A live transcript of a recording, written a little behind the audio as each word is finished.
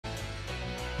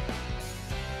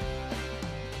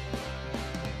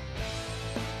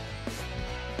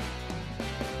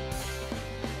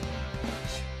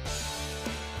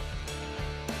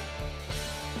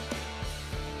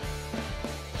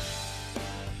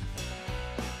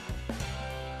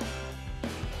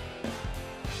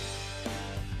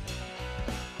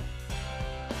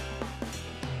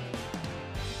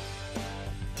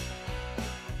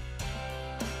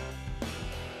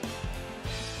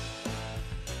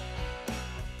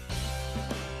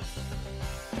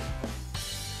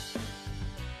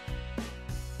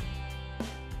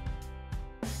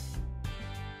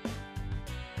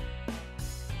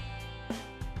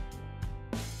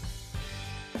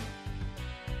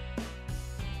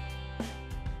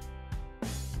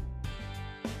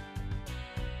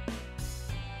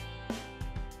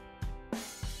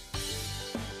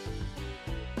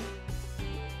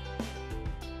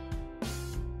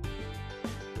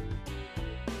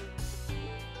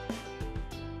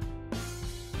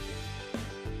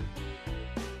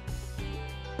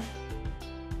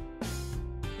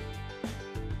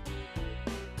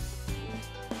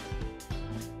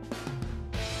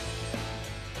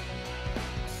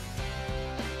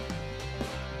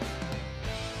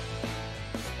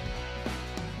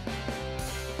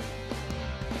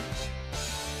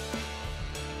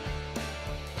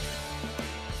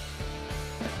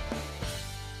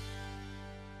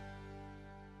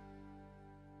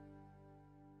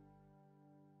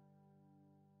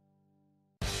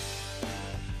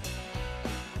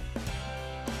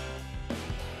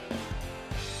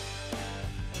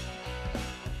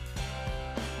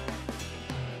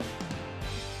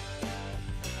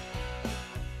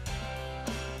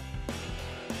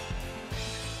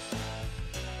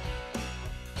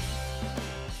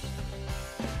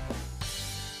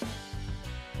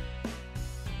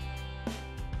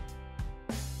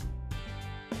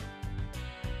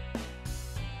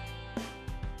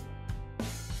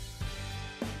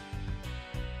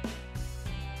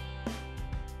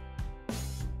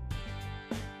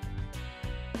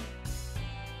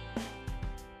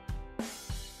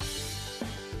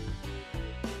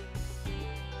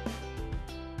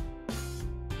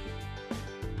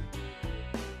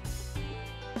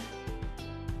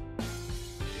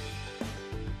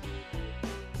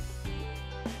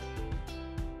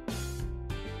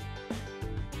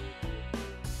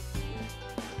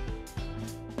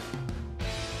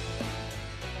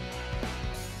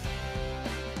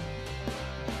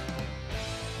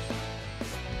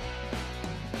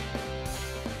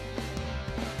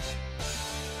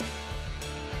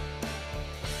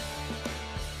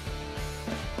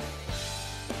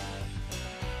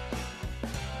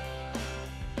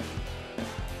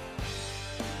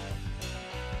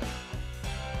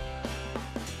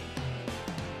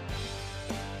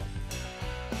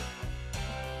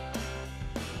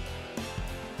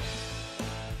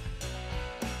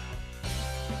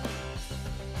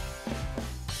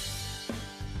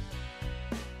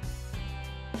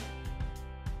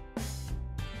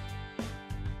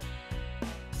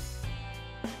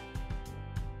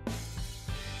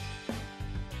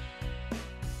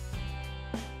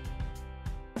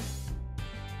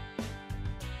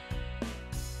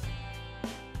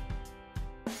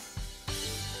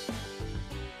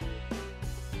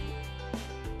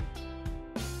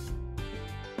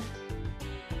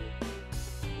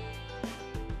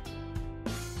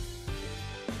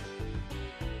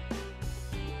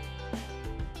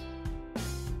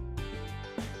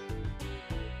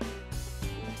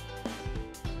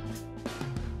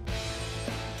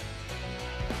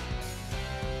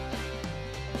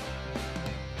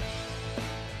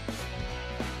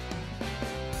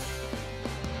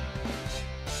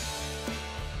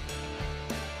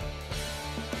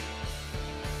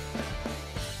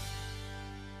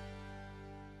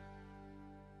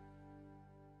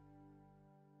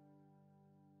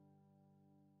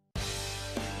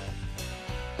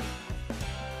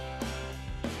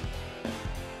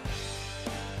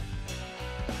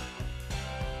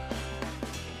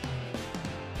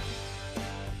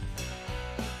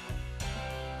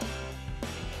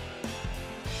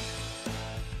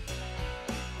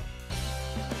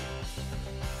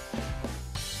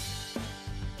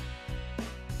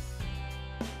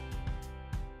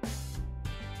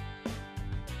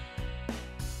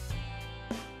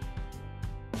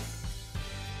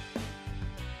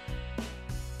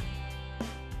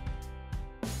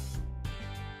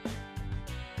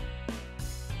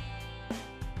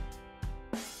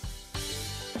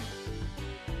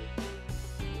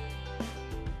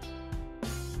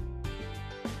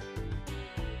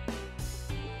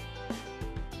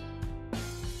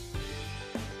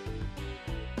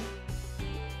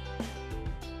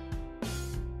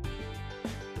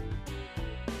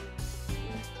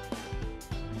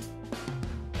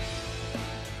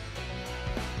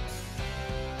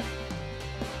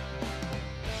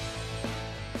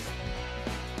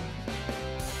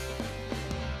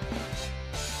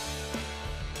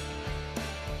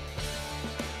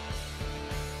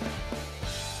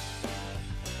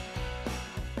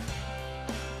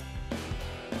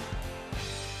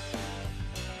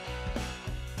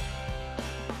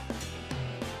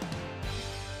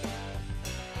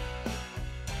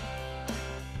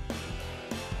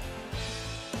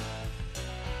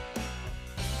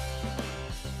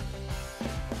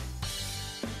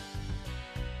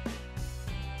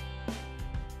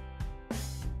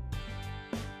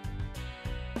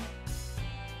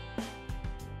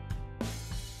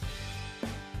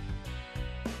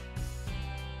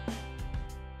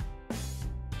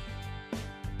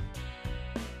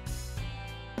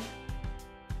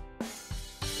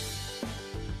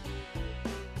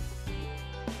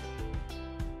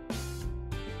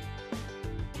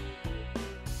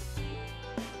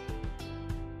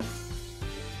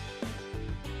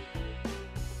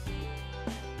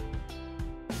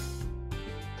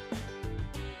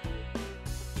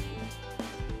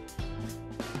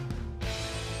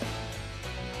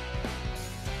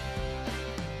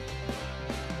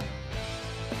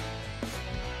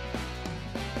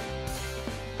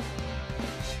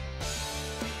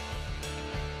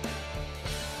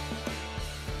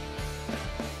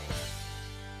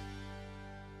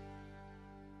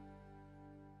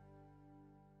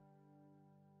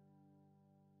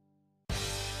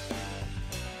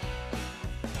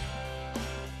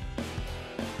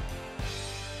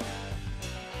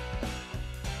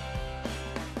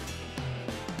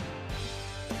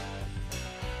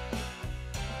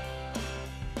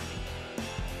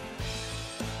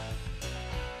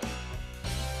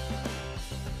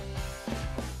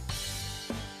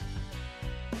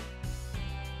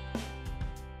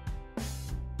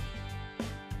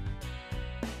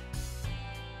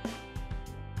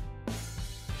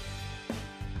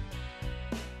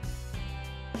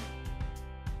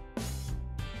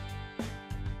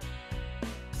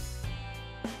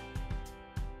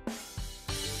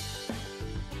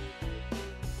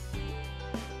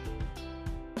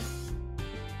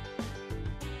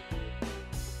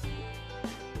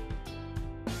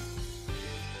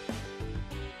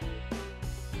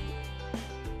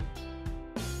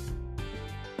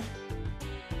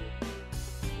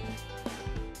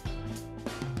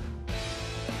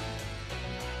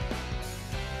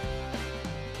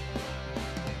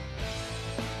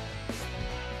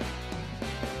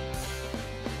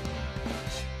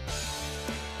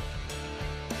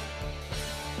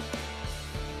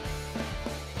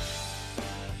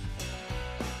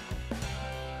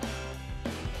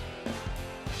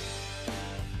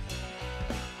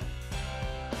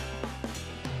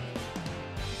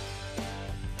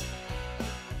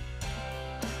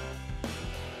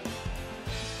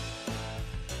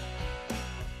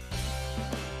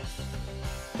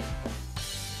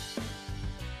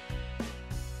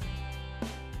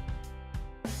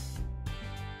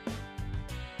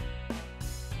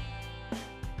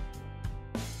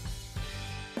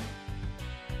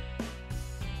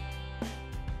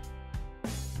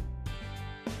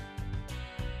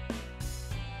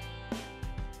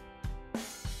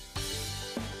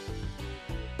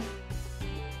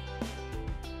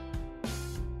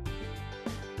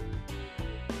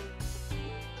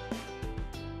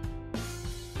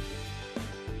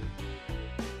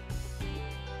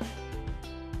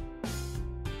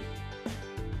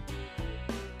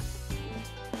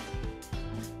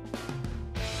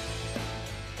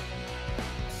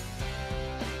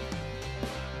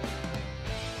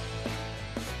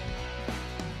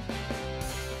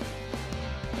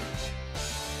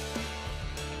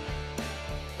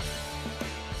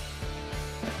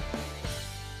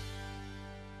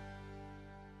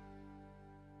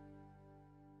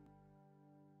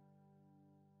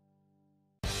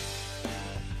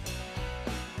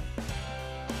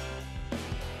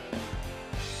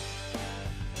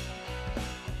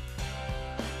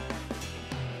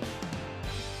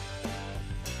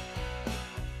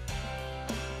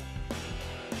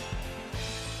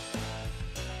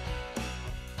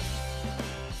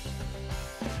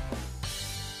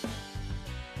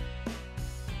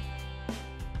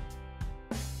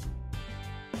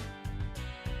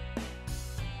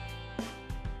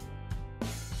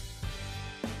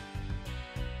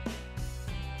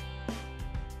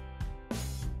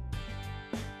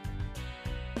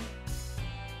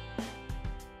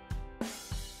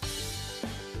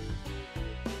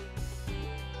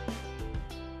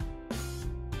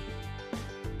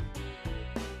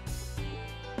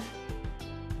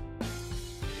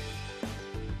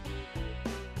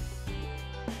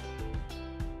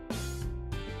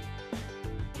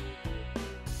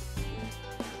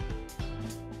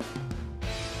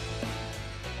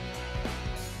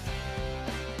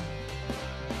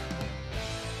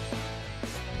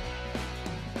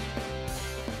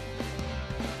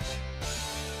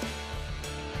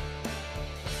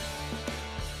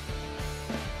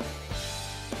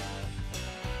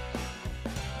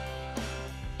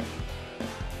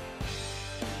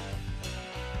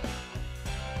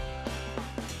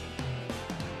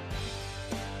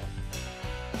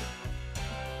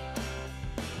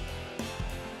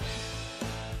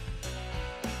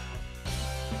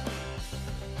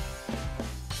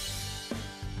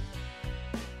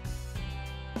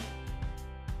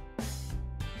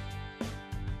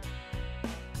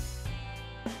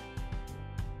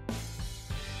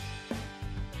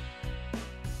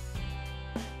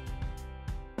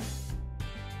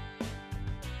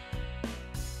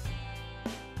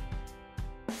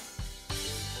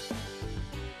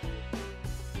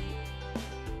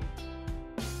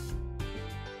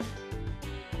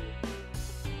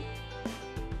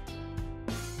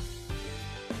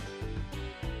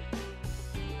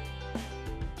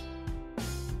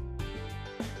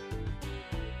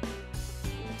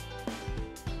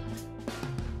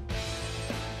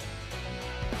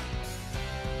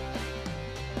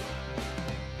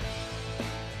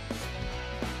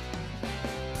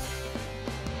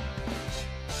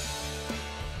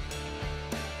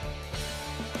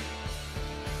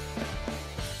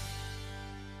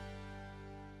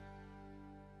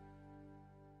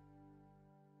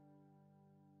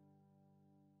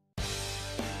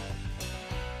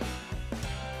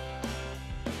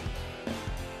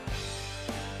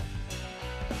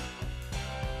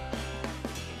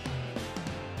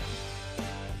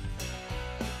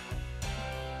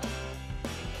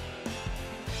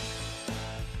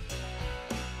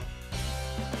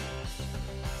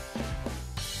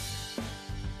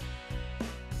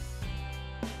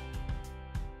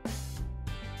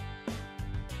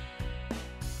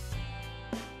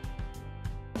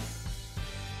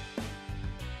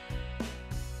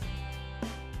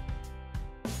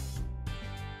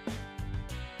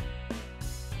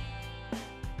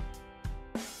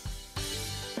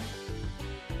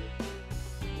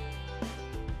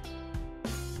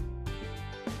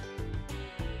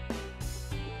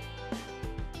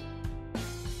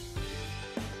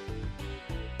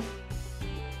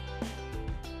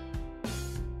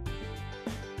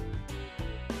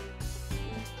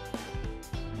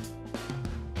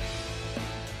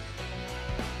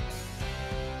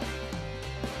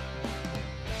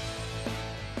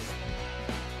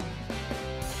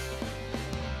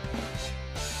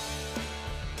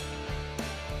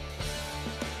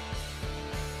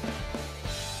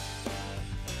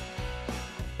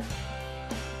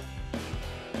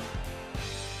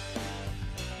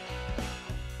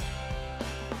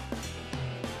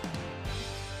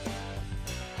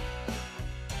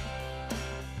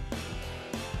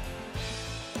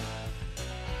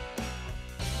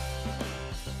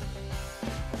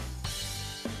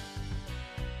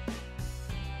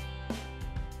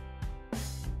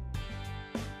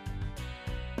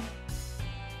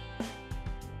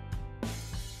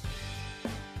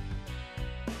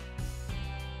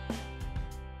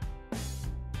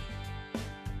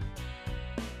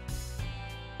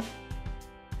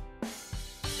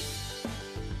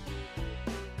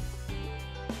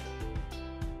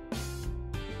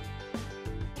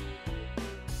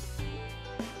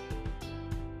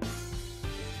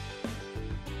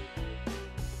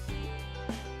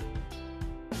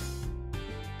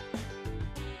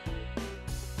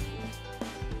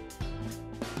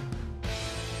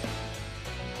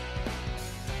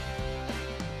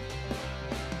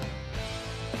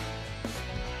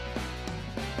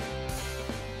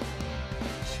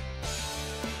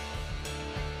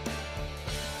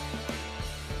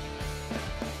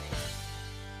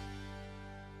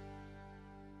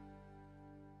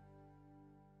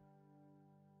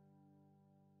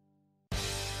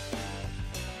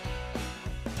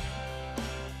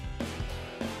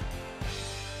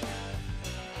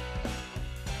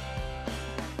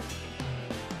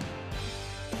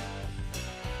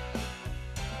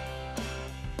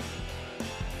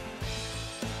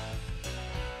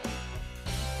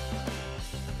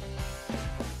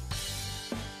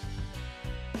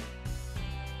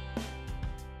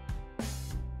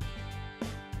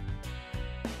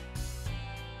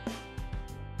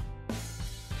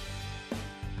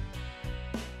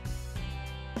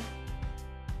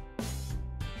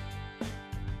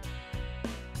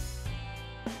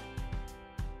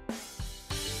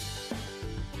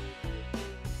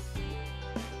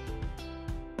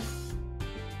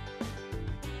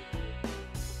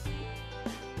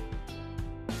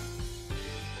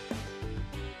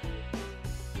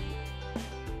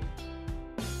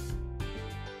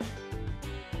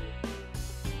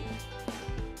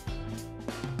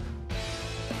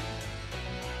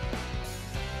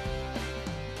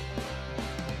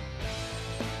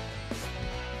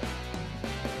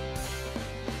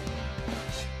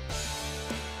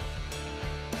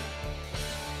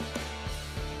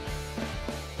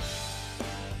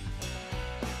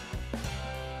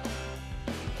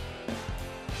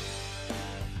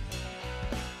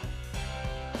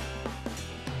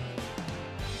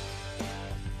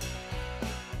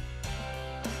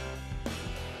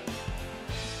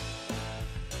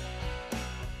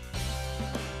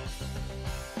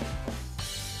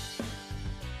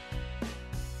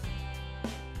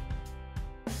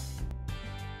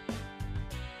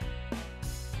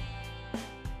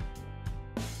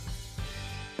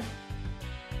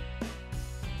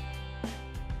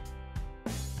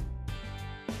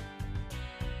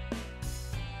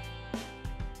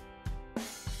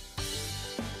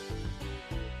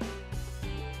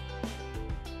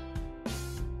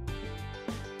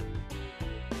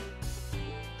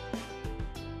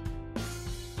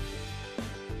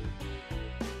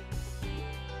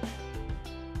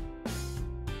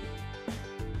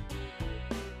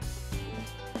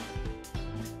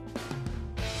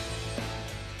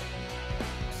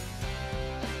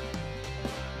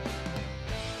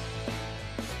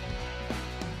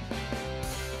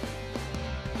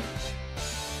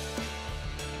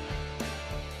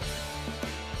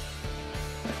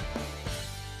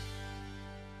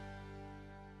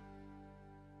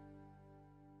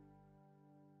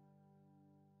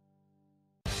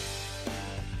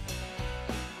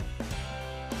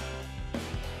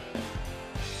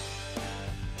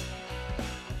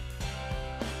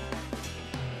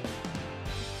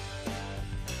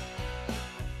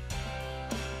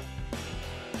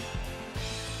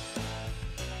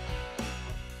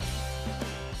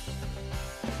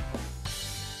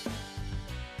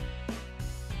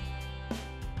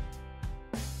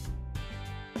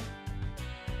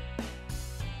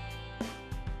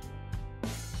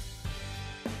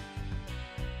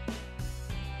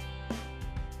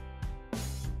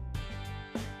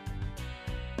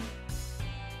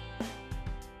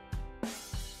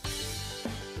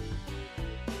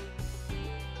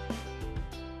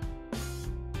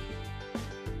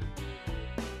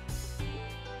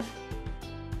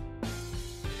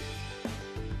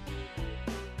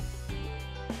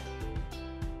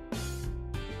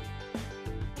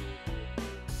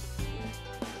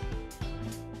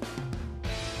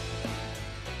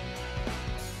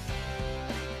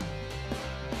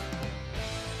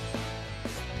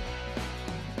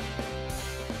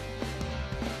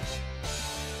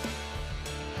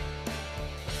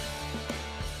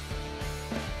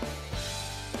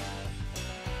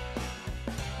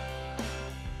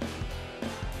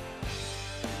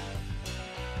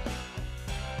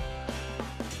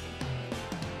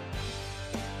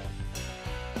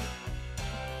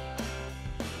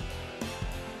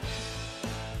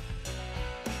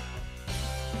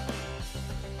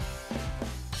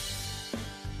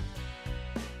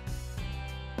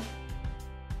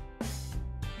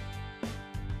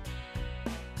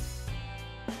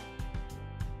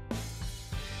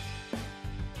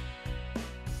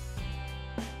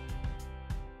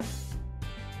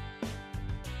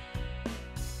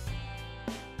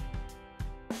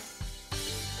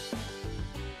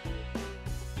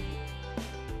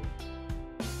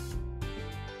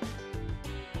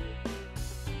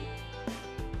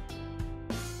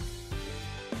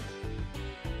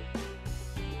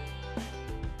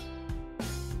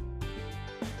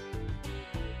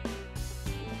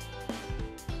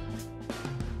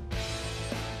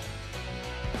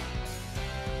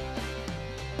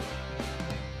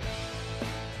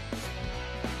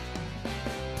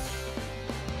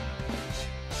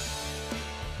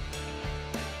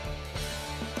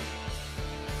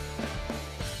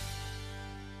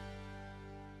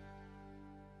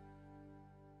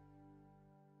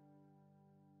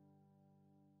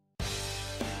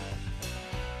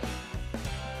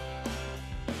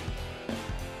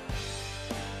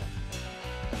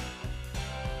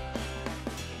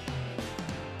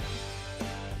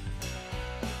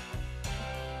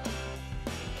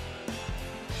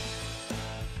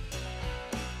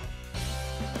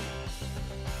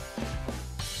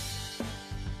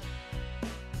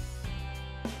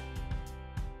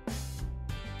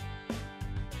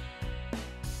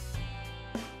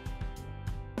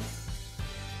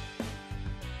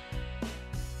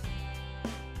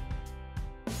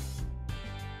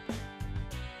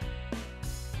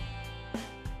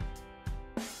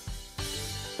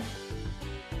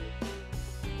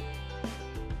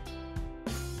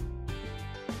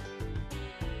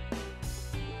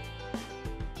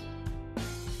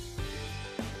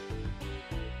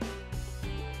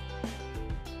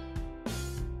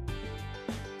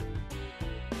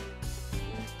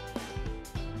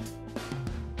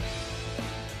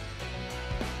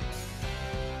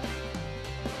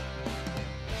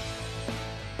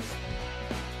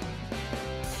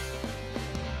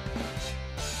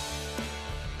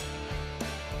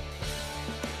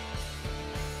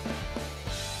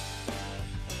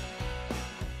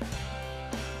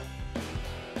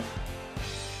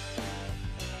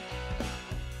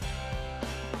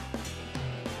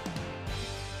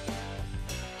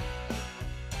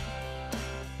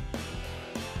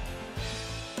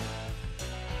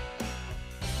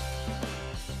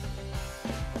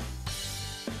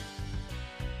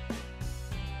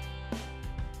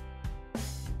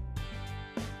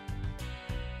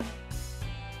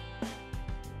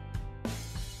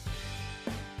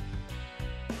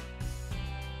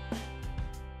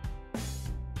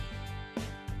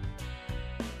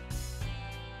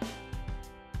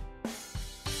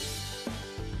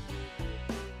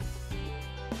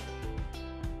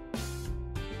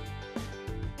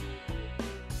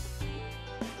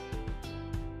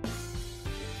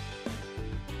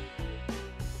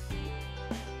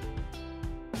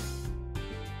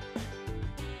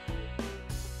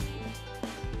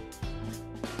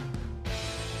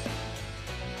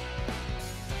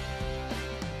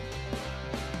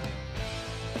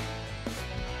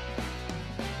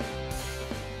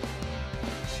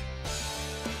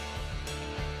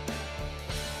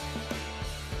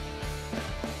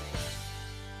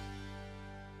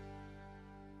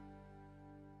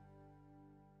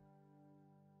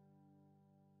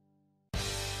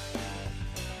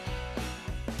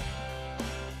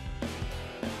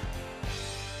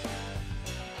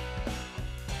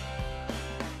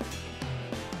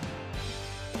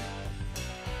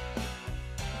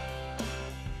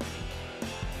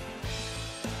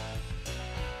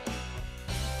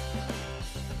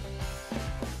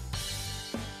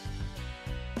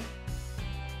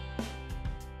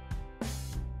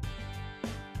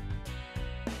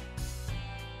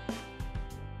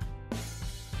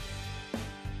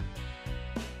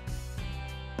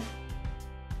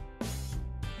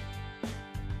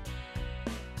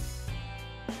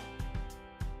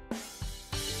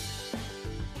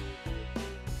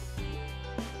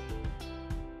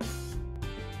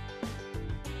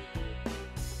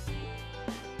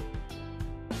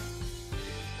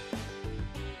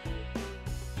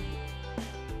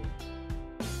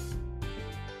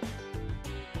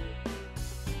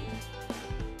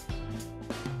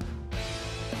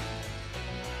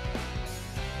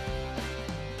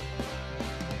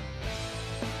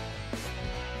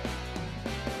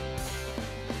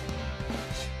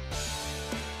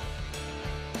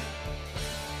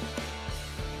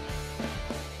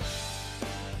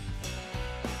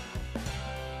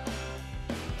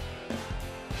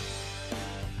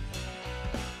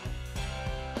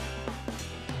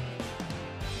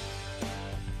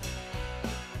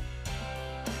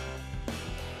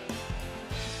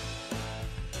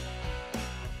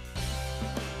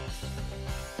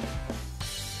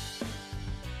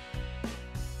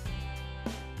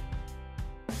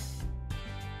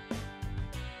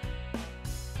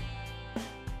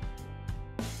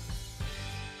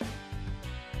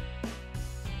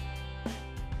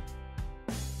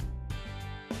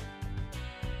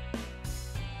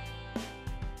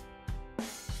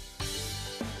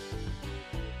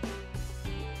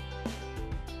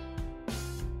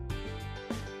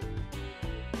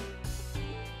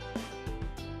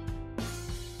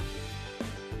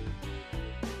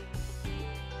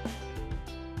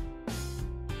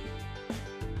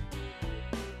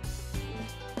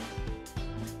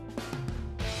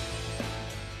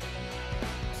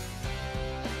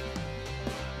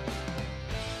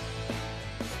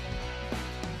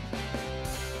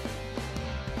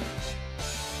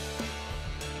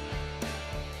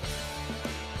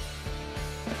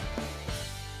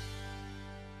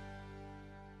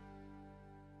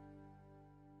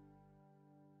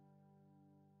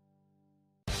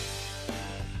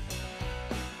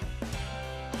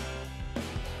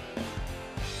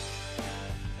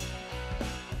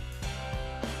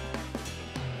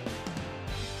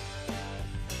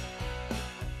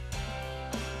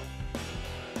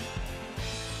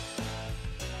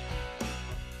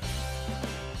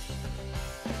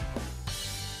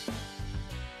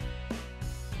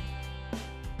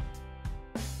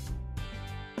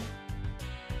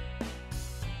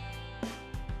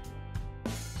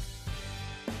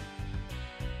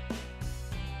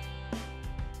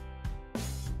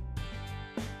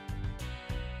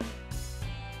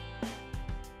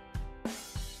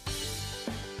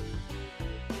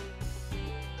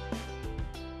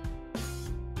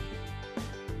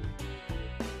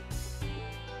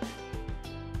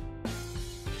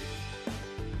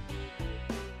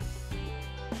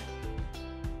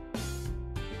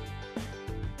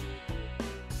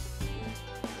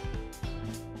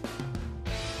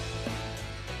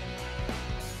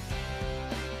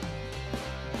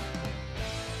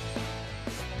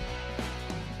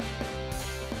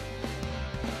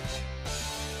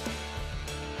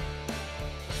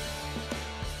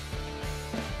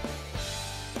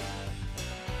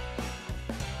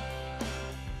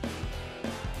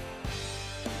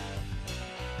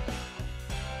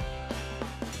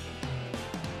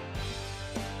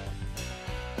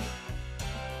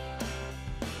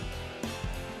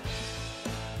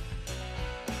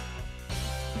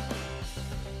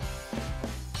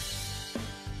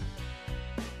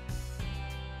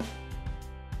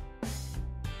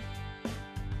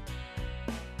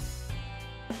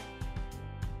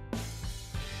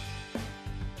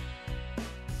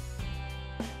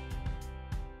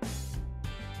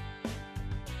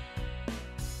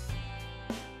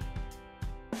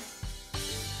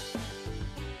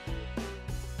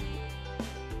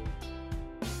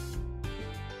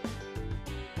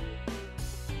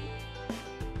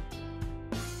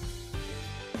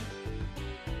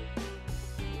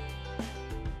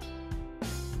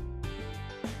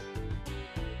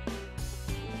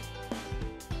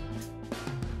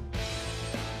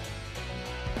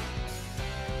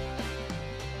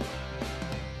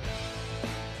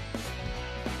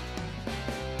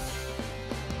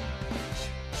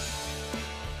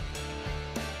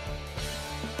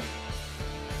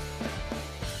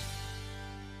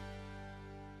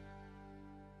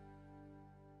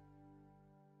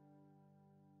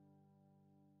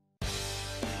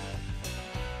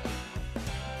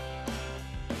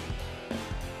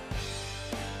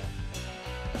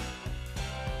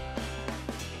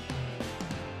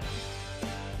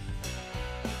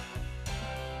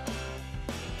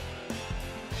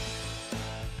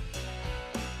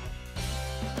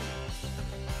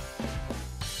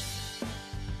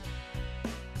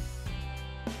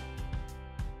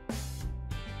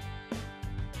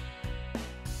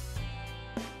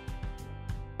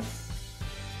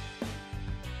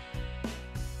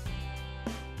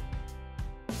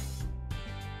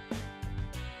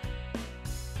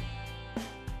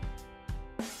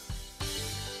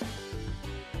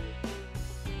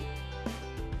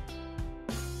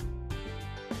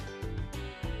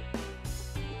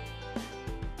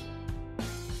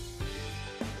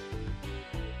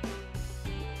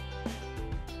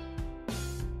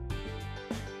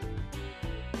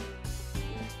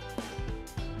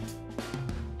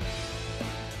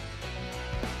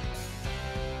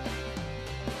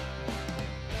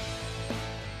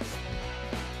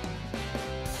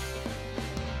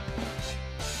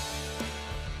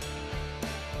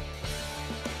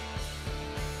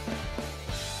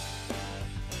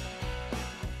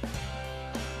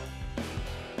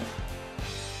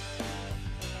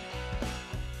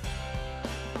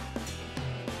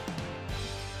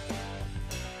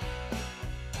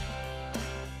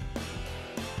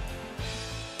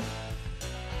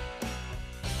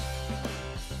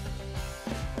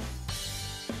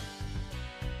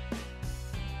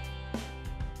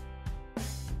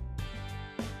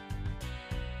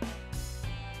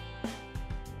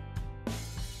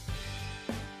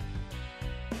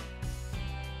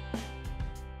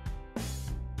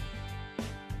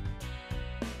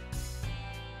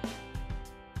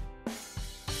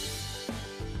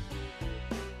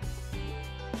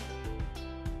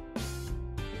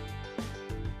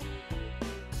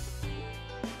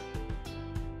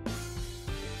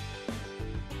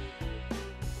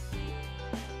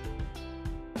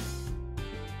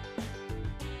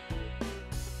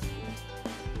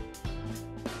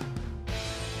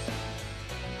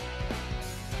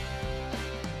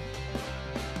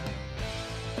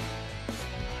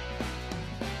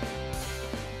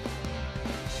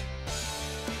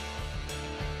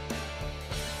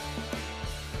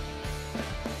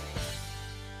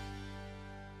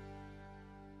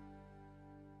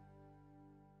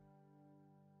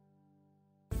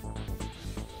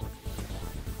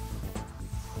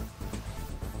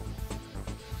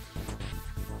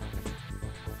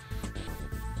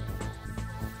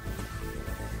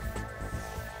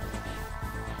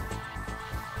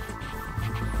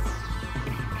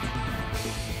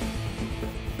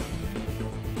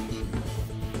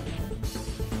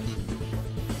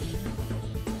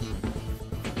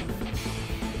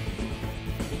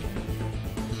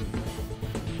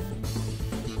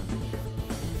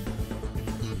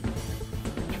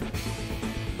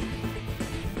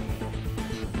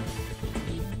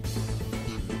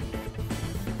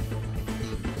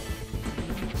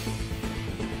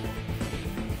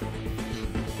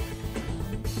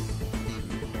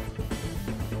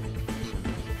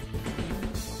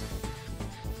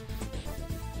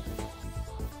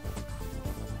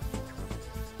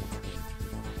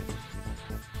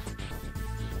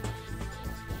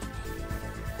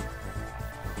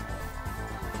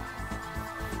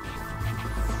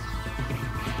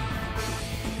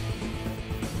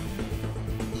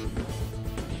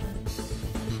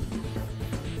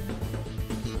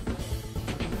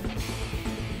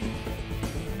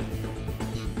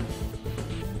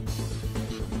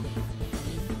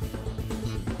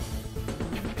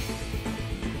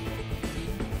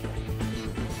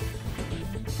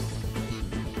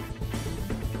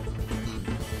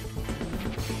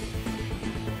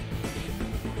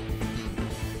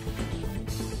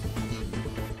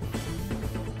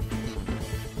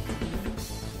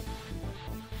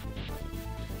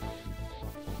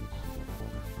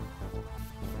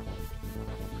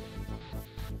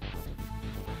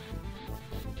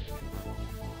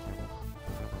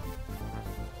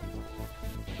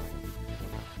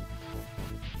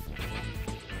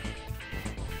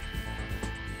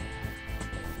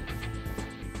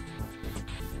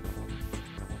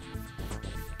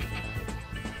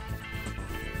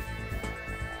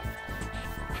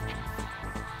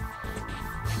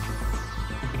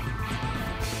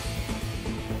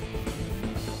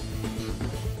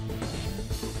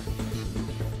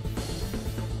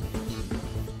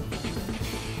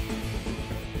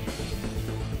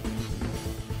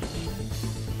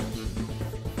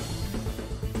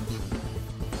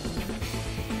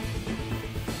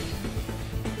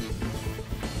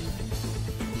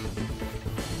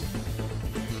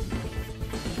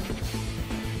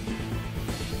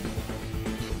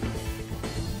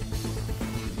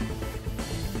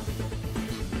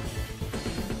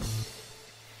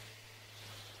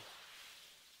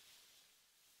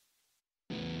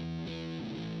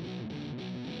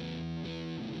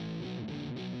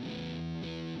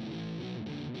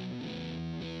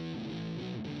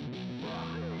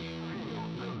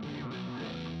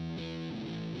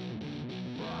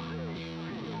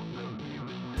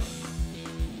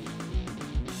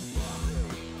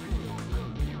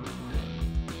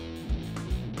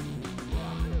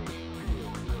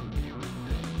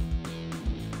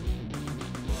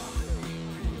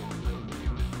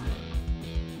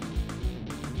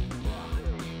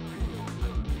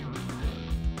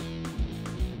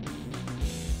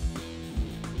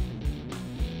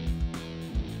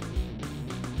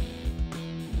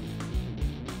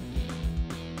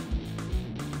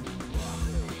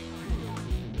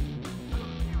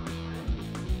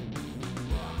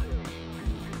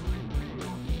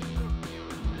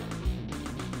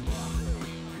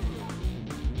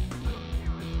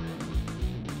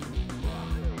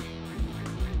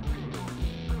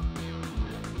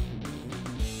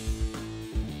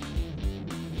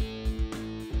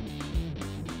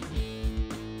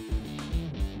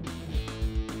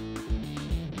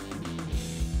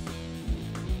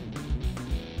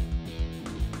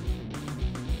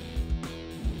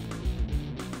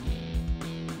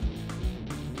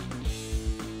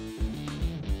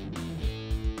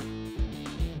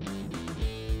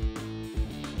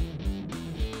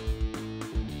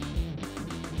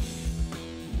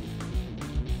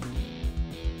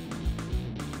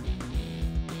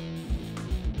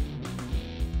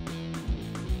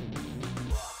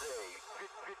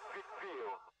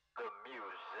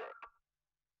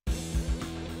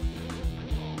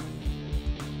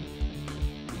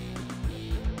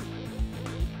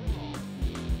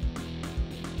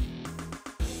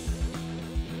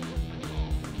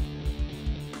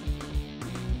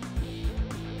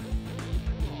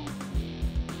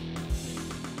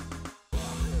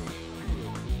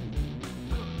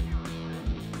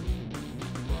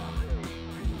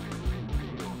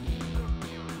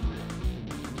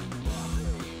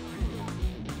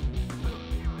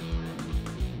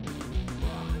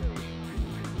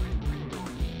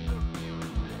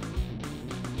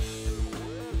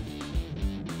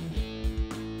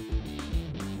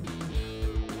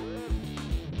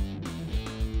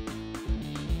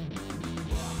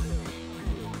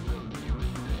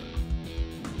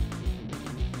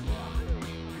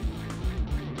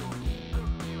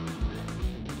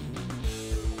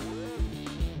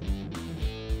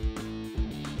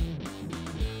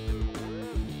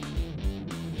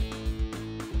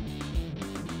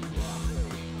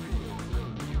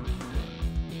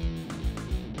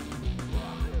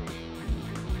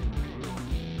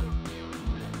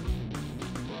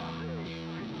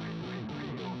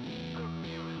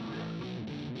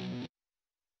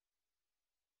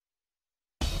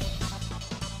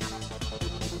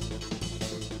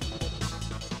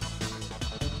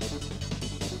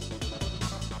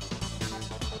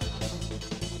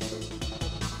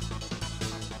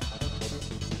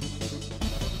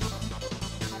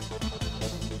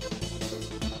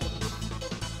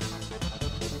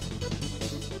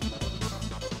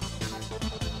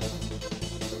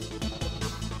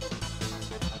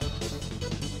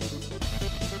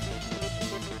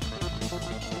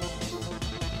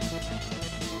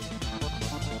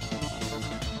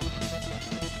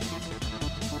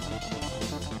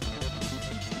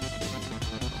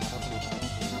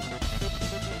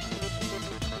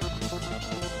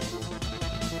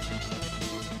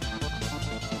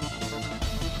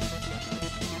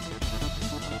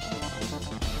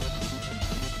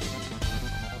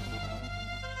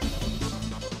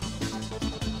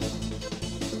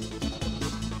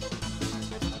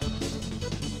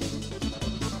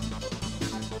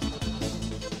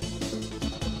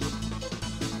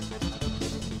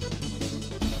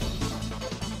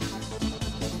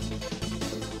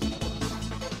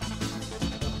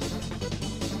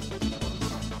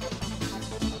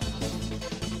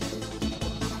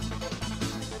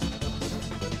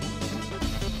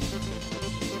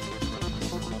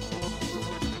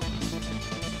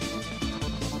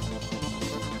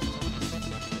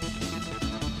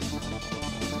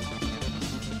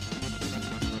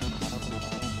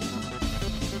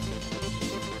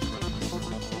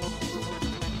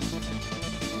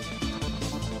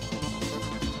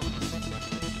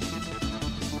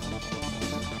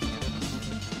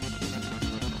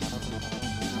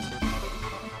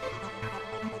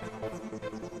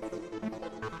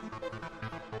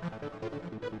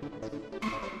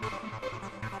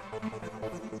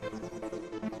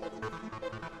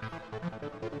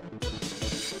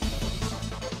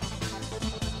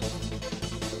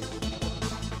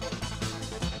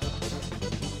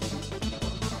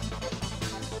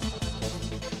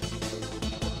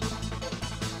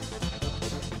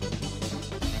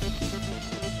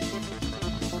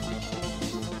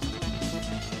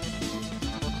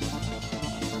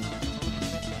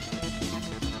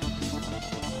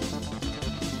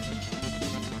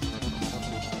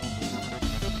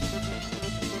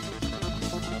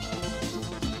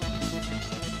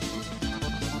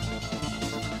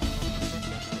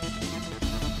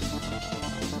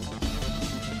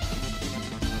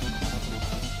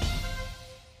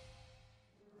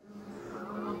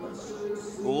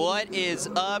What is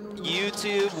up,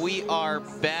 YouTube? We are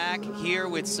back here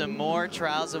with some more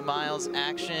Trials of Miles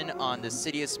action on the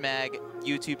CITIUS Mag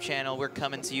YouTube channel. We're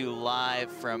coming to you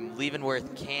live from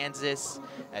Leavenworth, Kansas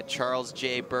at Charles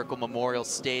J. Burkle Memorial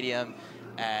Stadium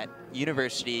at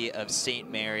University of St.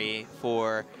 Mary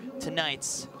for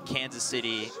tonight's Kansas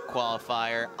City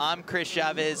Qualifier. I'm Chris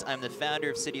Chavez. I'm the founder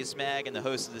of CITIUS Mag and the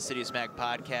host of the CITIUS Mag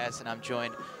podcast, and I'm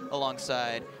joined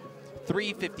alongside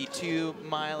 352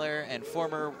 miler and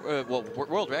former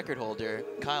world record holder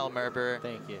Kyle Merber.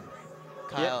 Thank you.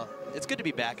 Kyle, it's good to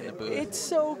be back in the booth. It's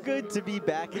so good to be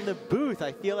back in the booth.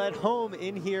 I feel at home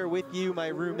in here with you, my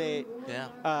roommate.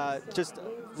 Yeah. Just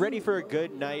ready for a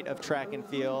good night of track and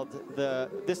field.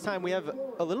 This time we have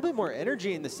a little bit more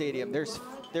energy in the stadium. There's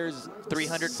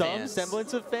 300 some fans.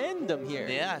 Semblance of fandom here.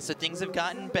 Yeah, so things have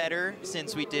gotten better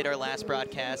since we did our last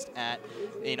broadcast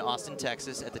in Austin,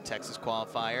 Texas at the Texas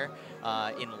Qualifier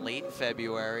in late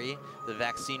February. The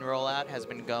vaccine rollout has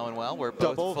been going well. We're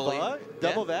both fully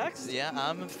double vax? Yeah,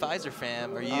 I'm a Pfizer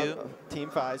fan. Are you? Team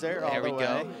Pfizer. There we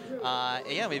go.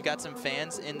 Yeah, we've got some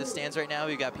fans in the stands right now.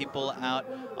 We've got people out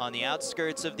on the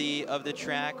outskirts of the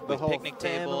track with picnic tables.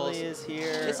 The whole family is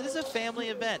here. This is a family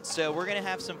event, so we're gonna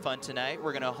have some fun tonight.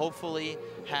 We're gonna hopefully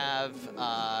have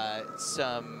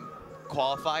some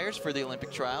qualifiers for the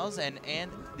Olympic trials and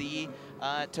the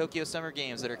Tokyo Summer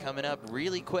Games that are coming up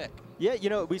really quick. Yeah,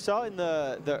 you know, we saw in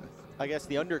the I guess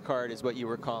the undercard is what you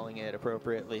were calling it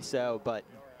appropriately. So, but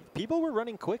people were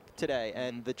running quick today,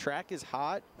 and the track is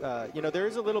hot. You know, there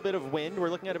is a little bit of wind.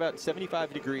 We're looking at about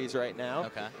 75 degrees right now.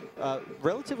 Okay.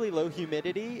 Relatively low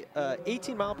humidity,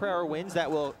 18-mile-per-hour winds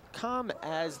that will come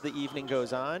as the evening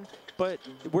goes on. But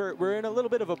we're in a little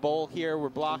bit of a bowl here. We're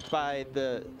blocked by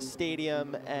the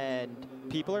stadium, and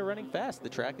people are running fast. The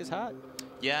track is hot.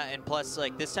 Yeah, and plus,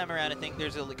 like, this time around, I think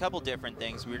there's a couple different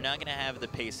things. We're not going to have the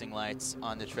pacing lights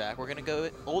on the track. We're going to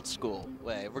go old school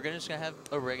way. We're just going to have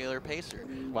a regular pacer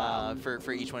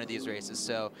for each one of these races.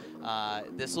 So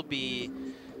this will be,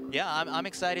 yeah, I'm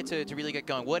excited to really get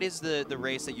going. What is the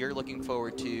race that you're looking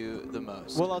forward to the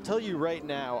most? Well, I'll tell you right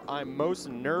now, I'm most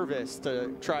nervous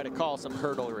to try to call some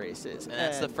hurdle races. And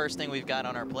that's the first thing we've got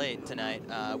on our plate tonight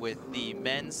with the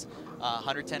men's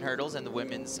 110 hurdles and the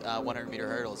women's 100-meter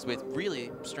hurdles with really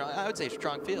strong, I would say,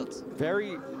 strong fields.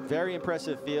 Very, very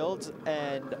impressive fields,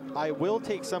 and I will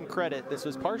take some credit. This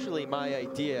was partially my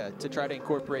idea to try to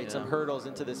incorporate some hurdles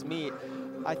into this meet.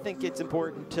 I think it's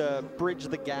important to bridge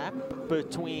the gap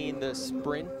between the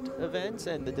sprint events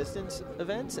and the distance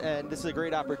events, and this is a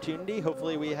great opportunity.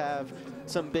 Hopefully we have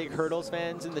some big hurdles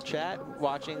fans in the chat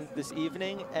watching this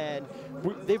evening, and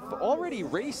they've already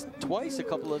raced twice a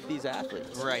couple of these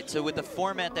athletes. Right, so with the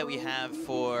format that we have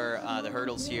for the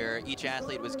hurdles here, each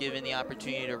athlete was given the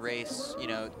opportunity to race, you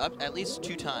know, up at least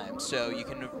 2 times. So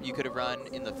you could have run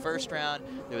in the first round.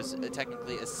 There was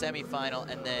technically a semifinal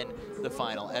and then the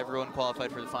final. Everyone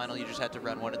qualified for the final. You just had to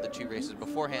run one of the 2 races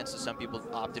beforehand. So some people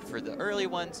opted for the early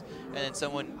ones, and then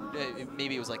someone,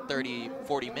 maybe it was like 30,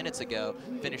 40 minutes ago,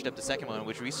 finished up the second one,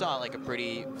 which we saw like a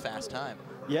pretty fast time.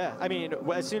 Yeah, I mean,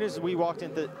 as soon as we walked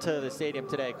into the stadium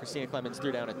today, Christina Clemens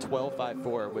threw down a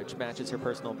 12.54, which matches her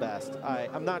personal best.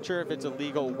 I'm not sure if it's a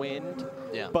legal wind,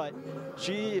 but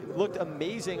she looked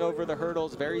amazing over the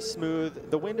hurdles, very smooth.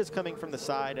 The wind is coming from the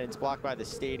side, and it's blocked by the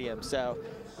stadium, so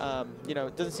you know,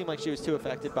 it doesn't seem like she was too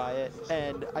affected by it.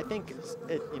 And I think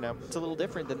you know, it's a little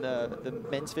different than the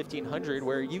men's 1500,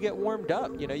 where you get warmed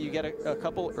up. You know, you get a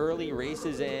couple early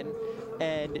races in,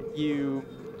 and you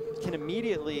can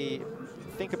immediately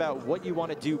think about what you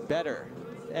want to do better.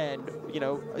 And you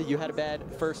know, you had a bad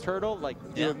first hurdle, like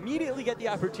you immediately get the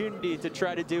opportunity to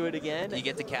try to do it again. You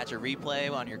get to catch a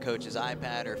replay on your coach's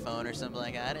iPad or phone or something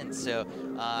like that. And so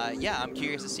yeah, I'm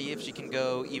curious to see if she can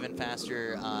go even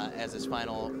faster as this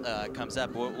final comes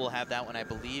up. We'll have that one, I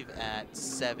believe, at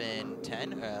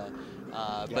 7:10.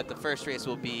 But the first race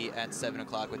will be at 7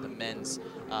 o'clock with the men's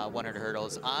 100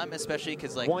 hurdles. I'm especially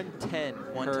because like 110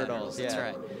 hurdles. That's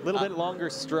right. A little bit longer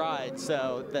stride,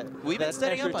 so we've been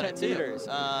studying up on it too. Meters.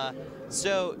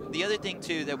 So the other thing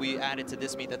too that we added to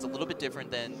this meet that's a little bit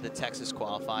different than the Texas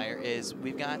qualifier is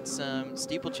we've got some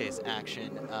steeplechase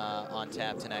action on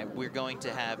tap tonight. We're going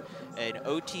to have an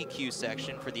OTQ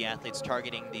section for the athletes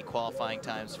targeting the qualifying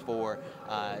times for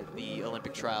the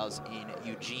Olympic trials in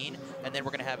Eugene, and then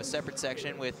we're going to have a separate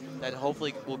section with that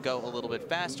hopefully will go a little bit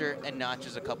faster and not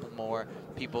just a couple more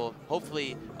people,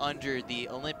 hopefully under the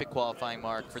Olympic qualifying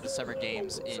mark for the Summer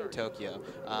Games in Tokyo.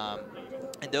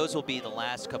 And those will be the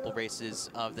last couple races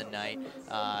of the night.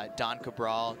 Don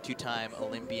Cabral, two-time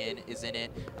Olympian, is in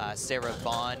it. Sarah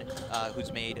Vaughn,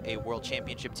 who's made a world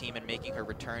championship team and making her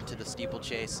return to the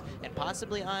steeplechase, and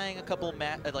possibly eyeing a couple,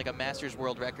 like a Masters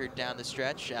world record down the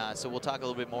stretch. So we'll talk a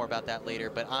little bit more about that later,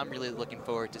 but I'm really looking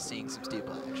forward to seeing some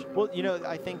steeple action. Well, you know,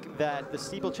 I think that the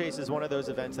steeplechase is one of those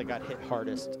events that got hit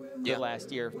hardest the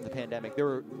last year from the pandemic. There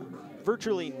were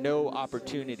virtually no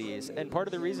opportunities, and part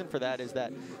of the reason for that is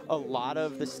that a lot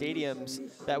of the stadiums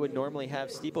that would normally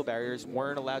have steeple barriers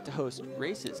weren't allowed to host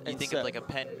races. You think of like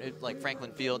like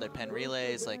Franklin Field at Penn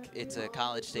Relays, like it's a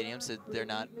college stadium, so they're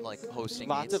not like hosting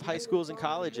lots of high schools and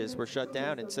colleges were shut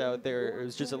down, and so there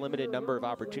was just a limited number of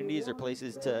opportunities or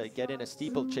places to get in a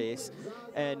steeplechase.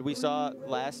 And we saw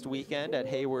last weekend at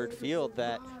Hayward Field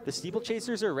that the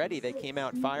steeplechasers are ready. They came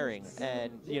out firing,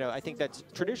 and you know, I think that's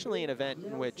traditionally an event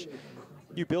in which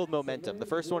you build momentum. The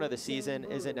first one of the season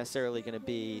isn't necessarily going to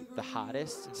be the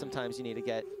hottest. Sometimes you need to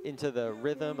get into the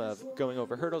rhythm of going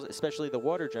over hurdles, especially the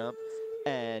water jump.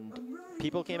 And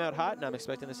people came out hot, and I'm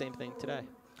expecting the same thing today.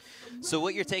 So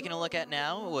what you're taking a look at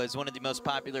now was one of the most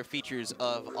popular features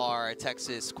of our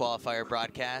Texas qualifier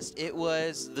broadcast. It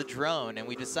was the drone, and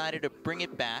we decided to bring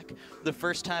it back. The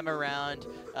first time around,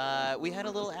 we had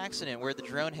a little accident where the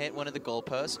drone hit one of the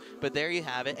goalposts, but there you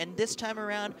have it. And this time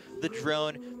around, the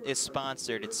drone is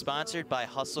sponsored. It's sponsored by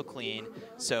Hustle Clean,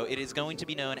 so it is going to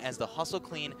be known as the Hustle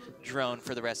Clean drone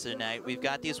for the rest of the night. We've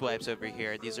got these wipes over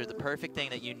here. These are the perfect thing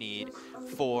that you need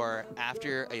for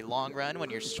after a long run when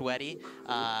you're sweaty,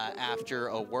 after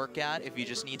a workout, if you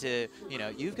just need to, you know,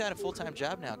 you've got a full-time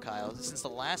job now, Kyle. Since the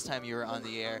last time you were on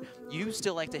the air, you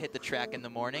still like to hit the track in the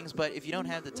mornings, but if you don't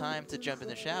have the time to jump in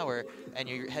the shower and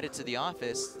you're headed to the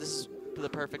office, this is the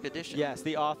perfect addition. Yes,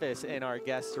 the office in our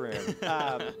guest room.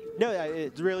 No,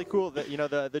 it's really cool that, you know,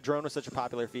 the drone was such a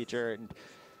popular feature and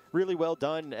really well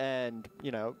done, and,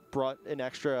 you know, brought an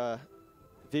extra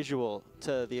visual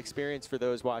to the experience for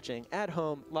those watching at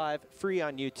home, live, free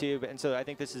on YouTube. And so I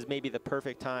think this is maybe the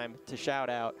perfect time to shout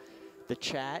out the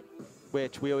chat,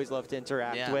 which we always love to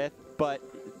interact with, but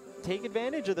take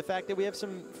advantage of the fact that we have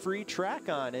some free track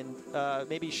on, and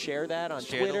maybe share that on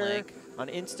Twitter, on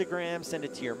Instagram, send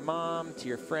it to your mom, to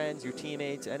your friends, your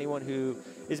teammates, anyone who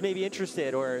is maybe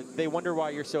interested or they wonder why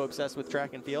you're so obsessed with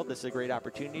track and field. This is a great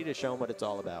opportunity to show them what it's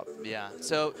all about. Yeah,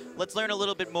 so let's learn a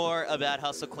little bit more about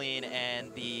Hustle Clean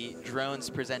and the drone's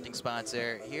presenting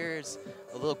sponsor. Here's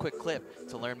a little quick clip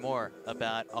to learn more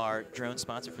about our drone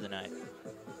sponsor for the night.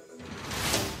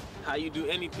 How you do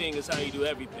anything is how you do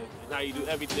everything. And how you do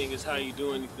everything is how you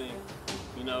do anything.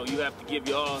 You know, you have to give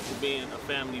your all to being a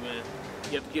family man.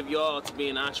 You have to give your all to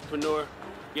being an entrepreneur.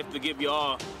 You have to give your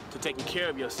all to taking care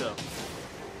of yourself.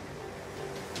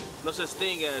 No such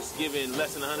thing as giving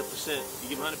less than 100%. You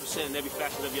give 100% in every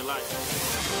facet of your life.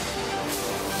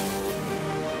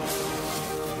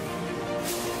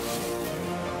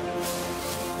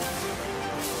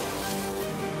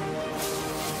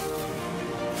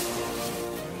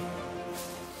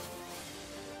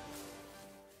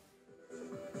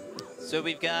 So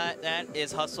we've got, that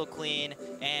is Hustle Clean,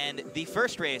 and the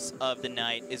first race of the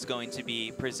night is going to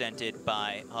be presented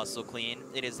by Hustle Clean.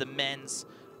 It is the men's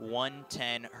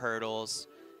 110 hurdles.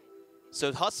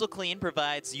 So Hustle Clean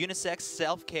provides unisex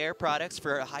self-care products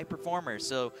for high performers.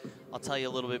 So I'll tell you a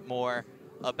little bit more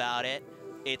about it.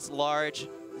 It's large.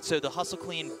 So the Hustle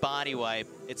Clean body wipe,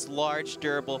 it's large,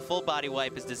 durable, full body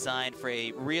wipe is designed for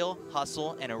a real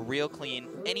hustle and a real clean,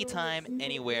 anytime,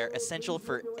 anywhere, essential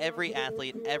for every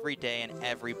athlete, every day, and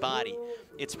every body.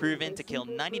 It's proven to kill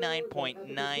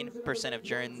 99.9% of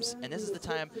germs, and this is the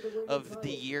time of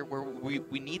the year where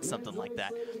we need something like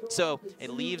that. So it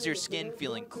leaves your skin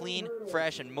feeling clean,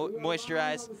 fresh, and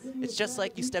moisturized. It's just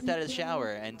like you stepped out of the shower,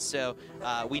 and so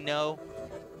we know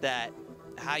that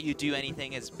how you do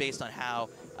anything is based on how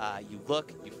you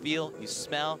look, you feel, you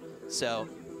smell. So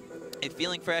if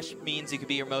feeling fresh means you can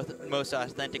be your most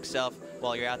authentic self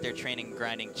while you're out there training and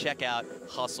grinding, check out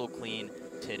Hustle Clean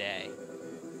today.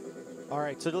 All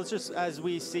right, so let's just, as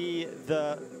we see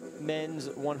the men's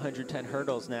 110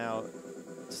 hurdles now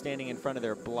standing in front of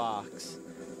their blocks,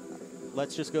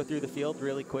 let's just go through the field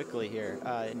really quickly here.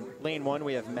 In lane 1,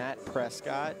 we have Matt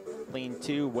Prescott. Lane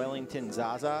 2, Wellington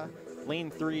Zaza.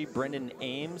 Lane 3, Brendan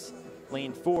Ames.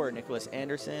 Lane 4, Nicholas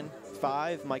Anderson.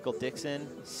 5, Michael Dixon.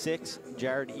 6,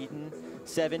 Jared Eaton.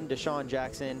 7, Deshaun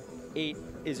Jackson. 8,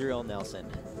 Israel Nelson.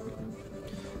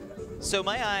 So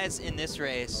my eyes in this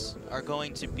race are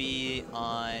going to be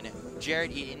on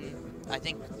Jared Eaton. I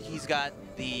think he's got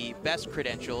the best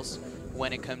credentials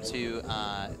when it comes to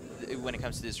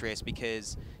this race,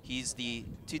 because he's the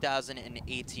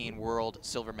 2018 world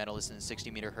silver medalist in the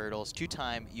 60-meter hurdles,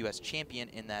 2-time U.S. champion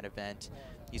in that event.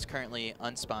 He's currently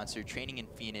unsponsored, training in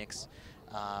Phoenix.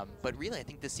 But really, I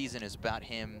think this season is about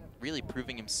him really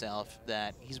proving himself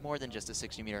that he's more than just a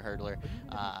 60-meter hurdler.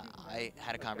 I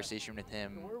had a conversation with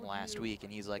him last week,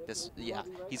 and he's like,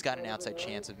 he's got an outside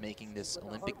chance of making this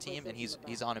Olympic team, and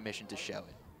he's on a mission to show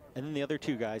it. And then the other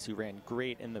two guys who ran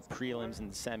great in the prelims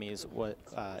and semis was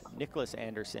Nicholas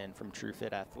Anderson from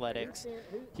TrueFit Athletics.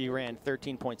 He ran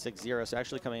 13.60, so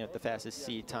actually coming up the fastest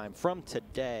C time from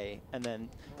today. And then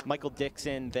Michael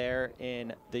Dixon there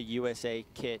in the USA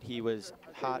kit, he was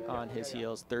hot on his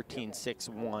heels,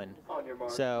 13.61.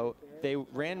 So they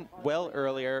ran well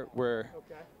earlier. We're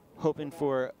hoping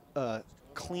for a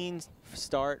clean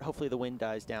start. Hopefully the wind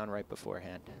dies down right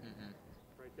beforehand.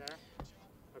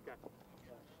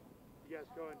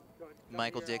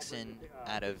 Michael Dixon,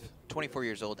 out of 24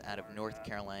 years old, out of North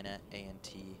Carolina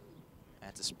A&T.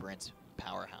 That's a sprint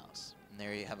powerhouse. And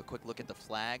there you have a quick look at the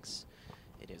flags.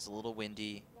 It is a little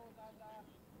windy,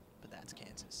 but that's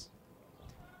Kansas.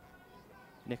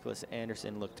 Nicholas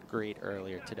Anderson looked great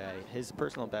earlier today. His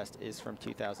personal best is from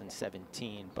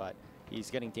 2017, but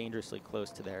he's getting dangerously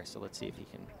close to there. So let's see if he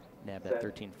can nab that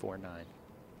 13.49.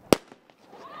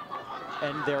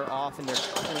 And they're off and they're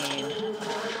clean.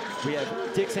 We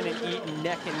have Dixon and Eaton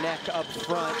neck and neck up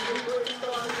front.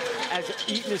 As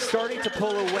Eaton is starting to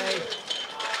pull away,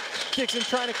 Dixon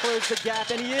trying to close the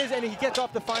gap, and he is, and he gets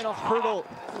off the final hurdle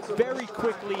very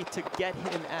quickly to get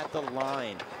him at the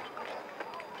line.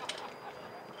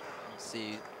 Let's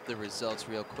see the results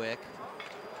real quick.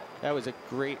 That was a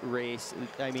great race.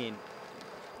 I mean,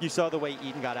 you saw the way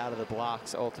Eaton got out of the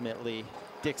blocks ultimately.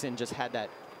 Dixon just had that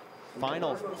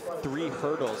final 3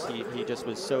 hurdles. He just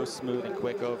was so smooth and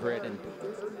quick over it. And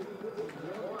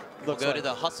we'll go to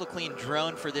the Hustle Clean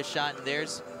drone for this shot, and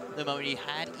there's the moment he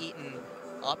had Eaton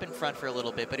up in front for a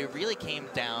little bit, but it really came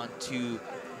down to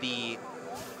the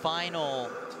final,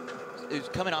 it was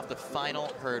coming off the final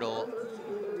hurdle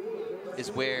is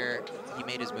where he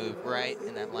made his move right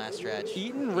in that last stretch.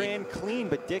 Eaton ran clean,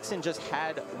 but Dixon just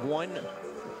had 1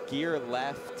 gear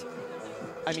left.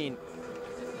 I mean,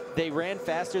 they ran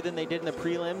faster than they did in the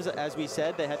prelims. As we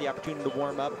said, they had the opportunity to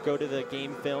warm up, go to the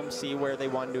game film, see where they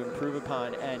wanted to improve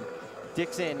upon. And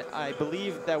Dixon, I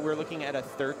believe that we're looking at a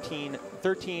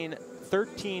 13.37,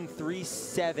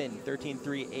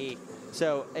 13.38.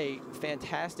 So a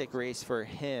fantastic race for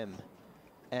him.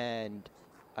 And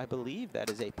I believe that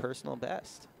is a personal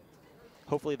best.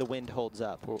 Hopefully the wind holds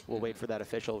up. We'll wait for that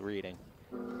official reading.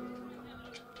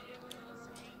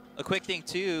 A quick thing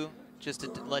too, just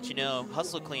to let you know,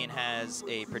 Hustle Clean has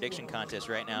a prediction contest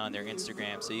right now on their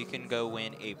Instagram, so you can go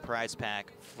win a prize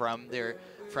pack from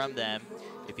them.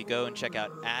 If you go and check out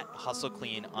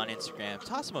 @HustleClean on Instagram,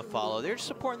 toss them a follow. They're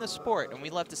supporting the sport, and we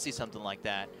love to see something like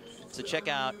that. So check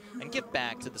out and give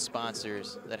back to the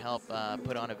sponsors that help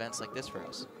put on events like this for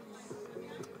us.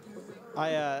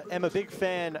 I am a big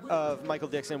fan of Michael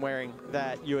Dixon wearing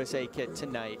that USA kit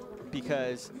tonight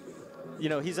because, you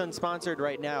know, he's unsponsored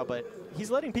right now, but he's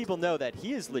letting people know that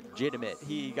he is legitimate.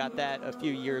 He got that a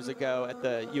few years ago at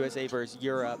the USA versus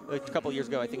Europe, a couple years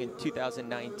ago, I think in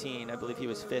 2019. I believe he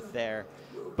was 5th there.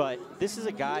 But this is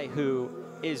a guy who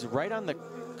is right on the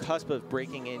cusp of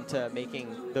breaking into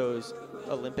making those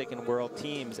Olympic and world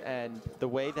teams, and the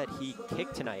way that he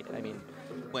kicked tonight, I mean,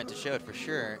 went to show it for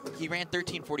sure. He ran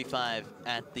 13.45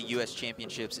 at the U.S.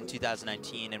 Championships in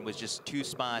 2019 and was just 2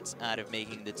 spots out of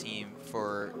making the team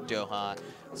for Doha.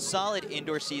 Solid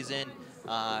indoor season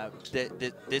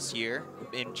this year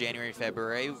in January,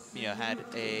 February. You know, had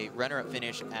a runner-up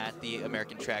finish at the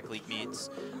American Track League meets,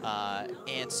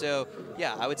 and so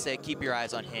yeah, I would say keep your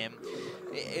eyes on him.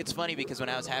 It's funny because when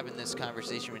I was having this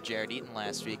conversation with Jared Eaton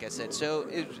last week, I said, so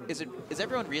is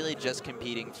everyone really just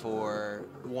competing for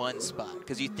 1 spot?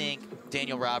 Because you think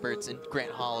Daniel Roberts and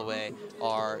Grant Holloway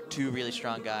are 2 really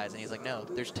strong guys, and he's like, no,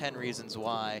 there's 10 reasons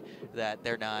why that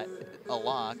they're not a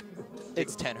lock.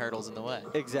 It's 10 hurdles in the way.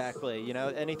 Exactly. You know,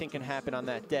 anything can happen on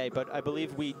that day, but I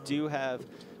believe we do have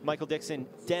Michael Dixon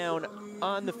down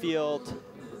on the field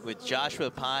with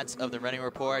Joshua Potts of the Running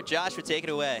Report. Joshua, take it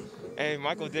away. Hey,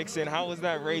 Michael Dixon, how was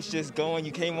that race just going?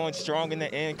 You came on strong in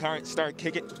the end, start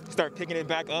picking it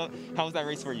back up. How was that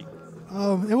race for you?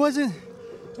 It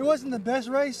wasn't the best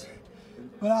race,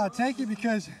 but I'll take it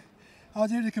because I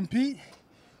was able to compete.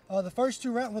 The first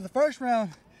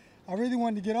round, I really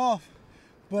wanted to get off,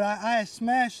 but I had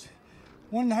smashed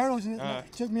one of the hurdles and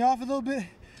it took me off a little bit.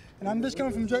 And I'm just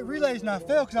coming from dirt relays, and I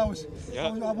fell because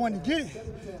I wanted to get it.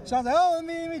 So I was like, oh,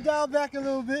 let me dial back a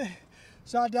little bit.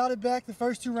 So I dialed it back the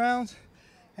first 2 rounds,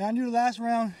 and I knew the last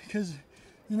round because,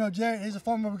 you know, Jared, he's a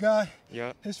formidable guy.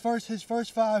 Yeah. His first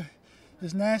 5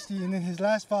 is nasty, and then his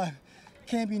last 5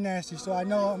 can't be nasty. So I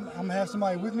know I'm gonna have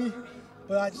somebody with me,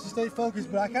 but I just stayed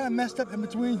focused. But I kind of messed up in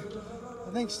between.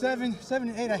 I think 7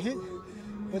 and 8 I hit,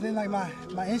 but then like my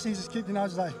instincts just kicked in. I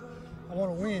was just like, I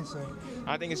want to win. So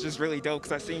I think it's just really dope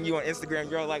because I seen you on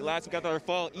Instagram. You're like, last week I thought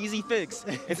fall, easy fix.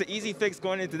 It's an easy fix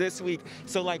going into this week.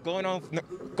 So like going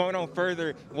on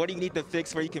further, what do you need to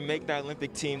fix where you can make that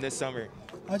Olympic team this summer?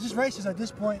 Just races at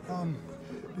this point,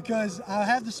 because I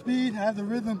have the speed, I have the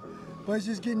rhythm, but it's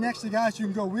just getting next to guys who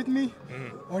can go with me,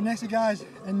 or next to guys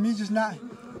and me just not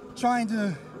trying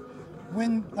to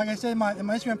win. Like I said in my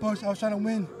Instagram post, I was trying to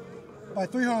win by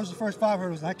 3 hurdles the first 5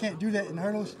 hurdles, and I can't do that in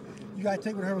hurdles. You gotta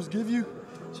take what hurdles give you.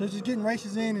 So just getting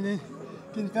races in and then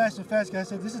getting faster and faster. Like I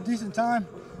said, this is a decent time,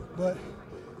 but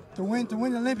to win the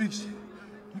Olympics,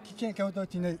 you can't go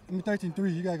 13.8. I mean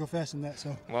 13.3. You gotta go faster than that.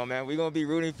 So. Well, man, we're gonna be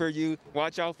rooting for you.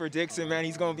 Watch out for Dixon, man.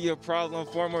 He's gonna be a problem.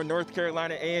 Former North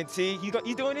Carolina A&T.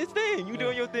 You doing his thing. You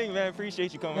doing your thing, man.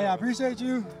 Appreciate you coming. Yeah, I appreciate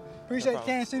you. Appreciate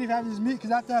Kansas City for having this meet.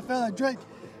 Because after I fell at Drake,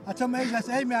 I told my agent, I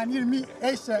said, hey man, I need to meet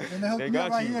ASAP, and they hooked me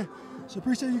up right here. So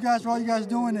appreciate you guys for all you guys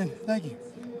doing, and thank you.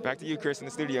 Back to you, Chris, in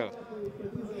the studio.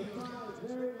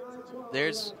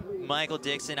 There's Michael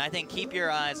Dixon. I think keep your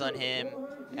eyes on him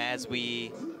as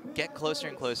we get closer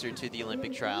and closer to the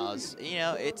Olympic trials. You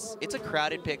know, it's a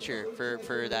crowded picture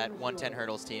for that 110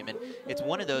 hurdles team, and it's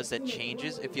one of those that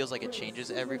changes. It feels like it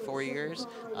changes every 4 years,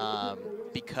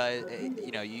 because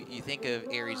you know you think of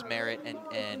Aries Merritt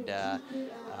and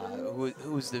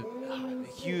who was the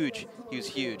huge. He was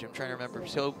huge. I'm trying to remember.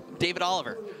 So David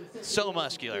Oliver, so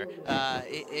muscular.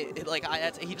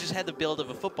 He just had the build of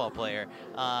a football player.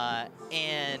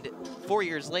 And 4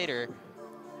 years later,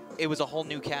 it was a whole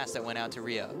new cast that went out to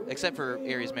Rio, except for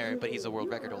Aries Merritt, but he's a world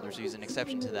record holder, so he's an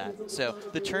exception to that. So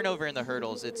the turnover in the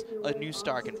hurdles, it's a new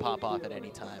star can pop off at any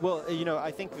time. Well, you know,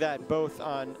 I think that both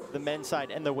on the men's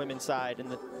side and the women's side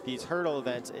in these hurdle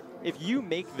events, if you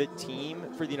make the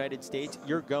team for the United States,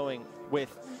 you're going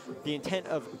with the intent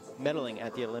of medaling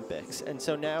at the Olympics. And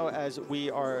so now as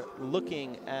we are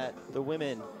looking at the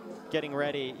women getting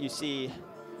ready, you see,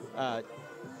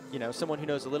 you know, someone who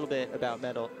knows a little bit about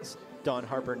medals, Dawn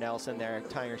Harper Nelson there,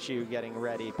 tying her shoe, getting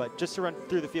ready. But just to run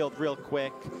through the field real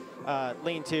quick,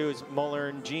 lane 2 is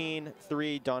Mullern Jean,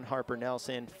 3, Dawn Harper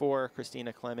Nelson, 4,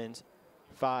 Christina Clemens,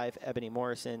 5, Ebony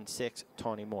Morrison, 6,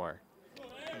 Tawny Moore.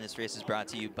 And this race is brought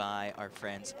to you by our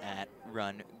friends at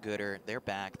Run Gooder. They're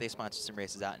back. They sponsored some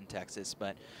races out in Texas,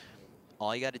 but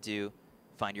all you got to do,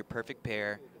 find your perfect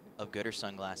pair of Gooder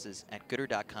sunglasses at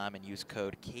gooder.com and use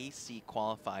code KC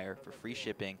Qualifier for free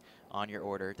shipping on your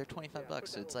order. They're 25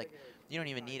 bucks, so it's like you don't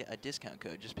even need a discount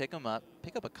code. Just pick them up.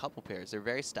 Pick up a couple pairs. They're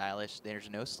very stylish. There's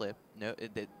no slip.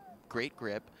 Great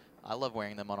grip. I love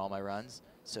wearing them on all my runs.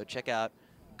 So check out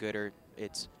Gooder.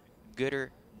 It's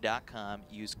gooder.com.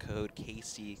 Use code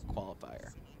KC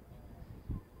Qualifier.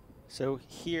 So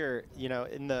here, you know,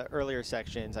 in the earlier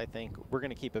sections, I think we're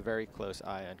going to keep a very close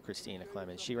eye on Christina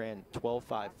Clemens. She ran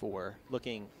 12.54,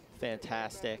 looking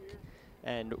fantastic.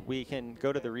 And we can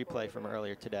go to the replay from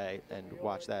earlier today and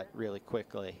watch that really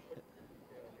quickly.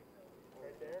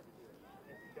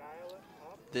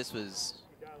 This was,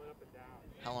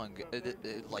 how long ago?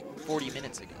 Like 40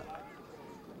 minutes ago.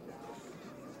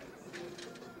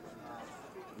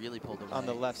 Really pulled away. On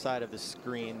the left side of the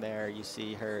screen there, you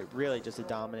see her really just a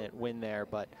dominant win there,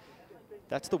 but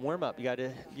that's the warm-up. You got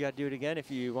to do it again if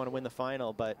you want to win the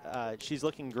final. But she's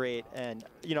looking great, and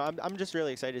you know I'm just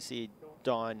really excited to see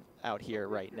Dawn out here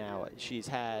right now. She's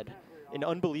had an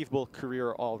unbelievable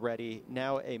career already.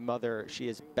 Now a mother, she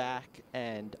is back,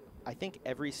 and I think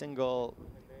every single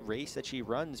race that she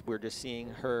runs, we're just seeing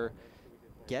her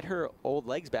get her old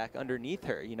legs back underneath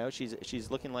her. You know, she's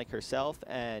looking like herself,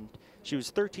 and she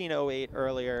was 13.08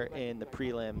 earlier in the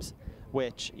prelims,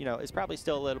 which, you know, is probably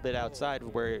still a little bit outside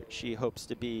of where she hopes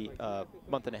to be a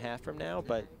month and a half from now,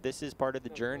 but this is part of the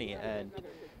journey. And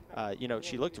you know,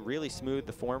 she looked really smooth.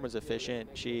 The form was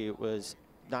efficient. She was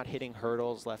not hitting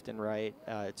hurdles left and right.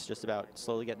 It's just about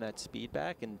slowly getting that speed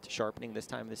back and sharpening this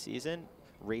time of the season.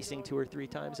 Racing 2 or 3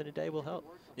 times in a day will help.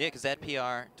 Yeah, because that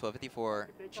PR, 12:54,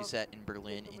 she set in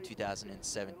Berlin in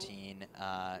 2017.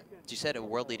 She set a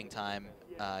world-leading time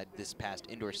this past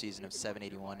indoor season of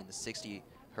 7:81 in the 60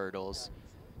 hurdles.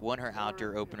 Won her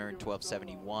outdoor opener in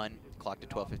 12:71. Clocked a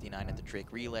 12:59 at the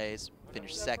Drake Relays.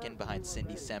 Finished second behind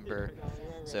Cindy Sember.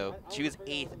 So she was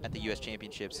 8th at the U.S.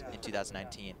 Championships in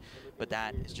 2019. But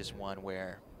that is just one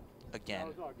where,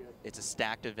 again, it's a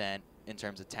stacked event in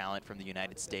terms of talent from the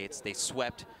United States. They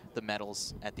swept the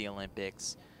medals at the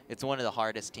Olympics. it's one of the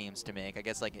hardest teams to make. I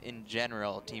guess like in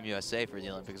general, Team USA for the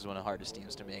Olympics is one of the hardest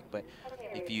teams to make. But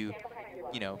if you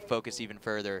focus even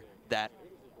further, that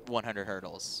 100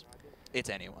 hurdles, it's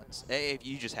anyone's. If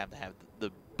you just have to have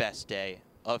the best day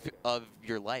of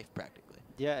your life practically.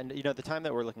 Yeah, and the time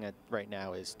that we're looking at right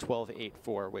now is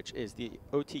 12.84, which is the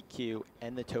OTQ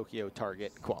and the Tokyo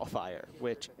target qualifier,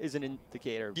 which is an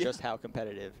indicator of just how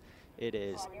competitive it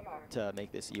is to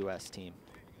make this U.S. team.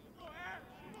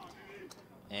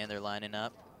 And they're lining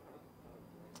up.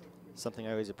 Something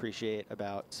I always appreciate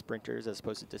about sprinters as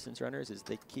opposed to distance runners is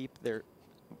they keep their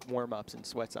warm-ups and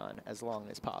sweats on as long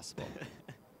as possible.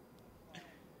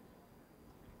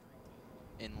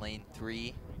 In lane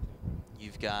 3,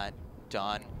 you've got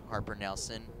Dawn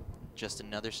Harper-Nelson, just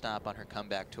another stop on her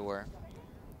comeback tour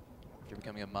after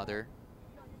becoming a mother.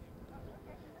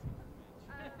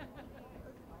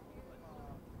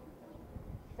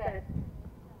 And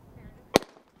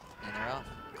they're off.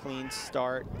 Clean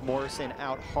start. Morrison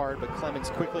out hard, but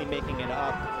Clemens quickly making it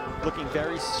up. Looking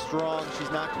very strong. She's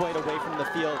not quite away from the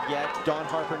field yet. Dawn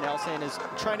Harper-Nelson is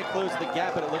trying to close the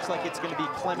gap, but it looks like it's going to be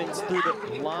Clemens through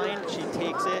the line. She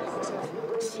takes it.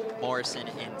 Morrison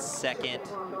in second.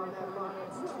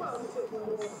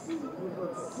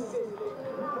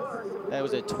 That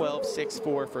was a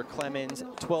 12.64 for Clemens,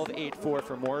 12.84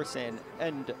 for Morrison,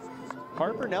 and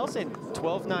Harper-Nelson,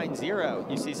 12.90.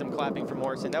 You see some clapping for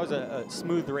Morrison. That was a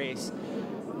smooth race.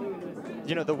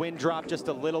 The wind dropped just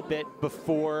a little bit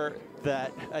before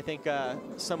that. I think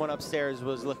someone upstairs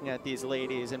was looking at these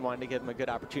ladies and wanted to give them a good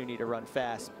opportunity to run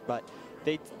fast, but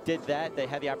they did that. They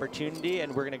had the opportunity,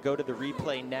 and we're going to go to the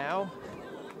replay now.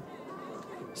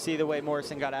 See the way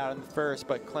Morrison got out in first,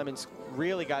 but Clemens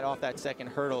really got off that second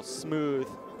hurdle smooth.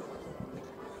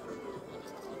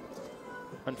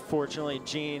 Unfortunately,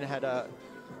 Jean had to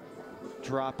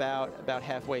drop out about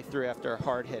halfway through after a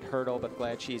hard hit hurdle, but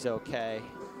glad she's okay.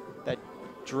 That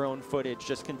drone footage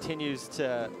just continues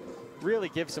to really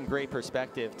give some great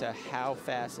perspective to how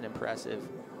fast and impressive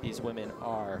these women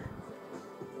are.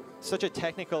 Such a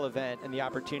technical event, and the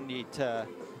opportunity to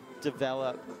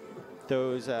develop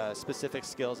those specific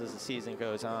skills as the season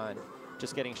goes on,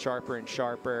 just getting sharper and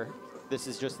sharper. This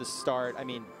is just the start. I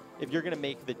mean, if you're going to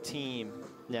make the team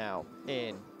now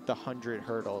in the 100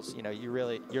 hurdles,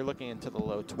 you're looking into the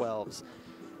low 12s,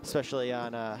 especially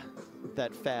on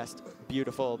that fast,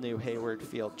 beautiful new Hayward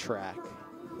Field track.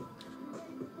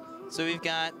 So we've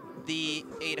got the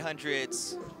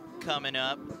 800s coming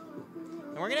up,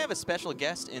 and we're going to have a special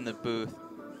guest in the booth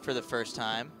for the first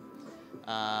time.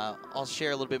 I'll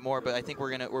share a little bit more, but I think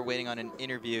we're waiting on an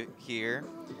interview here.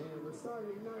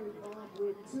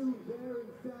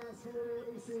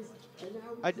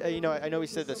 I know we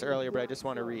said this earlier, but I just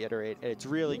want to reiterate, it's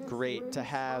really great to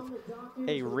have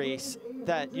a race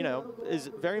that, is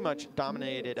very much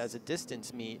dominated as a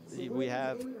distance meet. We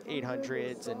have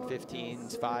 800s and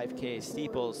 15s, 5K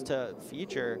steeples to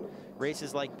feature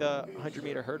races like the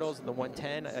 100-meter hurdles and the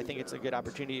 110. I think it's a good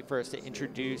opportunity for us to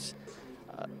introduce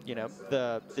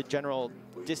the general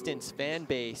distance fan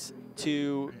base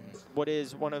to what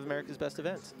is one of America's best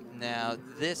events. Now,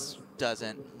 this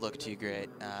doesn't look too great.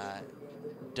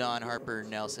 Dawn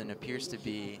Harper-Nelson appears to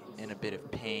be in a bit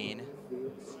of pain.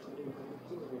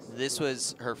 This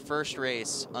was her first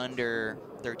race under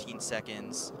 13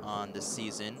 seconds on the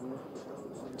season.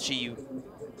 She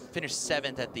finished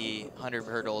 7th at the 100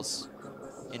 hurdles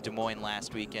in Des Moines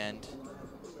last weekend.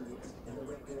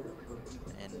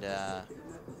 And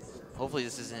hopefully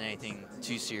this isn't anything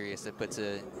too serious that puts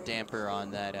a damper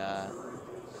on that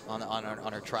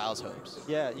on her trials hopes.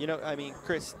 Yeah, I mean,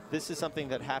 Chris, this is something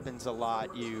that happens a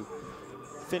lot. You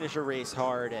finish a race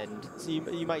hard, and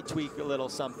you might tweak a little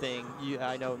something.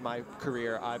 I know in my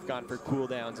career, I've gone for cool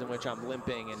downs in which I'm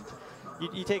limping, and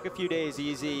you take a few days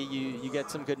easy, you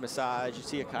get some good massage, you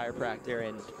see a chiropractor,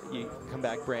 and you come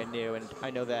back brand new. And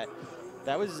I know that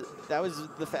was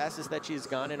the fastest that she's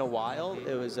gone in a while.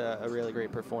 It was a really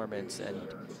great performance, and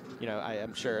I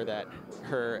am sure that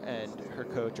her and her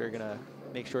coach are gonna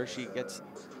make sure she gets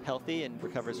healthy and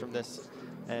recovers from this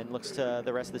and looks to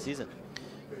the rest of the season.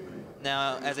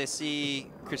 Now, as I see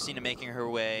Christina making her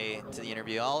way to the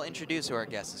interview, I'll introduce who our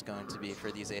guest is going to be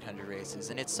for these 800 races.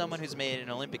 And it's someone who's made an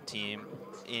Olympic team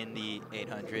in the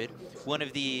 800. One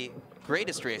of the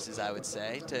greatest races, I would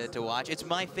say, to watch. It's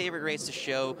my favorite race to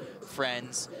show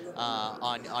friends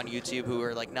on YouTube who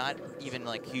are not even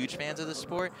huge fans of the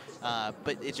sport,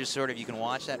 but it's just sort of, you can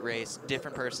watch that race,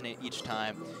 different person each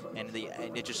time, and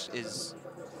it just is,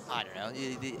 I don't know,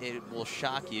 it will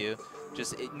shock you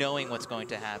just knowing what's going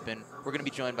to happen. We're going to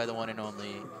be joined by the one and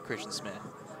only Christian Smith.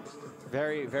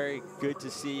 Very, very good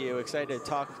to see you. Excited to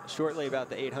talk shortly about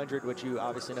the 800, which you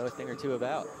obviously know a thing or two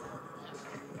about.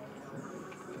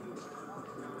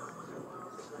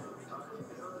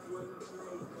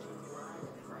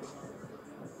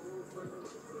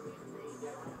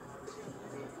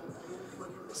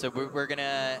 So we're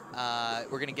gonna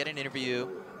get an interview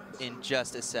in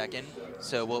just a second.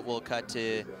 So we'll cut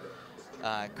to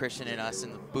Christian and us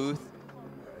in the booth.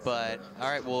 But all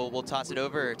right, we'll toss it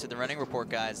over to the running report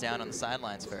guys down on the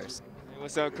sidelines first.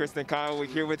 What's up, Kristen Kyle? We're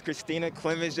here with Christina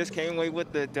Clemens, just came away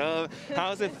with the dub.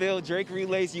 How's it feel? Drake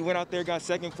Relays, you went out there, got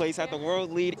second place, had the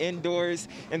world lead indoors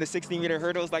in the 60-meter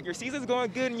hurdles. Like, your season's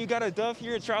going good, and you got a dub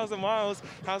here at Trials of Miles.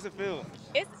 How's it feel?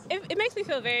 It makes me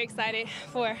feel very excited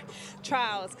for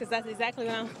Trials, because that's exactly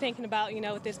what I'm thinking about, you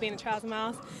know, with this being the Trials of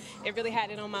Miles. It really had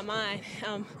it on my mind.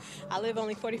 I live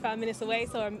only 45 minutes away,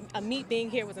 so a meet being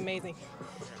here was amazing.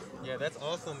 Yeah, that's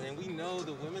awesome. And we know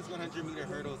the women's 100-meter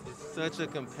hurdles is such a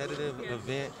competitive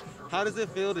event. How does it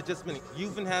feel to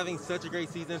you've been having such a great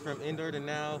season from indoor to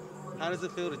now. How does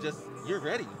it feel to you're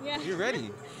ready? Yeah. You're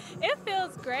ready. It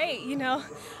feels great, you know.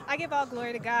 I give all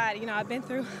glory to God. You know, I've been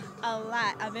through a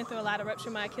lot. I've been through a lot. I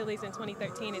ruptured my Achilles in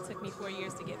 2013. It took me 4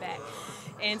 years to get back.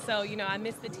 And so, you know, I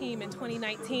missed the team in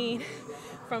 2019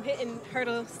 from hitting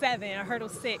hurdle 7 or hurdle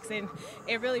 6, and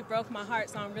it really broke my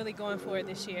heart, so I'm really going for it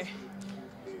this year.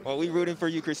 Well, we're rooting for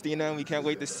you, Christina, and we can't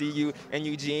wait to see you in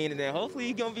Eugene, and then hopefully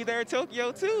you're going to be there in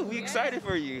Tokyo, too. We're excited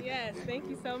for you. Yes, thank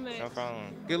you so much. No problem.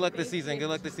 Good luck this season. Good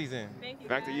luck this season. Thank you.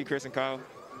 Back to you, Chris and Kyle.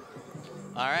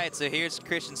 All right, so here's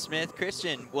Christian Smith.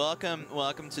 Christian, welcome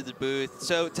to the booth.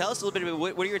 So tell us a little bit about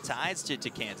what are your ties to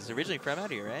Kansas? Originally from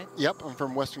out here, right? Yep, I'm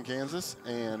from Western Kansas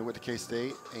and went to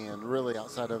K-State, and really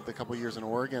outside of the couple years in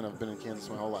Oregon, I've been in Kansas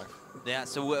my whole life. Yeah,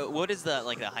 so what is the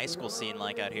high school scene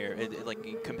like out here,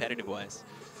 like competitive-wise?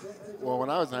 Well,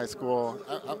 when I was in high school,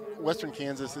 Western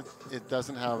Kansas, it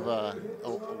doesn't have a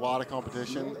lot of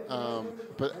competition,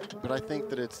 but I think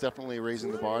that it's definitely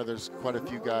raising the bar. There's quite a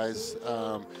few guys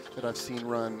that I've seen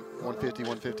run 150,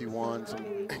 151,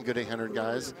 some good 800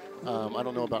 guys. I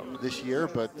don't know about this year,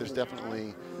 but there's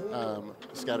definitely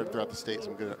scattered throughout the state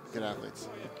some good athletes.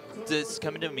 Does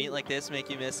coming to a meet like this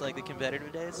make you miss like the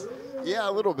competitive days? Yeah,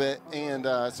 a little bit. And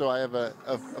so I have a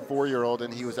 4-year-old,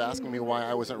 and he was asking me why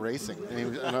I wasn't racing,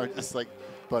 and I was just like,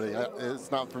 buddy, it's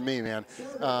not for me, man.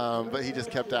 But he just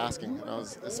kept asking.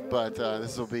 But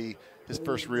this will be his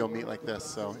first real meet like this,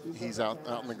 so he's out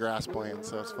in the grass playing,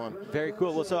 so it's fun. Very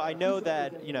cool. Well, so I know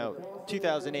that, you know,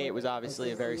 2008 was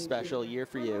obviously a very special year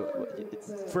for you.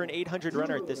 For an 800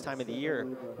 runner at this time of the year,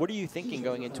 what are you thinking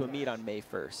going into a meet on May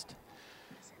 1st?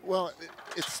 Well,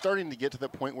 it's starting to get to the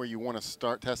point where you want to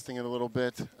start testing it a little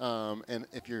bit, and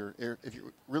if you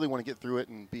really want to get through it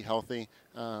and be healthy,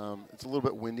 it's a little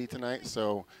bit windy tonight,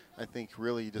 so I think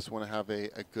really you just want to have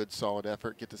a good solid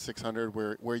effort, get to 600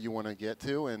 where you want to get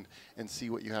to, and see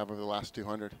what you have over the last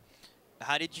 200.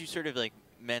 How did you sort of like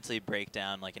mentally break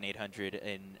down like an 800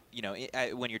 and, you know,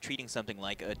 when you're treating something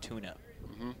like a tune-up?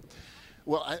 Mm-hmm.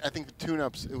 Well, I think the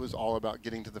tune-ups, it was all about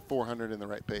getting to the 400 in the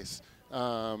right pace.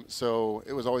 So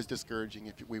it was always discouraging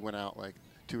if we went out like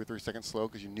 2 or 3 seconds slow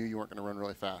because you knew you weren't going to run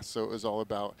really fast. So it was all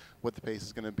about what the pace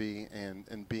is going to be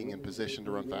and being in position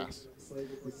to run fast.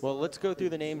 Well, let's go through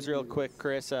the names real quick,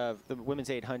 Chris, of the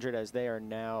women's 800 as they are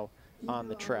now on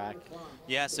the track.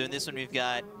 Yeah, so in this one we've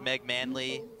got Meg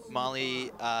Manley,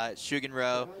 Molly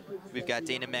Shugenrow, we've got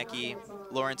Dana Mecki,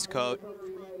 Lawrence Coate,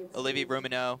 Olivia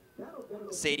Romano,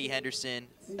 Sadie Henderson,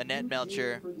 Annette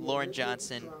Melcher, Lauren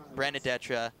Johnson, Brenda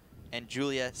Detra, and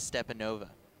Julia Stepanova.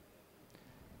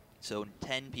 So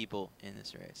 10 people in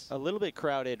this race. A little bit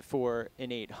crowded for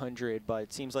an 800, but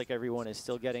it seems like everyone is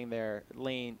still getting their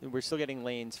lane. We're still getting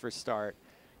lanes for start.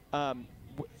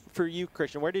 For you,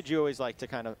 Christian, where did you always like to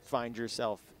kind of find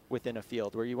yourself within a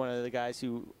field? Were you one of the guys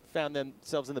who found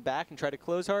themselves in the back and tried to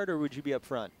close hard, or would you be up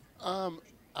front?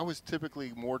 I was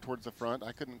typically more towards the front.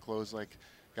 I couldn't close like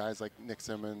guys like Nick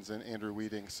Simmons and Andrew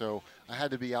Weeding, so I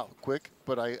had to be out quick,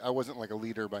 but I wasn't like a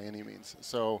leader by any means.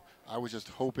 So I was just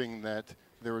hoping that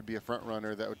there would be a front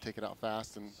runner that would take it out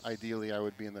fast, and ideally I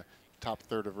would be in the top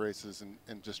third of races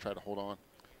and just try to hold on.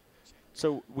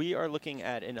 So we are looking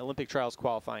at an Olympic trials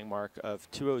qualifying mark of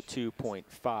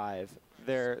 202.5.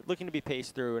 They're looking to be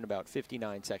paced through in about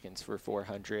 59 seconds for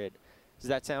 400. Does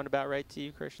that sound about right to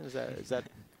you, Christian? Is that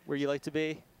where you like to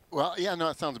be? Well, yeah, no,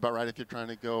 it sounds about right if you're trying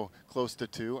to go close to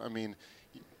 2. I mean,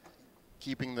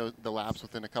 keeping the laps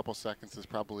within a couple seconds is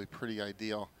probably pretty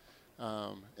ideal.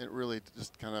 It really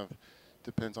just kind of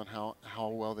depends on how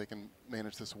well they can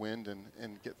manage this wind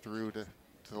and get through to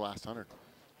the last 100.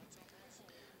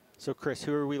 So, Chris,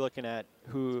 who are we looking at?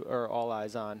 Who are all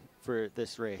eyes on for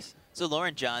this race? So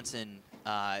Lauren Johnson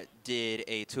did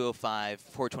a 205,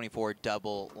 424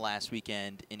 double last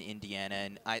weekend in Indiana,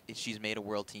 and she's made a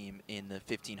world team in the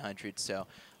 1500. So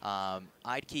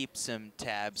I'd keep some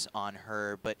tabs on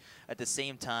her, but at the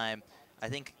same time, I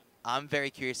think I'm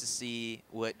very curious to see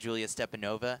what Julia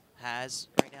Stepanova has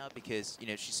right now, because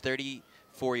she's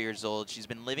 34 years old. She's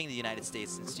been living in the United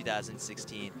States since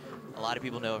 2016. A lot of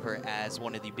people know of her as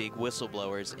one of the big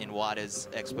whistleblowers in WADA's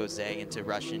expose into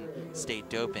Russian state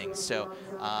doping. So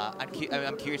I'm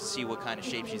curious to see what kind of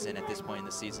shape she's in at this point in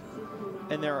the season.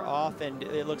 And they're off, and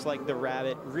it looks like the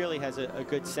Rabbit really has a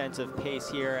good sense of pace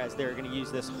here, as they're going to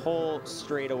use this whole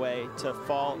straightaway to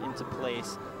fall into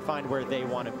place, find where they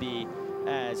want to be,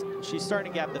 as she's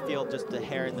starting to gap the field. Just a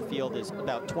hair in the field is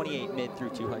about 28 mid through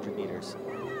 200 meters.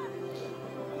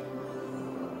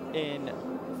 In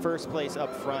first place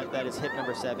up front, that is hip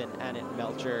number 7, Annette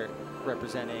Melcher,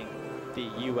 representing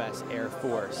the U.S. Air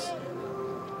Force.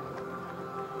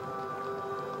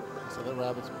 So that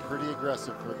Rabbit's pretty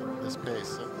aggressive for this pace.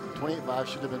 So 28.5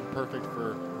 should have been perfect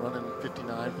for running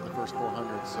 59 for the first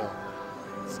 400. So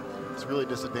it's really a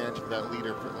disadvantage for that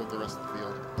leader of the rest of the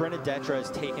field. Brenna Detra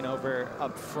has taken over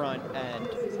up front, and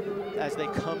as they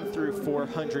come through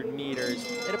 400 meters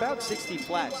at about 60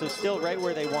 flat, so still right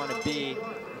where they want to be.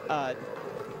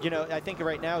 I think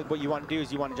right now what you want to do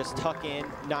is you want to just tuck in,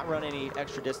 not run any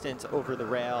extra distance over the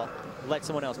rail, let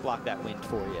someone else block that wind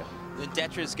for you. And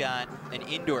Detra's got an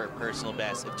indoor personal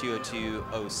best of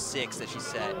 2:02.06 that she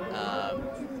set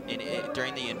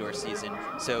during the indoor season.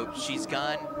 So she's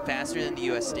gone faster than the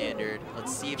U.S. standard.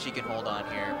 Let's see if she can hold on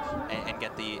here and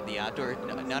get the outdoor,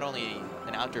 not only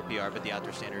an outdoor PR, but the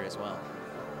outdoor standard as well.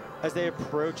 As they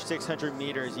approach 600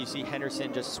 meters, you see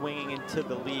Henderson just swinging into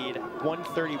the lead,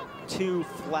 132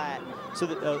 flat. So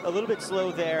a little bit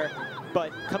slow there,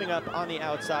 but coming up on the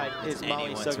outside is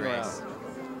Molly Suggerell.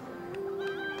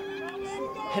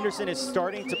 Henderson is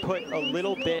starting to put a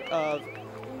little bit of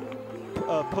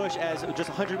push as just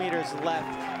 100 meters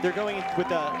left. They're going with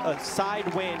a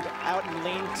side wind. Out in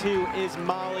lane 2 is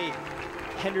Molly.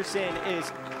 Henderson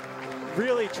is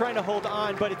really trying to hold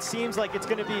on, but it seems like it's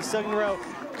going to be Suggerell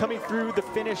coming through the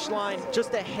finish line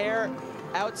just a hair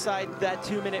outside that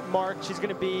 2-minute mark. She's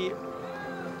going to be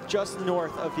just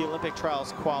north of the Olympic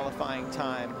trials qualifying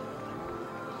time.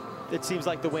 It seems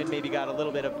like the wind maybe got a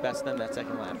little bit of best in that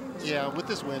second lap. Yeah, with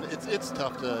this wind, it's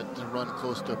tough to run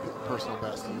close to personal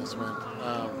best in this wind.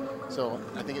 So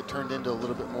I think it turned into a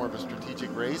little bit more of a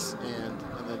strategic race, and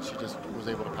then she just was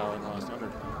able to power in the last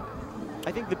 100.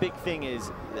 I think the big thing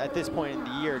is, at this point in the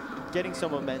year, getting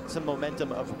some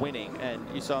momentum of winning, and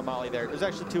you saw Molly there. It was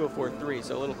actually 2:04.3,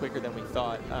 so a little quicker than we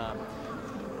thought.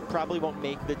 Probably won't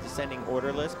make the descending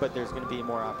order list, but there's going to be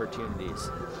more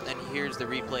opportunities. And here's the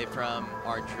replay from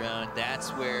our drone. That's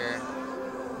where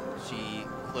she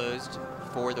closed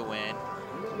for the win.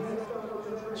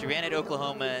 She ran at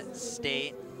Oklahoma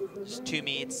State, just 2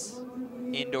 meets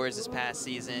indoors this past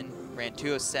season. Ran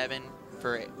 2:07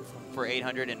 for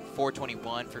 800 and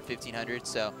 4:21 for 1500.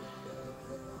 So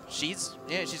she's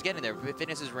getting there.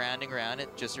 Fitness is rounding around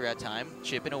at just around time,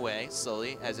 chipping away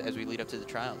slowly as we lead up to the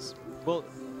trials. Well,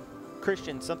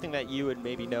 Christian, something that you would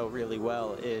maybe know really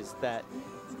well is that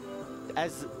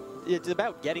as it's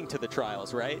about getting to the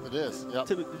trials, right? It is, yep.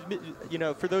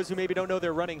 For those who maybe don't know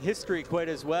their running history quite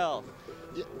as well,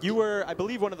 you were, I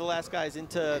believe, one of the last guys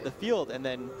into the field and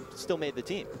then still made the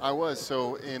team. I was.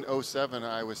 So in 07,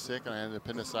 I was sick and I had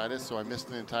appendicitis, so I missed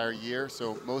an entire year.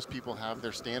 So most people have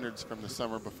their standards from the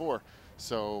summer before.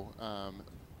 So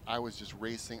I was just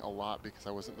racing a lot because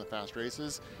I wasn't in the fast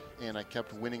races, and I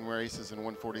kept winning races in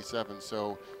 147.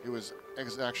 So it was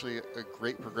actually a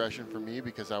great progression for me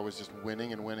because I was just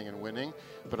winning and winning and winning,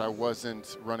 but I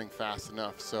wasn't running fast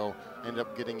enough. So I ended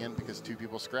up getting in because 2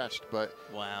 people scratched. But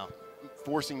wow.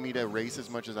 Forcing me to race as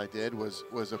much as I did was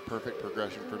a perfect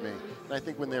progression for me. And I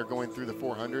think when they're going through the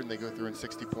 400 and they go through in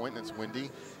 60 point and it's windy,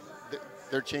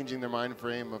 they're changing their mind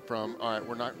frame from, all right,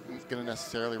 we're not going to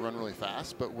necessarily run really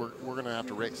fast, but we're going to have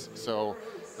to race. So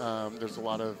there's a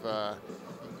lot of,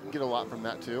 you can get a lot from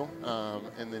that too,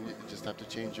 and then you just have to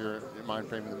change your mind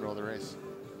frame in the middle of the race.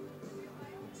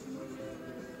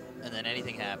 And then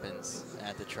anything happens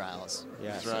at the trials.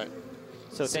 Yeah, that's right.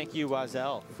 So thank you,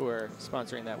 Wazelle, for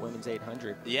sponsoring that women's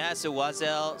 800. Yeah, so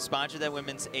Wazelle sponsored that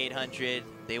women's 800.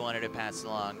 They wanted to pass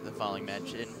along the following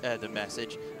the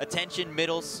message. Attention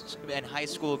middle and high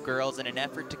school girls, in an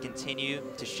effort to continue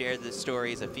to share the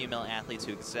stories of female athletes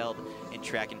who excelled in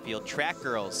track and field. Track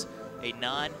Girls, a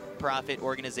non-profit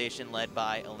organization led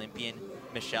by Olympian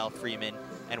Michelle Freeman,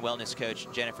 and wellness coach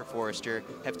Jennifer Forrester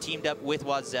have teamed up with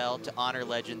Wazelle to honor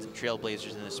legends and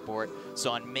trailblazers in the sport. So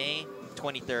on May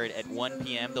 23rd at 1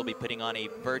 p.m. they'll be putting on a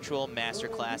virtual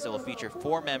masterclass that will feature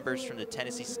 4 members from the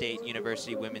Tennessee State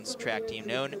University women's track team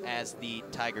known as the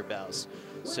Tiger Bells.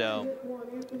 So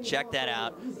check that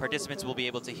out. Participants will be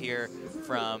able to hear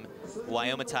from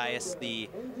Wyoma Mathias, the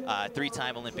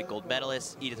 3-time Olympic gold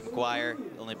medalist, Edith McGuire,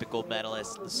 Olympic gold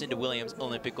medalist, Lucinda Williams,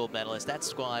 Olympic gold medalist. That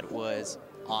squad was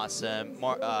awesome.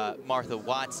 Martha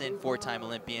Watson, 4-time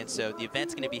Olympian. So the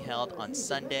event's going to be held on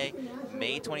Sunday,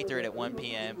 May 23rd at 1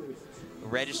 p.m.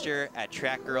 Register at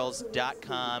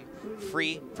trackgirls.com.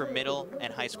 Free for middle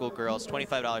and high school girls,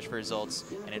 $25 for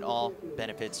results, and it all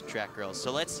benefits track girls.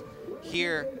 So let's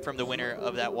hear from the winner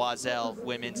of that Wazelle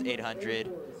Women's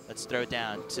 800. Let's throw it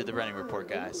down to the running report,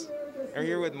 guys. I'm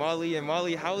here with Molly. And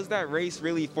Molly, how was that race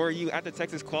really for you at the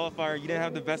Texas Qualifier? You didn't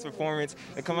have the best performance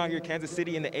and come out here Kansas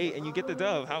City in the 8 and you get the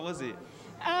dub. How was it?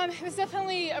 It was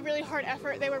definitely a really hard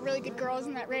effort. They were really good girls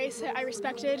in that race that I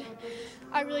respected.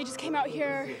 I really just came out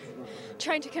here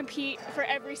trying to compete for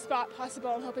every spot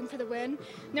possible and hoping for the win.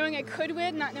 Knowing I could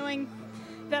win, not knowing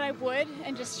that I would,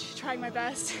 and just trying my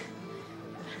best.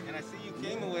 And I see you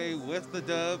came away with the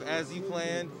dub as you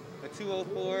planned, a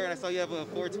 2:04, and I saw you have a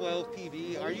 4:12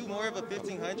 PB. Are you more of a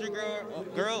 1500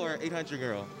 girl or 800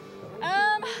 girl?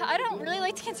 I don't really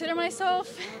like to consider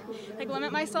myself, like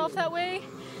limit myself that way.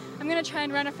 I'm going to try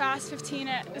and run a fast 15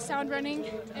 at the Sound Running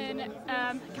in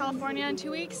California in 2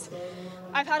 weeks.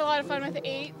 I've had a lot of fun with the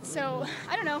 8, so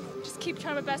I don't know, just keep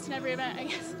trying my best in every event, I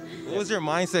guess. What was your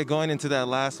mindset going into that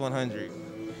last 100?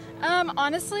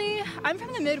 Honestly, I'm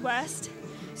from the Midwest,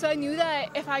 so I knew that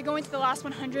if I go into the last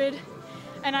 100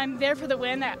 and I'm there for the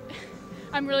win, that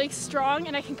I'm really strong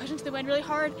and I can push into the wind really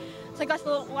hard. So I got to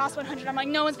the last 100, I'm like,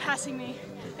 no one's passing me.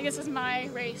 I guess this is my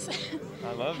race.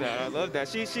 I love that. I love that.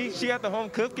 She had the home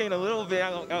cooking a little bit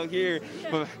out here. Yeah.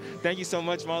 But thank you so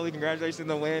much, Molly. Congratulations on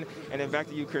the win. And then back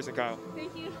to you, Chris and Kyle.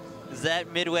 Thank you. Is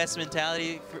that Midwest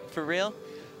mentality for real?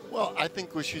 Well, I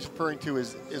think what she's referring to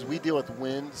is we deal with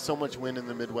wind, so much wind in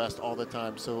the Midwest all the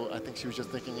time. So I think she was just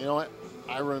thinking, you know what,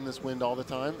 I run this wind all the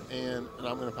time, and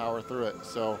I'm going to power through it.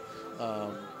 So,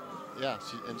 yeah,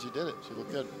 she did it. She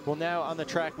looked good. Well, now on the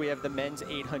track, we have the men's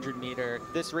 800 meter.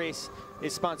 This race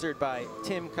is sponsored by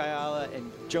Tim Kayala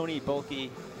and Joni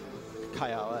Bulkey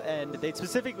Kayala. And they'd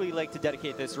specifically like to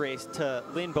dedicate this race to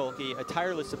Lynn Bulkey, a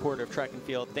tireless supporter of track and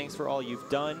field. Thanks for all you've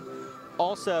done.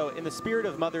 Also, in the spirit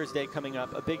of Mother's Day coming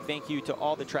up, a big thank you to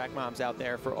all the track moms out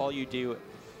there for all you do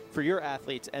for your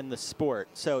athletes and the sport.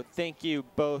 So thank you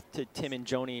both to Tim and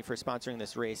Joni for sponsoring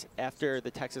this race. After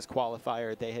the Texas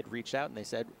Qualifier, they had reached out and they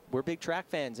said, we're big track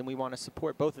fans and we want to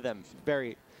support both of them.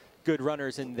 Very good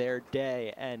runners in their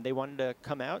day, and they wanted to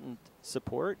come out and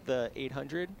support the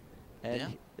 800,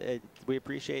 and we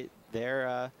appreciate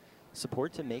their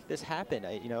support to make this happen.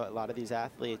 You know, a lot of these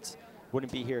athletes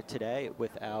wouldn't be here today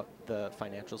without the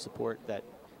financial support that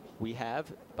we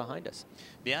have behind us.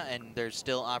 Yeah, and there's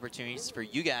still opportunities for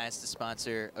you guys to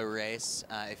sponsor a race.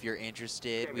 If you're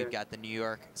interested, we've got the New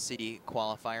York City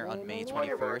Qualifier on May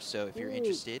 21st, so if you're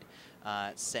interested,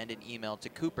 send an email to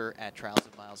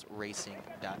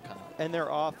cooper@trialsofmilesracing.com. And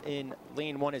they're off in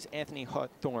lane 1 is Anthony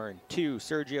Hawthorne, 2,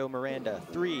 Sergio Miranda,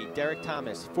 3, Derek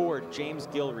Thomas, 4, James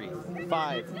Gilreath,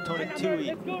 5,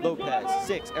 Tonatui Lopez,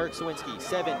 6, Eric Sawinski,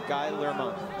 7, Guy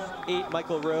Lermont, 8,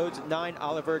 Michael Rhodes, 9,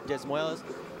 Oliver Desmuelas,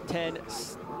 10,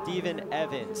 Stephen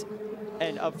Evans.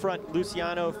 And up front,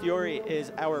 Luciano Fiore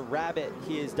is our rabbit.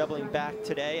 He is doubling back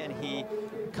today, and he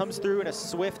comes through in a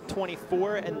swift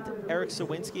 24, and Eric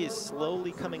Sawinski is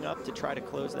slowly coming up to try to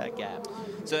close that gap.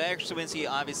 So Eric Sawinski,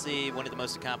 obviously one of the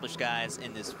most accomplished guys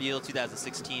in this field,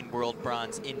 2016 world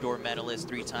bronze indoor medalist,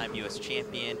 3-time U.S.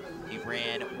 champion. He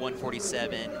ran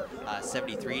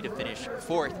 147.73 to finish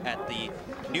 4th at the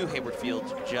New Hayward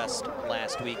Field just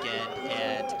last weekend.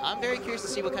 And I'm very curious to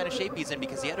see what kind of shape he's in,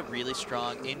 because he had a really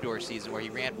strong indoor season where he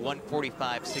ran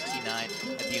 145.69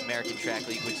 at the American Track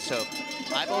League, which, so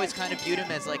I've always kind of viewed him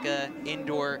as like a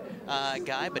indoor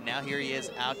guy, but now here he is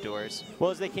outdoors.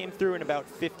 Well, as they came through in about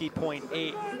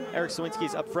 50.8, Eric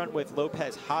Sawinski's up front with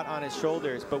Lopez hot on his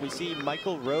shoulders, but we see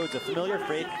Michael Rhodes, a familiar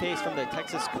face from the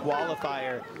Texas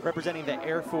Qualifier, representing the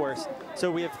Air Force. So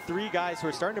we have 3 guys who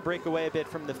are starting to break away a bit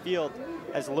from the field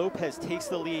as Lopez takes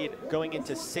the lead going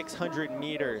into 600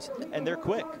 meters, and they're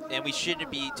quick. And we shouldn't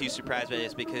be too surprised by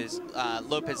this, because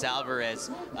Lopez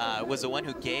Alvarez was the one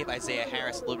who gave Isaiah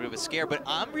Harris a little bit of a scare, but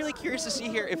I'm really curious to see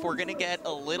here if we're gonna get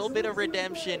a little bit of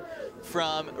redemption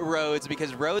from Rhodes,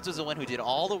 because Rhodes was the one who did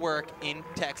all the work in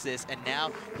Texas, and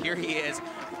now here he is.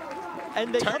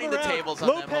 And they turning the tables on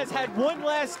them. Lopez had one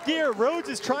last gear. Rhodes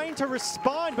is trying to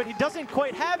respond, but he doesn't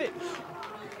quite have it.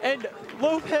 And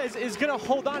Lopez is going to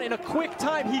hold on in a quick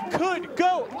time. He could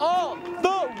go all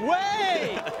the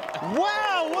way.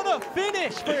 Wow, what a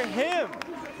finish for him.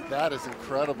 That is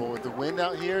incredible. With the wind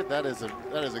out here, that is a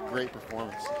great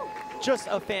performance. Just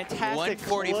a fantastic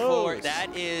 144. close.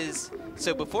 That is,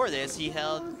 so before this, he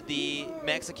held the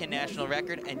Mexican national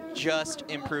record and just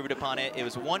improved upon it. It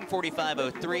was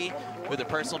 145.03 with a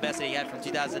personal best that he had from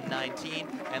 2019.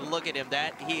 And look at him,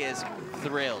 he is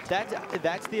thrilled.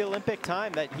 That's the Olympic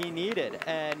time that he needed.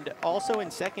 And also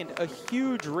in second, a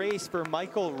huge race for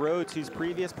Michael Rhodes, whose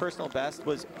previous personal best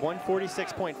was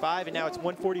 146.5, and now it's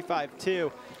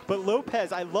 145.2. But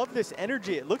Lopez, I love this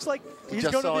energy. It looks like he's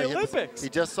going to the Olympics. He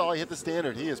just saw he hit the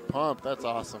standard. He is pumped. That's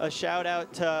awesome. A shout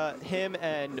out to him,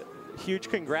 and huge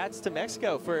congrats to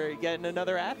Mexico for getting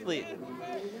another athlete.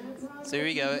 So here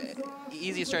we go.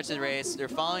 Easy starts to the race. They're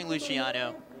following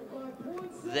Luciano.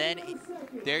 Then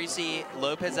there you see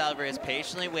Lopez Alvarez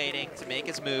patiently waiting to make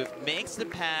his move. Makes the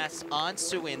pass on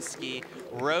Sawinski.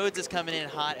 Rhodes is coming in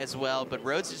hot as well, but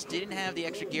Rhodes just didn't have the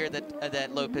extra gear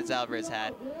that Lopez Alvarez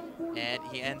had. And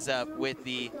he ends up with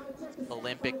the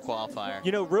Olympic qualifier.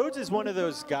 You know, Rhodes is one of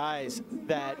those guys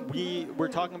that we were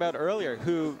talking about earlier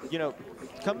who, you know,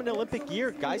 coming to Olympic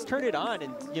year, guys turn it on,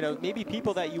 and, you know, maybe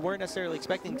people that you weren't necessarily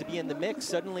expecting to be in the mix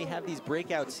suddenly have these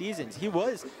breakout seasons. He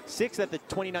was 6th at the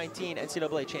 2019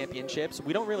 NCAA championships.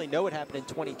 We don't really know what happened in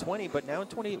 2020, but now in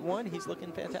 21, he's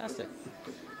looking fantastic.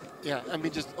 Yeah, I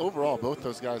mean, just overall, both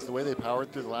those guys, the way they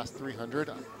powered through the last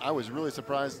 300, I was really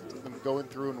surprised them going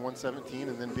through in 117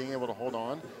 and then being able to hold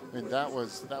on. I mean, that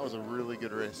was a really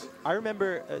good race. I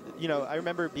remember, you know, I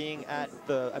remember being at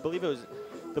I believe it was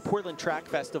the Portland Track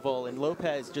Festival, and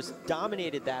Lopez just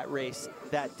dominated that race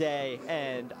that day.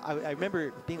 And I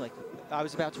remember being like, I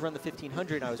was about to run the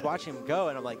 1500, and I was watching him go,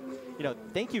 and I'm like, you know,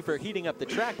 thank you for heating up the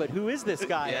track, but who is this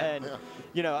guy? And,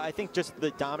 you know, I think just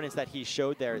the dominance that he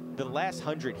showed there, the last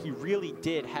 100, he really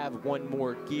did have one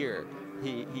more gear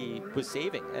he was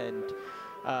saving, and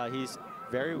he's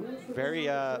very, very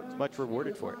much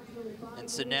rewarded for it. And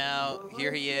so now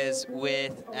here he is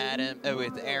with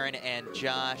Aaron and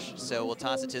Josh. So we'll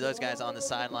toss it to those guys on the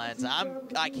sidelines.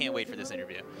 I can't wait for this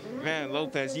interview. Man,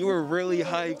 Lopez, you were really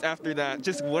hyped after that.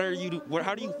 Just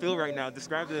how do you feel right now?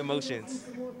 Describe the emotions.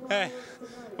 It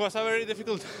was a very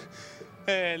difficult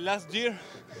last year.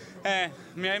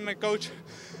 Me and my coach,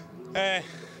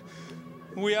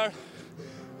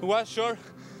 was sure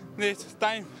this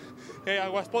time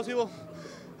was possible.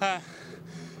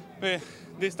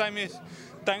 This time is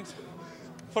thanks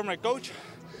for my coach,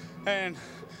 and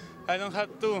I don't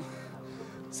have to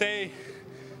say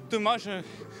too much.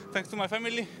 Thanks to my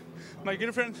family, my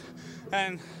girlfriend,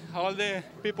 and all the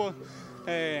people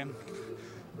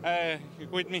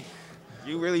with me.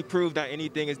 You really proved that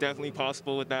anything is definitely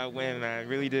possible with that win, man.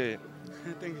 Really did.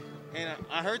 Thank you. And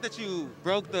I heard that you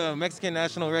broke the Mexican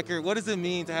national record. What does it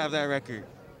mean to have that record?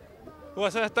 It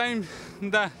was a time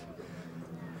that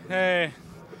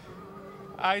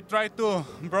I tried to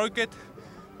break it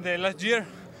the last year,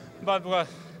 but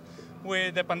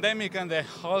with the pandemic and the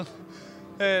whole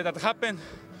that happened,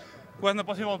 was not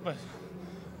possible. But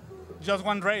just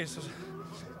one race,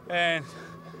 and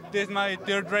this is my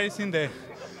third race in the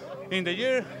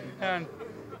year, and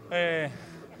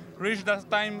reach that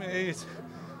time is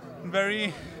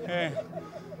very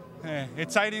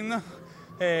exciting.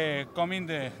 Coming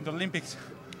the Olympics.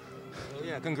 Well,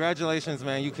 yeah, congratulations,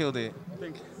 man. You killed it.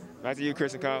 Thank you. Back to you,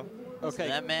 Chris and Kyle. Okay. So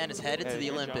that man is headed to the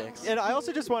Olympics. And I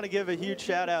also just want to give a huge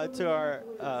shout out to our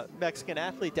Mexican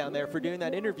athlete down there for doing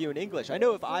that interview in English. I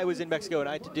know if I was in Mexico and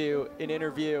I had to do an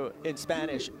interview in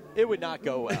Spanish, it would not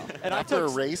go well. And after a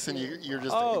race and you're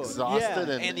just exhausted.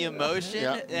 Yeah. And the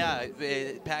emotion,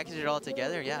 package it all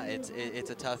together. Yeah, it's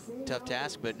a tough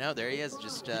task, but no, there he is,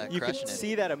 just you crushing could it.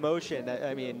 see that emotion.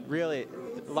 I mean, really,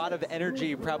 a lot of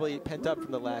energy probably pent up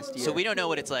from the last year. So we don't know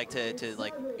what it's like to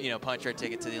like, you know, punch our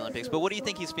ticket to the Olympics, but what do you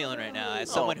think he's feeling right now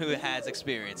as someone who has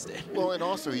experienced it? Well, and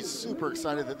also he's super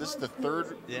excited that this is the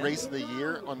third race of the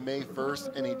year on May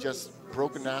 1st, and he just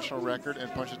broke a national record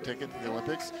and punched a ticket to the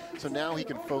Olympics. So now he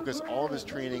can focus all of his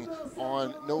training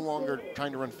on no longer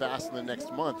trying to run fast in the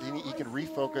next month. He can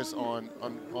refocus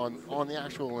on the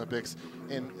actual Olympics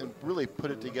and really put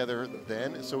it together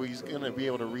then. So he's going to be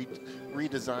able to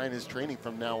redesign his training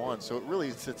from now on. So it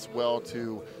really sits well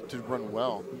to run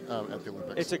well at the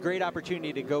Olympics. It's a great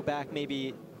opportunity to go back,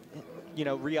 maybe, you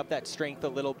know, re-up that strength a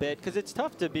little bit, because it's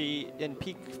tough to be in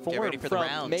peak form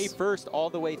from May 1st all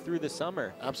the way through the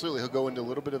summer. Absolutely. He'll go into a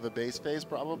little bit of a base phase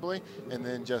probably, and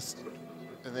then just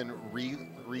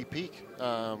re-peak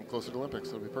closer to Olympics.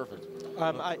 It'll be perfect.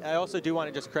 I also do want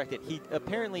to just correct it. He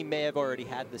apparently may have already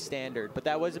had the standard, but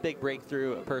that was a big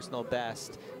breakthrough, a personal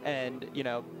best. And, you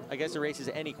know, I guess erases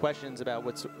any questions about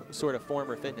what sort of form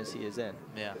or fitness he is in.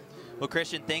 Yeah. Well,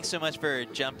 Christian, thanks so much for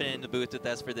jumping in the booth with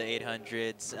us for the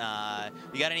 800s.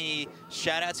 You got any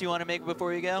shout-outs you want to make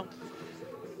before you go?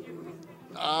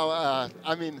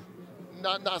 I mean,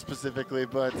 not specifically,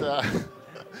 but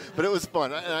but it was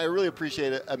fun, and I really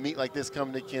appreciate a meet like this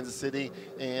coming to Kansas City,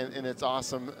 and it's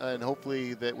awesome, and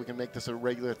hopefully that we can make this a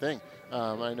regular thing.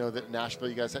 I know that Nashville,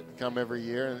 you guys come every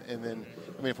year, and then,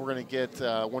 I mean, if we're going to get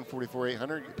 144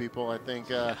 800 people, I think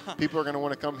people are going to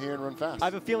want to come here and run fast. I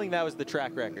have a feeling that was the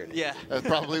track record. Yeah. That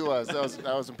probably was.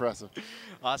 That was impressive.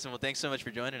 Awesome. Well, thanks so much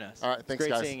for joining us. All right. Thanks,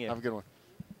 Great guys. seeing you. Have a good one.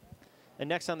 And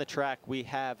next on the track, we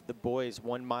have the boys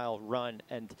 1 mile run.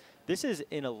 And this is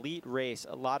an elite race.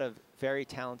 A lot of very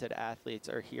talented athletes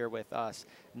are here with us,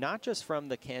 not just from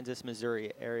the Kansas,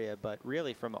 Missouri area, but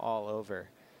really from all over.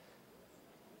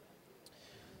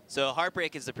 So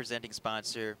Heartbreak is the presenting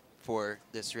sponsor for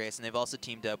this race, and they've also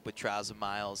teamed up with Trials of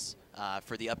Miles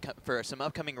for some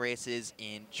upcoming races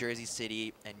in Jersey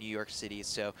City and New York City.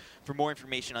 So for more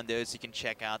information on those, you can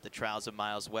check out the Trials of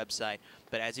Miles website.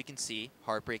 But as you can see,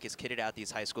 Heartbreak has kitted out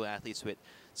these high school athletes with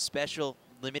special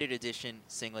limited edition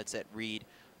singlets that read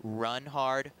 "Run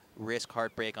Hard, Risk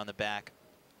Heartbreak" on the back.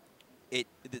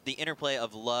 The interplay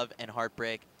of love and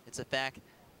heartbreak, it's a fact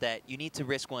that you need to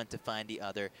risk one to find the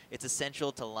other. It's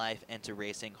essential to life and to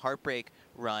racing. Heartbreak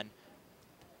Run.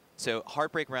 So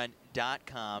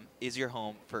heartbreakrun.com is your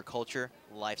home for culture,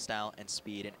 lifestyle, and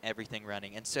speed, and everything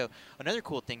running. And so another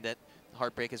cool thing that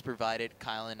Heartbreak has provided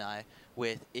Kyle and I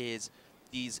with is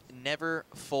these never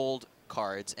fold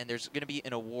cards. And there's going to be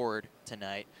an award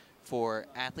tonight for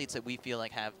athletes that we feel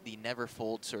like have the never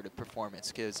fold sort of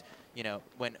performance. Because, you know,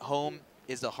 when home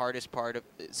is the hardest part of,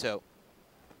 so,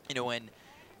 you know, when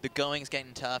the going's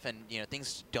getting tough and, you know,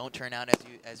 things don't turn out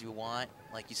as you want,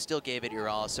 like, you still gave it your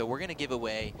all. So we're going to give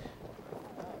away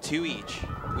 2 each.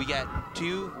 We got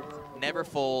 2 never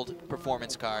fold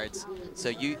performance cards. So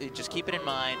you just keep it in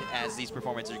mind as these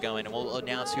performances are going, and we'll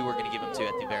announce who we're going to give them to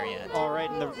at the very end. All right,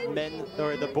 and the men,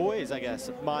 or the boys, I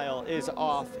guess, mile is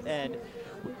off, and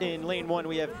in lane 1,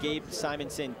 we have Gabe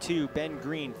Simonson, 2, Ben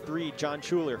Green, 3, John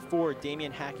Schuler, 4,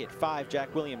 Damian Hackett, 5,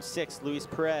 Jack Williams, 6, Luis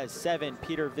Perez, 7,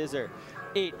 Peter Visser,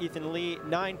 8, Ethan Lee,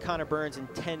 9, Connor Burns,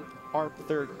 and 10,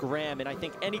 Arthur Graham. And I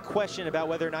think any question about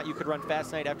whether or not you could run fast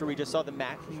tonight after we just saw the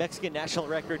Mexican national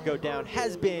record go down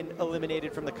has been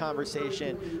eliminated from the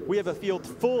conversation. We have a field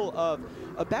full of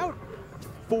about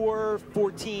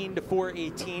 414 to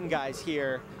 418 guys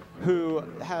here who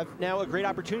have now a great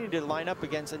opportunity to line up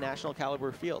against a national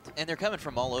caliber field. And they're coming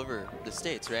from all over the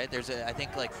states, right? There's, I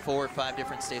think, like 4 or 5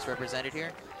 different states represented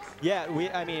here. Yeah,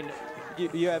 I mean,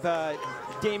 you have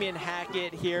Damian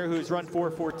Hackett here, who's run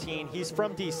 4:14. He's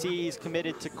from DC. He's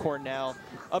committed to Cornell.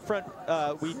 Up front,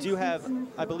 we do have,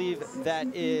 I believe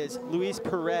that is Luis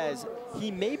Perez. He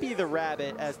may be the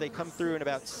rabbit as they come through in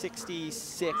about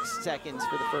 66 seconds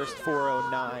for the first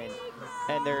 4:09.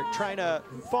 And they're trying to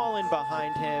fall in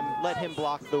behind him, let him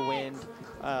block the wind,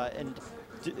 and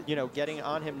you know, getting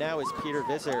on him now is Peter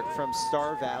Visser from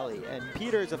Star Valley. And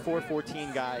Peter is a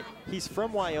 4:14 guy. He's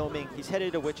from Wyoming. He's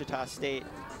headed to Wichita State.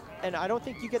 And I don't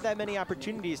think you get that many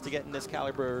opportunities to get in this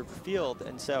caliber field.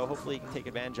 And so hopefully you can take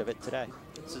advantage of it today.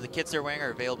 So the kits they're wearing are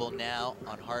available now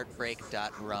on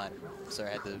heartbreak.run. Sorry,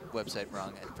 I had the website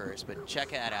wrong at first, but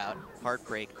check that out,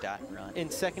 heartbreak.run.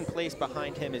 In second place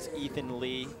behind him is Ethan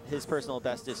Lee. His personal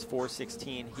best is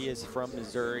 4:16. He is from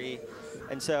Missouri.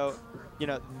 And so, you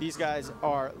know, these guys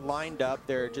are lined up.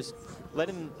 They're just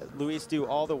letting Luis do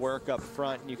all the work up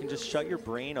front, and you can just shut your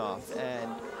brain off and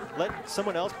let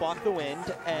someone else block the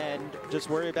wind and just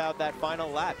worry about that final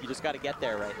lap. You just got to get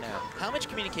there right now. How much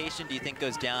communication do you think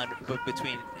goes down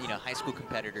between, you know, high school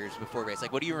competitors before race?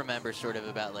 Like, what do you remember sort of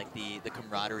about, like, the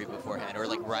camaraderie beforehand, or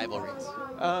like rivalries?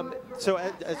 So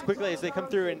as quickly as they come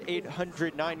through in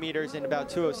 809 meters in about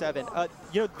 2:07,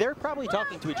 you know, they're probably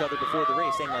talking to each other before the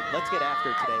race, saying, like, let's get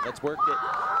after it today. Let's work it.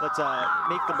 Let's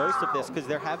make the most of this, because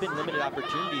there have been limited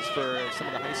opportunities for some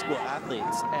of the high school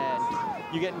athletes.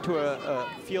 And you get into a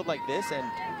field like this, and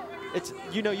it's,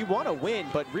 you know, you want to win,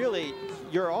 but really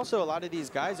you're also, a lot of these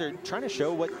guys are trying to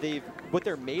show what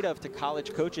they're made of to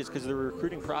college coaches, because the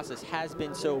recruiting process has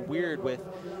been so weird with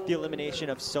the elimination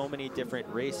of so many different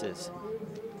races.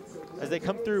 As they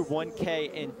come through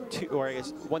 1K in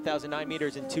 1,009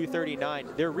 meters in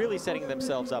 2:39, they're really setting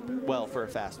themselves up well for a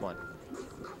fast one.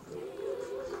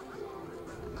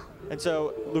 And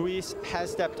so Luis has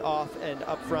stepped off, and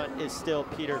up front is still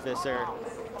Peter Visser.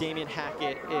 Damien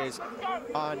Hackett is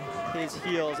on his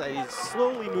heels. He's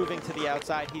slowly moving to the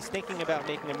outside. He's thinking about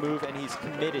making a move, and he's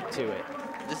committed to it.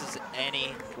 This is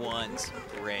anyone's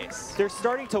race. They're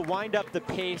starting to wind up the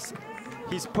pace.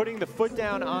 He's putting the foot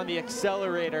down on the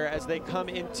accelerator as they come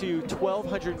into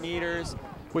 1,200 meters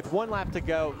with 1 lap to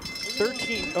go.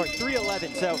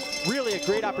 3:11. So really a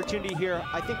great opportunity here.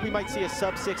 I think we might see a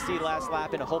sub 60 last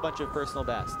lap and a whole bunch of personal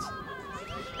bests.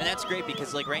 And that's great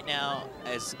because like right now,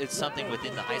 as it's something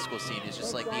within the high school scene, is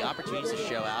just like the opportunities to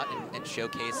show out and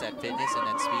showcase that fitness and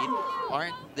that speed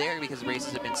aren't there because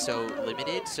races have been so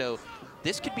limited. So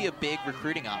this could be a big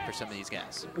recruiting op for some of these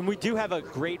guys. And we do have a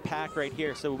great pack right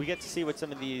here, so we get to see what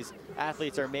some of these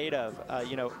athletes are made of.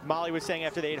 You know, Molly was saying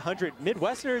after the 800,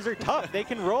 Midwesterners are tough, they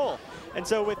can roll. And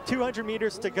so with 200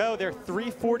 meters to go, they're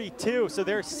 3:42, so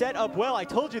they're set up well. I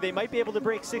told you they might be able to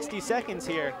break 60 seconds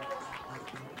here.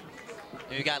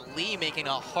 And we got Lee making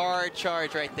a hard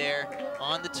charge right there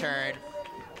on the turn.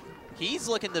 He's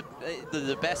looking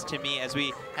the best to me as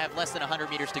we have less than 100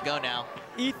 meters to go now.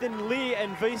 Ethan Lee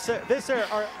and Visser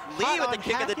are Lee with the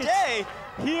kick of the day.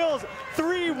 Heels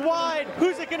 3 wide.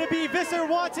 Who's it going to be? Visser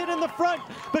wants it in the front,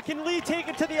 but can Lee take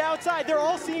it to the outside? They're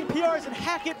all seeing PRs, and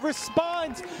Hackett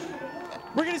responds.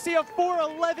 We're going to see a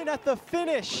 4:11 at the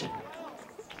finish.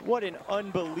 What an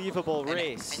unbelievable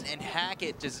race. And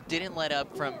Hackett just didn't let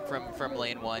up from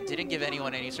lane 1, didn't give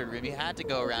anyone any sort of room. You had to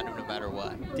go around him no matter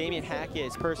what. Damien Hackett,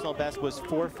 his personal best was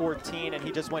 4:14, and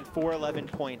he just went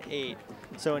 4:11.8.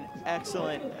 So an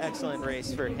excellent, excellent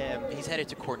race for him. He's headed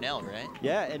to Cornell, right?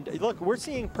 Yeah, and look, we're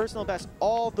seeing personal best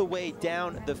all the way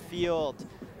down the field.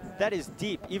 That is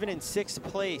deep, even in 6th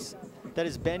place. That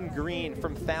is Ben Green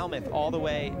from Falmouth all the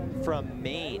way from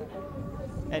Maine.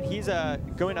 And he's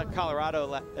going to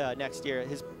Colorado next year.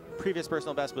 His previous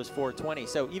personal best was 4:20.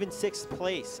 So even 6th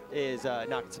place is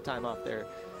knocking some time off their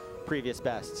previous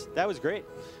bests. That was great.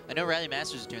 I know Riley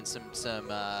Masters is doing some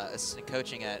assistant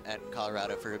coaching at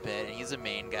Colorado for a bit, and he's a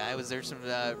Maine guy. Was there some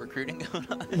recruiting going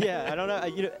on? Yeah, I don't know.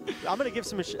 You know, I'm going to give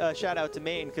some shout out to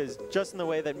Maine because just in the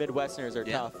way that Midwesterners are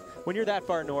tough, when you're that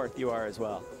far north, you are as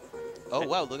well. Oh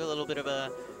wow! Look, a little bit of a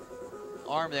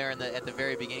arm there at the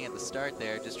very beginning, at the start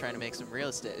there, just trying to make some real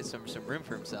estate, some room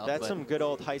for himself. That's some good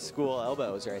old high school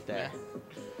elbows right there.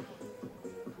 Yeah.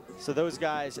 So those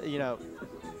guys, you know,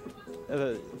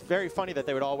 very funny that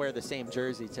they would all wear the same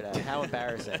jersey today. How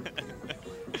embarrassing.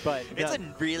 But it's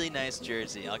a really nice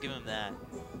jersey. I'll give him that.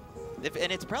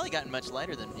 And it's probably gotten much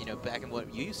lighter than, you know, back in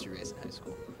what you used to race in high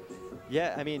school.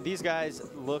 Yeah, I mean, these guys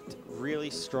looked really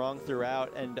strong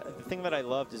throughout, and the thing that I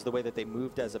loved is the way that they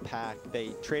moved as a pack.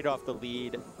 They traded off the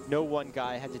lead. No one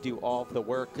guy had to do all of the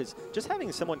work, because just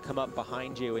having someone come up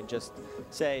behind you and just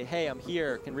say, hey, I'm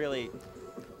here, can really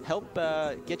help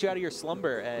get you out of your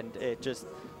slumber, and it just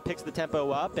picks the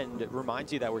tempo up and it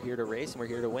reminds you that we're here to race and we're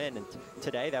here to win, and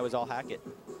today that was all Hackett.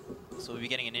 So we'll be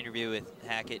getting an interview with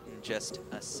Hackett in just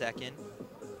a second.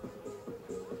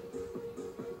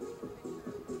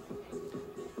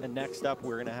 And next up,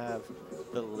 we're going to have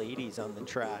the ladies on the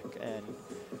track. And,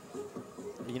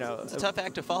 you know, it's a tough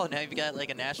act to follow. Now you've got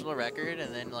like a national record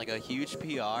and then like a huge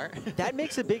PR. That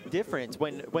makes a big difference.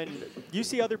 When you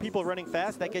see other people running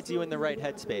fast, that gets you in the right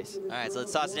headspace. All right, so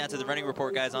let's toss it down to the running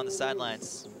report guys on the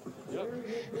sidelines.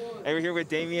 And we're here with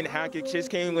Damien Hackett. Just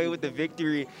came away with the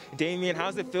victory. Damien,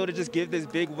 how's it feel to just give this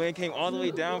big win? Came all the way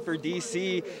down for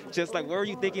DC. Just like, what were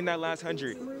you thinking that last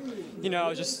 100? You know, I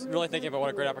was just really thinking about what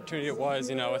a great opportunity it was.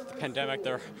 You know, with the pandemic,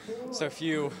 there are so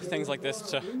few things like this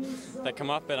that come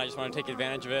up, and I just want to take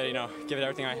advantage of it, you know, give it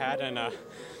everything I had, and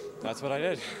that's what I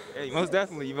did. Hey, you most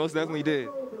definitely did.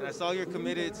 And I saw you're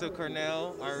committed to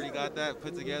Cornell. I already got that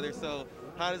put together. So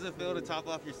how does it feel to top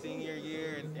off your senior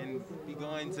year and be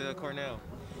going to Cornell?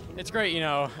 It's great, you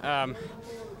know,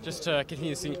 just to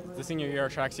continue the senior year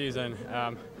track season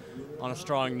on a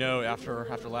strong note after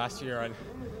last year and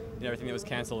everything that was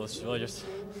canceled. It's really just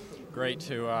great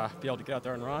to be able to get out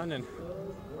there and run and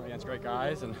run against great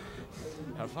guys and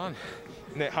have fun.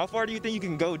 Now, how far do you think you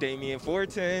can go, Damien?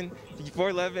 4:10,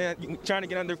 4:11, trying to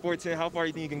get under 4:10. How far do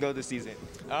you think you can go this season?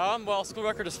 Well, school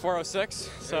record is 4:06,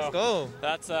 so let's go.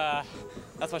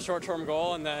 That's my short-term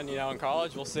goal, and then, you know, in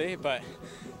college we'll see. But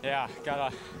yeah,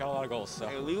 got a lot of goals. So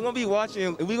hey, we're gonna be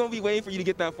watching. We're gonna be waiting for you to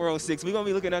get that 4:06. We're gonna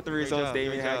be looking at the results,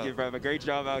 Damien Hackett, brother. Great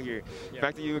job out here. Yeah.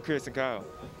 Back to you, Chris and Kyle.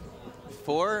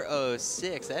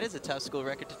 4:06. That is a tough school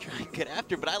record to try and get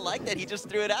after, but I like that he just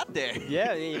threw it out there.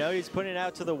 Yeah, you know, he's putting it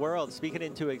out to the world, speaking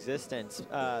into existence.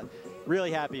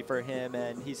 Really happy for him,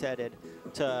 and he's headed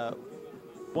to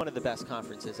one of the best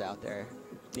conferences out there.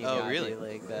 Being the really? Ivy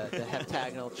League, the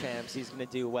heptagonal champs. He's going to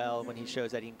do well when he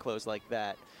shows that he can close like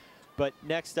that. But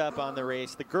next up on the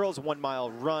race, the girls' 1 mile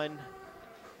run.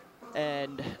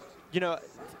 And, you know,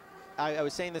 I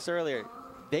was saying this earlier.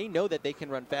 They know that they can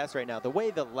run fast right now. The way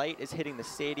the light is hitting the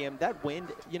stadium, that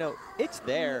wind, you know, it's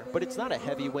there, but it's not a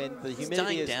heavy wind. The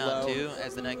humidity is dying down, too,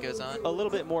 as the night goes on. A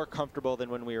little bit more comfortable than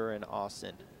when we were in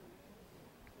Austin.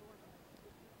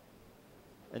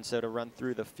 And so to run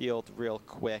through the field real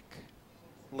quick,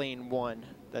 lane 1,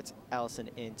 that's Allison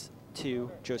Ince. 2,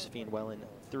 Josephine Wellen.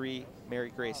 3,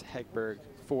 Mary Grace Hegberg.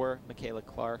 4, Michaela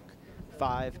Clark.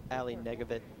 5, Ali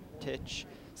Negovitich.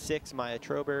 6, Maya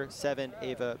Trober. 7,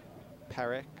 Ava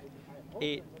Parek.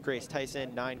 8, Grace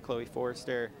Tyson. 9, Chloe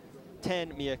Forrester.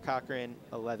 10, Mia Cochran.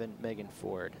 11, Megan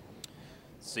Ford.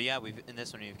 So yeah, in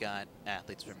this one we've got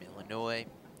athletes from Illinois,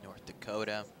 North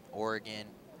Dakota, Oregon,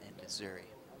 and Missouri.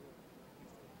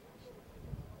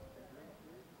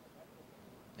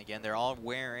 Again, they're all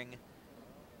wearing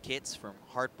kits from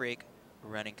Heartbreak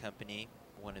Running Company,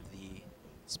 one of the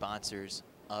sponsors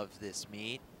of this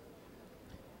meet.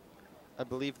 I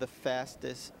believe the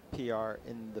fastest PR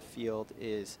in the field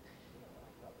is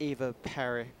Ava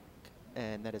Parek,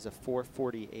 and that is a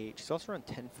 4:48. She's also run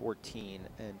 10:14,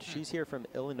 and she's here from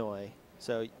Illinois.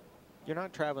 So you're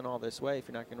not traveling all this way if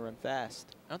you're not going to run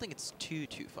fast. I don't think it's too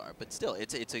far, but still,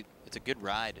 it's a good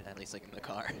ride, at least like in the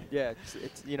car. Yeah,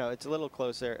 it's you know, it's a little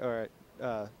closer,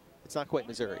 or it's not quite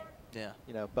Missouri. Yeah.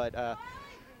 You know, but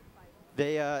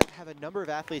they have a number of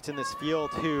athletes in this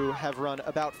field who have run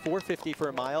about 4:50 for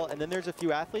a mile, and then there's a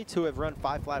few athletes who have run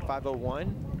 5 flat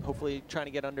 5:01, hopefully trying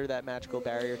to get under that magical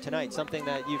barrier tonight, something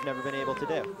that you've never been able to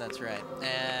do. That's right,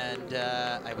 and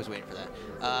I was waiting for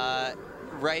that.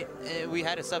 Right, we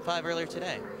had a sub-5 earlier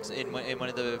today in one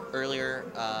of the earlier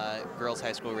girls'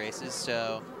 high school races.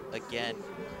 So again,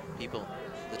 people,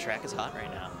 the track is hot right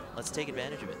now. Let's take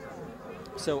advantage of it.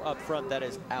 So up front, that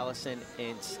is Allison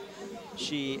Ince.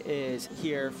 She is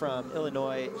here from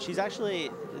Illinois. She's actually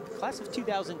the class of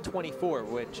 2024,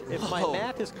 which, if my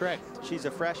math is correct, she's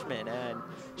a freshman, and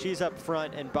she's up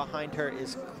front, and behind her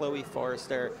is Chloe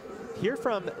Forrester. Here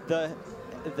from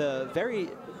the very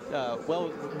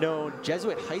well-known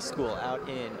Jesuit high school out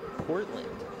in Portland.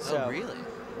 So, really?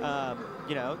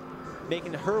 You know,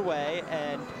 making her way,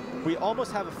 and we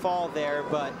almost have a fall there,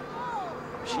 but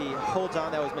she holds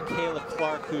on. That was Michaela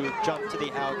Clark who jumped to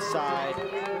the outside.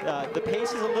 The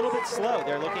pace is a little bit slow.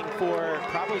 They're looking for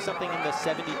probably something in the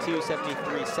 72,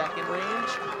 73 second range,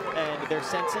 and they're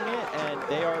sensing it, and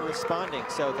they are responding.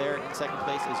 So there in second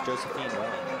place is Josephine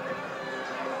Welling.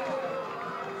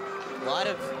 A lot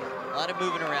of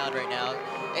moving around right now.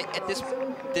 At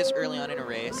this early on in a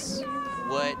race,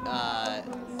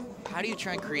 how do you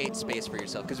try and create space for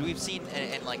yourself? Because we've seen,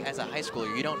 and like as a high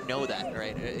schooler, you don't know that,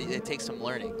 right? It takes some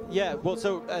learning. Yeah, well,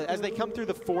 so as they come through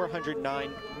the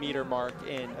 409-meter mark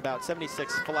in about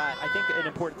 76 flat, I think an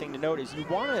important thing to note is you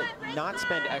want to not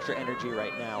spend extra energy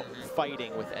right now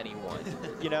fighting with anyone.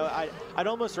 You know, I'd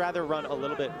almost rather run a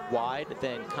little bit wide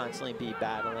than constantly be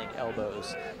battling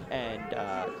elbows and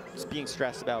just being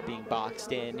stressed about being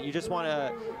boxed in. You just want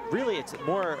to, really, it's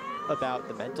more about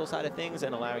the mental side of things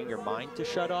and allowing your mind to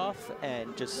shut off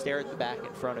and just stare at the back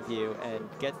in front of you and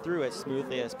get through as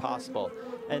smoothly as possible.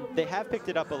 And they have picked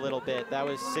it up a little bit. That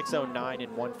was 6:09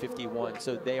 and 1:51,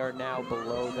 so they are now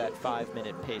below that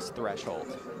 5-minute pace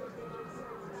threshold.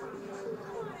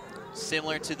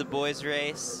 Similar to the boys'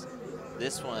 race,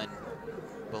 this one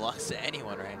belongs to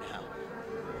anyone right now.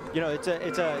 You know, it's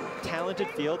a talented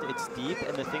field. It's deep,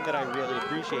 and the thing that I really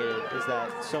appreciated is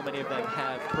that so many of them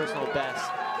have personal bests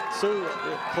so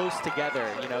close together.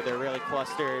 You know, they're really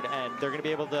clustered, and they're going to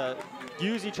be able to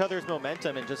use each other's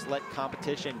momentum and just let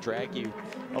competition drag you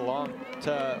along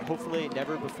to hopefully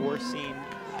never before seen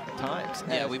times.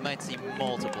 Yeah, we might see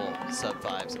multiple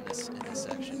sub-5s in this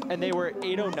section. And they were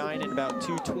 8:09 and about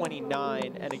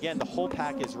 2:29, and again, the whole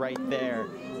pack is right there.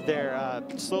 They're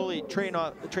slowly trading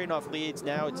off leads.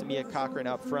 Now it's Mia Cochran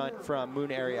up front from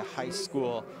Moon Area High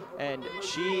School, and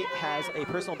she has a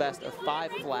personal best of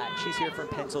 5 flat. She's here from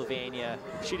Pennsylvania.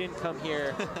 She didn't come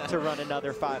here to run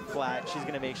another 5 flat. She's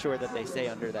going to make sure that they stay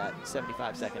under that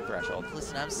 75-second threshold.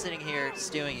 Listen, I'm sitting here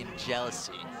stewing in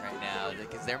jealousy right now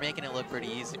because they're making it look pretty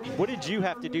easy. What did you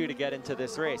have to do to get into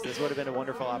this race? This would have been a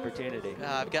wonderful opportunity.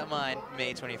 I've got mine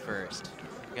May 21st.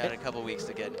 I've got a couple weeks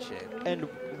to get in shape. And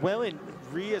Wellen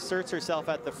reasserts herself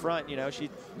at the front. You know, she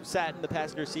sat in the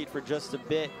passenger seat for just a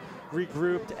bit,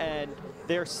 regrouped, and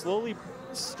they're slowly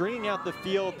stringing out the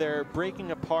field. They're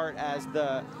breaking apart as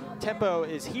the tempo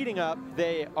is heating up.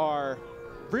 They are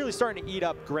really starting to eat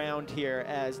up ground here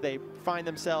as they find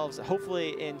themselves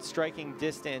hopefully in striking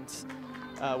distance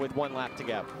with 1 lap to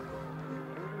go.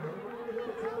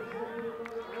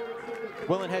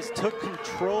 Wellen has took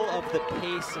control of the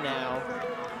pace now.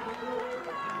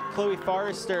 Chloe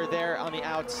Forrester there on the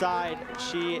outside.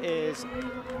 She is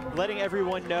letting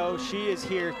everyone know she is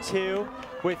here too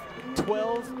with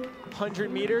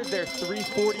 1,200 meters. They're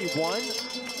 341.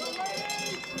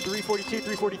 342,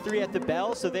 343 at the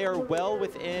bell, so they are well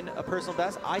within a personal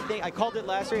best. I think, I called it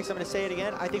last race, I'm going to say it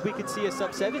again, I think we could see a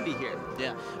sub 70 here.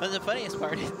 Yeah, and the funniest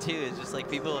part too is just like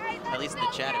people, at least in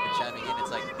the chat, have been chiming in. It's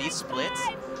like these splits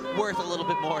worth a little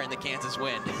bit more in the Kansas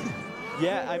wind.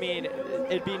 Yeah, I mean,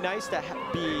 it'd be nice to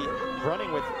be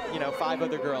running with, you know, 5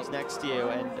 other girls next to you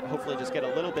and hopefully just get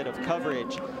a little bit of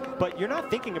coverage. But you're not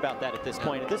thinking about that at this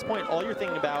point. At this point, all you're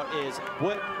thinking about is,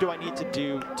 what do I need to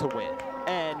do to win?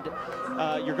 And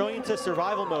you're going into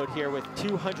survival mode here with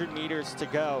 200 meters to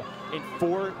go in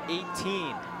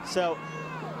 4:18. So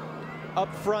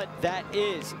up front, that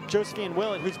is Josephine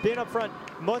Willen, who's been up front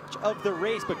much of the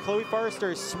race, but Chloe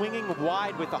Forrester is swinging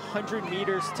wide with 100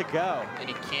 meters to go. And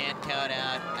you can't count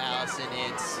out Allison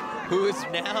Ince, who is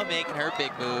now making her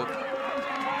big move.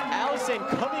 Allison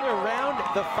coming around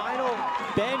the final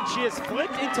bend. She has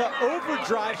flipped into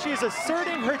overdrive. She is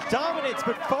asserting her dominance,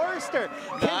 but Forrester,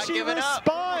 can she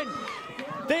respond?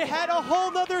 They had a whole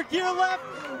nother gear left.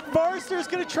 Forrester's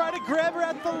gonna try to grab her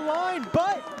at the line,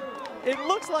 but it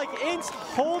looks like Ince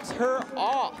holds her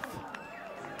off.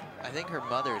 I think her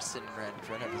mother is sitting right in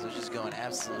front of us, so she's going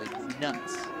absolutely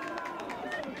nuts.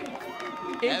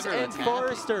 Ince and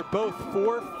Forrester both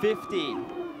 450.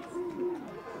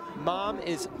 Mom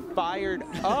is fired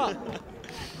up.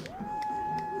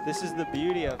 This is the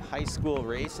beauty of high school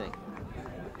racing.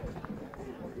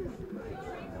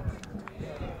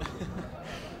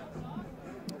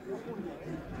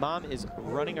 Mom is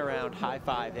running around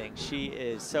high-fiving. She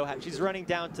is so happy. She's running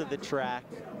down to the track.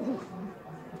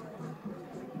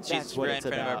 She's right in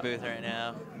front of our booth right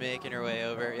now, making her way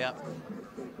over. Yep.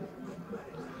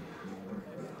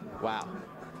 Wow.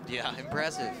 Yeah,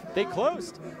 impressive. They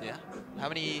closed. Yeah. How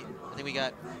many? I think we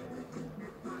got.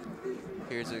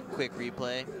 Here's a quick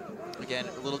replay. Again,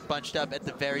 a little bunched up at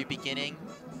the very beginning.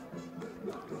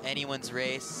 Anyone's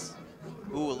race.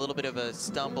 Ooh, a little bit of a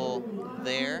stumble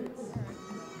there.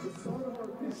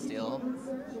 Still,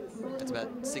 that's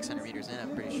about 600 meters in,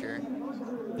 I'm pretty sure.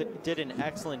 Did an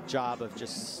excellent job of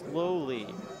just slowly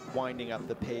winding up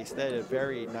the pace. They had a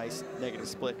very nice negative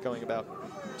split going about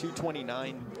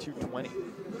 229, 220.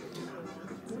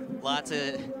 Lots of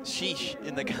sheesh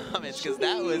in the comments, because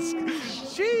that was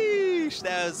sheesh.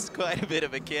 That was quite a bit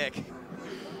of a kick.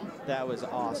 That was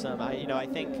awesome. I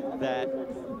think that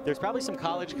there's probably some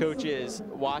college coaches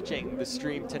watching the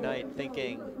stream tonight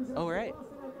thinking, oh, right,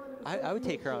 I would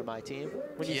take her on my team.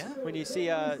 When you see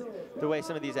the way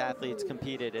some of these athletes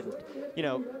competed, and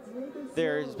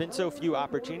there's been so few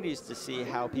opportunities to see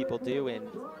how people do in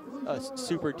a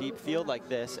super deep field like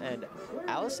this, and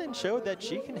Allison showed that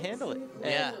she can handle it.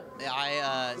 Yeah,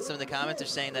 some of the comments are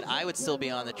saying that I would still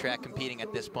be on the track competing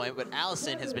at this point, but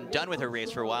Allison has been done with her race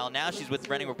for a while. Now she's with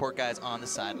running report guys on the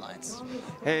sidelines.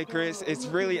 Hey, Chris, it's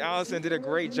really Allison did a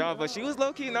great job, but she was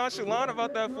low-key nonchalant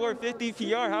about that 450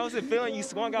 PR. How was it feeling? You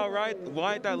swung out right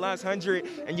wide that last 100,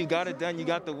 and you got it done. You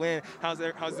got the win. How's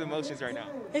the emotions right now?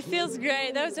 It feels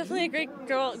great. That was definitely a great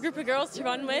group of girls to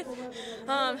run with.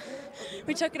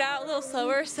 We took it out a little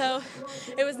slower, so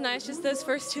it was nice just those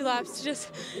first 2 laps to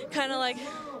just kind of like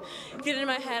get in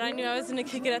my head. I knew I was going to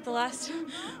kick it at the last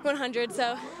 100,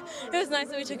 so it was nice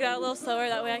that we took it out a little slower.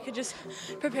 That way I could just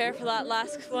prepare for that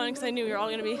last one, because I knew we were all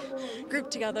going to be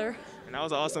grouped together. And that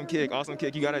was an awesome kick. Awesome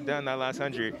kick. You got it done that last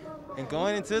 100. And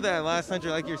going into that last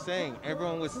 100, like you're saying,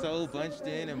 everyone was so bunched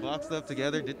in and boxed up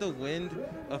together. Did the wind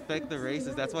affect the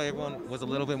races? That's why everyone was a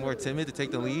little bit more timid to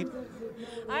take the lead?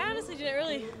 I honestly didn't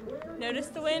really notice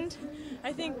the wind.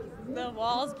 I think the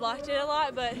walls blocked it a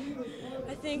lot, but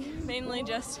I think mainly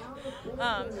just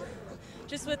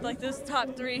with like those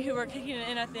top 3 who were kicking it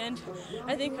in at the end,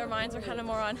 I think our minds were kind of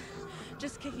more on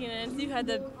just kicking it in. So you had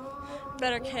the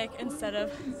better kick instead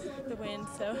of the wind.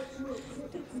 So.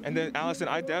 And then Allison,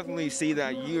 I definitely see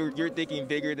that you're thinking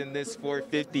bigger than this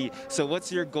 450. So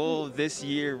what's your goal this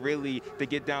year, really, to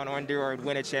get down under or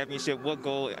win a championship? What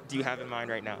goal do you have in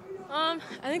mind right now? I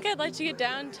think I'd like to get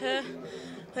down to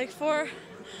like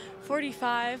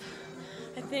 445.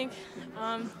 I think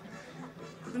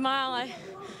the mile, I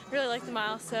really like the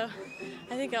mile, so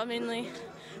I think I'll mainly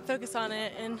focus on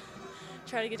it and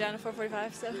try to get down to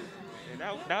 445. So.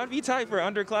 That would be tight for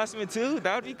underclassmen too.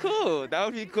 That would be cool. That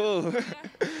would be cool. Yeah.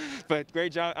 But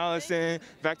great job, Allison.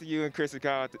 Back to you and Chris and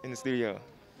Kyle in the studio.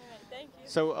 Thank you.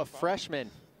 So a freshman.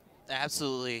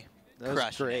 Absolutely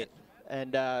crushed it.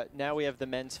 And now we have the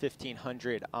men's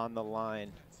 1500 on the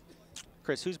line.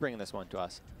 Chris, who's bringing this one to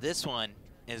us? This one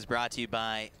is brought to you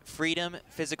by Freedom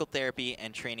Physical Therapy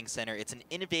and Training Center. It's an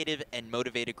innovative and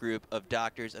motivated group of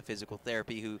doctors of physical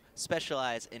therapy who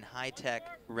specialize in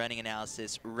high-tech running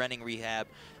analysis, running rehab,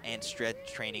 and strength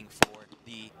training for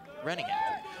the running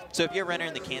athlete. So if you're a runner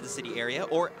in the Kansas City area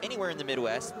or anywhere in the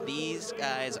Midwest, these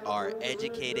guys are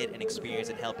educated and experienced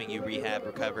in helping you rehab,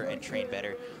 recover, and train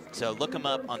better. So look them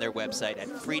up on their website at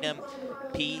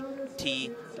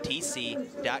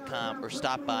freedompttc.com or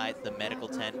stop by the medical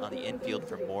tent on the infield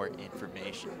for more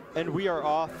information. And we are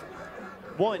off.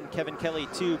 1, Kevin Kelly.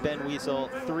 2, Ben Weasel.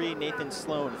 3, Nathan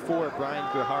Sloan. 4, Brian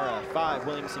Guhara. 5,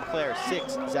 William Sinclair.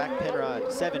 6, Zach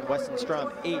Penrod. 7, Weston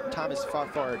Strum. 8, Thomas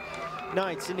Fafard.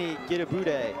 9, Sidney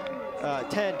Gidabude.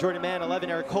 10, Jordan Mann. 11,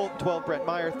 Eric Holt. 12, Brett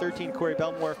Meyer. 13, Corey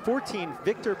Belmore. 14,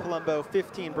 Victor Palumbo.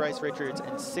 15, Bryce Richards.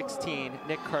 And 16,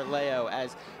 Nick Carleo,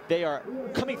 as they are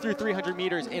coming through 300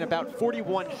 meters in about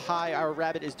 41 high. Our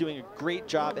rabbit is doing a great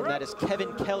job, and that is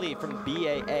Kevin Kelly from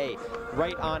BAA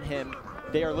right on him.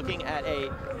 They are looking at a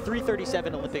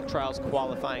 3:37 Olympic trials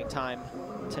qualifying time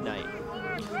tonight.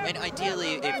 And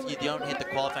ideally, if you don't hit the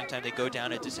qualifying time, they go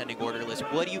down a descending order list.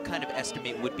 What do you kind of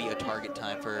estimate would be a target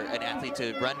time for an athlete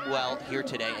to run well here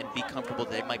today and be comfortable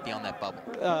that they might be on that bubble?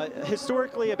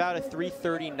 Historically, about a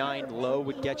 3:39 low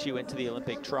would get you into the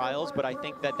Olympic trials, but I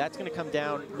think that that's going to come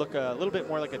down, look a little bit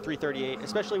more like a 3:38,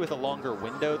 especially with a longer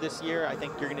window this year. I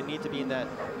think you're going to need to be in that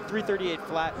 3:38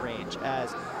 flat range,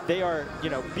 as they are,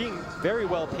 being very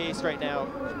well paced right now.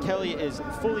 Kelly is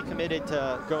fully committed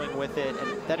to going with it,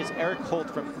 and that is Eric Holt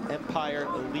from Empire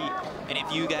Elite. And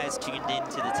if you guys tuned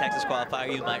into the Texas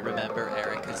Qualifier, you might remember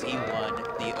Eric, because he won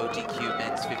the OTQ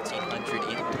men's 1500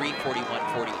 in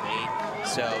 3:41.48.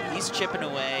 So he's chipping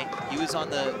away. He was on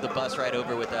the bus ride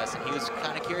over with us, and he was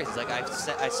kind of curious. He's like,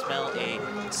 I smell a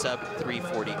sub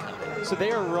 340 coming. So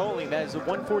they are rolling. That is a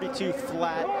 142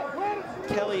 flat.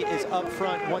 Kelly is up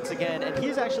front once again, and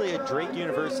he's actually a Drake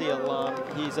University alum.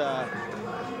 He's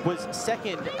was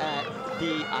second at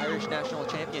the Irish National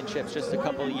Championships just a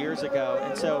couple of years ago.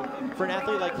 And so for an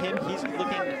athlete like him, he's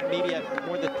looking maybe at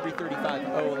more than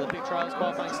 3:35.0 Olympic trials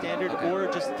qualifying standard, or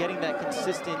just getting that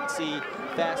consistency,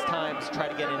 fast times, try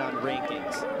to get in on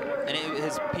rankings. And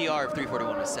his PR of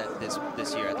 3:41 was set this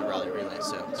year at the Raleigh Relay,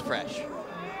 so it's fresh.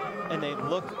 And they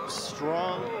look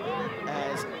strong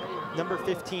as number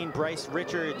 15, Bryce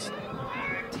Richards,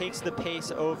 takes the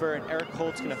pace over, and Eric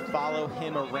Holt's going to follow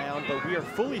him around. But we are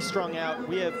fully strung out.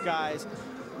 We have guys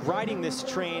riding this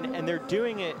train, and they're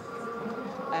doing it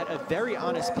at a very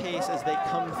honest pace as they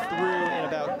come through in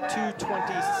about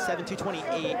 2:27,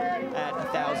 2:28 at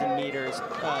 1,000 meters.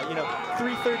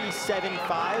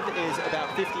 3:37.5 is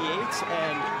about 58,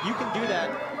 and you can do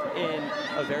that in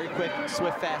a very quick,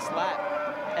 swift, fast lap.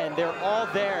 And they're all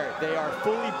there. They are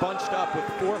fully bunched up with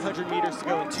 400 meters to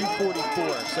go in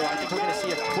 2:44. So I think we're going to see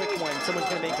a quick one. Someone's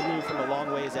going to make a move from a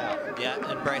long ways out. Yeah,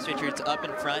 and Bryce Richards up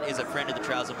in front is a friend of the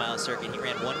Trials of Miles circuit. He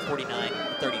ran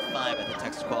 1:49.35 at the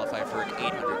Texas Qualifier for an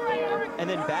 800. And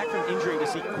then back from injury, we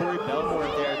see Corey Belmore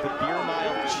there, the beer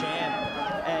mile champ.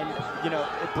 And,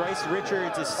 Bryce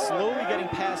Richards is slowly getting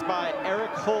passed by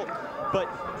Eric Holt, but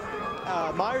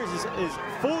Myers is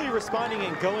fully responding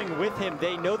and going with him.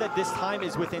 They know that this time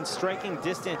is within striking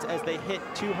distance as they hit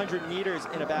 200 meters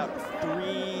in about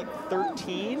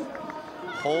 3:13.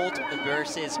 Holt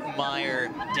versus Meyer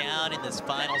down in this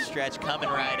final stretch, coming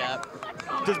right up.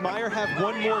 Does Meyer have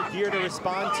one more gear to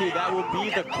respond to? That will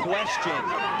be the question.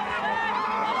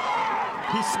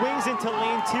 He swings into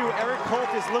lane 2. Eric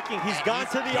Holt is looking. He's gone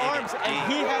to the arms, and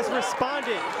he has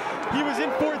responded. He was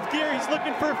in 4th gear. He's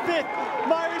looking for 5th.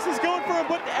 Myers is going for him,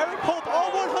 but Eric Holt,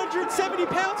 all 170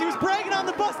 pounds. He was bragging on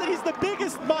the bus that he's the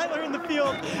biggest miler in the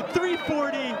field.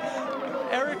 3:40.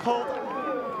 Eric Holt,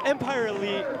 Empire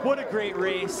Elite. What a great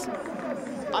race.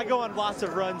 I go on lots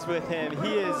of runs with him.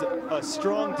 He is a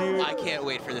strong dude. I can't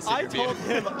wait for this interview. I told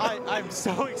him I'm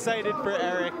so excited for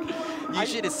Eric. You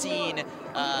should have seen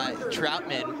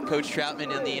Coach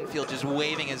Troutman in the infield just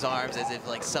waving his arms as if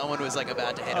like someone was like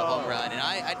about to hit a home run. And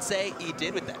I'd say he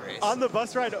did with that race. On the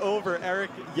bus ride over,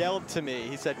 Eric yelled to me.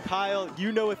 He said, "Kyle,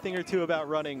 you know a thing or two about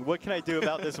running. What can I do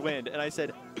about this wind?" And I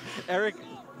said, "Eric,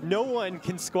 no one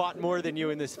can squat more than you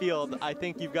in this field. I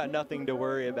think you've got nothing to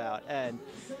worry about." And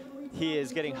he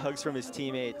is getting hugs from his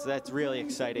teammates. That's really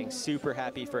exciting. Super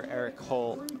happy for Eric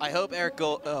Holt. I hope Eric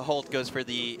Holt goes for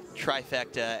the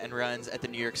trifecta and runs at the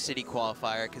New York City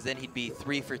Qualifier, because then he'd be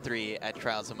 3 for 3 at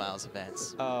Trials of Miles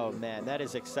events. Oh, man, that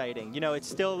is exciting. It's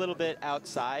still a little bit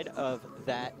outside of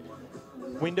that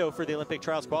window for the Olympic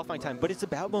trials qualifying time, but it's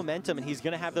about momentum, and he's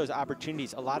going to have those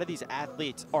opportunities. A lot of these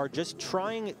athletes are just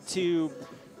trying to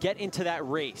get into that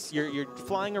race. You're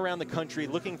flying around the country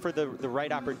looking for the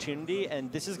right opportunity, and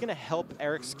this is going to help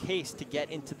Eric's case to get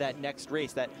into that next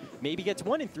race that maybe gets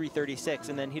won in 3:36,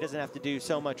 and then he doesn't have to do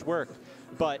so much work.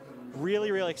 But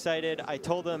really, really excited. I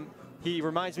told him he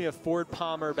reminds me of Ford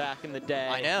Palmer back in the day.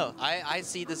 I know. I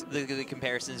see the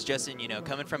comparisons just in,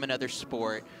 coming from another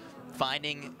sport,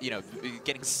 finding,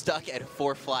 getting stuck at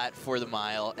 4 flat for the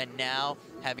mile, and now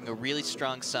having a really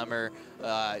strong summer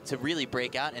to really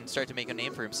break out and start to make a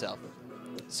name for himself.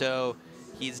 So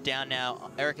he's down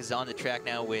now. Eric is on the track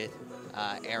now with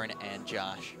Aaron and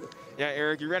Josh. Yeah,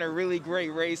 Eric, you ran a really great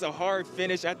race, a hard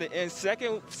finish at the end.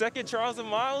 Second Trials of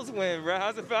Miles win, bro.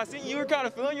 How's it feel? I seen you were kind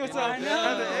of feeling yourself at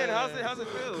the end. How's it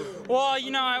feel? Well,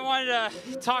 I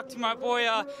wanted to talk to my boy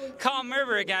Kyle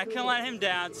Merber again. I couldn't let him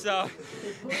down. So,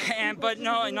 but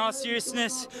no, in all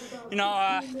seriousness,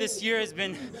 this year has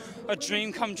been a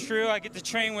dream come true. I get to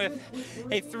train with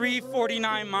a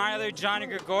 3:49 miler, Johnny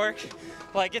Gregoric.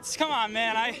 Like, come on,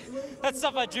 man. That's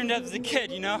stuff I dreamed of as a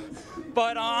kid,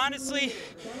 But honestly,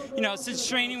 since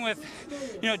training with,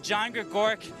 John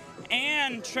Gregoric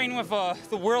and training with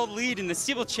the world lead in the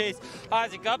steeplechase,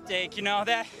 Isaac Updike,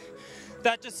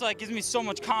 that just gives me so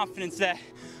much confidence that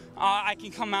I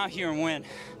can come out here and win.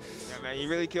 Yeah, man, you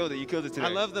really killed it. You killed it today. I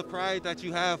love the pride that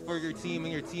you have for your team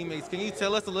and your teammates. Can you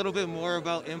tell us a little bit more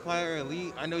about Empire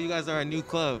Elite? I know you guys are a new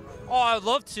club. Oh, I'd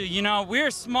love to. We're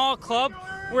a small club.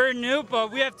 We're new,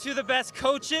 but we have 2 of the best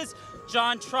coaches.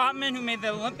 John Trotman, who made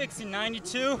the Olympics in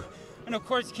 '92, and of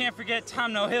course you can't forget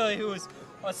Tom Nohilly, who was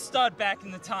a stud back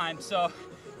in the time. So,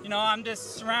 I'm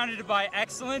just surrounded by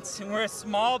excellence, and we're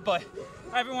small, but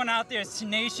everyone out there is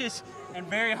tenacious and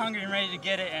very hungry and ready to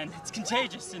get it, and it's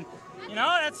contagious. And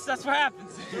that's what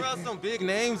happens. You're out some big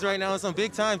names right now, some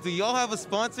big times. Do y'all have a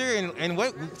sponsor? And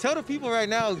what? Tell the people right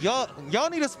now, y'all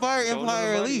need to sponsor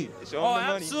Empire Elite. Oh,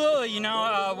 absolutely.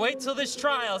 Wait till this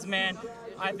trials, man.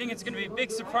 I think it's going to be a big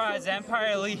surprise.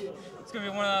 Empire Elite is going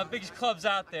to be one of the biggest clubs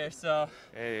out there. So.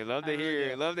 Hey, love to hear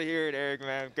it. Love to hear it, Eric,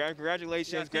 man.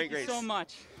 Congratulations. Yeah, Great race. Thank you so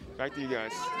much. Back to you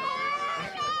guys.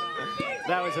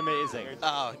 That was amazing.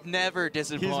 Oh, never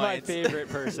disappoints. He's my favorite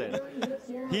person.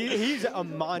 He's a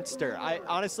monster.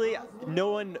 Honestly, no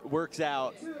one works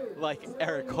out like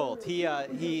Eric Holt. He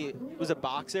was a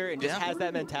boxer and just has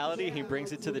that mentality. He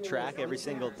brings it to the track every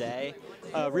single day.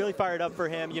 Really fired up for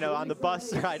him. On the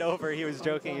bus ride over, he was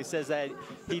joking. He says that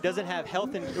he doesn't have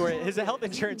his health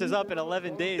insurance is up in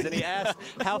 11 days, and he asked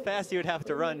how fast he would have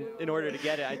to run in order to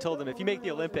get it. I told him if you make the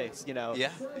Olympics, that'll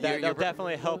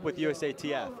definitely help with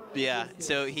USATF. Yeah.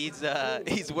 So he's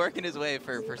working his way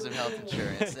for some health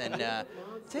insurance, and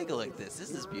take a look at this.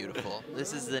 This is beautiful.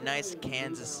 This is the nice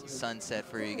Kansas sunset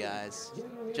for you guys,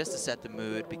 just to set the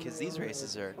mood, because these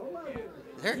races they're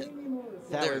great.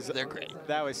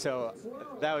 That was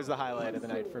the highlight of the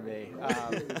night for me.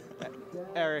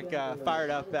 Eric fired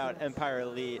up about Empire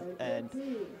Elite, and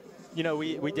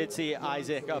we did see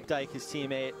Isaac Updike, his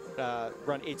teammate,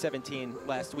 run 8:17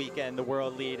 last weekend, the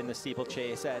world lead in the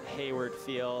steeplechase at Hayward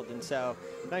Field, and so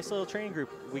nice little training group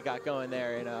we got going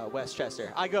there in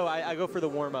Westchester. I go for the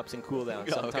warm-ups and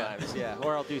cool-downs sometimes, yeah,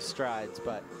 or I'll do strides,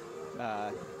 but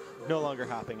no longer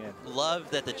hopping in.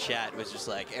 Love that the chat was just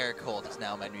like, Eric Holt is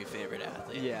now my new favorite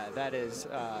athlete. Yeah, that is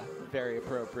very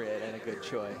appropriate and a good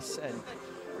choice, and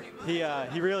he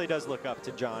really does look up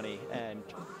to Johnny, and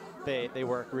they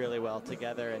work really well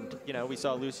together. And we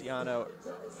saw Luciano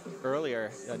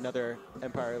earlier, another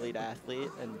Empire Elite athlete,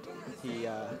 and he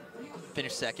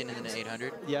finished second in the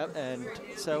 800. Yep, and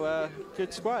so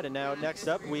good squad. And now next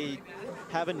up we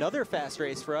have another fast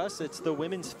race for us. It's the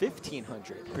women's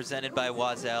 1500, presented by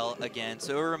Wazel again.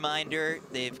 So a reminder,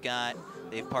 they've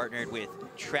partnered with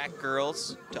Track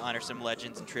Girls to honor some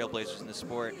legends and trailblazers in the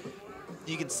sport.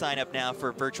 You can sign up now for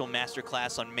a virtual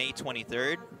masterclass on May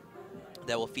 23rd.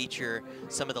 That will feature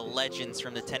some of the legends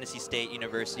from the Tennessee State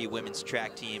University women's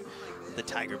track team, the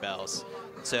Tiger Bells.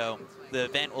 So the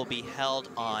event will be held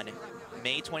on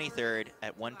May 23rd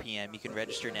at 1 p.m. You can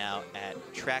register now at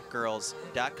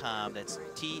trackgirls.com. That's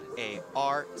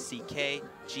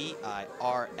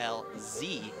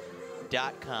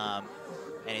TARCKGIRLZ.com.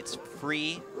 And it's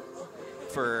free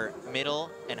for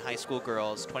middle and high school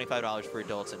girls, $25 for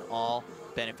adults, and all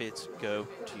benefits go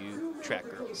to Track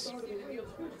Girls.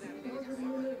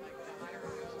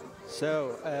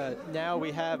 So now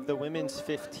we have the women's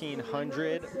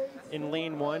 1500 in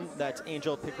lane 1. That's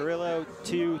Angel Picarillo,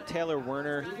 2 Taylor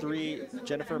Werner, 3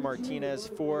 Jennifer Martinez,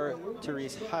 4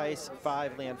 Therese Heiss,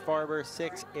 5 Leanne Farber,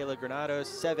 6 Ayla Granados,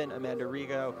 7 Amanda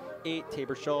Rigo, 8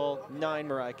 Tabor Scholl, 9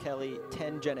 Mariah Kelly,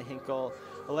 10 Jenna Hinkle,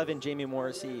 11, Jamie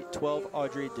Morrissey, 12,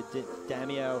 Audrey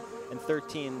Damio, and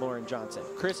 13, Lauren Johnson.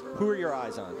 Chris, who are your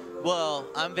eyes on? Well,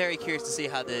 I'm very curious to see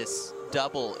how this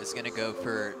double is going to go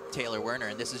for Taylor Werner,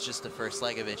 and this is just the first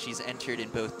leg of it. She's entered in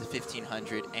both the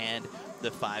 1500 and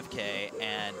the 5K,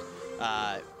 and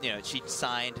you know, she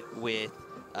signed with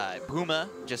Puma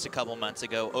just a couple months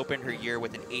ago, opened her year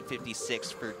with an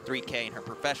 8:56 for 3K in her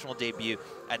professional debut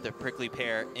at the Prickly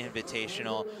Pear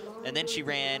Invitational, and then she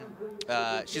ran.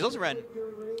 She's also run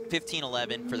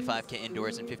 15:11 for the 5K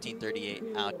indoors and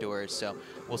 15:38 outdoors. So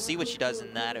we'll see what she does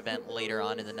in that event later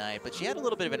on in the night. But she had a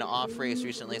little bit of an off race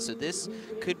recently, so this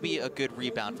could be a good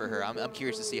rebound for her. I'm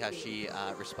curious to see how she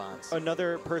responds.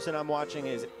 Another person I'm watching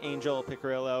is Angel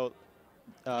Picarillo.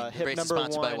 Hip race number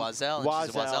sponsored by 1, Wazelle, and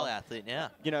she's a Wazelle athlete, yeah.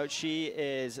 You know, she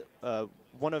is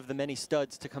one of the many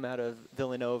studs to come out of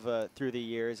Villanova through the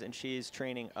years, and she's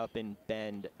training up in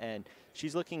Bend, and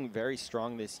she's looking very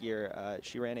strong this year.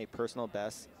 She ran a personal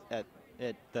best at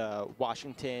the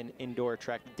Washington Indoor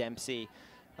Track Dempsey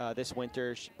this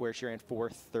winter, where she ran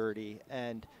 4:30,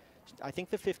 and I think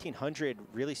the 1500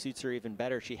 really suits her even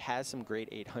better. She has some great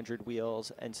 800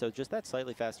 wheels, and so just that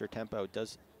slightly faster tempo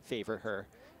does favor her.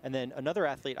 And then another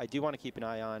athlete I do want to keep an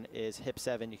eye on is Hip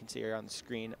 7. You can see her on the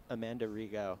screen, Amanda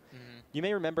Rigo. You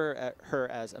may remember her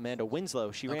as Amanda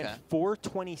Winslow. She ran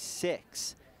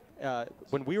 4:26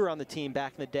 when we were on the team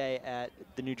back in the day at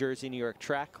the New Jersey, New York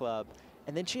Track Club.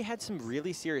 And then she had some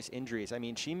really serious injuries. I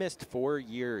mean, she missed 4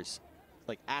 years,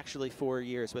 like actually 4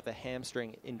 years, with a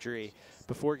hamstring injury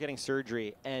before getting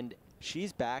surgery. And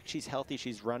she's back. She's healthy.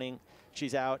 She's running.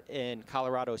 She's out in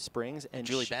Colorado Springs. And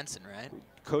Julie Benson, right?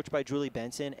 Coached by Julie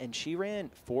Benson, and she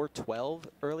ran 4:12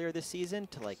 earlier this season.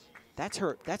 To like, that's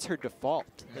her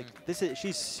default. Like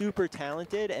she's super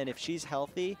talented, and if she's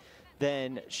healthy,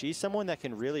 then she's someone that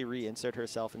can really reinsert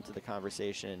herself into the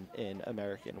conversation in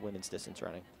American women's distance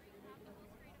running.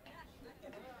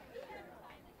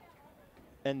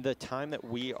 And the time that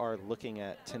we are looking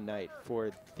at tonight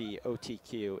for the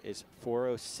OTQ is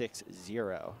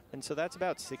 4:06.0, and so that's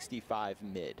about 65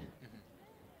 mid.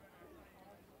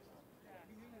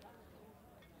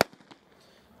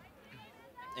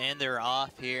 And they're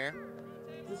off here.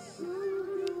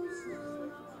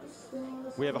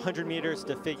 We have 100 meters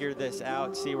to figure this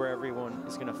out, see where everyone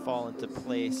is going to fall into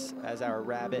place as our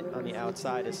rabbit on the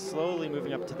outside is slowly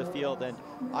moving up to the field. And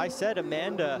I said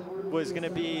Amanda was going to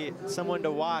be someone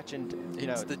to watch, and you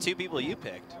know, it's the two people you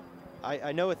picked.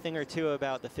 I know a thing or two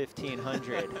about the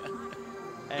 1500,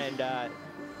 and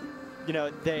you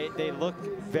know, they look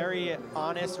very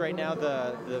honest right now.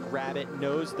 The rabbit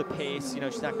knows the pace. You know,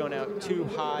 she's not going out too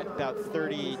hot, about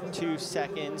 32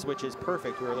 seconds, which is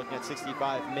perfect. We were looking at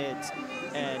 65 mids,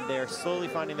 and they're slowly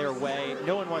finding their way.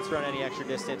 No one wants to run any extra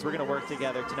distance. We're going to work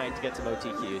together tonight to get some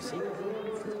OTQs.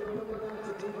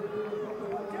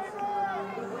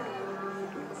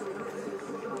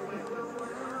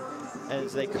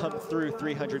 As they come through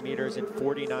 300 meters in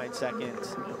 49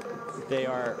 seconds. They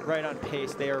are right on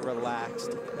pace. They are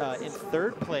relaxed. In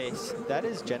third place, that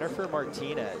is Jennifer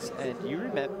Martinez. And you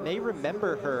may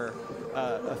remember her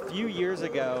a few years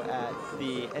ago at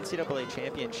the NCAA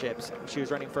Championships. She was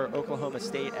running for Oklahoma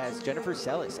State as Jennifer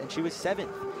Sellis, and she was 7th.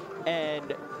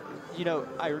 And, you know,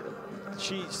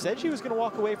 she said she was going to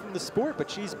walk away from the sport, but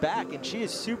she's back, and she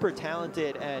is super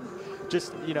talented and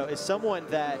just, you know, is someone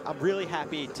that I'm really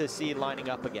happy to see lining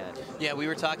up again. Yeah, we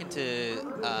were talking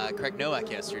to Craig Nowak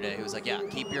yesterday, who was like, yeah,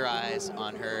 keep your eyes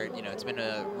on her. You know, it's been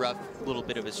a rough little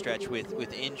bit of a stretch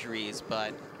with injuries,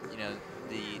 but, you know,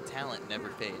 the talent never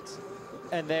fades.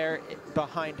 And there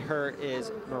behind her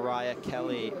is Mariah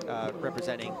Kelly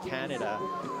representing Canada.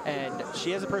 And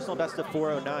she has a personal best of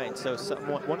 4:09, so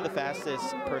one of the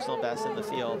fastest personal bests in the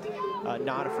field.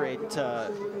 Not afraid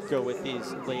to go with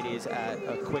these ladies at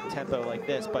a quick tempo like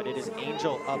this, but it is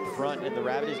Angel up front, and the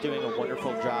Rabbit is doing a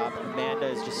wonderful job. Amanda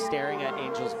is just staring at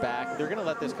Angel's back. They're going to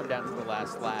let this come down to the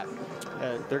last lap.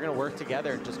 They're going to work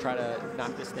together and just try to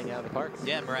knock this thing out of the park.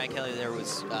 Yeah, Mariah Kelly there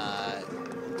was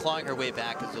clawing her way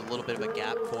back. There's a little bit of a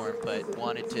gap for him, but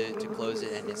wanted to close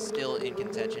it and is still in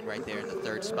contention right there in the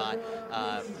third spot.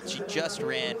 She just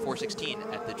ran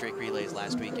 4:16 at the Drake Relays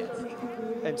last weekend.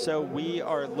 And so we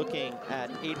are looking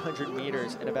at 800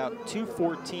 meters in about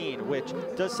 2:14, which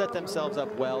does set themselves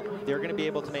up well. They're going to be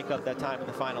able to make up that time in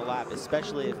the final lap,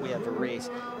 especially if we have a race.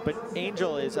 But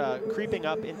Angel is creeping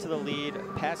up into the lead,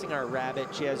 passing our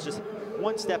Rabbit. She has just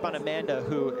one step on Amanda,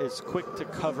 who is quick to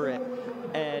cover it.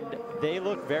 And they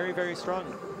look very, very strong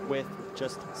with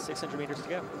just 600 meters to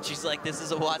go. She's like, this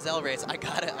is a Wazelle race. I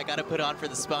gotta put on for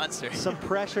the sponsor. Some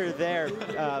pressure there,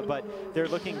 but they're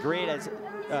looking great as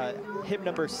hip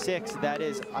number 6. That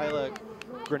is Isla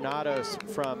Granados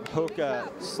from Hoka,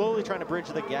 slowly trying to bridge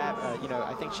the gap. You know,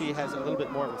 I think she has a little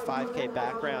bit more of a 5K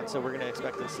background, so we're going to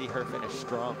expect to see her finish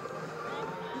strong.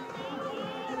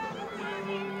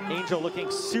 Angel looking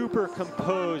super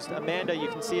composed. Amanda, you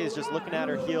can see, is just looking at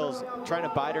her heels, trying to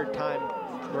bide her time.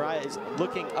 Mariah is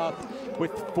looking up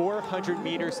with 400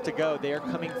 meters to go. They are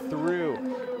coming through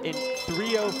in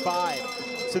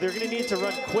 3:05. So they're going to need to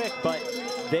run quick, but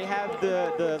they have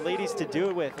the ladies to do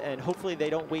it with, and hopefully they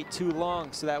don't wait too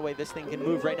long so that way this thing can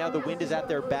move. Right now the wind is at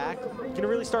their back. Can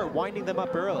really start winding them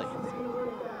up early.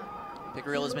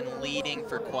 Picarilla's been leading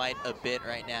for quite a bit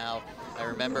right now. I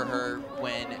remember her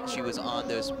when she was on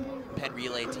those Penn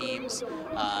relay teams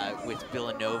with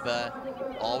Villanova.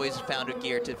 Always found a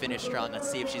gear to finish strong. Let's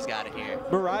see if she's got it here.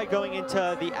 Mariah going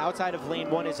into the outside of lane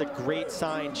 1 is a great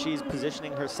sign. She's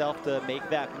positioning herself to make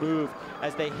that move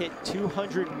as they hit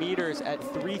 200 meters at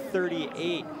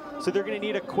 3:38. So they're going to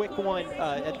need a quick one.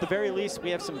 At the very least, we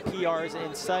have some PRs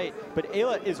in sight. But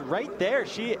Ayla is right there.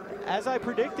 She, as I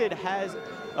predicted, has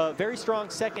a very strong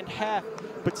second half.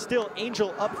 But still,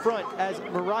 Angel up front as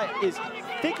Mariah is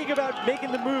thinking about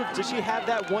making the move. Does she have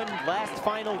that one last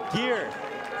final gear?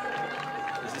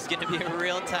 This is going to be a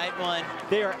real tight one.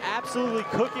 They are absolutely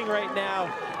cooking right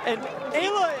now. And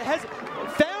Ayla has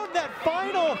found that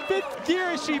final 5th gear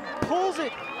as she pulls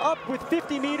it up with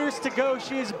 50 meters to go.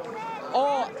 She is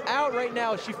all out right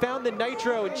now. She found the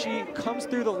nitro and she comes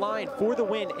through the line for the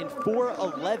win in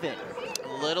 4:11.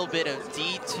 A little bit of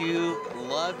D2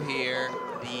 love here.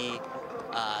 The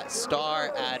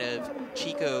star out of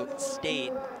Chico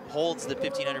State holds the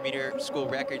 1500 meter school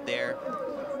record there.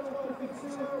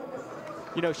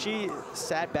 You know, she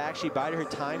sat back, she bided her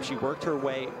time, she worked her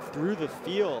way through the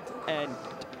field and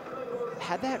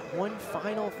had that one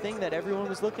final thing that everyone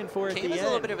was looking for at the end. Came as a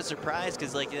little bit of a surprise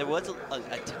because like there was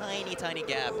a tiny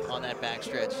gap on that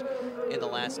backstretch in the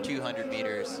last 200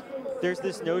 meters. There's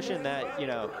this notion that, you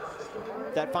know,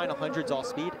 that final 100's all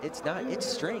speed. It's not, it's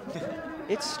strength.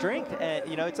 It's strength, and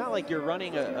you know, it's not like you're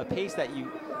running a pace that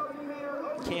you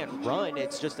can't run.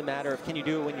 It's just a matter of can you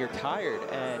do it when you're tired,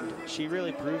 and she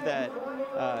really proved that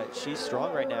she's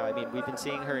strong right now. I mean, we've been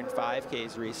seeing her in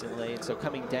 5Ks recently, and so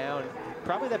coming down,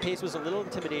 probably that pace was a little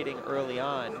intimidating early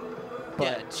on.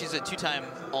 But yeah, she's a 2-time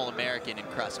All-American in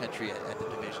cross country at the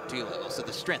Division II level, so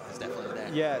the strength is definitely there.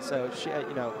 Yeah, so she,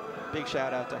 you know, big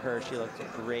shout out to her. She looked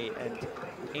great, and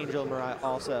Angel Mariah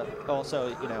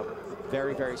also, you know,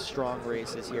 very strong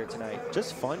races here tonight.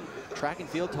 Just fun track and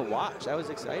field to watch. That was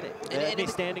exciting. And me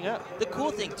standing up. The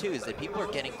cool thing too is that people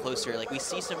are getting closer. Like we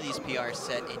see some of these PRs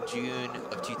set in June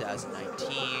of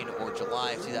 2019 or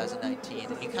July of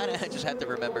 2019. And you kind of just have to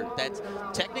remember that's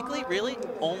technically really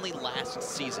only last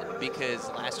season because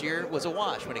last year was a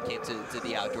wash when it came to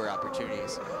the outdoor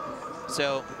opportunities.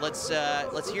 So let's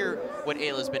hear what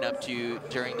Ayla's been up to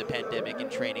during the pandemic and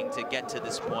training to get to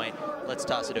this point. Let's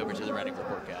toss it over to the running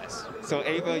report, guys. So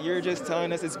Ava, you're just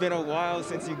telling us it's been a while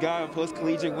since you got a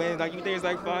post-collegiate win. Like you think it's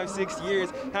like 5-6 years.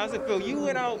 How's it feel? You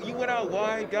went out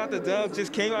wide, got the dub,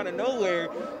 just came out of nowhere.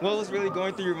 What was really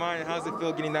going through your mind? How's it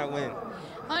feel getting that win?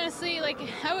 Honestly, like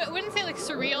I wouldn't say like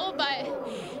surreal, but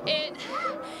it,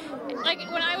 like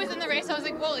when I was in the race, I was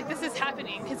like, whoa, like this is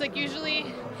happening. Because like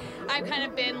usually I've kind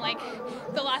of been like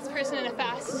the last person in a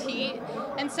fast heat.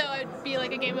 And so it'd be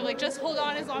like a game of like, just hold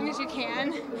on as long as you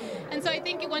can. And so I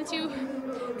think once you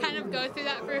kind of go through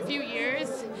that for a few years,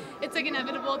 it's like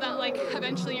inevitable that like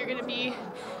eventually you're gonna be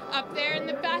up there in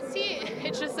the fast heat.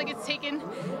 It's just like it's taken,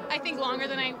 I think, longer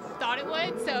than I thought it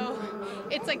would. So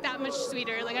it's like that much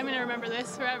sweeter. Like I'm gonna remember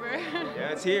this forever. Yeah,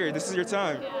 it's here. This is your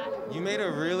time. Yeah. You made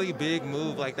a really big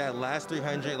move, like that last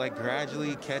 300, like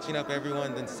gradually catching up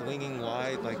everyone, then swinging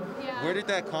wide. Like, yeah. Where did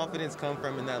that confidence come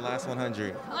from in that last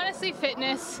 100? Honestly,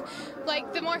 fitness.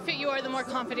 Like, the more fit you are, the more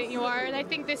confident you are. And I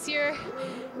think this year,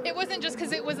 it wasn't just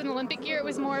because it was an Olympic year. It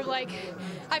was more like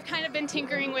I've kind of been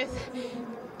tinkering with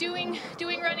doing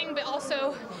running, but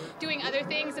also doing other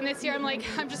things. And this year, I'm like,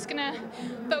 I'm just gonna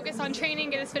focus on training,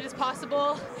 get as fit as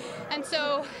possible. And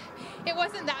so it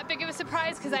wasn't that big of a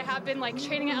surprise because I have been like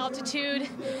training at altitude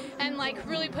and like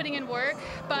really putting in work,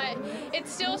 but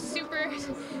it's still super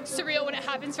surreal when it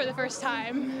happens for the first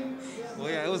time.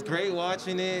 Well, yeah, it was great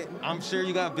watching it. I'm sure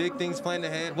you got big things planned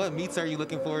ahead. What meets are you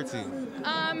looking forward to?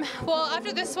 Well,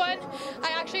 after this one,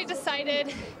 I actually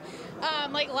decided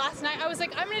like last night, I was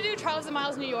like, I'm gonna do Trials of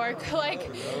Miles New York. Like,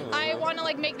 I want to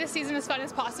like make this season as fun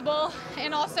as possible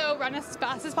and also run as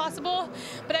fast as possible.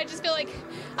 But I just feel like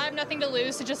I have nothing to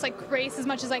lose to just like race as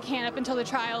much as I can up until the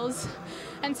trials.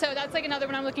 And so that's like another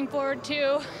one I'm looking forward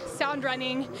to. Sound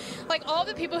running, like all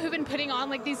the people who've been putting on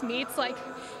like these meets, like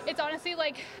it's honestly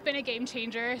like been a game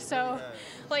changer. So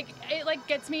like it like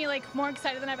gets me like more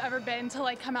excited than I've ever been to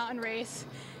like come out and race.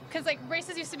 Because like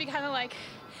races used to be kind of like,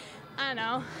 I don't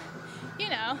know, you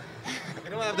know.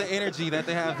 They don't have the energy that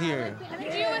they have here.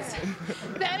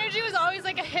 The energy was always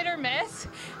like a hit or miss.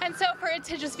 And so for it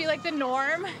to just be like the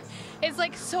norm is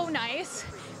like so nice.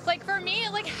 Like for me,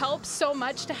 it like helps so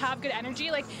much to have good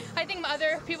energy. Like I think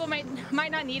other people might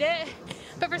not need it,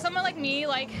 but for someone like me,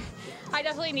 like I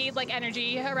definitely need like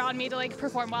energy around me to like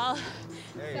perform well.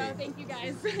 Hey. So thank you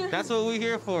guys. That's what we're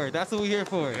here for. That's what we're here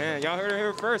for. Man, y'all heard her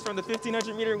here first from the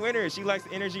 1,500 meter winner. She likes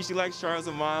energy, she likes Trials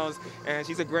of Miles, and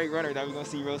she's a great runner that we're gonna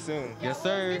see real soon. Yes,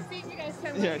 sir.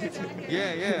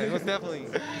 Yeah, most definitely.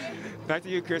 Back to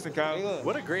you, Chris and Kyle.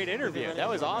 What a great interview. That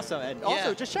was awesome. And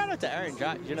also, just shout out to Aaron and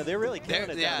Josh. You know, they're really killing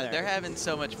it down there. They're having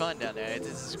so much fun down there.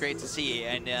 It's great to see.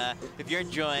 And if you're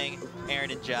enjoying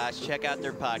Aaron and Josh, check out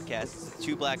their podcast. It's the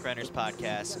Two Black Runners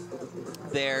podcast.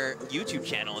 Their YouTube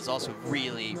channel is also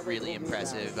really, really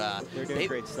impressive. They're doing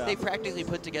great stuff. They practically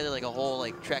put together like a whole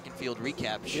like track and field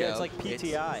recap show. Yeah, it's like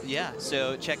PTI. Yeah,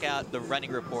 so check out the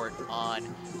running report on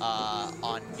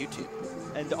YouTube.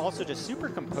 And also just super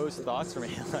composed thoughts from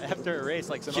me after a race,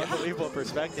 like some unbelievable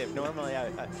perspective. Normally,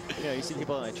 you see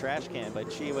people in a trash can,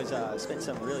 but she was spent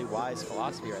some really wise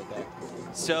philosophy right there.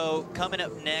 So coming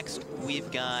up next,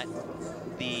 we've got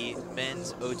the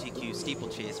men's OTQ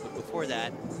steeplechase, but before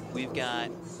that, we've got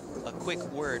a quick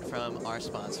word from our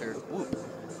sponsor, Whoop.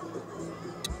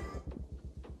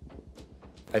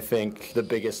 I think the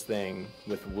biggest thing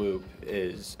with Whoop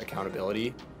is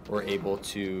accountability. We're able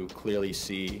to clearly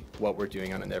see what we're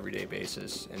doing on an everyday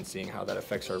basis and seeing how that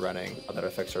affects our running, how that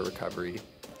affects our recovery.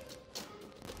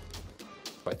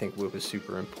 I think Whoop is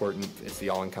super important. It's the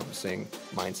all-encompassing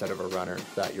mindset of a runner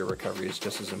that your recovery is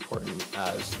just as important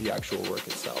as the actual work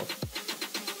itself.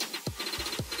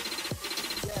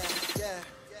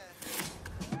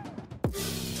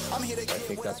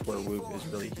 I think that's where Whoop is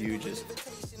really huge, is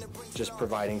just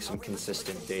providing some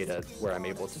consistent data where I'm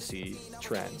able to see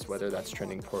trends, whether that's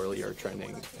trending poorly or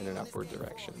trending in an upward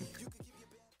direction.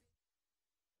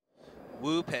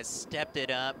 Whoop has stepped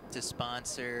it up to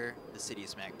sponsor the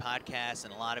CITIUS Mag podcast,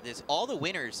 and a lot of this, all the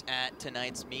winners at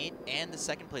tonight's meet and the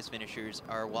second place finishers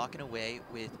are walking away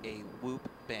with a Whoop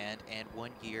band and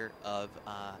 1 year of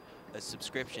a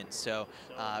subscription. So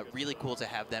really cool to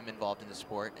have them involved in the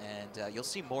sport, and you'll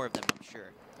see more of them, I'm sure.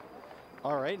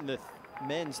 All right, and the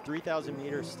men's 3,000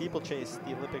 meter steeplechase,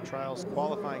 the Olympic trials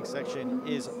qualifying section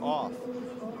is off.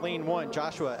 Lane 1,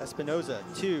 Joshua Espinoza.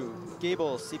 2,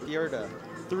 Gable Cipierda.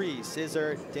 3,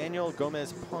 Cesar Daniel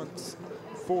Gomez Ponce.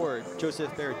 4,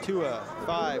 Joseph Bertua.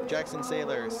 5, Jackson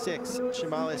Saylor. 6,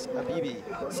 Shimalis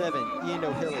Abibi. 7, Ian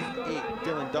O'Hilly. 8,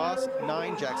 Dylan Doss.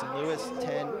 9, Jackson Lewis.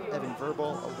 10, Evan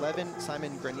Verbal. 11,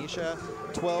 Simon Granisha.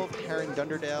 12, Heron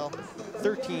Dunderdale.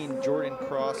 13, Jordan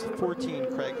Cross.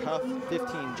 14, Craig Huff.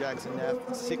 15, Jackson Neff.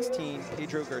 16,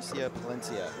 Pedro Garcia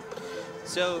Palencia.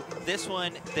 So this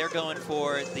one, they're going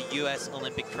for the U.S.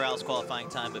 Olympic trials qualifying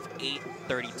time of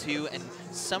 8:32, and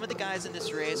some of the guys in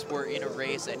this race were in a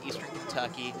race at Eastern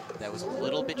Kentucky that was a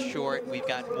little bit short. We've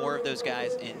got more of those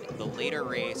guys in the later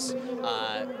race,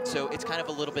 so it's kind of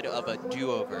a little bit of a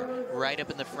do-over. Right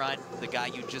up in the front, the guy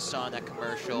you just saw in that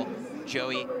commercial,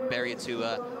 Joey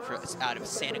Berriatua out of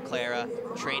Santa Clara,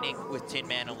 training with Tin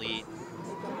Man Elite.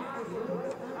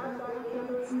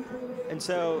 And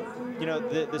so, you know,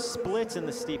 the splits in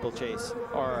the steeplechase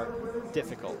are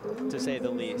difficult, to say the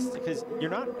least, because you're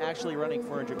not actually running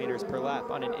 400 meters per lap.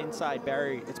 On an inside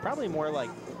barrier, it's probably more like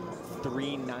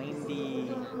 390,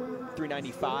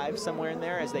 395, somewhere in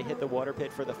there as they hit the water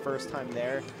pit for the first time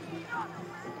there.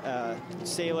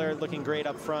 Saylor looking great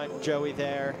up front, Joey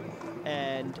there,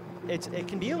 and it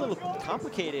can be a little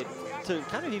complicated to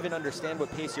kind of even understand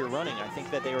what pace you're running. I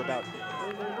think that they were about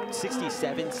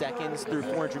 67 seconds through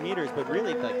 400 meters, but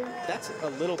really, like, that's a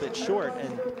little bit short.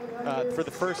 And for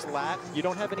the first lap, you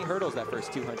don't have any hurdles that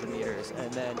first 200 meters.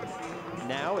 And then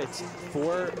now it's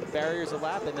 4 barriers a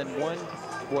lap and then 1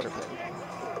 water pit.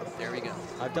 There we go.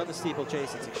 I've done the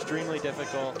steeplechase. It's extremely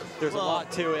difficult. There's a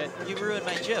lot to it. You ruined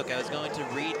my joke. I was going to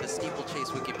read the steeplechase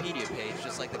Wikipedia page,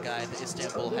 just like the guy at the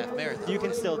Istanbul Half Marathon. You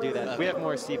can still do that. Okay. We have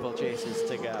more steeplechases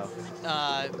to go.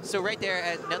 So right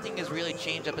there, nothing has really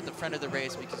changed up at the front of the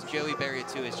race because Joey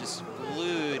Berriatua is just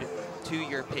glued to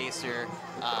your pacer,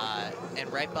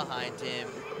 and right behind him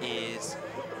is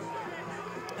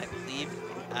I believe,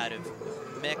 out of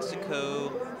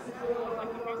Mexico.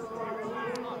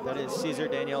 That is Cesar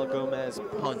Daniel Gomez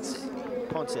Ponce.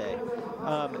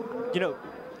 You know,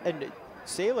 and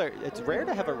Sailor, it's rare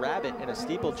to have a rabbit in a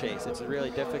steeplechase. It's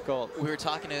really difficult. We were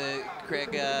talking to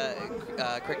Craig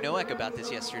Nowak about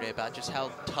this yesterday, about just how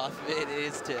tough it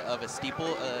is of a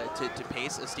steeple to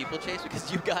pace a steeplechase,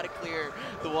 because you've got to clear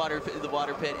the water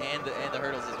pit and the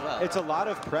hurdles as well. It's a lot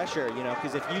of pressure, you know,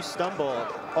 because if you stumble,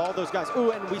 all those guys.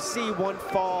 Ooh, and we see one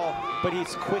fall, but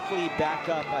he's quickly back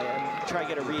up. I'm trying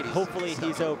to get a read. Hopefully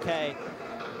he's okay.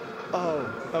 Oh,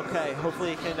 okay.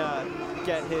 Hopefully he can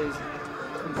get his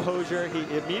composure. He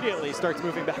immediately starts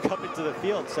moving back up into the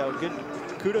field, so good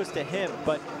kudos to him.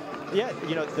 But yeah,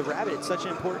 you know, the rabbit, it's such an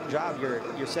important job. You're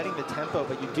setting the tempo,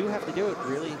 but you do have to do it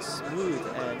really smooth,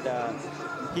 and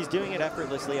he's doing it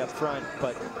effortlessly up front.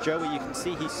 But Joey, you can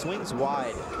see he swings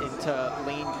wide into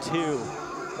lane 2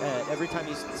 every time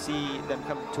you see them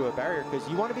come to a barrier, because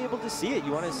you want to be able to see it.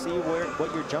 You want to see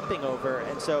what you're jumping over,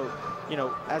 and so, you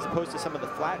know, as opposed to some of the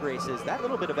flat races, that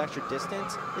little bit of extra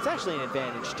distance, it's actually an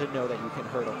advantage to know that you can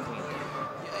hurdle clean.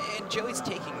 And Joey's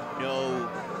taking no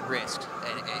risk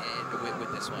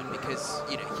with this one, because,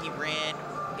 you know, he ran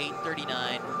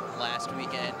 8:39 last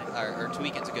weekend, or 2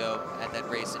 weekends ago at that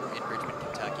race in Richmond,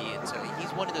 Kentucky, and so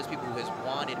he's one of those people who has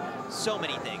wanted so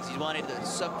many things. He's wanted the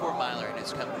sub-4 miler, and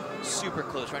has come super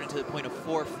close, running to the point of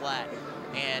 4 flat,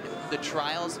 and the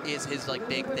trials is his like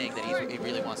big thing that he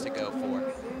really wants to go for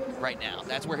right now.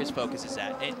 That's where his focus is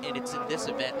at, and it's in this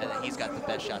event that he's got the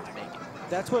best shot to make it.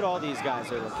 That's what all these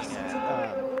guys are looking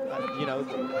at. You know,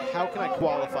 how can I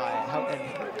qualify? And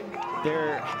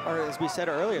there are, as we said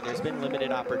earlier, there's been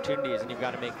limited opportunities, and you've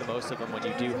got to make the most of them when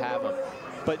you do have them.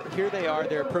 But here they are.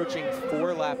 They're approaching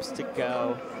 4 laps to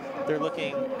go. They're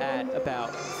looking at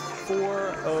about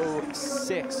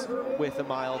 4:06 with a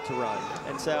mile to run.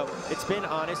 And so it's been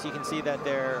honest. You can see that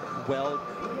they're well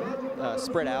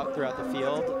spread out throughout the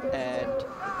field, and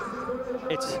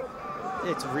it's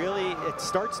really, it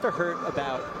starts to hurt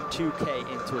about 2K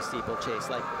into a steeplechase.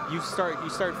 Like you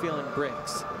start feeling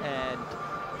bricks, and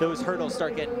those hurdles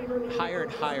start getting higher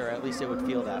and higher. At least it would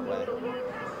feel that way.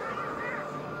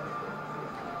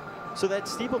 So that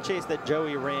steeplechase that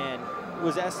Joey ran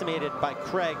was estimated by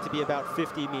Craig to be about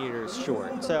 50 meters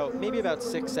short. So maybe about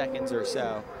 6 seconds or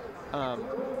so.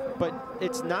 But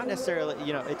it's not necessarily,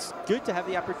 you know, it's good to have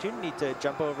the opportunity to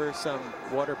jump over some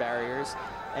water barriers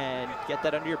and get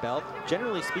that under your belt.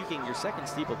 Generally speaking, your second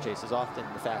steeplechase is often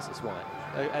the fastest one,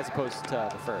 as opposed to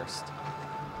the first.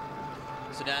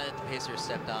 So now that the pacer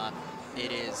stepped off,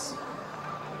 it is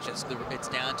just it's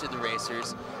down to the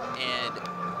racers, and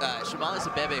Shamalis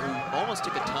Abebe, who almost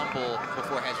took a tumble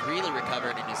before, has really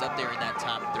recovered and is up there in that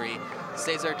top 3.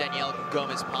 Cesar Daniel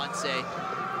Gomez Ponce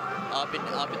up in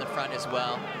the front as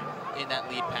well in that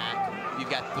lead pack. You've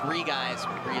got 3 guys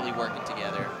really working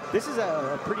together. This is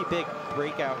a pretty big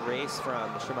breakout race from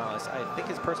Shamalis. I think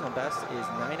his personal best is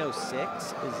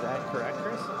 9:06. Is that correct,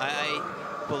 Chris?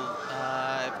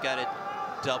 I've got to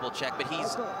double check, but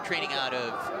he's training out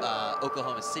of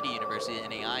Oklahoma City University,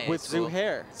 NAIA with school.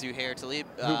 Zuhair Talib,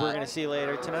 who we're going to see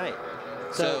later tonight.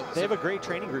 So they have a great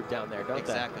training group down there, don't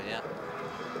they? Exactly, yeah.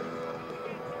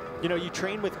 You know, you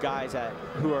train with guys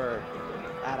who are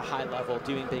at a high level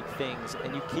doing big things,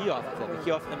 and you key off of them. You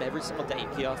key off of them every single day. You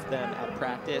key off them at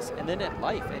practice and then at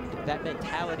life, and that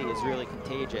mentality is really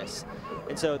contagious.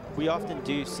 And so we often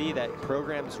do see that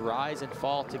programs rise and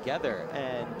fall together,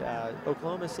 and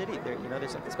Oklahoma City, you know,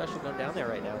 there's something special going down there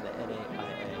right now in the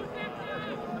NAIA.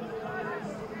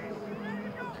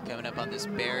 Coming up on this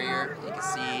barrier, you can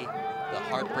see the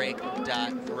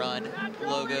Heartbreak.Run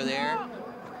logo there.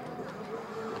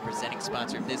 Presenting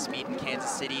sponsor of this meet in Kansas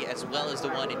City, as well as the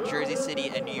one in Jersey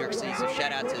City and New York City. So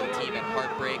shout out to the team at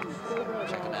Heartbreak.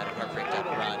 Check them out at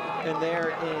Heartbreak.Run. And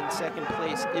there in second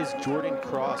place is Jordan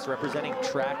Cross, representing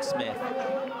Tracksmith.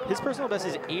 His personal best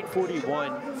is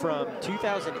 8:41 from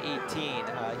 2018.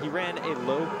 He ran a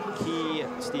low-key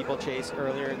steeplechase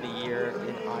earlier in the year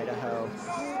in Idaho,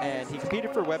 and he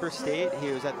competed for Weber State.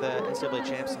 He was at the NCAA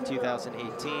Champs in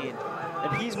 2018,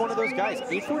 and he's one of those guys.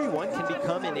 8:41 can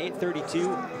become an 8:32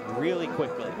 really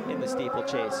quickly in the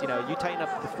steeplechase. You know, you tighten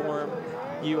up the form,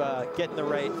 you get in the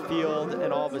right field,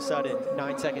 and all of a sudden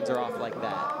 9 seconds are off like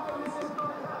that.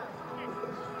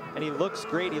 And he looks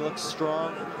great. He looks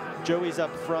strong. Joey's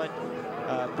up front,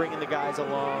 bringing the guys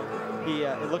along.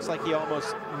 It looks like he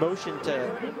almost motioned to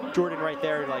Jordan right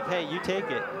there, like, hey, you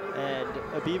take it. And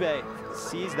Abebe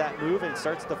sees that move and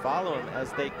starts to follow him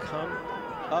as they come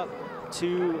up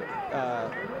to,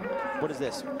 what is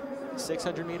this,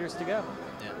 600 meters to go.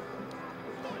 Yeah.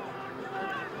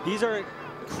 These are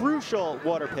crucial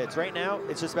water pits. Right now,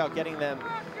 it's just about getting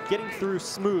through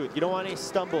smooth. You don't want any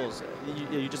stumbles.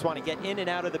 You just want to get in and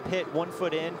out of the pit, 1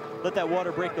 foot in, let that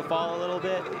water break the fall a little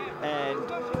bit, and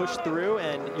push through,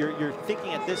 and you're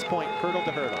thinking at this point, hurdle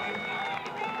to hurdle.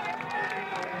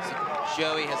 So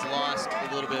Joey has lost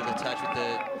a little bit of the touch with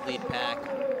the lead pack.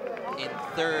 In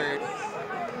third,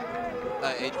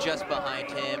 just behind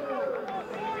him.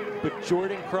 But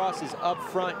Jordan Cross is up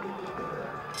front,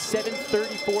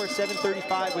 7:34,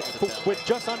 7:35 with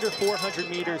just under 400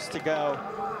 meters to go.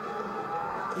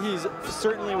 He's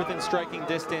certainly within striking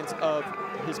distance of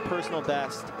his personal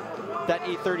best. That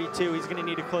 8:32, he's going to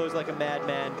need to close like a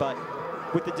madman, but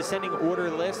with the descending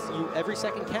order list, every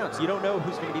second counts. You don't know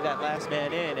who's going to be that last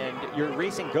man in, and you're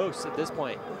racing ghosts at this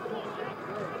point.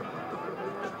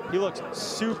 He looks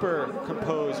super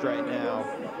composed right now.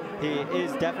 He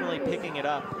is definitely picking it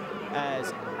up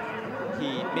as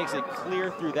he makes it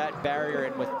clear through that barrier,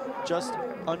 and with just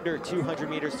under 200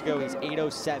 meters to go, he's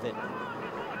 8:07.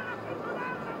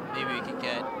 Maybe we could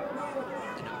get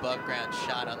an above ground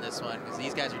shot on this one, because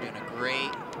these guys are doing a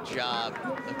great job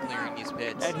of clearing these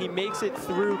pits. And he makes it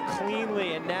through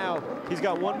cleanly, and now he's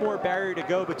got one more barrier to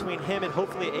go between him and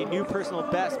hopefully a new personal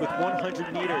best with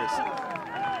 100 meters.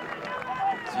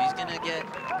 So he's going to get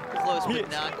close, but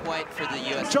not quite for the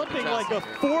U.S. Jumping like a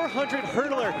 400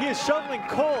 hurdler. He is shoveling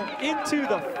coal into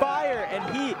the fire,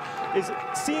 and he is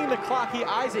seeing the clock. He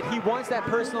eyes it. He wants that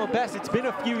personal best. It's been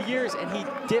a few years, and he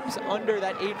dips under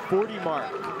that 8:40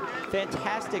 mark.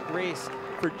 Fantastic race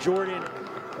for Jordan,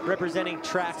 representing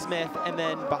Tracksmith, and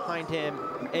then behind him,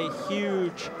 a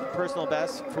huge personal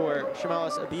best for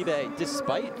Shamalis Abibe,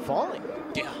 despite falling.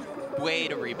 Yeah, way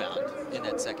to rebound in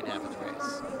that second half of the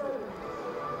race.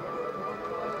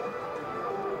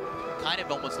 Kind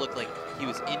of almost looked like he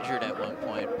was injured at one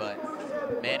point, but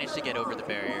managed to get over the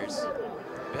barriers.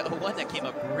 One that came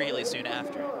up really soon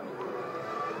after.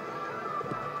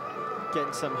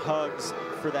 Getting some hugs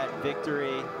for that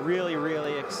victory. Really,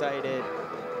 really excited.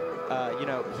 You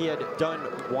know, he had done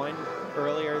one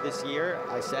earlier this year.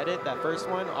 I said it, that first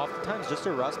one, oftentimes just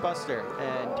a rust buster.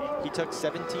 And he took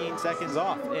 17 seconds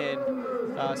off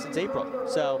since April.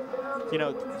 So, you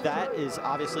know, that is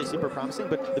obviously super promising,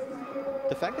 but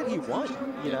the fact that he won,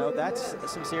 you know, that's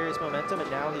some serious momentum, and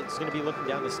now he's going to be looking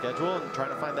down the schedule and trying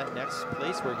to find that next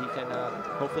place where he can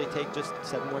hopefully take just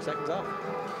 7 more seconds off.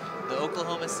 The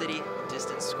Oklahoma City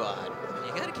Distance Squad.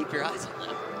 You got to keep your eyes on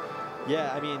them.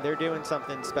 Yeah, I mean, they're doing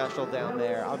something special down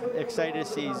there. I'm excited to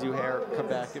see Zuhair come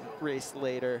back and race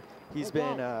later. He's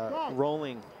been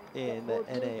rolling in the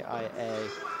NAIA.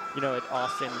 You know, at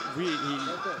Austin, he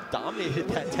dominated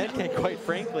that 10K, quite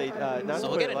frankly. So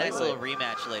we'll get a nice little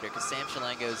rematch later, because Sam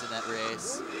Shalango's in that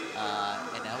race,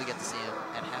 and now we get to see him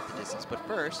at half the distance. But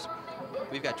first,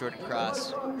 we've got Jordan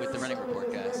Cross with the running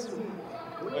report, guys.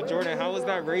 Jordan, how was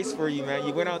that race for you, man?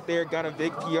 You went out there, got a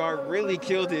big PR, really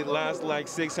killed it last like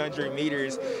 600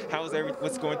 meters.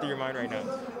 What's going through your mind right now?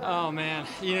 Oh man,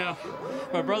 you know,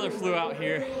 my brother flew out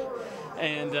here,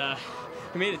 and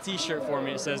he made a t-shirt for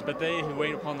me. It says, "But they who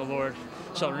wait upon the Lord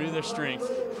shall renew their strength.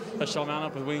 They shall mount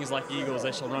up with wings like eagles.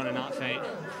 They shall run and not faint.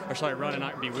 Or shall I run and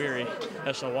not be weary?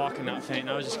 They shall walk and not faint." And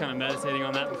I was just kind of meditating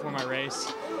on that before my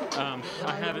race.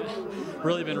 I haven't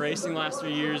really been racing the last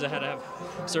 3 years. I had to have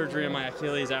surgery on my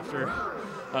Achilles after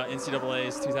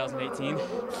NCAA's 2018.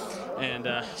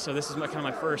 And so this is kind of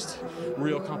my first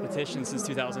real competition since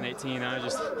 2018. And I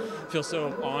just feel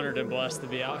so honored and blessed to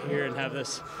be out here and have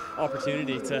this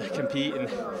opportunity to compete and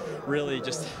really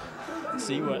just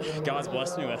see what God's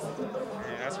blessed me with.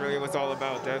 Yeah, that's really what it's all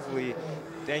about, definitely.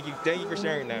 Thank you for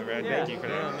sharing that, man. Yeah. Thank you for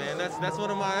that. Yeah, man, that's one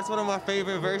of my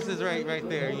favorite verses right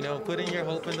there. You know, putting your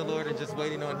hope in the Lord and just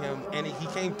waiting on Him, and He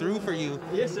came through for you.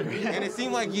 Yes, sir. And it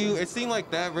seemed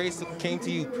like that race came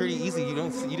to you pretty easy. You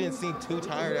didn't seem too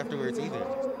tired afterwards either.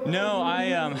 No,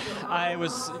 I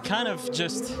was kind of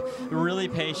just really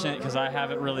patient because I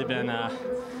haven't really been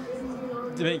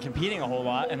competing a whole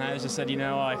lot, and I just said, you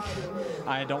know, like,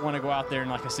 I don't want to go out there in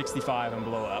like a 65 and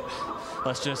blow up.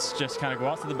 Let's just kind of go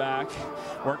out to the back,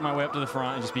 work my way up to the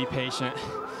front, and just be patient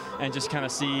and just kind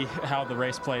of see how the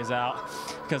race plays out.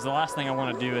 Because the last thing I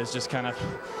want to do is just kind of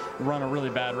run a really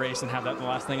bad race and have that the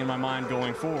last thing in my mind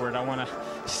going forward. I want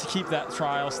to keep that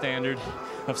trial standard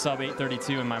of sub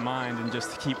 8:32 in my mind and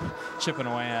just keep chipping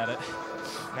away at it.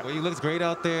 Well, you look great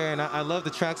out there, and I love the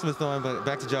Tracksmith on, but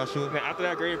back to Joshua. Now, after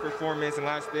that great performance, and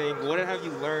last thing, what have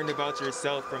you learned about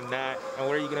yourself from that, and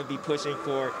what are you going to be pushing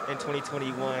for in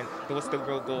 2021? What's the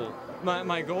real goal?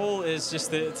 My goal is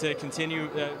just to continue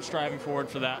striving forward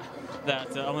for that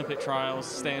Olympic trials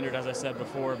standard, as I said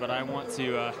before, but I want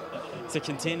to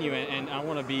continue, and I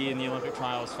want to be in the Olympic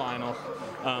trials final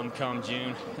come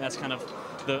June. That's kind of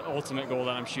the ultimate goal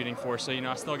that I'm shooting for. So,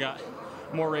 I still got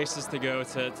more races to go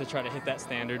to try to hit that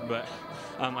standard, but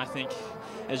I think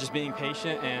it's just being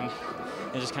patient and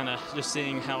just kind of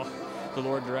seeing how the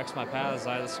Lord directs my paths.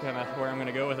 That's kind of where I'm going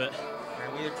to go with it.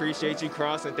 And we appreciate you,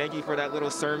 Cross, and thank you for that little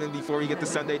sermon before we get to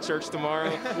Sunday church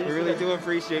tomorrow. We really do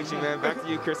appreciate you, man. Back to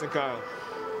you, Chris and Kyle.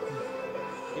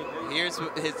 Here's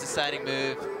his deciding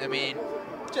move. I mean,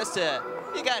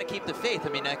 you got to keep the faith. I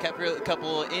mean, a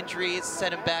couple injuries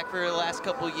set him back for the last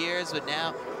couple years, but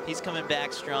now he's coming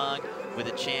back strong with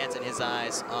a chance in his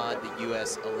eyes on the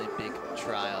U.S. Olympic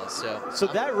trials. So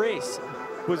that race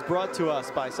was brought to us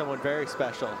by someone very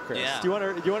special, Chris. Yeah. Do you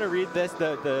want to read this?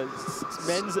 The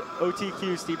men's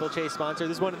OTQ steeplechase sponsor.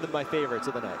 This is one of my favorites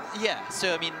of the night. Yeah.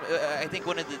 So I mean, I think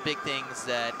one of the big things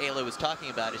that Ayla was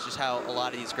talking about is just how a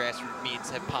lot of these grassroots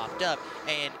meets have popped up,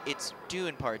 and it's due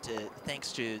in part to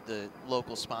thanks to the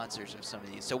local sponsors of some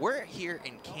of these. So we're here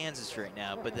in Kansas right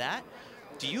now, but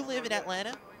do you live in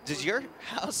Atlanta? Does your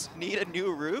house need a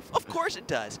new roof? Of course it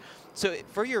does. So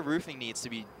for your roofing needs to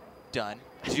be done,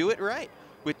 do it right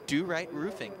with Do Right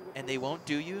Roofing, and they won't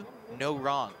do you no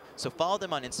wrong. So follow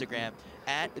them on Instagram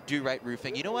at Do Right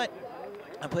Roofing. You know what?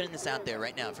 I'm putting this out there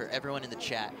right now for everyone in the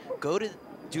chat. Go to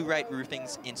Do Right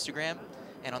Roofing's Instagram,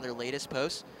 and on their latest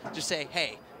post, just say,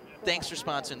 hey, thanks for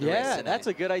sponsoring the race tonight. Yeah, that's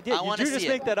a good idea. Did you just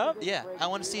make that up? Yeah, I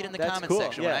want to see it in the That's comment cool.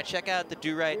 section. Yeah. When I check out the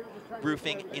Do Right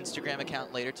Roofing Instagram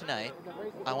account later tonight,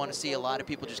 I want to see a lot of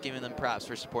people just giving them props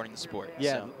for supporting the sport.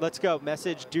 Yeah, so. Let's go.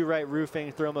 Message Do Right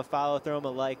Roofing. Throw them a follow. Throw them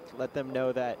a like. Let them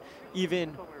know that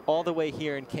even all the way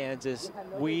here in Kansas,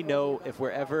 we know if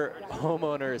we're ever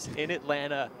homeowners in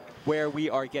Atlanta where we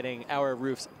are getting our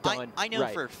roofs done I know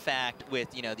right. for a fact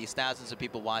with, these thousands of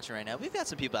people watching right now, we've got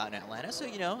some people out in Atlanta, so,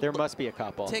 There must be a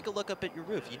couple. Take a look up at your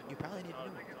roof. You probably need a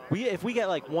new one. If we get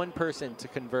like one person to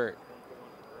convert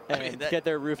and get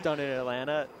their roof done in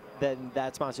Atlanta, then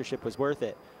that sponsorship was worth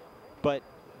it. But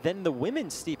then the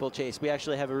women's steeplechase, we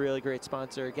actually have a really great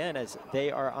sponsor again, as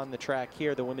they are on the track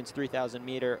here, the women's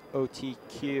 3,000-meter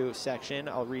OTQ section.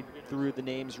 I'll read through the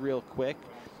names real quick.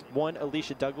 1,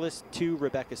 Alicia Douglas. 2,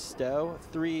 Rebecca Stowe.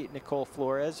 3, Nicole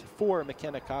Flores. 4,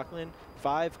 McKenna Coughlin.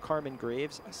 5, Carmen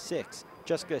Graves. 6,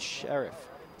 Jessica Sheriff.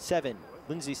 7,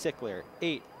 Lindsay Sickler.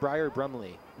 8, Briar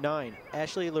Brumley. 9,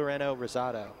 Ashley Loreno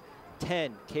Rosado.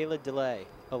 10, Kayla DeLay.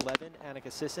 11,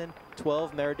 Annika Sisson.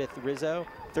 12, Meredith Rizzo.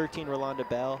 13, Rolanda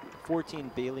Bell.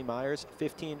 14, Bailey Myers.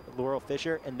 15, Laurel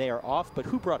Fisher. And they are off, but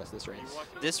who brought us this race?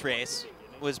 This race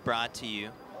was brought to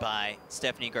you by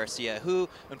Stephanie Garcia, who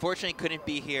unfortunately couldn't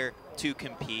be here to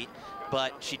compete,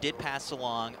 but she did pass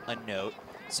along a note.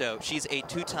 So she's a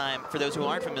two-time, for those who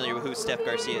aren't familiar with who Steph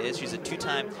Garcia is, she's a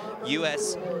two-time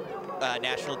U.S.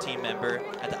 National team member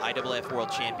at the IAAF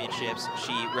World Championships.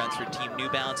 She runs for Team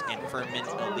New Balance and Furman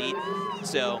Elite.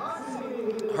 So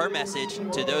her message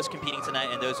to those competing tonight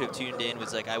and those who have tuned in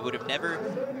was like, I would have never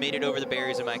made it over the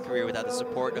barriers of my career without the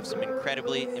support of some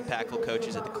incredibly impactful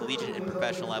coaches at the collegiate and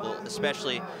professional level,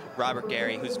 especially Robert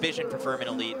Gary, whose vision for Furman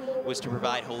Elite was to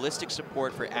provide holistic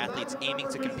support for athletes aiming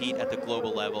to compete at the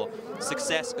global level.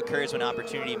 Success occurs when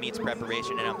opportunity meets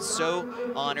preparation, and I'm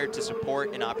so honored to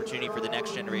support an opportunity for the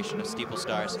next generation of steeple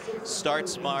stars. Start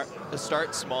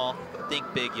small, think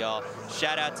big, y'all.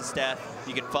 Shout out to Steph.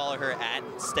 You can follow her at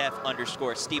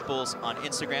Steph_Steeples on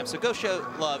Instagram. So go show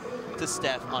love to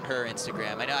Steph on her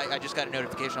Instagram. I know I just got a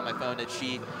notification on my phone that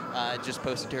she just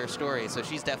posted to her story. So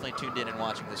she's definitely tuned in and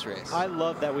watching this race. I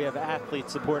love that we have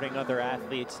athletes supporting other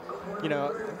athletes.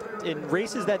 In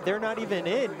races that they're not even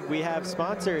in, we have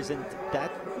sponsors, and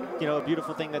that, a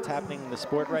beautiful thing that's happening in the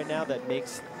sport right now that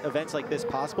makes events like this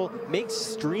possible, makes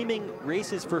streaming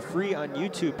races for free on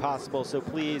YouTube possible. So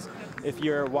please, if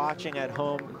you're watching at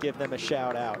home, give them a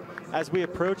shout out. As we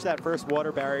approach that first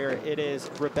water barrier, it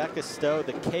is Rebecca Stowe,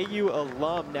 the KU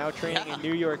alum, now training in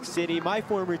New York City, my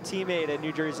former teammate at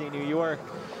New Jersey, New York.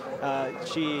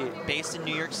 She based in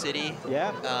New York City.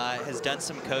 Yeah. Has done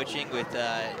some coaching with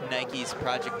Nike's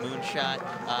Project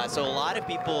Moonshot. So a lot of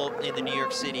people in the New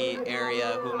York City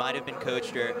area who might have been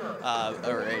coached or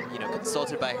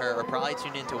consulted by her are probably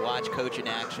tuned in to watch Coach in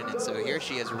action. And so here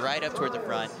she is, right up toward the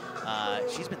front.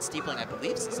 She's been steepling, I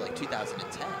believe, since like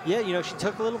 2010. Yeah, she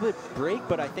took a little bit break,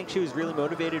 but I think she was really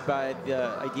motivated by the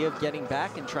idea of getting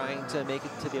back and trying to make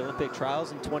it to the Olympic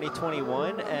trials in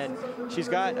 2021. And she's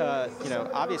got,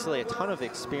 obviously a ton of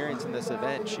experience in this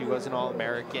event. She was an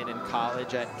All-American in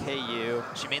college at KU.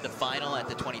 She made the final at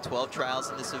the 2012 trials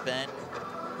in this event.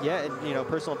 Yeah, and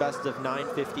personal best of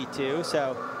 9:52.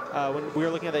 So when we were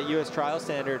looking at that U.S. trial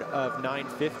standard of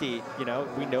 9:50,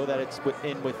 we know that it's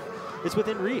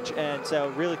within reach, and so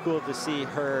really cool to see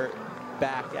her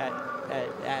back at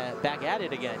back at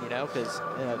it again, you know, because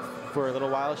for a little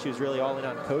while she was really all in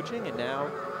on coaching, and now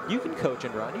you can coach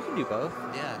and run. You can do both.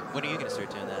 Yeah. When are you going to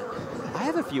start doing that? I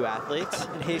have a few athletes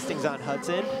in Hastings on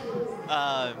Hudson.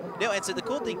 No, and so the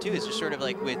cool thing too is just sort of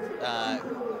like with,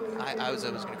 I was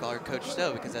going to call her Coach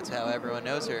Stowe because that's how everyone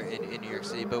knows her in New York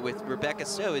City. But with Rebecca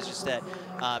Stowe is just that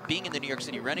being in the New York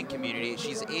City running community,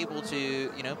 she's able to,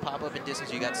 you know, pop up in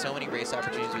distance. You got so many race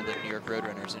opportunities with the New York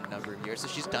Roadrunners in a number of years. So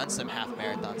she's done some half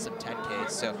marathons, some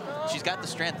 10Ks. So she's got the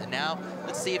strength. And now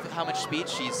let's see how much speed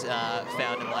she's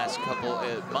found in the last couple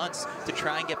months to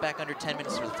try and get back under 10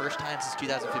 minutes for the first time since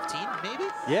 2015,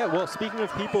 maybe? Yeah, well, speaking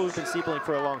of people who've been steepling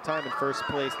for a long time, in first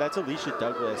place, that's Alicia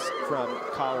Douglas from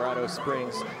Colorado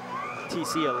Springs.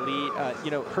 TC Elite,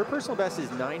 you know, her personal best is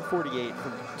 9:48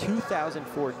 from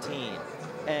 2014,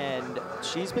 and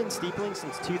she's been steepling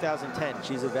since 2010.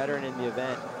 She's a veteran in the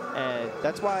event, and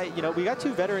that's why, you know, we got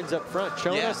two veterans up front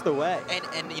showing us the way.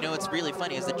 And you know, what's really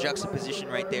funny is the juxtaposition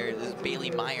right there. There's Bailey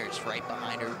Myers right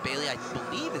behind her. Bailey, I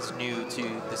believe, is new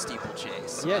to the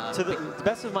steeplechase. Yeah, to the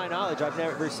best of my knowledge, I've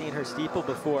never seen her steeple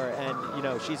before, and, you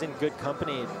know, she's in good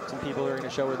company. Some people are going to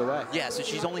show her the way. Yeah, so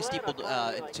she's only steepled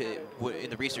in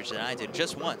the research that I did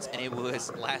just once, and it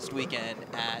was last weekend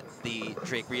at the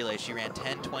Drake Relay. She ran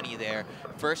 10:20 there,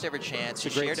 first ever chance.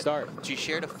 It's a great start. She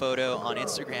shared a photo on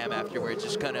Instagram afterwards,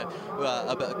 just kind of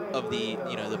of the,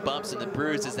 you know, the bumps and the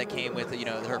bruises that came with, you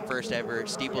know, her first ever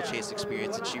steeplechase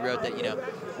experience. And she wrote that, you know,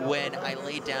 when I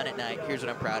lay down at night, here's what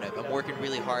I'm proud of. I'm working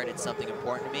really hard at something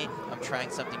important to me. I'm trying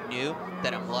something new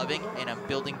that I'm loving, and I'm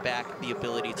building back the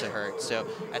ability to hurt. So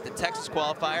at the Texas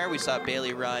Qualifier, we saw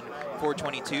Bailey run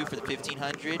 4:22 for the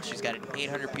 1500. She's got an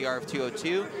 800 PR of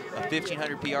 2:02, a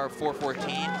 1500 PR of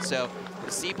 4:14. So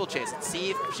the steeplechase, let's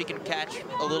see if she can catch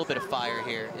a little bit of fire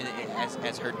here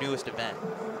as her newest event.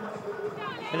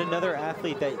 And another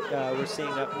athlete that we're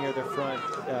seeing up near the front,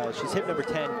 she's hip number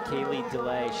 10, Kaylee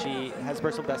DeLay. She has a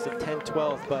personal best of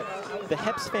 10:12, but the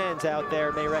HEPS fans out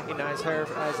there may recognize her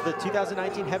as the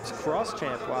 2019 HEPS cross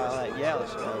champ while at Yale,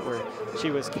 where she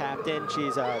was captain.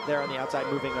 She's there on the outside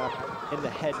moving up in the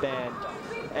headband.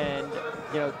 And,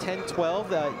 you know, 10:12,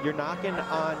 you're knocking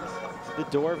on the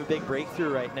door of a big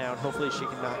breakthrough right now, and hopefully she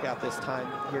can knock out this time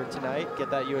here tonight, get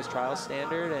that U.S. trials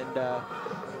standard, and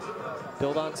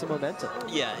build on some momentum.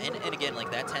 Yeah, and again,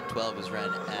 like that 10:12 was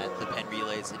run at the Penn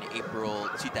Relays in April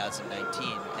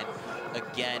 2019, and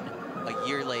again, a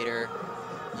year later,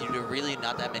 you know, really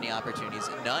not that many opportunities,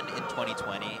 none in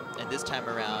 2020, and this time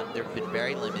around they've been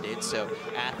very limited. So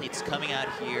athletes coming out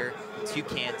here to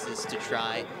Kansas to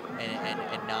try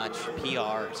and notch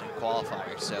PRs and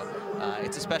qualifiers. So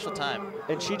it's a special time.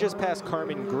 And she just passed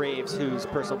Carmen Graves, whose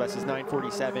personal best is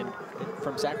 9:47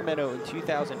 from Sacramento in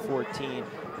 2014.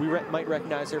 We might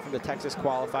recognize her from the Texas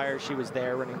Qualifier. She was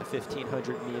there running the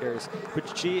 1500 meters.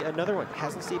 But she, another one,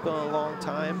 hasn't steepled in a long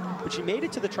time, but she made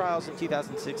it to the trials in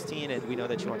 2016, and we know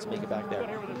that she wants to make it back there.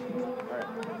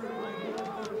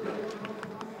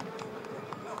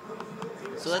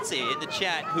 So let's see, in the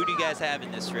chat, who do you guys have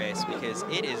in this race? Because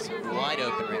it is wide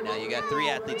open right now. You got three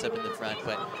athletes up in the front,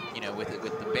 but, you know, with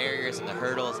the barriers and the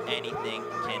hurdles, anything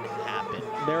can happen.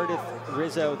 Meredith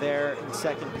Rizzo there in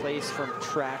second place from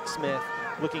Tracksmith,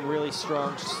 looking really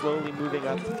strong, slowly moving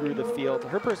up through the field.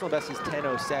 Her personal best is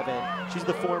 10:07. She's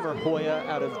the former Hoya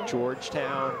out of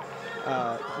Georgetown.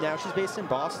 Now she's based in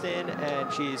Boston,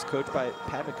 and she's coached by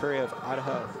Pat McCurry of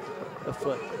Idaho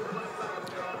Afoot.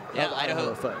 Yeah,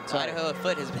 Idaho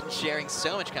Afoot has been sharing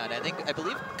so much content. I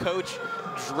believe Coach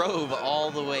drove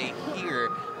all the way here,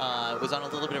 was on a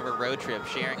little bit of a road trip,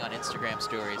 sharing on Instagram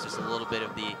stories just a little bit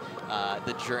of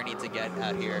the journey to get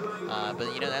out here.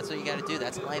 But you know, that's what you got to do.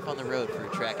 That's life on the road for a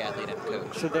track athlete and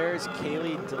coach. So there's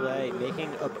Kaylee DeLay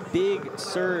making a big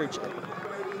surge,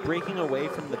 breaking away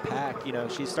from the pack. You know,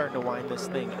 she's starting to wind this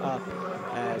thing up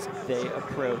as they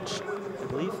approach, I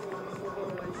believe,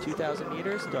 2,000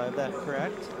 meters. Do I have that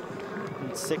correct?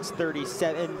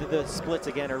 6:37. The splits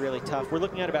again are really tough. We're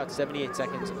looking at about 78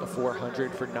 seconds of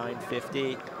 400 for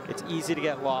 950. It's easy to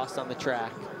get lost on the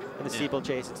track in the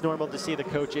steeplechase. It's normal to see the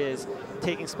coaches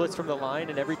taking splits from the line,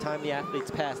 and every time the athletes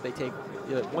pass, they take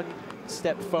one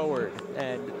step forward,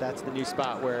 and that's the new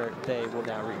spot where they will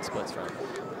now read splits from.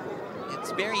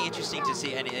 It's very interesting to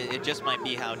see, and it just might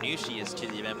be how new she is to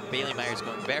the event. Bailey Myers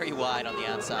going very wide on the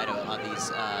outside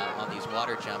on these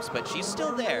water jumps, but she's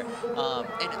still there.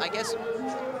 And I guess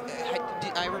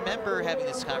I remember having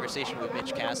this conversation with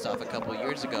Mitch Castoff a couple of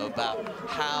years ago about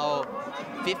how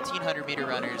 1,500 meter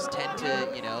runners tend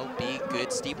to, you know, be good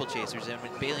steeplechasers. And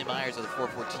with Bailey Myers with a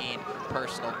 4:14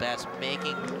 personal best,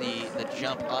 making the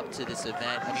jump up to this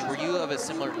event, I mean, were you of a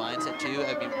similar mindset too?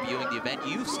 I mean, viewing the event,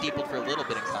 you steepled for a little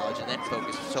bit in college and then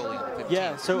focused solely on the 15.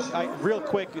 Yeah, so real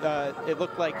quick, it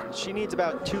looked like she needs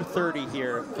about 2:30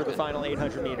 here for the final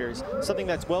 800 meters, something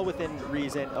that's well within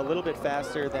reason, a little bit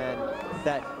faster than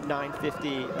that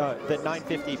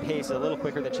 950 pace, a little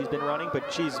quicker than she's been running,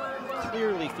 but she's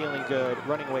clearly feeling good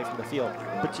running away from the field.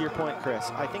 But to your point, Chris,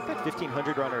 I think that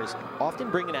 1,500 runners often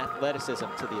bring an athleticism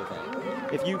to the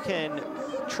event. If you can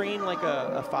train like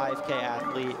a 5K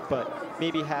athlete, but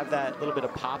maybe have that little bit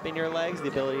of pop in your legs, the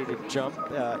ability to jump,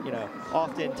 you know,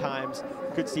 oftentimes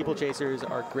good steeplechasers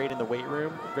are great in the weight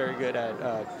room, very good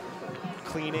at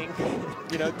cleaning,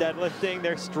 you know, deadlifting.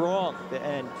 They're strong,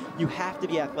 and you have to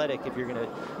be athletic if you're going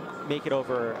to make it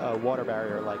over a water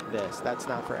barrier like this. That's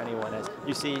not for anyone. As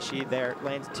you see, she there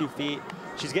lands 2 feet.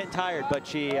 She's getting tired, but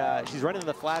she's running in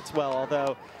the flats well,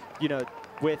 although, you know,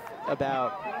 with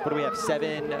about, what do we have, 6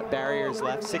 barriers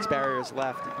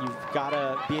left, you've got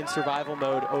to be in survival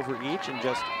mode over each and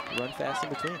just run fast in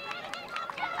between.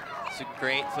 Some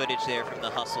great footage there from the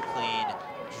Hustle Clean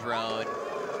drone.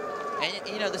 And,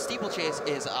 you know, the steeplechase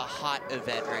is a hot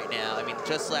event right now. I mean,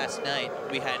 just last night,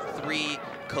 we had 3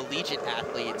 collegiate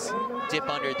athletes dip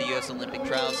under the U.S. Olympic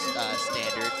trials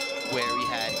standard, where we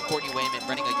had Courtney Wayman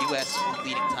running a U.S.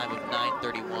 leading time of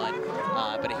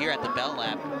 9:31. But here at the Bell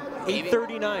Lap,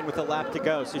 8:39 with a lap to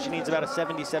go, so she needs about a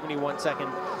 71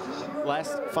 second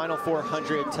final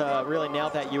 400 to really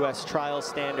nail that U.S. trial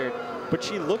standard. But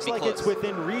she looks like it's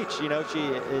within reach. You know, she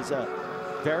is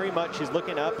very much, she's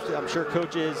looking up. I'm sure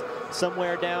coaches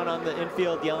somewhere down on the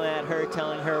infield yelling at her,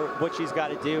 telling her what she's got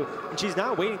to do. And she's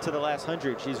not waiting to the last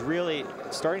 100. She's really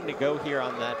starting to go here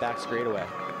on that back straightaway.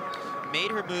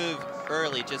 Made her move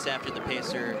early, just after the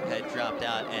pacer had dropped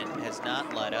out, and has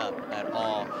not let up at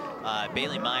all.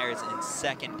 Bailey Myers in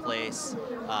 2nd place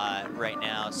right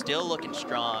now, still looking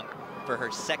strong for her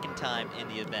 2nd time in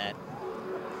the event.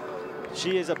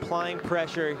 She is applying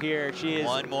pressure here. She is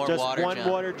one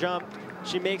water jump.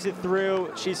 She makes it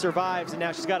through, she survives, and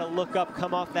now she's got to look up,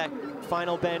 come off that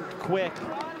final bend quick.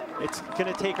 It's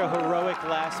gonna take a heroic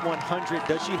last 100.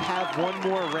 Does she have one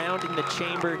more round in the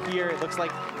chamber here? It looks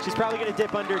like she's probably gonna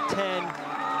dip under 10.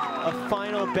 A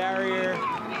final barrier.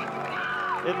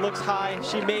 It looks high,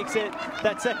 she makes it.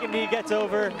 That 2nd knee gets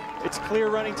over. It's clear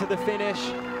running to the finish.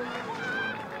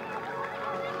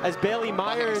 As Bailey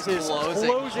Myers is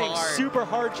closing super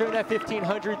hard, showing that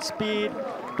 1,500 speed,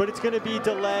 but it's gonna be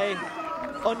delay.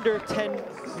 Under 10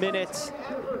 minutes.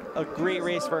 A great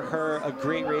race for her, a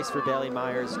great race for Bailey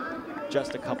Myers,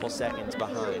 just a couple seconds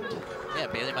behind. Yeah,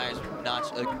 Bailey Myers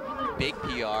notched a big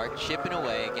PR, chipping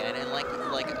away again, and like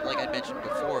I mentioned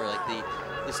before, like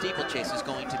the steeplechase is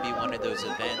going to be one of those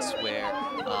events where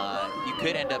you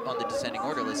could end up on the descending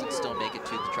order list and still make it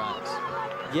to the trials.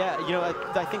 Yeah, you know,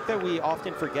 I think that we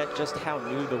often forget just how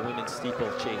new the women's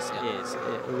steeplechase is.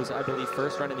 It was, I believe,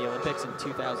 first run in the Olympics in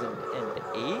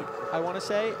 2008, I want to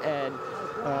say, and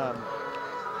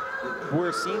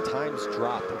we're seeing times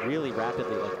drop really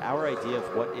rapidly. Like, our idea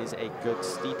of what is a good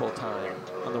steeple time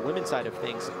on the women's side of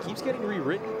things keeps getting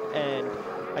rewritten. And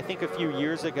I think a few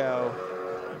years ago,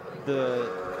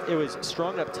 it was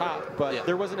strong up top, but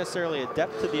there wasn't necessarily a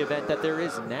depth to the event that there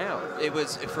is now. It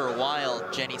was, for a while,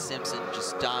 Jenny Simpson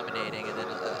just dominating, and then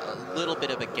a little bit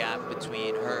of a gap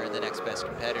between her and the next best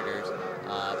competitors.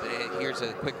 But here's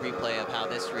a quick replay of how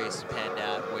this race panned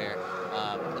out, where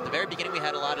at the very beginning we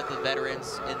had a lot of the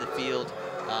veterans in the field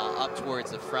up towards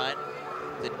the front.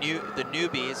 The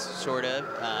newbies, sort of.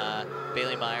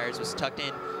 Bailey Myers was tucked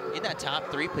in that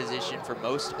top 3 position for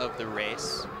most of the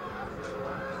race.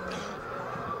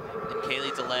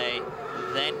 Kaylee DeLay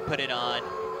then put it on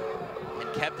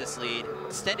and kept this lead,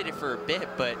 extended it for a bit,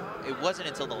 but it wasn't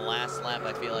until the last lap,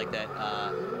 I feel like, that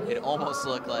it almost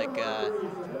looked like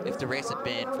if the race had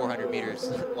been 400 meters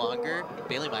longer,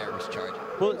 Bailey Myers was charging.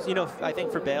 Well, you know, I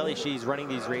think for Bailey, she's running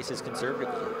these races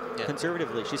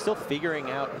conservatively. She's still figuring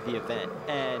out the event,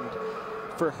 and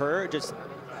for her, just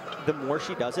the more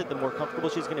she does it, the more comfortable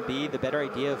she's going to be, the better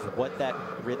idea of what that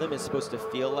rhythm is supposed to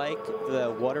feel like.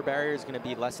 The water barrier is going to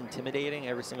be less intimidating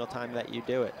every single time that you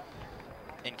do it.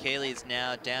 And Kaylee's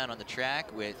now down on the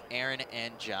track with Aaron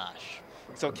and Josh.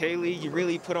 So Kaylee, you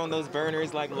really put on those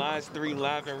burners like last 3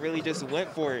 laps and really just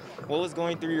went for it. What was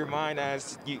going through your mind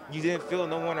as you didn't feel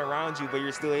no one around you, but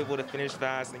you're still able to finish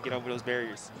fast and get over those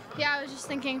barriers? Yeah, I was just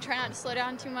thinking, try not to slow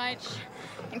down too much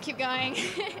and keep going.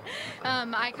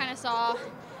 I kind of saw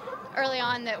early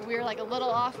on that we were like a little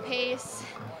off pace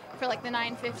for like the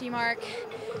 9:50 mark.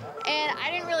 And I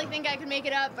didn't really think I could make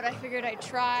it up, but I figured I'd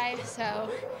try,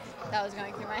 so that was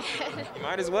going through my head. You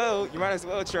might as well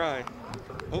try.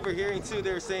 Overhearing too,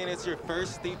 they were saying it's your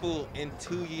first steeple in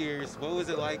 2 years. What was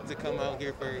it like to come out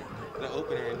here for the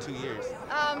opener in 2 years?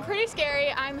 Pretty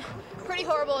scary. I'm pretty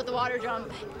horrible at the water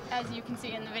jump, as you can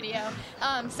see in the video.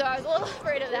 So I was a little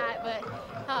afraid of that, but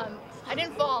I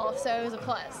didn't fall, so it was a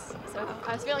plus. So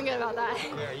I was feeling good about that.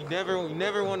 Yeah, you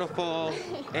never want to fall.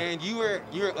 And you were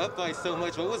up by so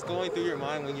much. What was going through your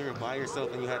mind when you were by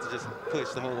yourself and you had to just push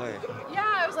the whole way? Yeah,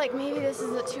 I was like, maybe this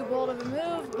is too bold of a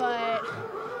move, but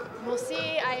we'll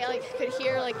see. I could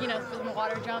hear from the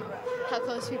water jump how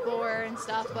close people were and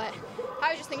stuff, but I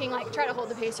was just thinking try to hold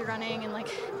the pace you're running and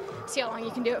see how long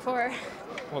you can do it for.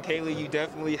 Well, Kaylee, you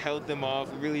definitely held them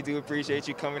off. We really do appreciate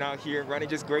you coming out here and running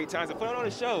just great times and putting on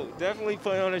a show. Definitely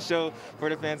putting on a show for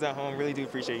the fans at home. Really do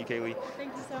appreciate you, Kaylee.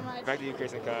 Thank you so much. Back to you,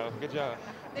 Chris and Kyle. Good job.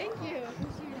 Thank you.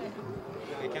 Appreciate it.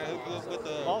 Hey, can I hook you up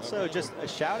with Also, just a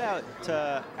shout out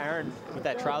to Aaron with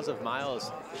that Trials of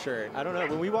Miles shirt. I don't know,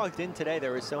 when we walked in today,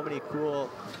 there were so many cool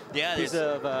pieces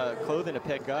of clothing to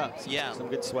pick up. Some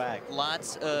good swag.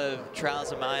 Lots of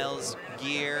Trials of Miles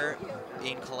gear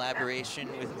in collaboration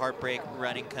with Heartbreak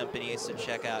Running Company, so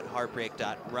check out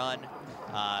heartbreak.run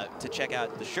to check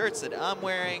out the shirts that I'm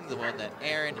wearing, the one that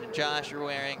Aaron and Josh are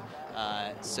wearing.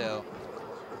 So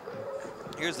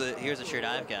here's a shirt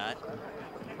I've got.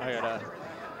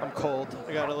 I'm cold.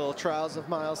 I got a little Trials of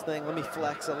Miles thing. Let me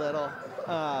flex a little.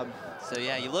 So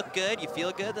yeah, you look good, you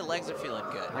feel good, the legs are feeling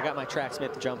good. I got my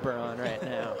Tracksmith jumper on right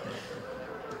now.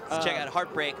 So check out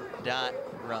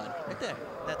heartbreak.run. Right there,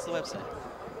 that's the website.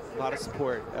 A lot of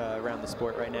support around the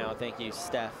sport right now. Thank you,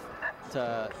 Steph,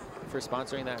 for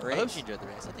sponsoring that race. I hope she enjoyed the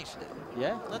race. I think she did.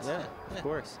 Yeah, of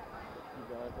course.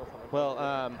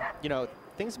 Well,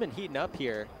 things have been heating up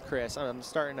here, Chris. I'm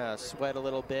starting to sweat a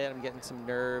little bit. I'm getting some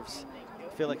nerves.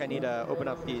 I feel like I need to open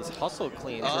up these hustle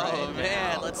cleans right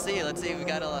man, now. let's see. We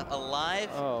got a live.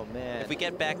 Oh man. If we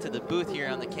get back to the booth here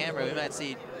on the camera, we might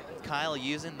see Kyle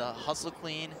using the hustle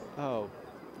clean. Oh.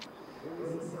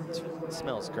 It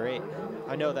smells great.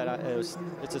 I know that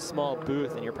it's a small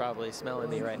booth and you're probably smelling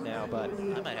me right now, but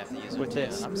I might have to use it with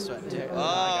this. I'm sweating too. Oh,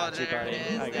 I got you, buddy.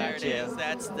 I there got it you. is.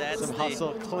 That's some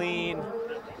hustle clean.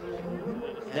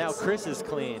 Now Chris is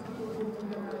clean.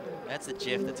 That's the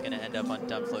GIF that's going to end up on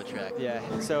Dump Flow Track. Yeah.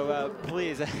 So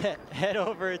please head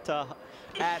over to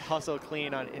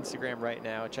 @HustleClean on Instagram right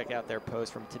now and check out their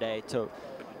post from today. To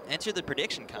enter the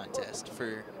prediction contest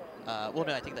for. Well,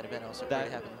 no, I think that event also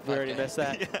already happened. We already missed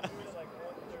that. Yeah.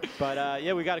 But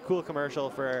yeah, we got a cool commercial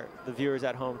for the viewers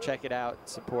at home. Check it out.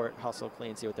 Support Hustle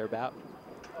Clean. See what they're about.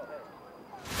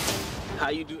 How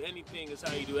you do anything is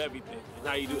how you do everything. And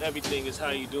how you do everything is how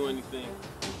you do anything.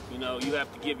 You know, you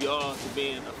have to give your all to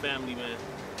being a family man.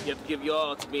 You have to give your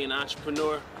all to being an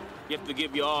entrepreneur. You have to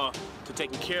give your all to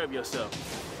taking care of yourself.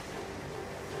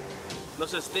 No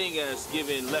such thing as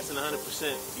giving less than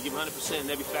 100%. You give 100% in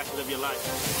every facet of your life.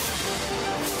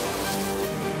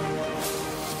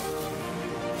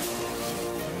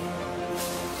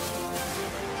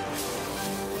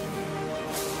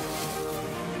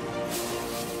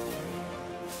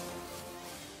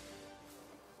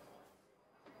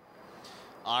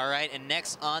 All right, and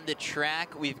next on the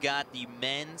track, we've got the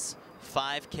men's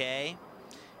 5K,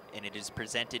 and it is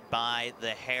presented by the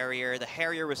Harrier. The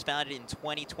Harrier was founded in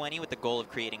 2020 with the goal of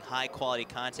creating high-quality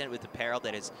content with apparel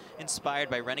that is inspired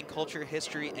by running culture,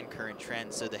 history, and current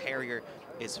trends. So the Harrier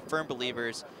is firm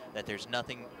believers that there's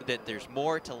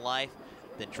more to life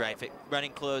than dry fit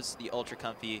running clothes, the ultra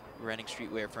comfy running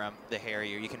streetwear from the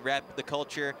Harrier. You can rep the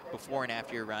culture before and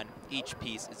after your run. Each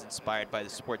piece is inspired by the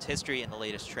sport's history and the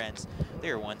latest trends.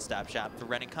 They're a one-stop shop for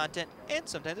running content and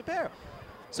sometimes apparel.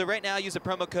 So right now, use the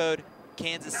promo code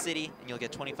Kansas City and you'll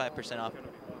get 25% off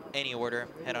any order.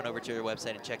 Head on over to their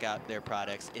website and check out their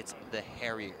products. It's the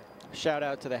Harrier. Shout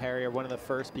out to the Harrier, one of the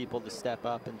first people to step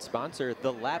up and sponsor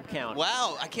the lap count.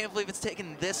 Wow, I can't believe it's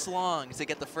taken this long to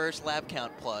get the first lap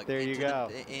count plug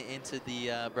into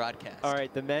the broadcast. All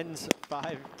right, the men's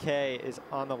 5K is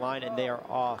on the line and they are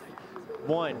off.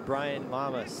 1, Brian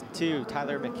Lamas. 2,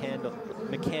 Tyler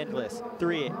McCandless.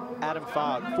 3, Adam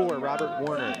Fogg. 4, Robert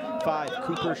Warner. 5,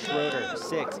 Cooper Schroeder.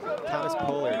 6, Thomas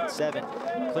Pollard. 7,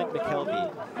 Clint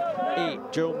McKelvey.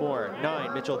 8, Joe Moore.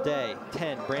 9, Mitchell Day.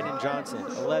 10, Brandon Johnson.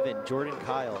 11, Jordan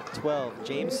Kyle. 12,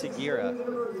 James Segura.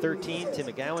 13, Tim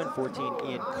McGowan. 14,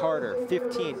 Ian Carter.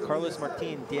 15, Carlos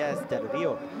Martin Diaz del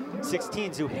Rio.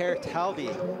 16, Zuhair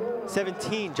Talbi.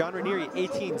 17, John Ranieri.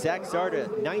 18, Zach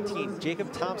Zarda. 19,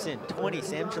 Jacob Thompson. 20,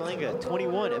 Sam Chalenga.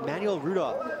 21, Emmanuel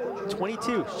Rudolph.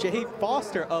 22, Shea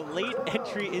Foster, a late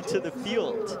entry into the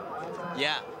field.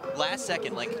 Yeah, last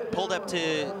second, like pulled up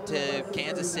to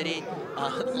Kansas City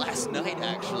last night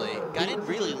actually. Got in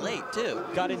really late too.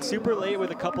 Got in super late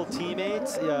with a couple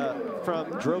teammates.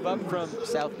 Drove up from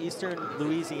southeastern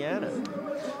Louisiana.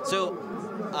 So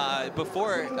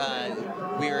before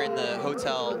we were in the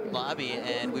hotel lobby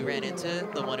and we ran into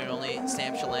the one and only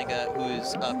Sam Shalenga,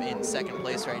 who's up in second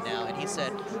place right now, and he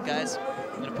said, guys,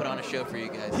 I'm gonna put on a show for you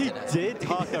guys tonight. He did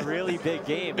talk a really big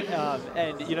game,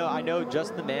 and you know, I know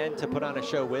just the man to put on a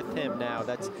show with him now.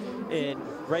 That's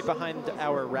right behind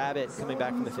our Rabbit coming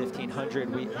back from the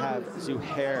 1500. We have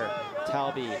Zuhair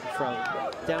Talbi from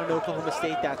down in Oklahoma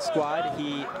State, that squad.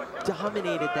 He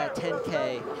dominated that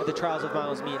 10K at the Trials of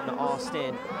Miles meet in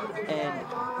Austin,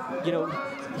 and you know,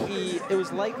 it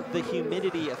was like the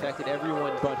humidity affected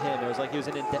everyone but him. It was like he was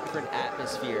in a different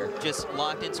atmosphere. Just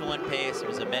locked into one pace. It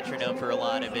was a metronome for a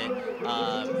lot of it.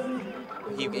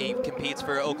 He competes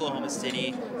for Oklahoma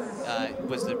City.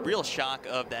 Was the real shock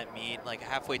of that meet. Like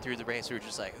halfway through the race, we were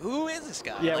just like, who is this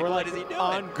guy? Yeah, like, we're what like is he doing?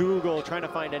 on Google trying to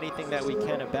find anything that we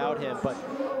can about him. But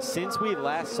since we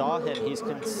last saw him, he's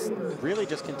really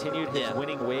just continued his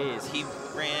winning ways. He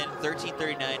ran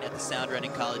 13:39 at the Sound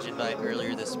Running College Invite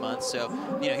earlier this month. So,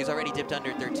 you know, he's already dipped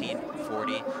under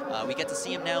 13:40. We get to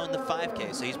see him now in the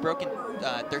 5K. So he's broken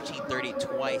 13:30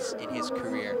 twice in his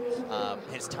career.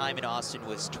 His time in Austin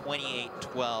was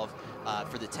 28:12.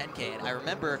 For the 10K, and I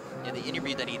remember in the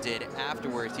interview that he did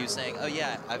afterwards, he was saying, "Oh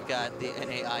yeah, I've got the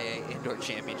NAIA Indoor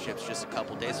Championships just a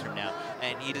couple days from now,"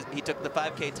 and he took the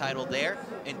 5K title there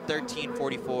in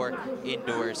 13:44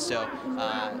 indoors. So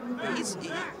he's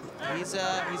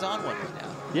on one right now.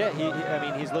 Yeah, I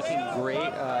mean, he's looking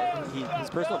great. His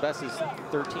personal best is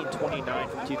 13:29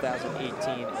 from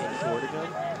 2018 in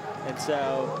Oregon, and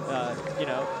so you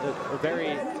know, a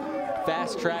very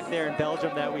fast track there in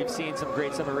Belgium that we've seen some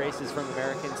great summer races from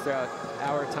Americans throughout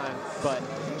our time. But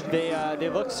they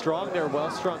look strong. They're well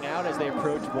strung out as they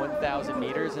approach 1,000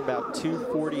 meters in about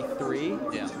 2:43.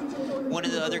 Yeah. One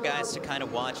of the other guys to kind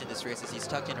of watch in this race, as he's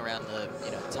tucked in around the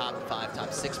top 5,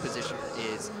 top 6 position,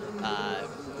 is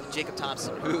Jacob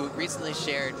Thompson, who recently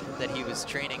shared that he was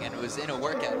training and was in a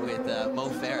workout with Mo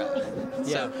Farah.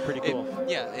 Yeah, so pretty cool.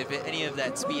 If any of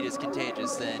that speed is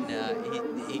contagious, then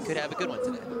he could have a good one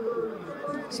today.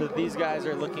 So these guys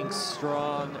are looking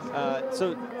strong.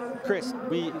 So, Chris,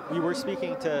 we were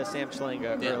speaking to Sam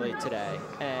Shalenga early today,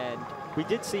 and we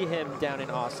did see him down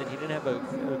in Austin. He didn't have a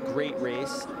great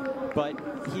race, but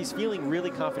he's feeling really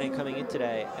confident coming in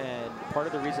today, and part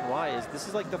of the reason why is this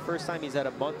is like the first time he's had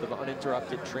a month of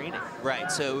uninterrupted training.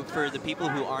 Right, so for the people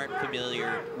who aren't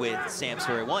familiar with Sam's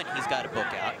story, one, he's got a book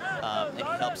out, and he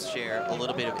helps share a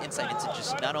little bit of insight into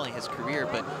just not only his career,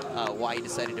 but why he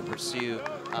decided to pursue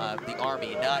the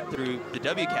Army, not through the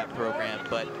WCAP program,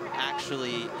 but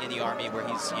actually in the Army where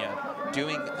he's,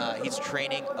 he's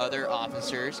training other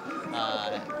officers,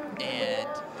 and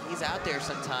he's out there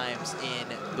sometimes in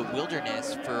the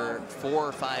wilderness for 4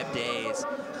 or 5 days.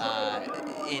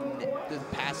 In the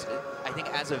past, I think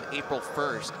as of April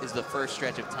 1st is the first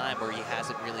stretch of time where he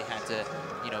hasn't really had to,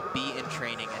 be in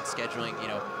training and scheduling,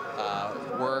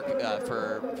 work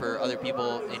for other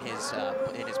people in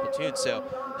his platoon. So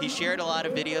he shared a lot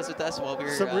of videos with us while we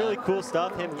were some really cool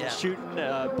stuff. Him shooting,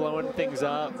 blowing things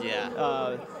up.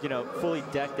 Yeah. Fully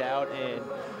decked out and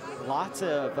lots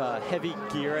of heavy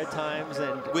gear at times,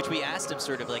 and which we asked him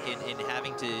sort of like in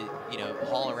having to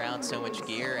haul around so much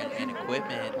gear and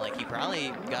equipment, like he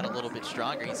probably got a little bit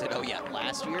stronger. He said, oh yeah,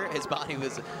 last year his body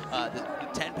was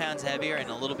 10 pounds heavier and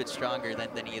a little bit stronger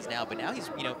than he is now, but now he's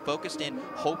focused in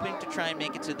hoping to try and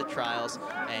make it to the trials,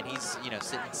 and he's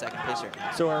sitting in second place right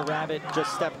now. So our Rabbit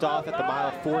just stepped off at the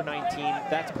mile 4:19.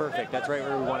 That's perfect. That's right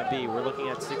where we want to be. We're looking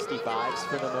at 65s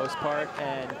for the most part,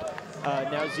 and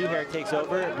now Zuhair takes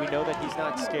over. We know that he's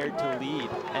not scared to lead,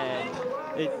 and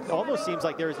it almost seems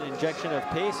like there was an injection of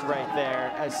pace right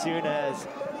there as soon as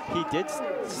he did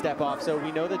step off. So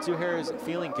we know that Zuhair is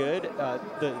feeling good.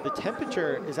 The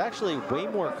temperature is actually way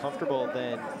more comfortable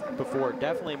than before,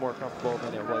 definitely more comfortable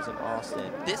than it was in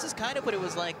Austin. This is kind of what it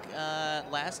was like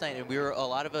last night, and a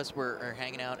lot of us were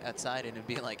hanging out outside, and it'd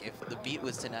be like if the beat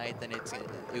was tonight, then it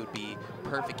would be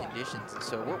perfect conditions.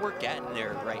 So we're getting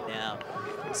there right now.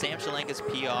 Sam Shalenga's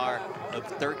PR of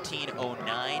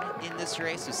 13:09 in this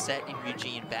race was set in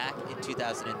Eugene back in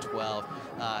 2012.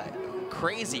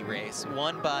 Crazy race,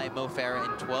 won by Mo Farah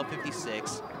in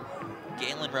 12:56.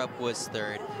 Galen Rupp was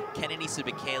third. Kennedy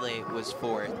Sibikele was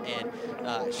fourth. And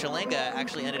Shalenga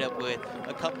actually ended up with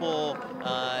a couple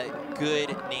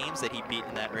good names that he beat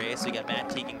in that race. So you got Matt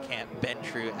Tegenkamp, Ben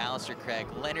True, Alistair Craig,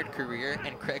 Leonard Career,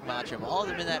 and Craig Mottram, all of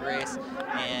them in that race.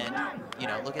 And, you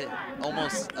know, look at it,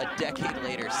 almost a decade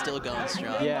later, still going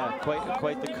strong. Yeah,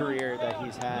 quite the career that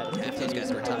he's had. If those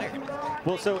guys retired.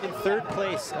 Well, so in third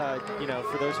place, you know,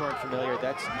 for those who aren't familiar,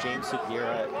 that's James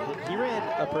Sugira. He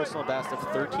ran a personal best of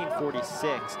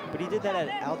 13:46, but he did that at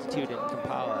altitude in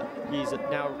Kampala. He's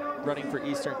now running for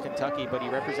Eastern Kentucky, but he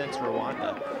represents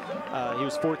Rwanda. He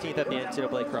was 14th at the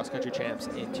NCAA Cross Country Champs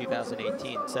in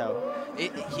 2018. So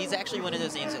he's actually one of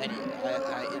those names. And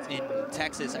in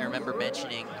Texas, I remember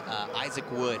mentioning Isaac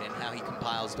Wood and how he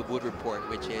compiles the Wood Report,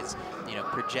 which is, you know,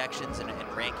 projections and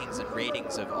rankings and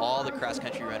ratings of all the cross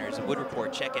country runners. The Wood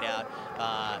Report, check it out.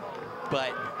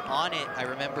 But on it, I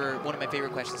remember one of my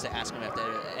favorite questions to ask him after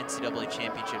NCAA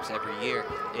championships every year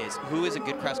is, who is a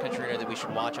good cross-country runner that we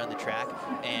should watch on the track?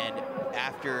 And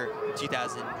after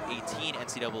 2018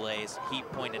 NCAAs, he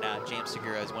pointed out James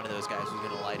Segura is one of those guys who's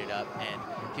going to light it up, and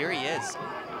here he is.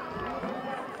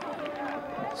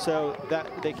 So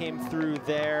that they came through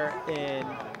there in,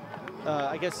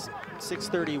 I guess,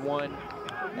 6:31.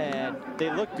 And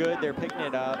they look good. They're picking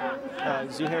it up.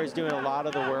 Zuhair is doing a lot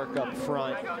of the work up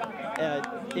front.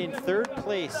 In third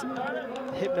place,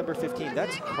 hip number 15,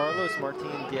 that's Carlos Martin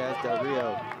Diaz del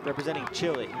Rio, representing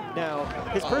Chile. Now,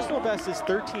 his personal best is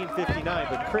 13:59,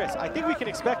 but Chris, I think we can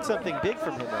expect something big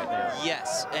from him right now.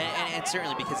 Yes, and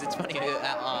certainly, because it's funny,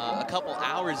 a couple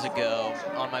hours ago,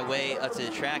 on my way up to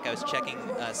the track, I was checking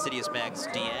CITIUS Mag's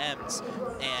DMs,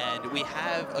 and we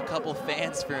have a couple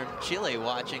fans from Chile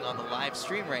watching on the live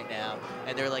stream right now,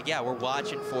 and they're like, yeah, we're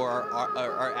watching for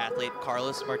our athlete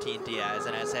Carlos Martin Diaz.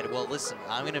 And I said, well, listen,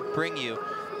 I'm going to bring you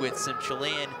with some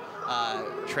Chilean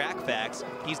track facts.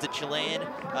 He's the Chilean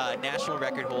national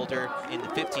record holder in the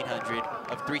 1500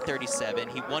 of 3:37.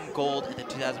 He won gold at the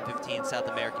 2015 South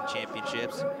American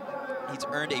Championships. He's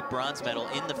earned a bronze medal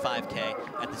in the 5K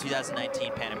at the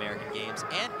 2019 Pan American Games.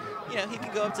 And, you know, he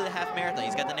can go up to the half marathon.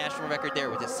 He's got the national record there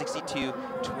with a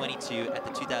 62:22 at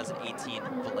the 2018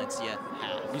 Valencia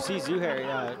half. You see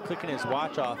Zuhair clicking his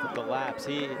watch off of the laps.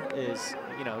 He is,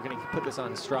 you know, going to put this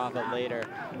on Strava later.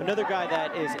 Another guy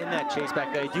that is in that chase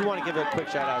back that I do want to give a quick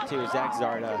shout out to is Zach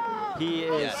Zarda. He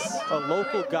is a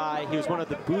local guy. He was one of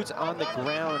the boots on the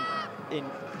ground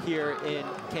here in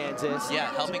Kansas.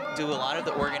 Yeah, helping do a lot of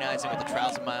the organizing with the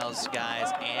Trials of Miles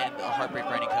guys and the Heartbreak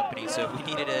Running Company. So if we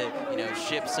needed to, you know,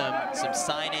 ship some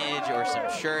signage or some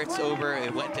shirts over,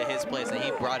 it went to his place, and he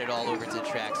brought it all over to the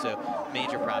track. So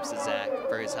major props to Zach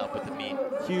for his help with the meet.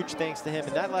 Huge thanks to him.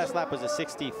 And that last lap was a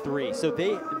 63. So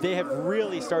they have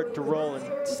really started to roll,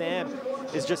 and Sam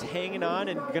is just hanging on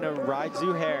and going to ride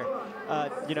Zuhair.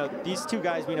 You know, these two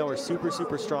guys we know are super,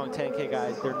 super strong 10K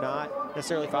guys. They're not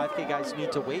necessarily 5K guys who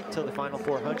need to wait till the final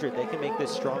 400. They can make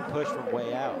this strong push from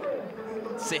way out.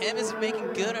 Sam is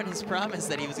making good on his promise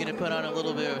that he was going to put on a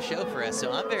little bit of a show for us.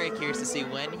 So I'm very curious to see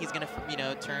when he's going to, you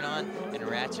know, turn on and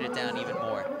ratchet it down even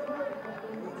more.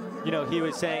 You know, he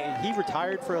was saying he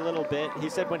retired for a little bit. He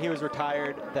said when he was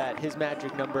retired that his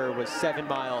magic number was 7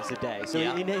 miles a day. So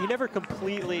he never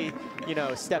completely, you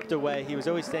know, stepped away. He was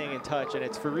always staying in touch, and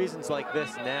it's for reasons like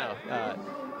this now.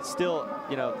 Still,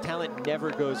 you know, talent never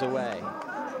goes away.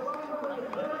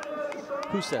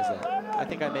 Who says that? I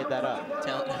think I made that up.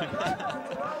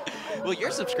 Well,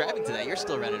 you're subscribing to that. You're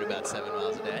still running about 7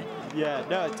 miles a day. Yeah,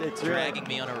 no, it's dragging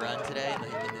me on a run today in the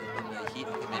heat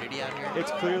and humidity out here.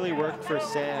 It's clearly worked for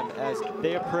Sam as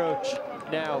they approach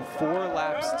now 4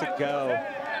 laps to go.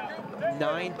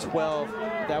 9:12.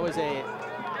 That was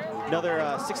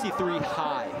another 63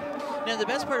 high. Now, the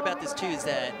best part about this, too, is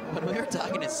that when we were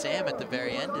talking to Sam at the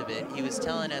very end of it, he was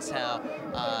telling us how,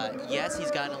 yes,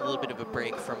 he's gotten a little bit of a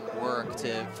break from work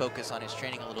to focus on his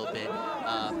training a little bit.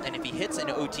 And if he hits an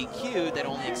OTQ, that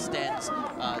only extends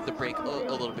the break a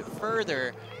little bit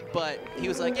further. But he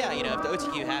was like, yeah, you know, if the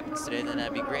OTQ happens today, then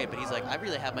that'd be great. But he's like, I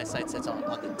really have my sights set on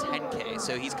the 10K.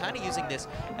 So he's kind of using this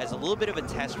as a little bit of a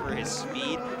test for his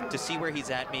speed to see where he's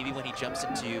at maybe when he jumps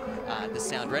into the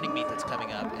Sound Running meet that's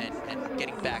coming up and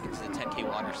getting back into the 10K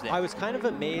waters there. I was kind of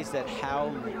amazed at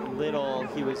how little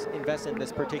he was invested in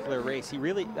this particular race. He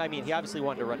really, I mean, he obviously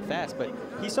wanted to run fast, but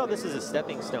he saw this as a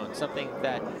stepping stone, something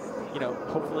that, you know,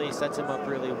 hopefully sets him up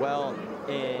really well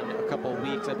in a couple of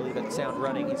weeks. I believe at Sound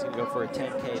Running, he's going to go for a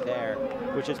 10K there,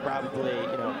 which is probably,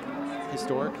 you know,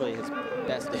 historically his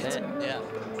best event. Yeah.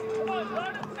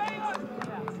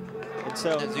 And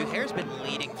so Zuhair's been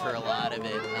leading for a lot of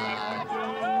it.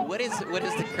 what is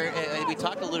the current? We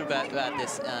talked a little bit about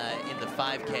this in the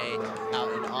 5K out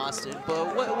in Austin,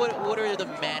 but what are the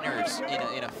manners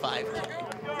in a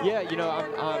 5K? Yeah, you know,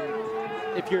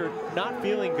 if you're not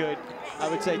feeling good, I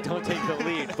would say don't take the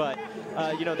lead. But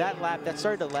you know, that lap that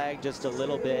started to lag just a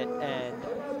little bit, and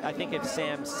I think if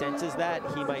Sam senses that,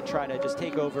 he might try to just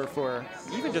take over for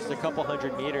even just a couple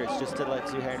 100 meters, just to let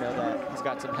Zuhair know that he's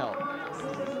got some help.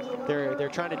 They're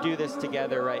trying to do this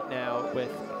together right now with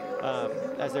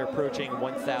as they're approaching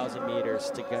 1,000 meters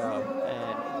to go.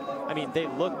 And I mean, they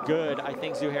look good. I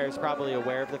think Zuhair is probably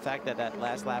aware of the fact that that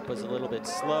last lap was a little bit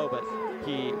slow, but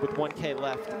he, with 1K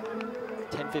left,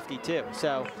 10:52.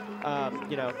 So,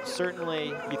 you know,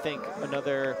 certainly you think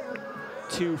another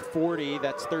 240,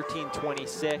 that's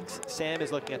 13:26. Sam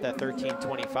is looking at that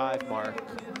 13:25 mark.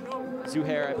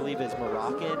 Zuhair, I believe, is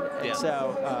Moroccan, and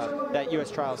so that U.S.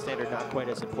 trial standard not quite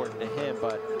as important to him,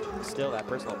 but still that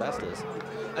personal best is.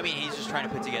 I mean, he's just trying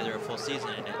to put together a full season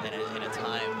in a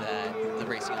time that the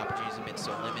racing opportunities have been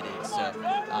so limited. So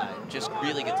just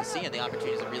really good to see, and the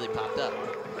opportunities have really popped up.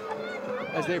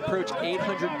 As they approach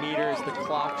 800 meters, the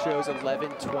clock shows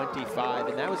 11:25,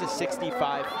 and that was a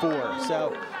 65.4.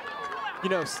 So, you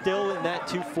know, still in that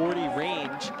 240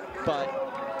 range, but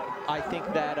I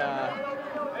think that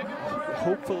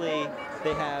hopefully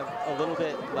they have a little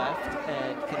bit left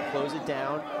and can close it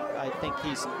down. I think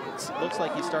it looks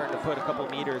like he's starting to put a couple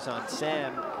meters on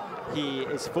Sam. He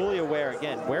is fully aware,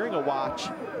 again, wearing a watch,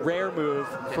 rare move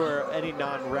for any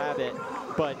non-rabbit,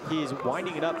 but he's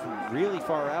winding it up from really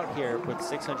far out here with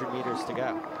 600 meters to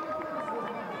go.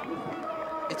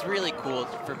 It's really cool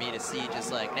for me to see,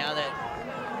 just like now that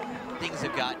things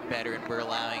have gotten better and we're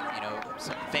allowing, you know,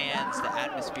 some fans, the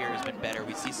atmosphere has been better.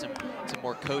 We see some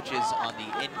more coaches on the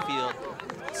infield.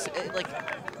 Like,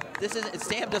 this is,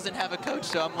 Sam doesn't have a coach,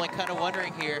 so I'm like kind of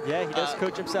wondering here. Yeah, he does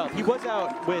coach himself. He was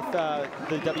out with the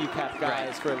WCAP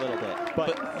guys for a little bit,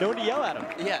 but no one to yell at him.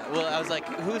 Yeah, well, I was like,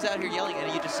 who's out here yelling?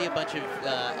 And you just see a bunch of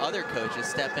other coaches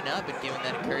stepping up and giving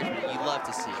that encouragement you love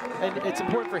to see. And it's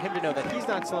important for him to know that he's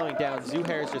not slowing down.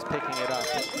 Zuhair is just picking it up,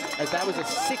 as that was a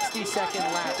 60-second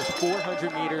lap with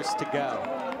 400 meters to go.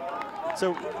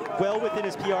 So well within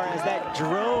his PR as that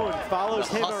drone follows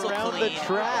him around the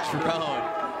track.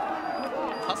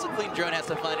 Hustle Clean Drone has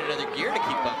to find another gear to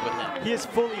keep up with him. He has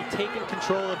fully taken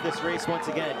control of this race once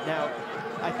again. Now,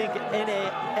 I think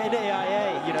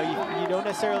NAIA, you know, you don't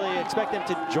necessarily expect them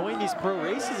to join these pro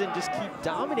races and just keep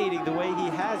dominating the way he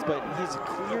has, but he's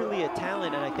clearly a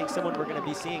talent, and I think someone we're going to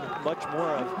be seeing much more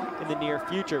of in the near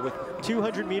future. With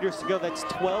 200 meters to go, that's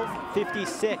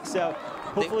 12:56. So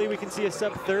hopefully we can see a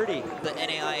sub 30. The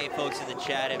NAIA folks in the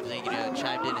chat have, you know,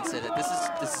 chimed in and said that this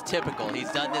is typical.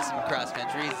 He's done this in cross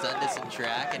country, he's done this in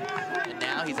track, and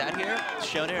now he's out here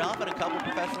showing it off on a couple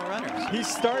professional runners. He's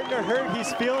starting to hurt.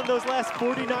 He's feeling those last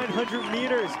 4,900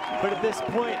 meters, but at this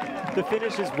point, the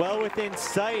finish is well within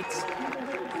sight.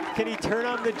 Can he turn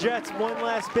on the jets one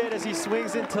last bit as he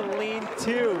swings into lane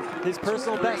 2? His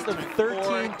personal best of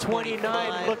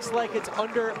 13:29 looks like it's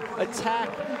under attack.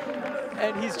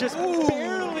 And he's just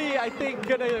barely, I think,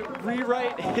 gonna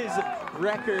rewrite his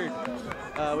record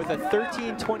with a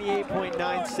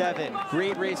 13:28.97.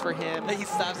 Great race for him. He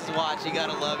stops his watch, you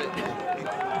gotta love it.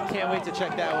 Can't wait to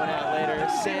check that one out later.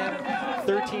 Sam,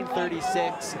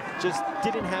 13:36, just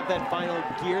didn't have that final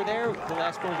gear there the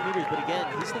last 400 meters, but again,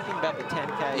 he's thinking about the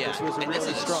 10K. Yeah. This was a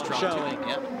really strong showing.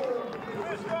 Yep.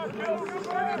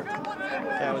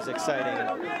 That was exciting.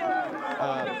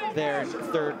 There in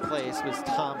third place was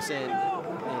Thompson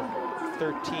in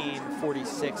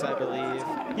 13:46, I believe.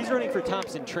 He's running for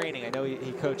Thompson Training. I know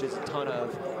he coaches a ton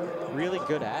of really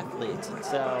good athletes, and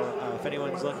so if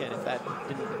anyone's looking, if that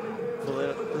didn't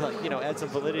add some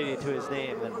validity to his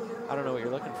name, then I don't know what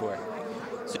you're looking for.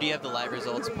 So do you have the live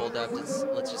results pulled up? Let's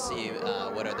just see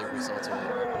what other results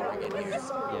are pouring in here.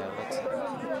 Yeah, let's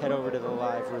head over to the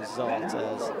live results.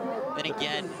 And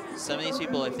again, some of these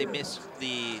people, if they missed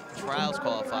the trials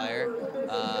qualifier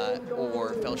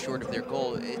or fell short of their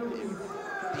goal,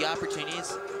 the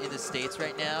opportunities in the States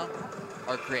right now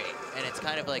are great. And it's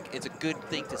kind of like, it's a good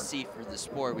thing to see for the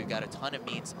sport. We've got a ton of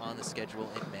meets on the schedule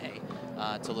in May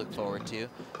to look forward to.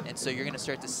 And so you're going to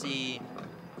start to see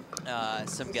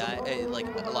some guy, like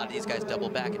a lot of these guys double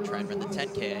back and try and run the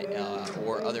 10K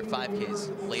or other 5Ks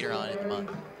later on in the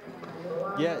month.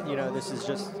 Yeah, you know, this is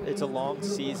just, it's a long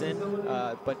season,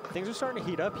 but things are starting to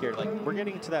heat up here. Like, we're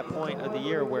getting to that point of the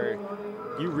year where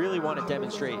you really want to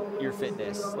demonstrate your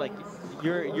fitness. Like,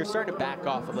 you're starting to back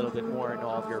off a little bit more in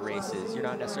all of your races. You're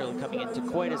not necessarily coming into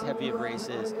quite as heavy of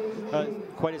races,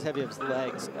 quite as heavy of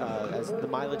legs as the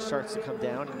mileage starts to come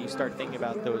down, and you start thinking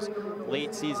about those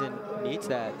late season meets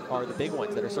that are the big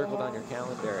ones that are circled on your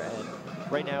calendar.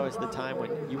 And right now is the time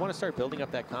when you want to start building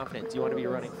up that confidence. You want to be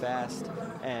running fast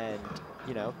and,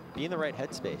 you know, be in the right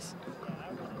headspace.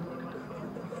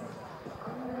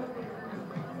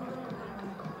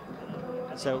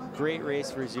 So great race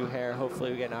for Zuhair.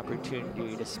 Hopefully we get an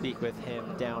opportunity to speak with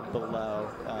him down below.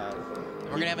 We're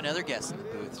going to have another guest in the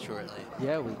booth shortly.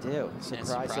 Yeah, we do.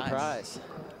 Surprise, surprise.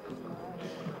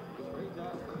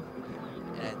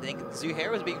 And I think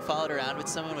Zuhair was being followed around with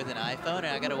someone with an iPhone, and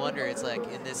I got to wonder, it's like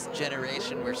in this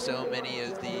generation where so many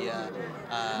of the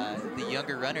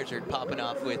younger runners are popping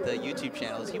off with YouTube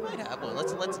channels, you might have one.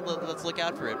 Let's look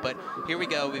out for it. But here we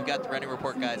go. We've got the running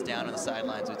report guys down on the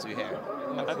sidelines with Zuhair.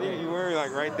 I think you were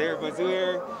like right there, but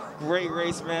Zuhair, great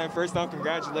race, man. First off,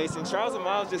 congratulations. Trials of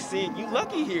Miles, just seeing you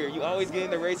lucky here. You always get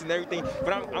in the race and everything,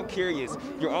 but I'm curious.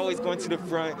 You're always going to the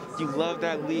front. You love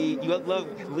that lead. You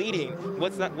love leading.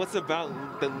 What's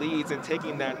about the leads and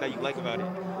taking that you like about it?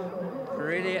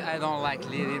 Really, I don't like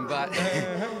leading, but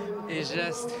it's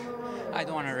just I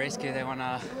don't want to risk it. I want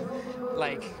to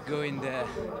like go in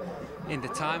the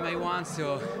time I want.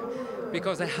 So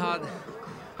because I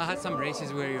had some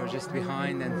races where you're just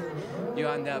behind and you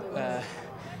end up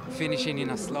finishing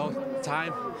in a slow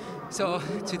time. So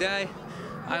today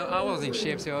I was in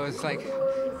shape, so I was like,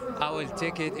 I will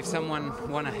take it. If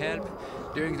someone want to help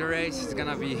during the race, it's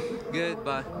gonna be good,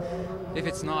 but if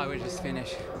it's not, I will just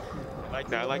finish.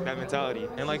 I like that mentality.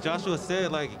 And like Joshua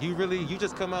said, like you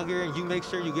just come out here and you make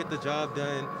sure you get the job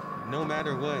done no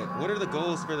matter what. What are the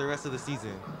goals for the rest of the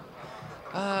season?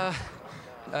 I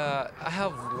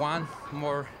have one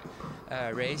more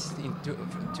race in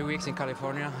 2 weeks in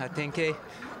California at 10K.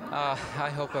 I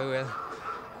hope I will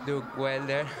do well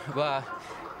there. But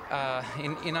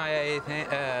in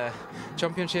IAA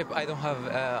championship, I don't have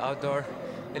outdoor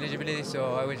eligibility,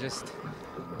 so I will just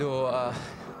do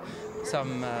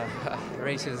some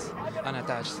races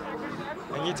unattached.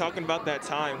 And you're talking about that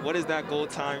time. What is that goal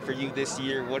time for you this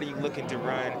year? What are you looking to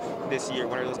run this year?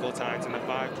 What are those goal times in the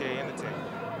 5K and the 10?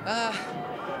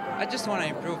 I just want to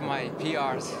improve my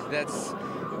PRs.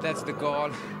 That's the goal.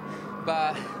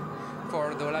 But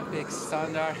for the Olympic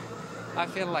standard, I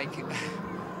feel like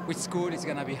with school it's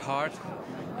gonna be hard,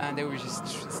 and they will just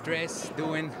stress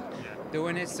doing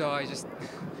it. So I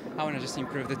want to just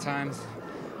improve the times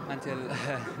until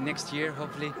next year,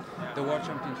 hopefully, the World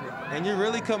Championship. And you're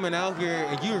really coming out here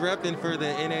and you're repping for the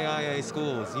NAIA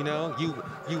schools, you know?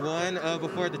 You won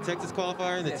before the Texas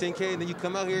Qualifier in the 10K, and then you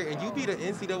come out here and you beat an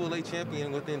NCAA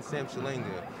champion within Sam Shalanga.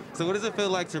 So what does it feel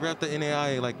like to rep the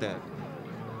NAIA like that?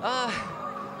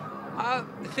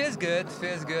 It feels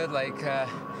good. Like,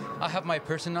 I have my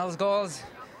personal goals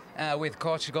with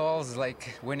coach goals,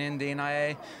 like winning the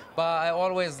NAIA, but I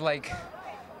always like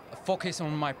focus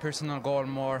on my personal goal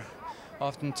more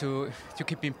often to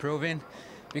keep improving,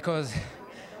 because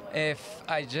if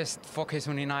I just focus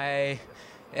on NIA,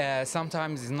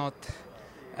 sometimes it's not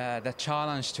the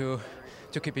challenge to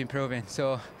keep improving.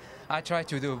 So I try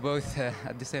to do both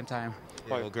at the same time.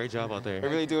 Yeah, well, great job out there. I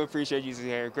really do appreciate you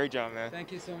here. Great job, man.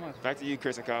 Thank you so much. Back to you,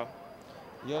 Chris and Kyle.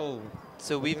 Yo.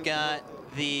 So we've got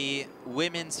the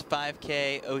women's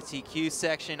 5K OTQ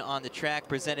section on the track,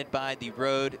 presented by the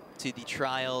Road to the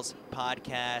Trials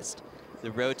podcast.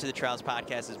 The Road to the Trials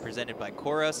podcast is presented by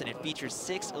Koros, and it features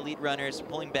 6 elite runners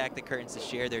pulling back the curtains to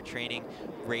share their training,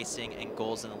 racing, and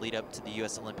goals in the lead up to the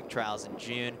U.S. Olympic trials in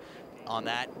June. On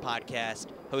that podcast,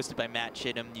 hosted by Matt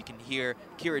Chittum, you can hear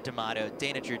Kira D'Amato,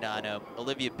 Dana Giordano,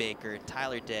 Olivia Baker,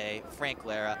 Tyler Day, Frank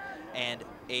Lara, and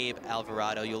Abe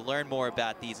Alvarado. You'll learn more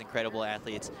about these incredible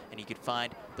athletes, and you can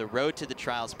find the Road to the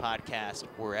Trials podcast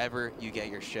wherever you get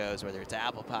your shows, whether it's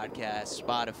Apple Podcasts,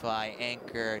 Spotify,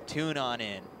 Anchor. Tune on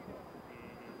in.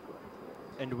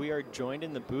 And we are joined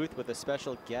in the booth with a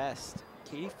special guest,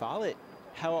 Katie Follett.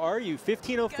 How are you?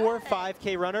 15:04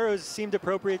 5K runner. It seemed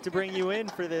appropriate to bring you in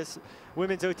for this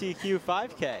women's OTQ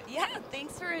 5K. Yeah,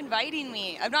 thanks for inviting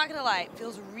me. I'm not gonna lie, it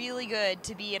feels really good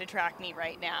to be at a track meet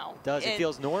right now. It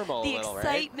feels normal a little, right? The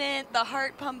excitement, the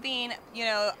heart pumping. You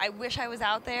know, I wish I was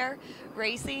out there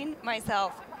racing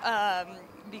myself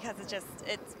because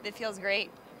it feels great.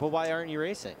 Well, why aren't you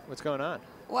racing? What's going on?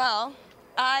 Well,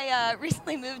 I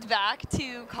recently moved back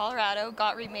to Colorado,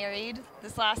 got remarried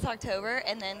this last October,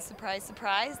 and then surprise,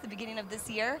 surprise, the beginning of this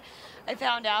year, I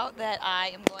found out that I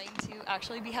am going to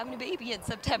actually be having a baby in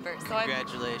September. So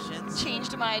Congratulations. I've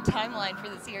changed my timeline for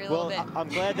this year a little bit. I'm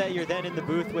glad that you're then in the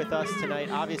booth with us tonight.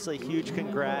 Obviously, huge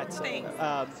congrats. Thanks.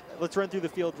 Let's run through the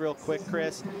field real quick,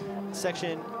 Chris.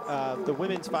 Section, the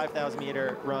women's 5,000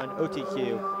 meter run,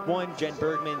 OTQ. 1, Jen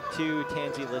Bergman. 2,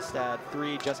 Tansy Listad.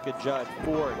 3, Jessica Judd.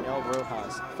 4, Nell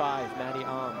Rojas. 5, Maddie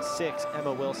Alm. 6,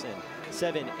 Emma Wilson.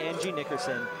 7, Angie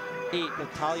Nickerson. 8,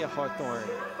 Natalia Hawthorne.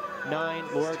 9,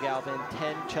 Laura Galvin.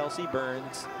 10, Chelsea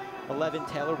Burns. 11,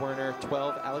 Taylor Werner.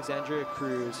 12, Alexandria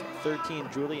Cruz. 13,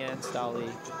 Julianne Stolly.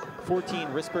 14,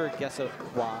 Risper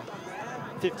Gesawa.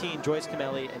 15, Joyce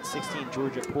Camelli, and 16,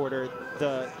 Georgia Porter.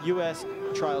 The U.S.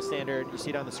 trial standard, you see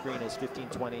it on the screen, is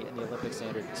 15:20, and the Olympic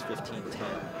standard is 15:10.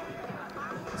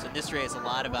 So in this race, a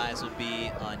lot of eyes will be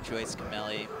on Joyce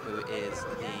Camelli, who is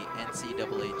the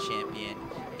NCAA champion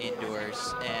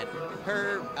indoors. And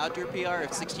her outdoor PR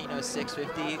of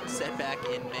 16:06.50 set back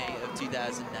in May of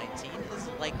 2019 is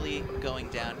likely going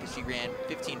down because she ran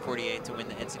 15:48 to win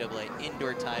the NCAA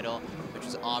indoor title, which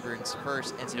was Auburn's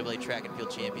first NCAA track and field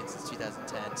champion since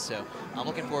 2010. So I'm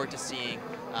looking forward to seeing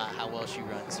how well she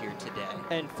runs here today.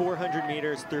 And 400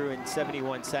 meters through in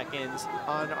 71 seconds.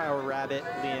 On our rabbit,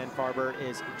 Leanne Farber,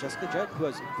 is Jessica Judd, who I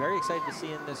was very excited to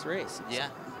see in this race. Yeah,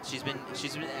 she's been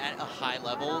at a high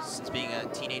level since being a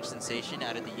teenage sensation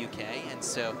out of the UK, and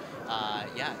so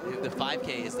yeah, the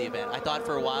 5K is the event. I thought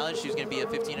for a while she was going to be a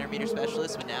 1,500 meter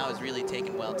specialist, but now is really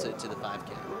taken well to the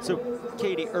 5K. So,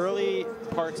 Katie, early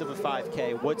parts of a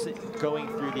 5K, what's it going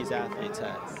through these athletes'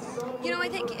 heads? You know, I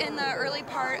think in the early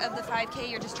part of the 5K,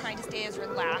 you're just trying to stay as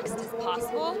relaxed as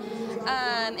possible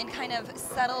and kind of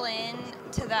settle in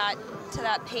to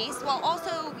that pace, while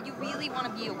also you really want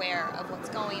to be aware of what's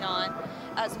going on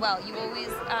as well. You always,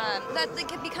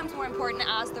 that becomes more important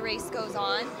as the race goes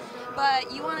on,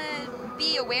 but you want to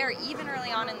be aware even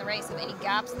early on in the race of any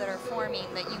gaps that are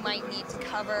forming that you might need to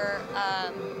cover.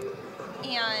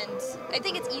 And I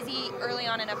think it's easy early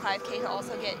on in a 5K to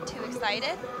also get too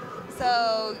excited.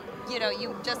 So, you know,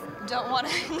 you just don't want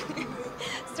to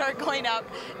start going up,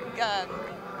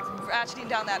 ratcheting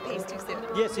down that pace too soon.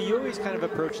 Yeah, so you always kind of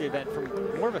approach the event from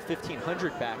more of a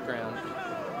 1,500 background.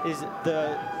 Is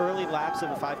the early laps of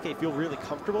a 5K feel really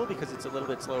comfortable because it's a little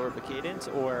bit slower of a cadence,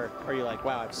 or are you like,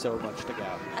 wow, I have so much to go?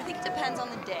 I think it depends on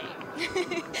the day.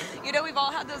 You know, we've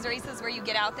all had those races where you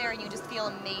get out there and you just feel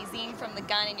amazing from the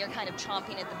gun and you're kind of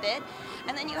chomping at the bit.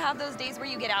 And then you have those days where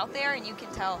you get out there and you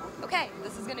can tell, okay,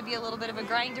 this is going to be a little bit of a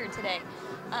grinder today.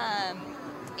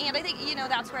 And I think, you know,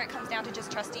 that's where it comes down to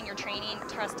just trusting your training,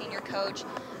 trusting your coach,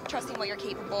 trusting what you're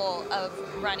capable of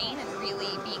running, and really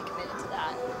being committed to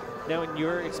that. Now, in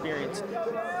your experience,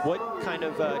 what kind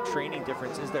of training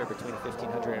difference is there between a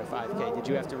 1,500 and a 5K? Did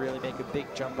you have to really make a big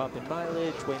jump up in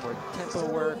mileage, way more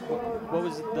tempo work? What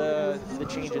was the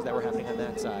changes that were happening on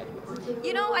that side?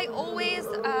 You know, I always,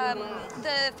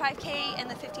 the 5K and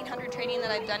the 1,500 training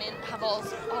that I've done have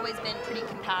always been pretty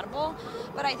compatible.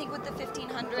 But I think with the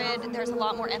 1,500, there's a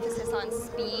lot more emphasis on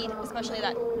speed, especially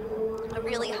that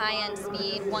really high-end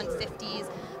speed, 150s,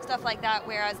 stuff like that,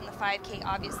 whereas in the 5K,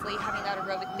 obviously, having that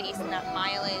aerobic base and that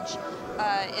mileage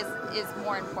is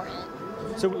more important.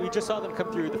 So we just saw them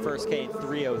come through the first K in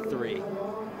 3:03.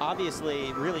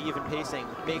 Obviously, really even pacing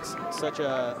makes such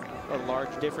a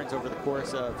large difference over the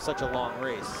course of such a long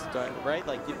race, right?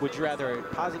 Like, would you rather a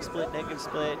positive split, negative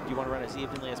split? Do you want to run as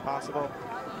evenly as possible?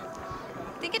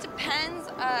 I think it depends.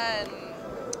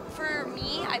 For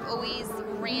me, I've always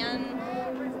ran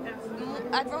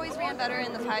better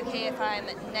in the 5K if I'm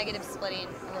negative splitting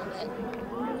a little bit.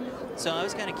 So I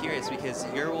was kind of curious because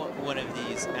you're one of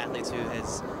these athletes who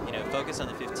has, you know, focused on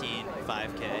the 15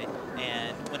 5K,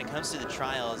 and when it comes to the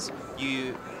trials,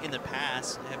 you in the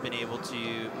past have been able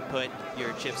to put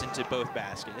your chips into both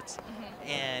baskets.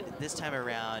 And this time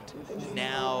around,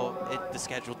 now the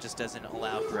schedule just doesn't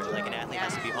allow for it. Like, an athlete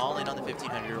has to be all in on the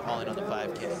 1500 or all in on the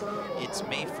 5K. It's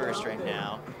May 1st right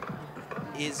now.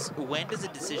 When does a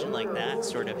decision like that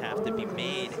sort of have to be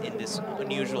made in this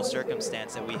unusual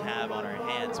circumstance that we have on our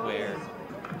hands, where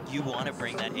you want to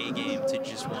bring that A game to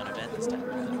just one event this time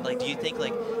around? Like, do you think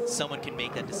like someone can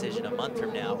make that decision a month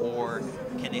from now, or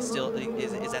can they still,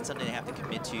 is that something they have to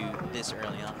commit to this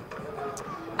early on?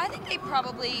 I think they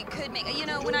probably could make, you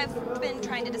know, when I've been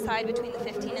trying to decide between the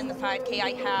 15 and the 5K,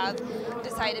 I have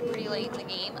decided pretty late in the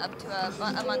game, up to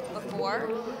a month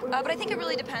before. But I think it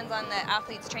really depends on the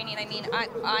athlete's training. I mean,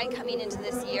 I coming into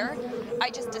this year, I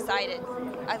just decided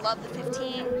I love the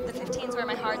 15. The 15 is where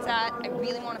my heart's at. I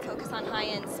really want to focus on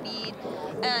high-end speed.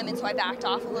 And so I backed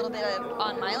off a little bit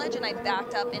on mileage, and I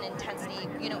backed up in intensity,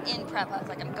 you know, in prep. I was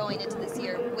like, I'm going into this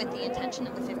year with the intention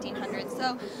of the 1500.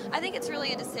 So I think it's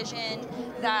really a decision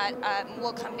that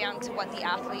will come down to what the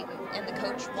athlete and the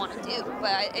coach want to do.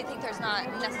 But I think there's not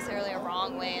necessarily a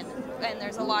wrong way, and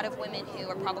there's a lot of women who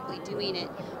are probably doing it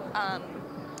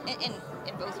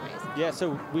in both ways. Yeah,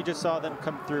 so we just saw them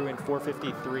come through in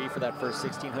 4:53 for that first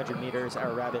 1600 meters.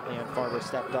 Our rabbit Leanne Farber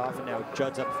stepped off, and now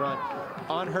Judd's up front.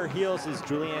 On her heels is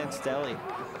Julianne Stelly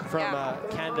from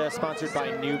Canada, sponsored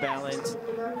by New Balance.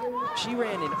 She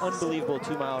ran an unbelievable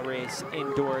 2-mile race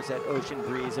indoors at Ocean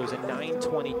Breeze. It was a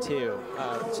 9:22.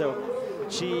 So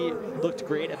she looked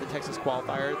great at the Texas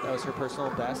Qualifier. That was her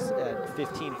personal best at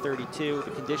 15:32.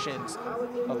 The conditions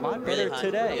a lot better Really hot,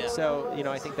 today. yeah. So, you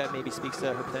know, I think that maybe speaks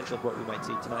to her potential of what we might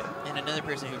see tonight. And another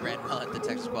person who ran well at the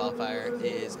Texas Qualifier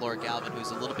is Laura Galvin,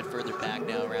 who's a little bit further back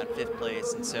now, around 5th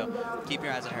place. And so keep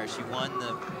your eyes on her. She won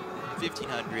the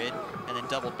 1500 and then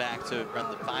doubled back to run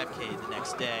the 5K the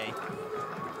next day.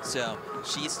 So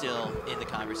she's still in the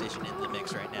conversation, in the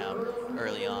mix right now,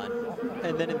 early on.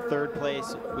 And then in 3rd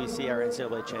place, we see our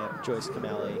NCAA champ, Joyce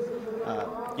Camelli.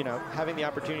 You know, having the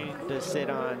opportunity to sit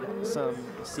on some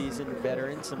seasoned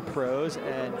veterans, some pros,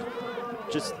 and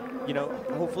just, you know,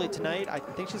 hopefully tonight, I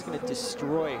think she's going to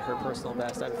destroy her personal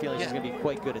best. I'm feeling she's going to be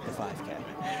quite good at the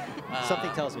 5K.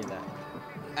 Something tells me that.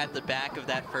 At the back of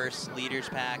that first leaders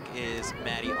pack is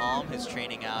Maddie Alm, who's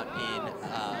training out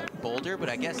in Boulder, but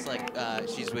I guess like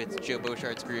she's with Joe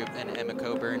Beauchart's group and Emma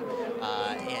Coburn,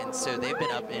 and so they've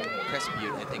been up in Crescent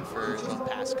Butte, I think, for the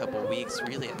past couple weeks,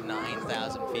 really at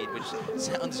 9,000 feet, which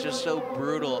sounds just so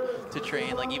brutal to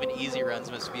train. Like even easy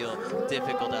runs must feel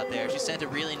difficult out there. She sent a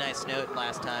really nice note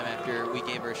last time after we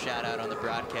gave her a shout out on the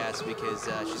broadcast, because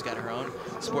she's got her own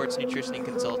sports nutrition and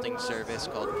consulting service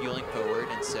called Fueling Forward,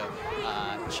 and so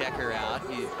check her out.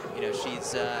 You know,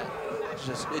 she's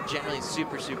just generally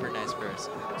super, super nice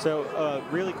person. So a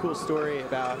really cool story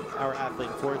about our athlete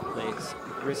in 4th place,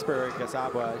 Risper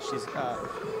Gazabwa. She's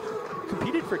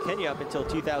competed for Kenya up until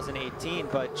 2018,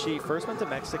 but she first went to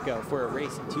Mexico for a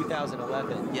race in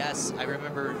 2011. Yes, I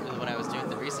remember when I was doing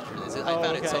the research for this. I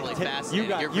found it totally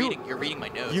fascinating. You're reading my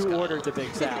notes. You Kyle. ordered the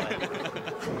big salad.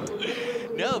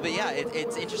 No, but yeah,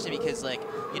 it's interesting because, like,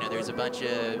 you know, there's a bunch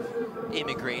of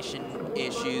immigration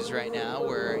issues right now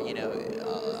where, you know,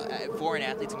 foreign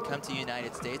athletes can come to the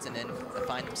United States and then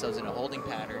find themselves in a holding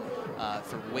pattern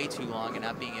for way too long and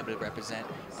not being able to represent,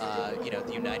 you know,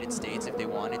 the United States if they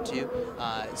wanted to.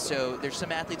 So there's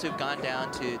some athletes who have gone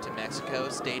down to Mexico,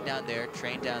 stayed down there,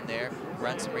 trained down there,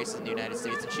 run some races in the United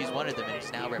States, and she's one of them, and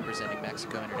is now representing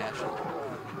Mexico internationally.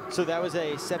 So that was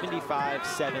a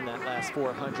 75.7 that last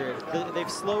 400.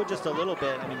 They've slowed just a little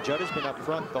bit. I mean, Judd has been up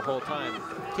front the whole time.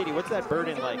 Katie, what's that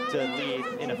burden like to lead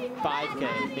in a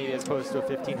 5K, maybe as opposed to a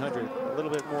 1500? A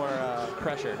little bit more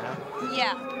pressure now.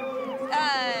 Yeah.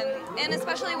 And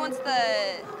especially once the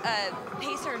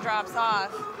pacer drops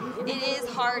off, it is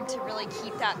hard to really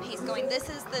keep that pace going. This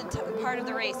is the part of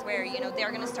the race where, you know,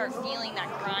 they're going to start feeling that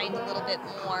grind a little bit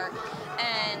more.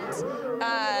 And,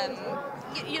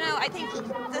 you know, I think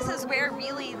this is where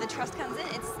really the trust comes in.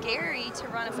 It's scary to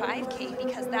run a 5K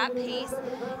because that pace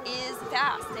is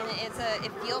fast, and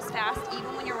it feels fast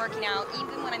even when you're working out.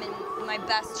 Even when I'm in my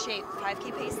best shape,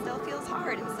 5K pace still feels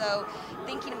hard. And so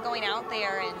thinking of going out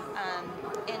there and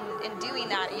doing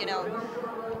that, you know,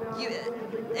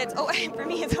 for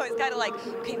me it's always kind of like,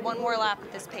 okay, one more lap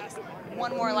at this pace,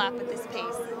 one more lap at this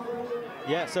pace.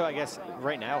 Yeah, so I guess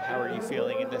right now, how are you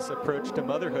feeling in this approach to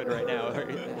motherhood right now?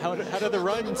 How do the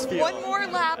runs feel? One more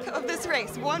lap of this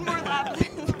race, one more lap of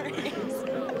this race.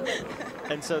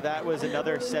 And so that was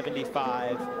another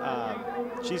 75.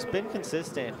 She's been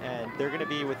consistent, and they're going to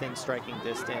be within striking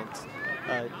distance.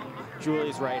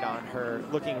 Julie's right on her,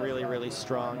 looking really, really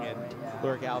strong, and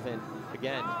Laura Galvin,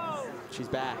 again, she's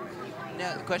back.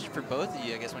 Now, the question for both of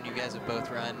you, I guess, when you guys have both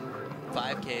run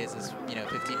 5Ks as, you know,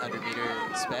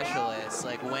 1,500-meter specialists,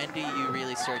 like, when do you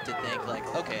really start to think, like,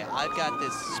 okay, I've got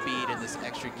this speed and this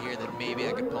extra gear that maybe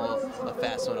I could pull a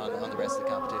fast one on the rest of the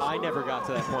competition? I never got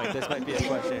to that point. This might be a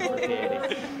question for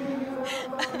Katie.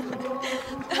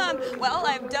 Well,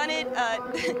 I've done it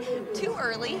too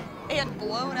early and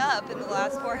blown up in the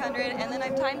last 400, and then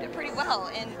I've timed it pretty well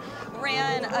and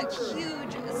ran a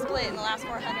huge split in the last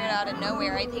 400 out of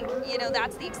nowhere. I think, you know,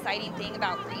 that's the exciting thing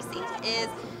about racing is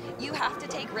you have to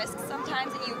take risks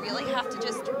sometimes, and you really have to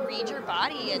just read your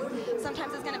body, and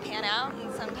sometimes it's going to pan out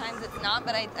and sometimes it's not.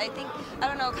 But I think, I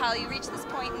don't know, Kyle, you reach this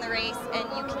point in the race and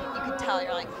you can tell,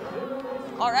 you're like,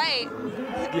 all right,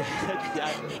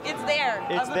 it's there.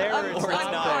 It's there or it's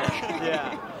I'm not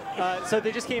there. Yeah. So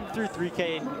they just came through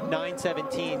 3K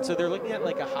 9:17. So they're looking at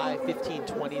like a high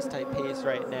 15:20s type pace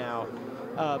right now.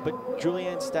 But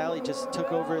Julianne Stalley just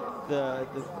took over the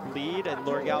lead, and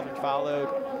Laura Galvin followed.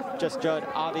 Just Judd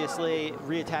obviously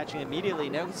reattaching immediately.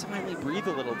 Now can finally breathe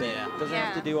a little bit. Doesn't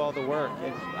have to do all the work.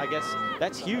 And I guess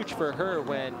that's huge for her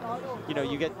when, you know,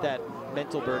 you get that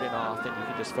mental burden off and you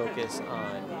can just focus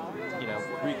on, you know,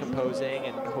 recomposing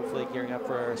and hopefully gearing up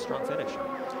for a strong finish.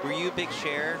 Were you a big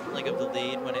share like of the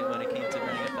lead when it came to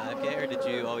running a 5K, or did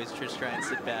you always just try and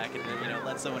sit back and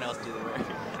let someone else do the work?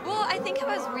 Well, I think I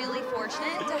was really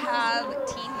fortunate to have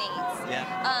teammates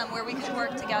where we could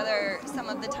work together some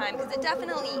of the time, because it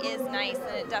definitely is nice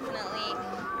and it definitely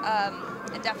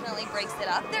breaks it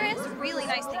up. There is really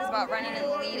nice things about running in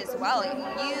the lead as well.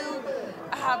 You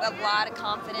have a lot of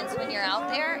confidence when you're out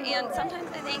there, and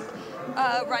sometimes I think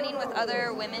running with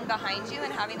other women behind you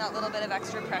and having that little bit of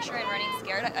extra pressure and running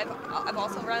scared, I've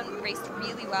also raced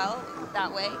really well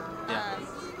that way.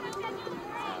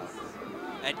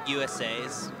 At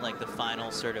USA's, like the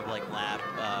final sort of like lap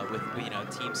with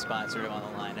team spot sort of on the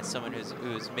line, as someone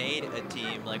who's made a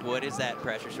team, like what does that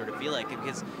pressure sort of feel like?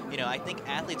 Because I think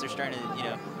athletes are starting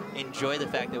to enjoy the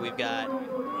fact that we've got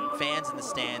fans in the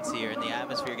stands here, and the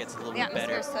atmosphere gets a little bit better.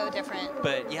 The atmosphere is so different.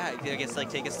 But yeah, I guess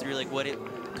like take us through like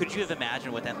could you have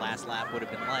imagined what that last lap would have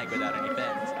been like without any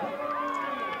fans?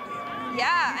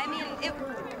 Yeah, I mean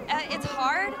it's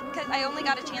hard because I only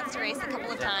got a chance to race a couple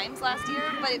of times last year,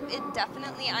 but it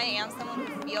definitely, I am someone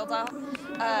who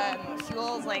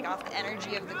fuels like off the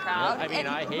energy of the crowd. Well, I mean,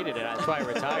 I hated it. That's why I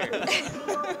retired.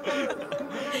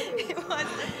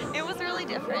 It was really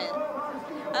different.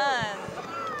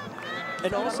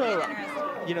 And also,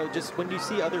 just when you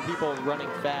see other people running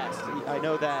fast, I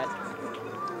know that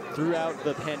throughout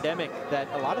the pandemic that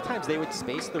a lot of times they would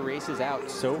space the races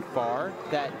out so far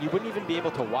that you wouldn't even be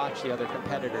able to watch the other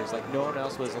competitors. Like no one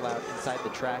else was allowed inside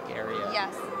the track area.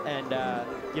 Yes. And,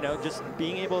 just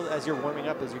being able, as you're warming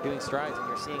up, as you're doing strides and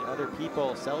you're seeing other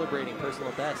people celebrating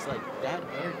personal bests, like that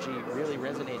energy really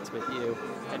resonates with you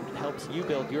and helps you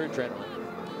build your adrenaline.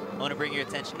 I want to bring your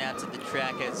attention now to the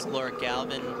track as Laura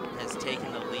Galvin has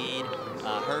taken the lead.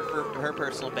 Her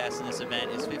personal best in this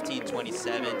event is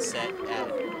 15:27, set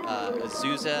at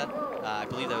Azusa. I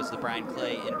believe that was the Brian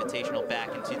Clay Invitational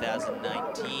back in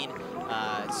 2019.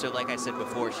 So like I said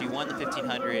before, she won the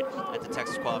 1500 at the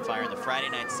Texas Qualifier in the Friday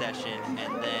night session,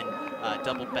 and then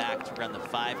doubled back to run the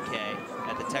 5K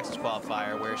at the Texas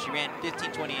Qualifier, where she ran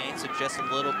 15:28, so just a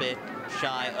little bit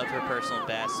shy of her personal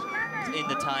best. In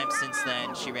the time since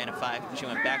then, she went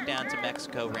back down to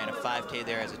Mexico, ran a 5K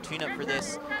there as a tune-up for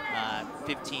this.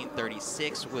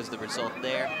 15:36 was the result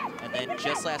there. And then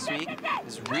just last week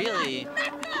is really,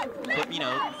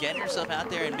 getting herself out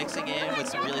there and mixing in with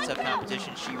some really tough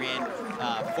competition. She ran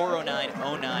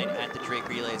 4:09.09 at the Drake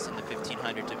Relays in the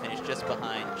 1500 to finish just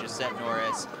behind Gisette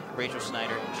Norris, Rachel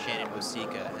Schneider, and Shannon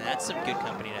Mosika. And that's some good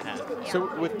company to have. So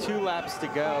with 2 laps to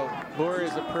go, Laura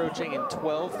is approaching in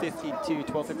 12:52,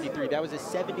 12:53. That was a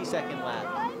 70-second lap.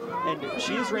 And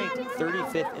she's ranked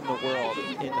 35th in the world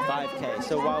in the 5K.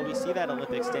 So while we see that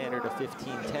Olympic standard of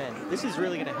 15:10, this is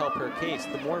really going to help her case.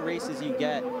 The more races you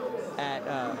get at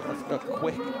a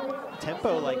quick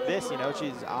tempo like this,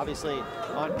 she's obviously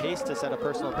on pace to set a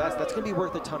personal best. That's going to be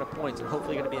worth a ton of points and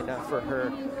hopefully going to be enough for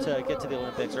her to get to the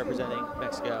Olympics representing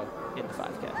Mexico in the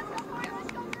 5K.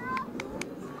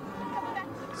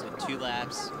 So 2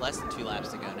 laps, less than 2 laps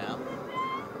to go now.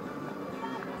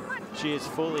 She is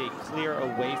fully clear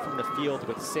away from the field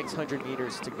with 600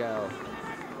 meters to go.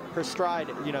 Her stride,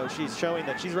 she's showing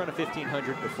that she's run a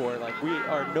 1500 before. Like, we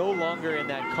are no longer in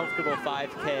that comfortable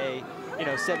 5K,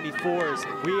 74s.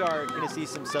 We are going to see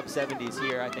some sub-70s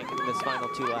here, I think, in this final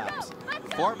 2 laps.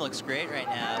 Form looks great right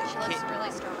now. She looks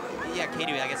really strong. Yeah,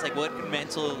 Katie, I guess, what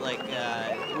mental,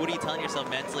 what are you telling yourself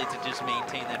mentally to just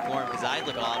maintain that form? Because I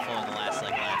look awful in the last,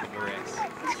 lap of the race.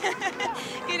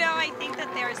 I think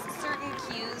that there's certain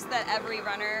cues that every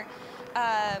runner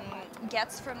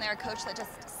gets from their coach that just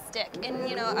stick. And,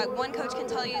 one coach can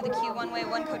tell you the cue one way,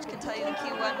 one coach can tell you the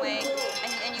cue one way,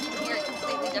 and you can hear it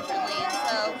completely differently. And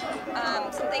so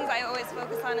some things I always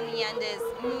focus on in the end is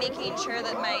making sure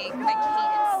that my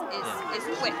cadence is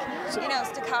quick.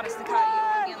 Staccato, you don't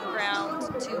want to be on the ground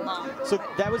too long. So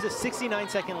that was a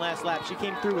 69-second last lap. She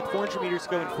came through with 400 meters to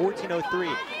go in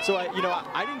 14:03. So,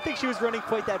 I didn't think she was running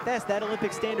quite that fast. That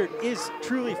Olympic standard is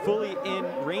truly fully in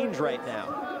range right now.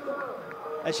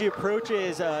 As she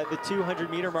approaches the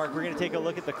 200-meter mark, we're going to take a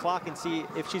look at the clock and see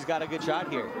if she's got a good shot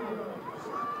here.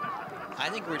 I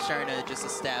think we're starting to just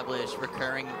establish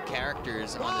recurring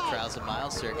characters on the Trials of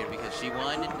Miles circuit, because she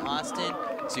won in Austin,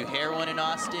 Zuhair won in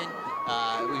Austin.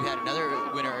 We've had another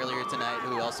winner earlier tonight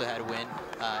who also had a win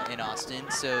in Austin.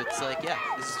 So it's like, yeah,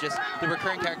 this is just the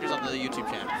recurring characters on the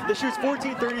YouTube channel. She was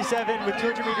 14:37 with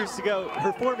 200 meters to go.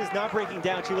 Her form is not breaking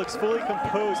down. She looks fully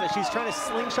composed as she's trying to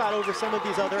slingshot over some of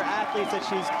these other athletes that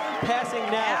she's passing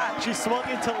now. She swung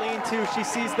into lane 2. She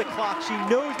sees the clock. She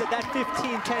knows that that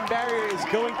 15:10 barrier is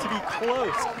going to be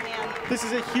close. This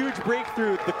is a huge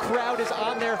breakthrough. The crowd is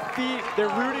on their feet. They're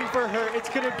rooting for her. It's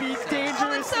going to be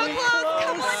dangerously close.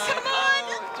 Come on, come on.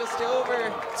 Just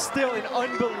over. Still an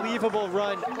unbelievable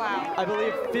run. Wow. I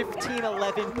believe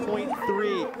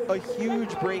 15:11.3, a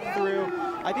huge breakthrough.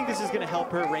 I think this is going to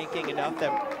help her ranking enough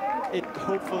that it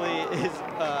hopefully is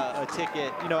a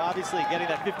ticket. You know, obviously getting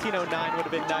that 15:09 would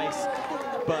have been nice,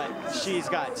 but she's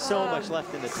got so much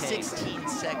left in the tank.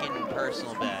 16-second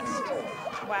personal best.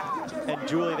 Wow. And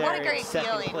Julie What a there in great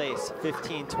second feeling. place,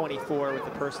 15:24 with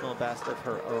the personal best of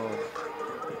her own.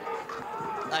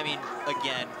 I mean,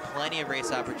 again, plenty of race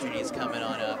opportunities coming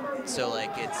on up. So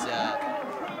like it's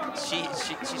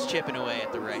she's chipping away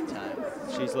at the right time.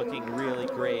 She's looking really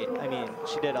great. I mean,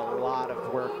 she did a lot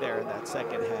of work there in that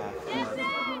second half.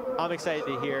 I'm excited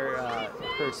to hear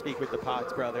her speak with the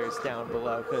Potts brothers down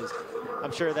below, because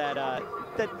I'm sure that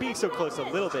that being so close a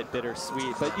little bit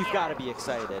bittersweet, but you've got to be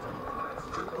excited.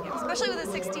 Especially with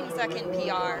a 16-second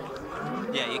PR.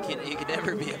 Yeah, you can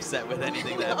never be upset with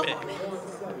anything that big.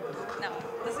 No,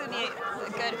 this would be a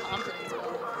good confidence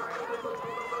builder.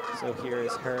 So here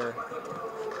is her.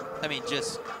 I mean,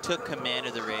 just took command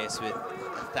of the race with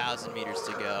 1,000 meters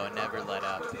to go and never let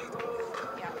up.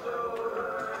 Yeah.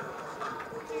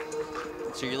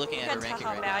 So you're looking at her ranking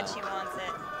right now. How bad she wants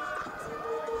it.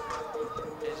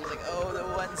 And she's like, oh, the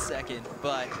 1 second,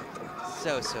 but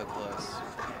so close.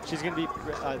 She's going to be,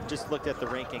 just looked at the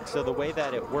ranking. So the way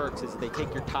that it works is they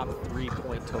take your top 3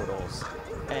 point totals,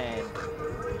 and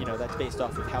you know, that's based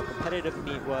off of how competitive the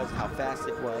meet was, how fast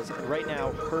it was. And right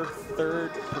now, her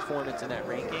third performance in that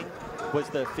ranking was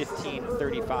the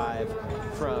 15:35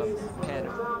 from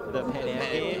the Pan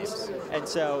Am Games. And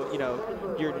so, you know,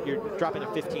 you're dropping a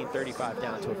 15:35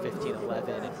 down to a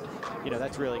 15:11, and you know,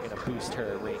 that's really going to boost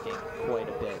her ranking quite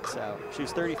a bit. So she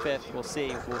was 35th. We'll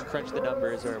see. We'll crunch the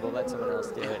numbers, or we'll let someone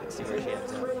else do it and see where she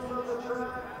ends up.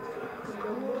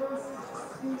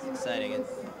 Exciting.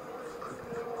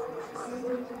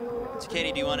 So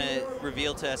Katie, do you want to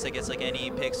reveal to us, I guess, like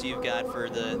any picks you've got for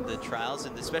the trials,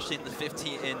 and especially in the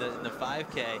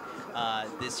 5K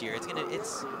this year? It's gonna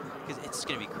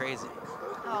be crazy.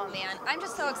 Oh man, I'm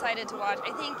just so excited to watch.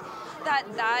 I think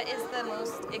that is the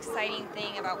most exciting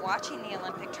thing about watching the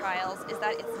Olympic trials, is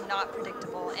that it's not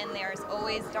predictable, and there's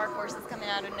always dark horses coming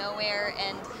out of nowhere,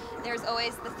 and there's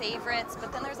always the favorites,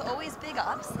 but then there's always big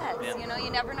upsets. Yeah. You know, you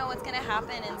never know what's going to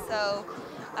happen, and so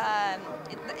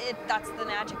that's the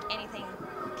magic. Anything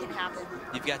can happen.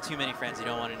 You've got too many friends. You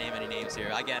don't want to name any names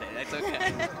here. I get it. That's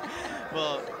okay.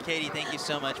 Well, Katie, thank you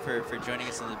so much for joining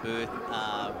us in the booth.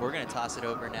 We're going to toss it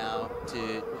over now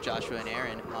to Joshua and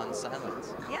Aaron on the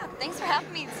sidelines. Yeah, thanks for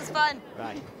having me. This is fun.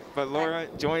 Right. But Laura,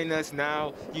 joining us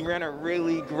now, you ran a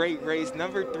really great race,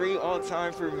 number 3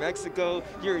 all-time for Mexico.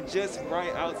 You're just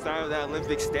right outside of that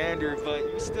Olympic standard, but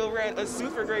you still ran a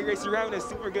super great race. You're having a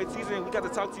super good season. We got to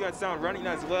talk to you on Sound Running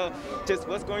as well. Just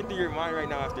what's going through your mind right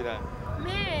now after that?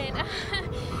 Man,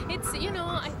 it's, you know,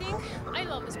 I think I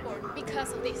love the sport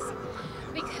because of this.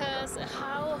 Because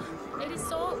how it is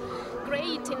so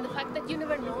great in the fact that you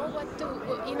never know what to,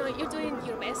 you know, you're doing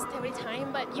your best every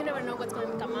time, but you never know what's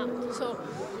going to come out. So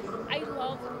I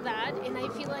love that, and I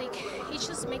feel like it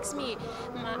just makes me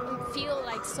feel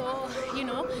like so, you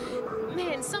know,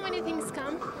 man, so many things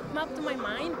come up to my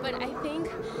mind, but I think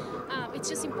it's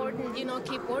just important, you know,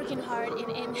 keep working hard,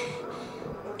 and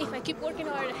if I keep working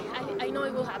hard, I know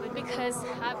it will happen, because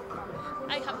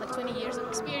I have like 20 years of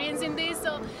experience in this,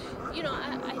 so, you know,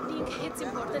 I think it's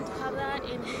important to have that,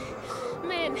 and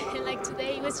man, like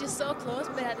today it was just so close,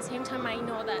 but at the same time I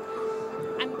know that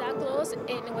I'm that close,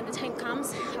 and when the time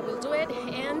comes, I will do it,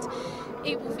 and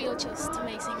it will feel just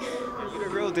amazing. You're the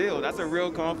real deal. That's a real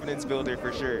confidence builder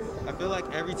for sure. I feel like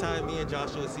every time me and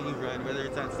Joshua see you run, whether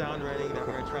it's at Sound Running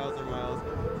or at Trials or Miles,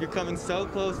 you're coming so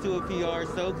close to a PR,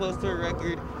 so close to a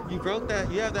record. You broke that,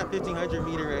 you have that 1,500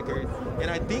 meter record, and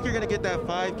I think you're gonna get that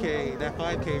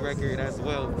 5K record as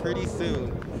well pretty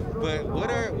soon. But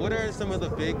what are some of the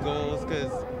big goals?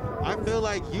 Because I feel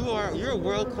like you're a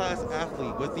world-class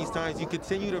athlete with these times. You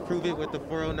continue to prove it with the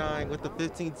 409, with the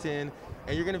 15:10,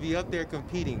 and you're going to be up there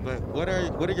competing. But what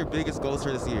are your biggest goals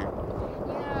for this year?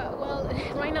 Yeah, well,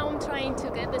 right now I'm trying to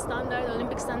get the standard,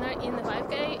 Olympic standard in the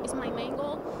 5K is my main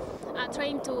goal. I'm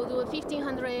trying to do a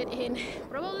 1500 and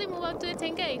probably move up to the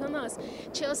 10K, who knows?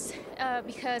 Just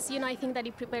because, you know, I think that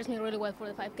it prepares me really well for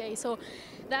the 5K. So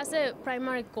that's the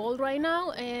primary goal right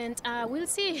now, and we'll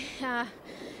see.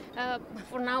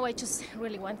 For now, I just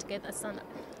really want to get that standard.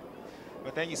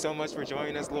 Well, thank you so much for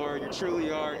joining us, Laura. You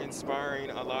truly are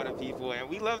inspiring a lot of people, and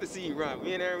we love to see you run.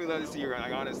 Me and Aaron, we love to see you run.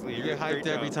 Like, honestly, you get hyped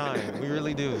every time. We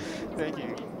really do. Thank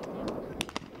you.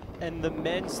 And the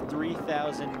men's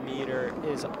 3,000 meter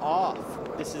is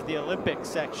off. This is the Olympic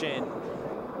section.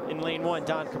 In lane 1,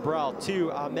 Don Cabral.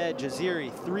 2, Ahmed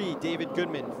Jaziri. 3, David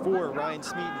Goodman. 4, Ryan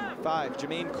Smeaton. 5,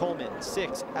 Jermaine Coleman.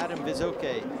 6, Adam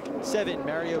Vizoke. 7,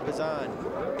 Mario Bazan.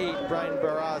 8, Brian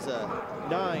Barraza.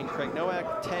 9, Craig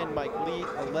Nowak. 10, Mike Lee.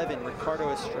 11, Ricardo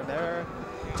Estremera.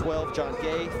 12, John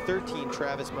Gay. 13,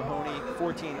 Travis Mahoney.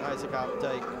 14, Isaac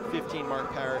Opdyke. 15,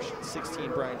 Mark Parrish.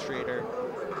 16, Brian Schrader.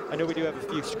 I know we do have a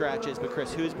few scratches, but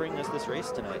Chris, who's bringing us this race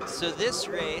tonight? So this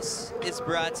race is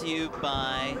brought to you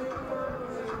by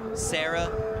Sarah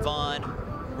Vaughn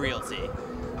Realty.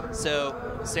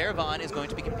 So Sarah Vaughn is going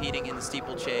to be competing in the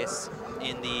steeplechase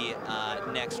in the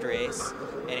next race.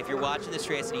 And if you're watching this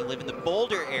race and you live in the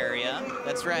Boulder area,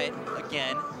 that's right,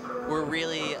 again, we're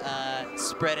really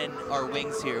spreading our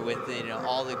wings here with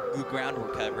all the ground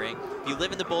we're covering. If you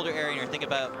live in the Boulder area and you're thinking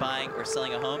about buying or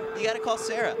selling a home, you got to call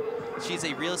Sarah. She's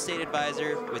a real estate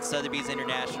advisor with Sotheby's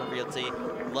International Realty,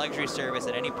 luxury service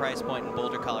at any price point in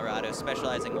Boulder, Colorado,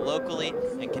 specializing locally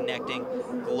and connecting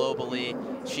globally.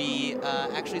 She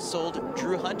actually sold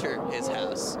Drew Hunter his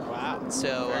house. Wow.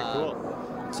 So very cool.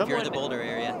 If you're in the Boulder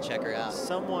area, check her out.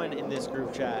 Someone in this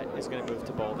group chat is going to move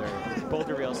to Boulder.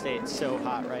 Boulder real estate is so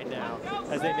hot right now.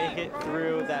 As they make it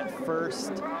through that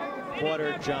first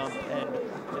water jump, and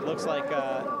it looks like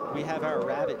we have our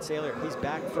Rabbit Sailor. He's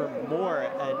back for more,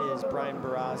 and is Brian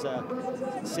Barraza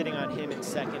sitting on him in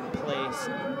second place.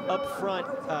 Up front,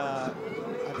 I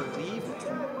believe,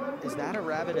 is that a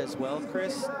Rabbit as well,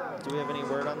 Chris? Do we have any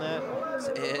word on that? I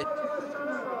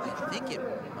think it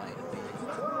might be.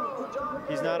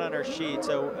 He's not on our sheet,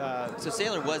 so... so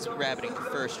Sailor was rabbiting the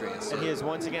first race. So. And he is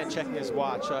once again checking his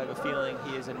watch, so I have a feeling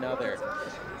he is another.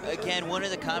 Again, one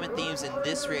of the common themes in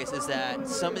this race is that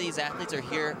some of these athletes are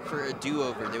here for a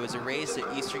do-over. There was a race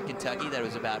at Eastern Kentucky that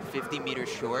was about 50 meters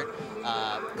short.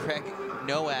 Craig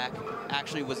Nowak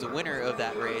actually was the winner of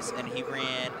that race, and he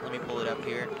ran, let me pull it up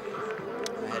here.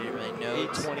 I had it in my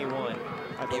notes. 8:21.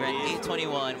 He ran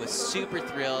 8:21, was super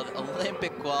thrilled,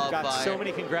 Olympic qualifier. Got so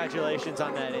many congratulations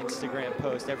on that Instagram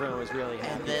post. Everyone was really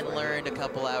happy. And then learned a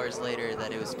couple hours later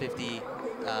that it was 50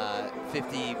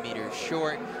 meters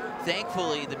short.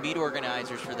 Thankfully, the meet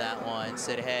organizers for that one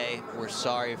said, hey, we're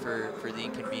sorry for the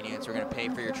inconvenience. We're going to pay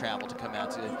for your travel to come out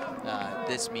to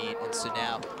this meet. And so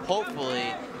now,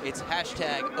 hopefully, it's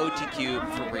 #OTQ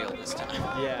for real this time.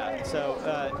 Yeah, so,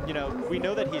 we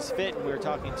know that he's fit, and we were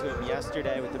talking to him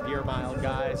yesterday with the Beer Mile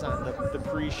guys on the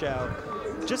pre-show.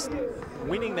 Just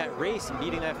winning that race and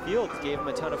beating that field gave him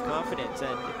a ton of confidence.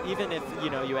 And even if,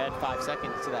 you add 5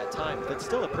 seconds to that time, that's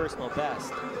still a personal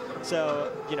best. So,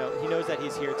 he knows that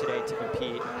he's here today to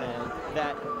compete, and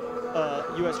that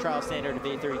U.S. trial standard of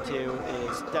 8:32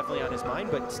 is definitely on his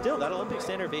mind, but still, that Olympic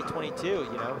standard of 8:22,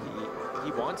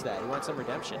 he wants that. He wants some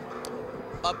redemption.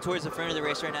 Up towards the front of the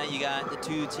race right now, you got the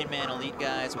two Tin Man Elite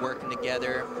guys working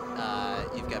together.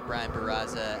 You've got Brian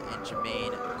Barraza and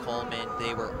Jermaine Coleman.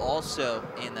 They were also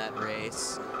in that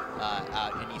race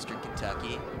out in Eastern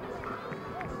Kentucky.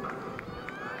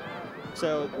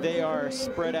 So they are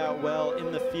spread out well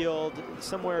in the field.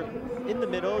 Somewhere in the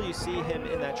middle, you see him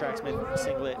in that tracksman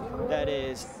singlet. That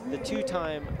is the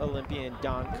two-time Olympian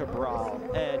Don Cabral.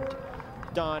 And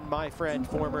Don, my friend,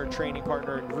 former training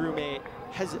partner and roommate,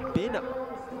 has been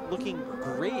looking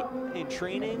great in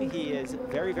training. He is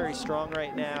very, very strong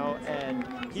right now, and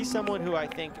he's someone who I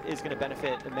think is going to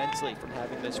benefit immensely from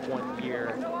having this 1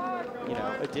 year,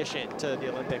 addition to the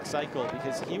Olympic cycle,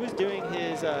 because he was doing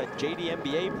his JD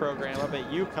MBA program up at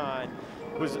UConn,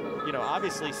 was,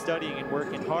 obviously studying and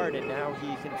working hard, and now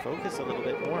he can focus a little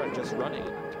bit more on just running.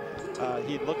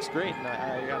 He looks great, and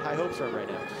I got high hopes for him right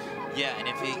now. Yeah, and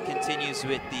if he continues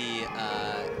with the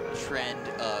trend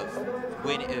of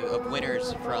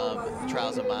winners from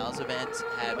Trials of Miles events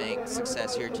having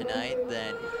success here tonight,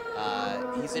 then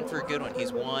he's in for a good one.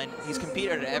 He's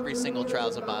competed at every single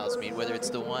Trials of Miles meet, whether it's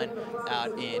the one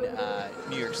out in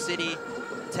New York City,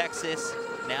 Texas,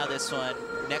 now this one.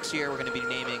 Next year, we're going to be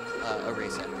naming a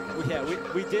race after him. Yeah,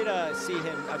 we did see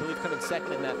him, I believe, coming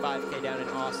second in that 5K down in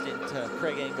Austin to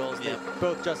Craig Engels. Yep.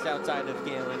 Both just outside of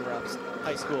Galen Rupp's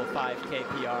high school 5K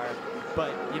PR.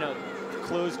 But,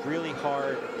 closed really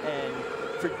hard. And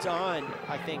for Don,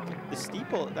 I think the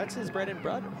steeple, that's his bread and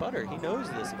butter. He knows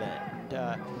this event.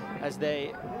 And, as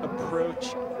they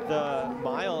approach the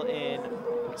mile in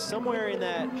somewhere in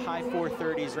that high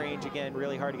 430s range, again,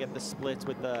 really hard to get the splits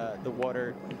with the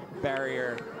water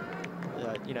barrier,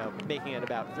 you know, making it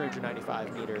about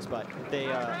 395 meters, but they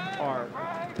are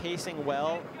pacing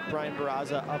well. Brian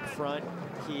Barraza up front.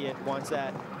 He wants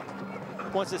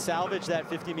to salvage that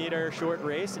 50-meter short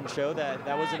race and show that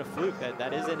that wasn't a fluke,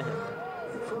 that is in him.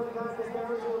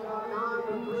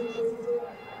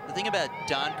 The thing about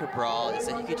Don Cabral is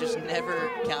that you could just never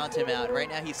count him out. Right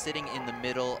now he's sitting in the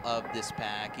middle of this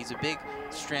pack. He's a big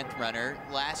strength runner.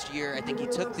 Last year, I think he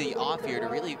took the off year to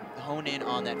really hone in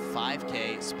on that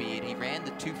 5K speed. He ran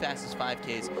the 2 fastest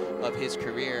 5Ks of his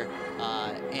career.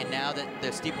 And now that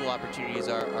the steeple opportunities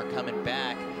are coming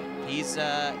back, he's,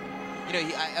 you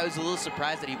know, I was a little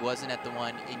surprised that he wasn't at the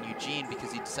one in Eugene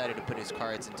because he decided to put his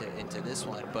cards into this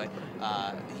one. But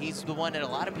he's the one that a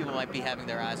lot of people might be having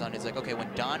their eyes on. Is like, okay, when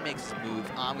Don makes his move,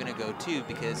 I'm going to go too,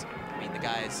 because, I mean, the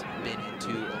guy's been in 2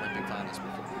 Olympic finals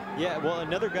before. Yeah, well,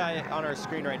 another guy on our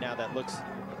screen right now that looks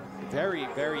very,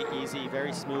 very easy,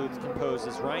 very smooth, composed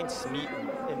is Ryan Smeaton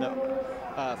in the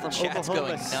from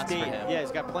Oklahoma State. Yeah,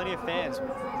 he's got plenty of fans,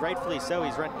 rightfully so.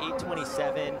 He's run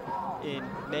 8:27 in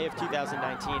May of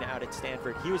 2019 out at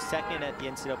Stanford. He was second at the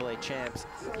NCAA champs.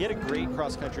 He had a great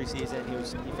cross-country season.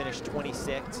 He finished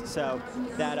 26th. So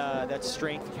that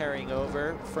strength carrying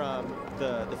over from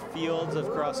the fields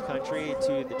of cross-country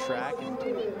to the track and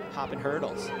hopping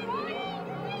hurdles.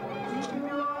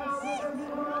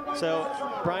 So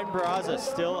Brian Barraza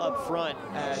still up front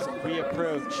as we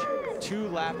approach 2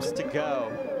 laps to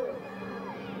go.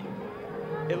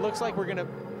 It looks like we're going to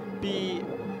be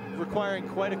requiring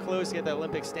quite a close to get that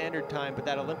Olympic standard time, but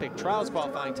that Olympic trials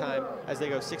qualifying time as they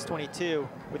go 6:22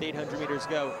 with 800 meters to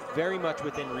go, very much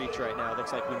within reach right now. It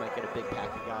looks like we might get a big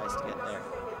pack of guys to get there.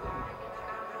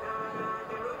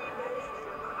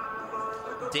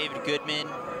 David Goodman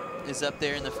is up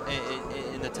there in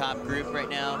the top group right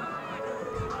now.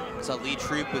 So Lee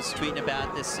Troop was tweeting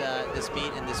about this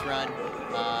meet and this run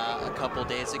a couple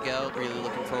days ago. Really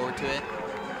looking forward to it.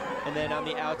 And then on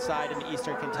the outside in the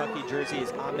Eastern Kentucky jersey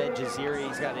is Ahmed Jaziri.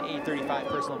 He's got an 8:35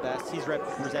 personal best. He's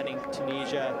representing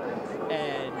Tunisia,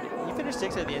 and he finished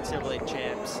 6th at the NCAA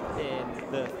champs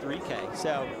in the 3K.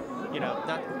 So, you know,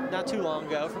 not too long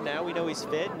ago from now, we know he's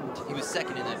fit. And he was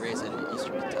second in that race at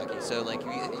Eastern Kentucky. So, like,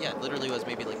 yeah, literally was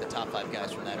maybe like the top 5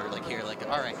 guys from that, or like here, like,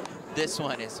 all right, this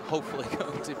one is hopefully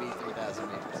going to be 3,000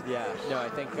 meters. Yeah, no, I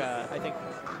think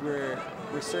we're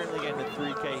certainly getting the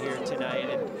 3K here tonight,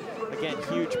 and again,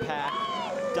 huge pack.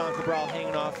 Don Cabral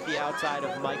hanging off the outside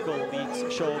of Michael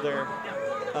Leake's shoulder.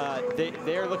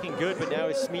 They're looking good, but now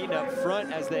is Smeaton up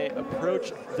front as they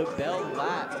approach the bell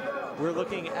lap. We're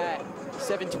looking at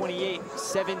 7:28,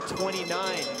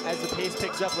 7:29. As the pace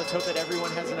picks up, let's hope that everyone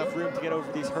has enough room to get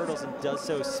over these hurdles and does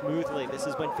so smoothly. This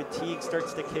is when fatigue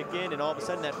starts to kick in, and all of a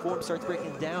sudden that form starts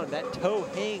breaking down. That toe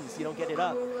hangs, you don't get it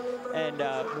up. And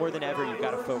more than ever, you've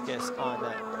got to focus on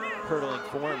that hurdling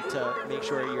form to make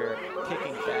sure you're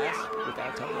kicking fast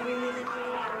without tumbling.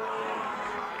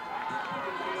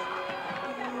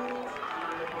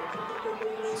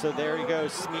 So there he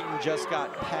goes. Smeaton just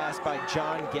got passed by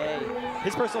John Gay.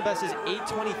 His personal best is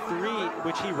 8:23,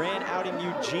 which he ran out in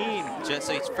Eugene. Just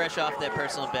so he's fresh off that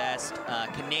personal best.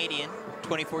 Canadian,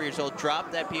 24 years old,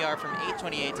 dropped that PR from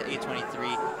 8:28 to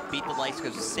 8:23. Beat the likes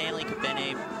of Stanley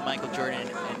Cabene, Michael Jordan,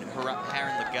 and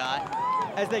Haran Lagat.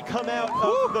 As they come out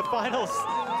of the final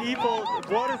steeple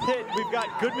water pit, we've got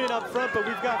Goodman up front, but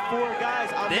we've got 4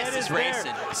 guys. Ahmed is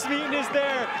racing. Smeaton is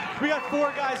there. We got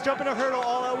 4 guys jumping a hurdle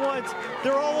all at once.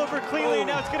 They're all over cleanly, and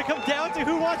now it's going to come down to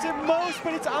who wants it most,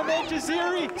 but it's Ahmed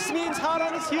Jaziri. Smeaton's hot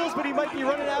on his heels, but he might be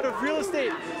running out of real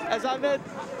estate as Ahmed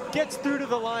gets through to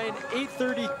the line.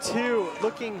 8:32,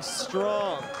 looking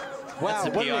strong. Wow,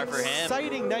 what an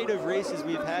exciting night of races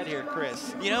we've had here,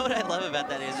 Chris. You know what I love about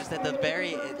that is just that the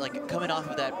barrier, like coming off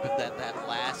of that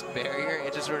last barrier,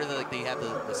 it just sort of like they have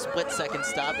the split-second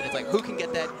stop, and it's like, who can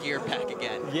get that gear back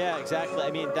again? Yeah, exactly. I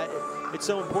mean, it's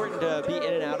so important to be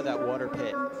in and out of that water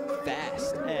pit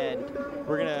fast, and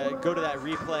we're gonna go to that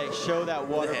replay, show that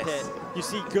water pit. You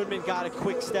see Goodman got a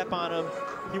quick step on him.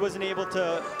 He wasn't able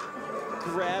to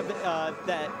grab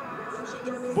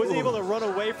wasn't able to run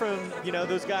away from, you know,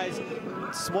 those guys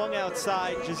swung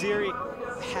outside. Jaziri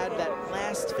had that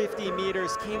last 50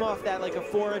 meters, came off that like a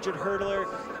 400 hurdler.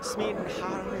 Smeaton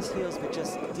hot on his heels, but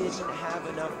just didn't have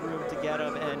enough room to get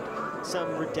him, and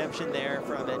some redemption there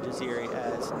from Jaziri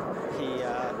as he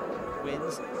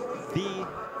wins the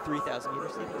 3,000 meter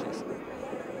steeplechase.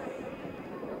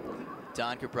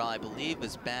 Don Cabral, I believe,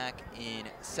 was back in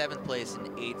 7th place in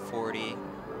 840.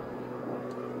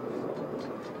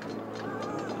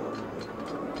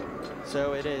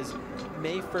 So it is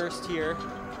May 1st here.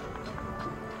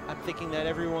 I'm thinking that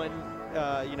everyone,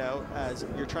 you know, as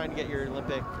you're trying to get your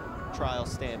Olympic trial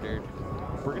standard,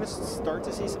 we're going to start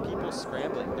to see some people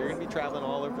scrambling. They're going to be traveling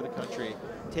all over the country,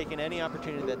 taking any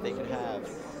opportunity that they could have.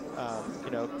 You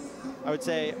know, I would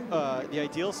say the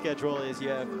ideal schedule is you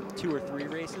have 2 or 3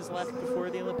 races left before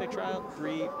the Olympic trial,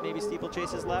 3 maybe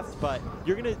steeplechases left, but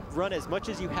you're going to run as much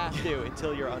as you have to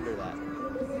until you're under that.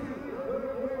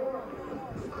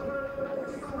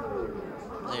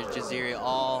 There's Jaziri,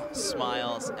 all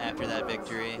smiles after that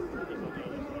victory.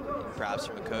 Props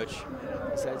from a coach.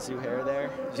 Is that Zuhair there?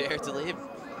 Zuhair Talib.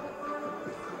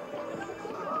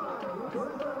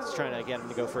 Just trying to get him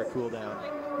to go for a cool down.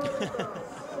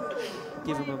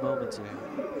 Give him a moment, Zuhair.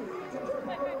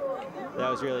 That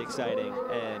was really exciting.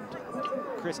 And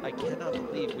Chris, I cannot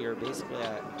believe we are basically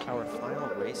at our final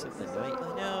race of the night.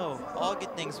 I know. All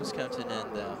good things must come to an end,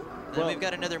 though. Then Well, we've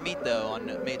got another meet, though, on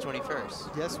May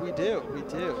 21st. Yes, we do. We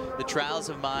do. The Trials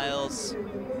of Miles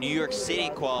New York City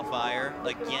Qualifier,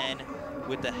 again,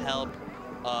 with the help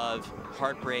of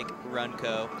Heartbreak Run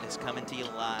Co. is coming to you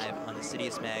live on the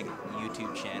CITIUS Mag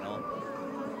YouTube channel.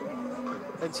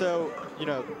 And so, you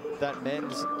know, that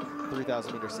men's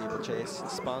 3,000 meter steeplechase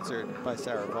is sponsored by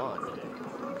Sarah Vaughn.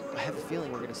 I have a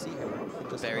feeling we're going to see her in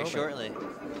just Very a moment. shortly.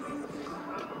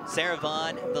 Sarah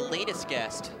Vaughn, the latest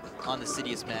guest on the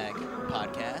CITIUS Mag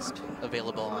podcast,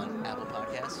 available on Apple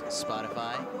Podcasts,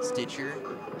 Spotify, Stitcher,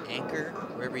 Anchor,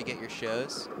 wherever you get your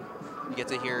shows. You get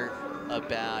to hear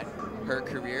about her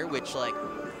career, which, like,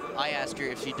 I asked her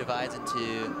if she divides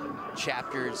into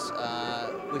chapters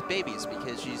with babies,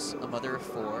 because she's a mother of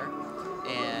 4,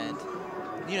 and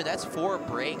you know, that's 4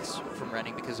 breaks from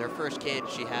running, because her first kid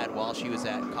she had while she was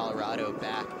at Colorado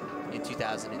back in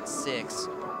 2006.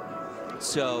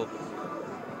 So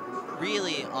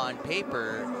really, on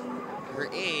paper, her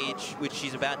age, which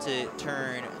she's about to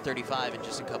turn 35 in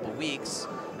just a couple weeks,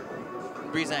 the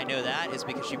reason I know that is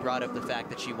because she brought up the fact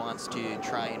that she wants to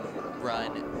try and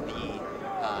run the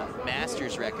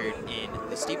Masters record in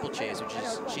the steeplechase, which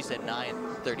is, she said,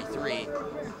 9:33.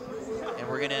 And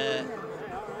we're gonna,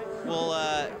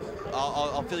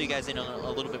 I'll fill you guys in on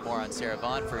a little bit more on Sarah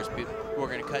Vaughn first, but we're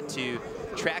gonna cut to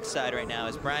trackside right now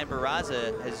as Brian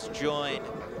Barraza has joined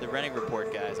the running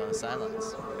report guys on the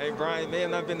sidelines. Hey Brian, may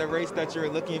have not been the race that you were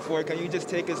looking for. Can you just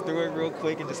take us through it real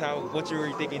quick and just what you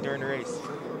were thinking during the race?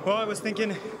 Well, I was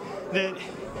thinking that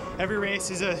every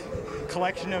race is a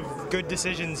collection of good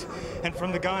decisions, and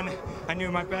from the gun, I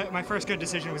knew my first good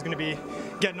decision was going to be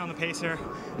getting on the pacer,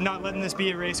 not letting this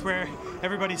be a race where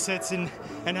everybody sits and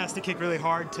has to kick really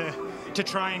hard to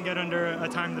try and get under a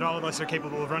time that all of us are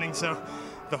capable of running. So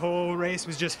the whole race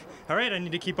was just, all right, I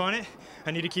need to keep on it,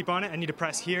 I need to keep on it, I need to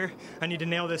press here, I need to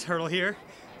nail this hurdle here,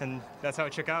 and that's how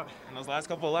it shook out. And those last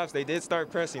couple of laps, they did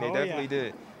start pressing, they definitely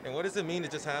did. And what does it mean to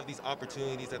just have these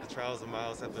opportunities that the Trials of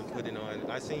Miles have been putting on?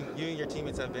 I've seen you and your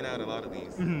teammates have been at a lot of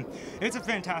these. It's a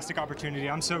fantastic opportunity.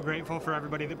 I'm so grateful for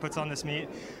everybody that puts on this meet.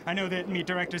 I know that meet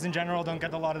directors in general don't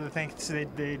get a lot of the thanks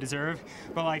they deserve,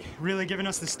 but like really giving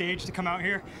us the stage to come out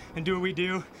here and do what we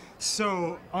do,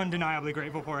 so undeniably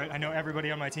grateful for it. I know everybody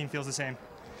on my team feels the same.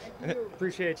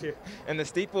 Appreciate you. And the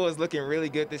steeple is looking really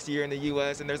good this year in the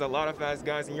U.S., and there's a lot of fast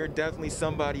guys, and you're definitely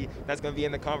somebody that's going to be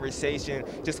in the conversation.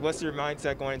 Just what's your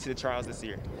mindset going into the trials this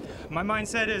year? My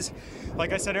mindset is,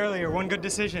 like I said earlier, one good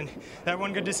decision. That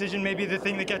one good decision may be the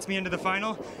thing that gets me into the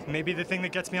final, maybe the thing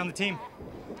that gets me on the team.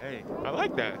 Hey, I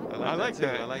like that. I like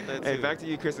that. I like that Hey, too. back to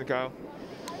you, Chris and Kyle.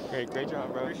 Great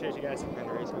job, bro. Appreciate you guys. And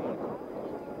the race won.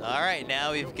 All right,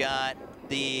 now we've got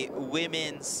the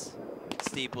women's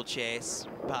steeplechase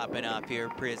popping up here,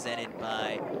 presented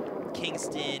by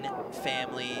Kingston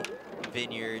Family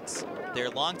Vineyards.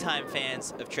 They're longtime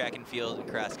fans of track and field and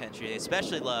cross country. They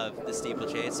especially love the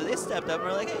steeplechase, so they stepped up and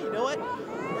were like, hey, you know what?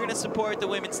 We're going to support the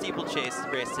women's steeplechase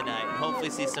race tonight and hopefully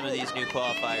see some of these new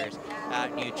qualifiers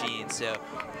out in Eugene. So,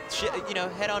 you know,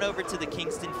 head on over to the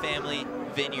Kingston Family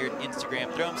Vineyard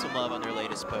Instagram, throw them some love on their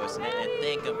latest post, and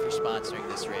thank them for sponsoring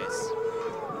this race.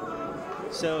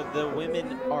 So the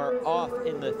women are off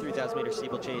in the 3,000 meter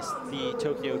steeplechase. The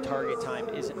Tokyo target time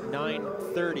is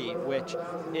 9:30, which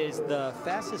is the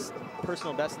fastest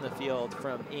personal best in the field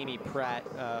from Amy Pratt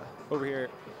over here.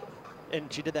 And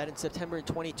she did that in September in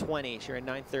 2020. She ran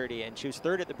 9:30, and she was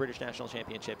 3rd at the British National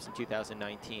Championships in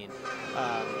 2019.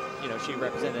 You know, she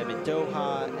represented them in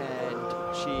Doha,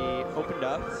 and she opened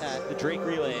up at the Drake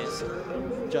Relays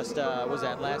just was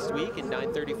at last week in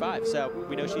 9:35. So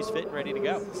we know she's fit and ready to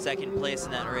go. Second place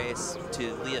in that race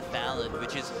to Leah Fallon,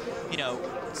 which is, you know,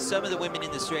 some of the women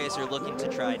in this race are looking to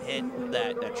try and hit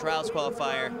that trials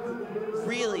qualifier.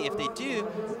 Really, if they do,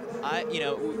 you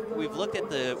know, we've looked at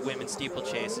the women's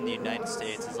steeplechase in the United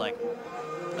States as like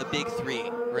a big three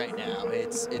right now.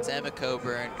 It's Emma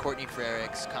Coburn, Courtney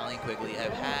Frericks, Colleen Quigley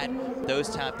have had those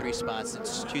top 3 spots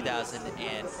since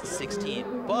 2016,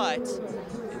 but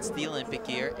it's the Olympic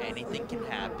year, anything can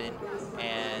happen,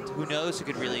 and who knows who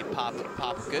could really pop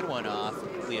a good one off.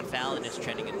 Leah Fallon is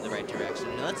trending in the right direction.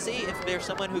 And let's see if there's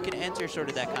someone who can enter sort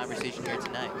of that conversation here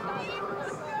tonight.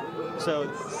 So,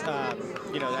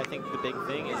 you know, I think the big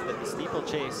thing is that the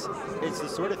steeplechase, it's the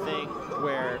sort of thing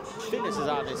where fitness is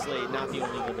obviously not the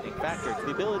only limiting factor. It's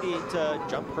the ability to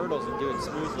jump hurdles and do it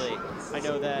smoothly. I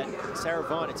know that Sarah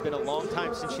Vaughn, it's been a long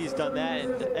time since she's done that,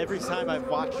 and every time I've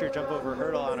watched her jump over a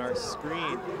hurdle on our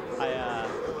screen,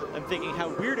 I'm thinking how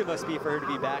weird it must be for her to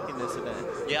be back in this event.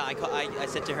 Yeah, I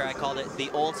said to her, I called it the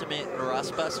ultimate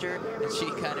rust buster, and she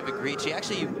kind of agreed. She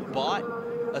actually bought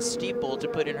a steeple to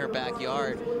put in her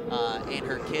backyard, and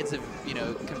her kids have, you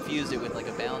know, confused it with like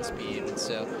a balance beam, and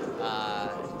so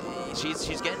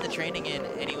she's getting the training in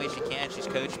any way she can. She's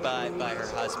coached by her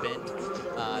husband.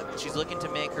 She's looking to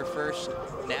make her first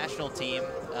national team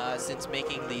since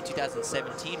making the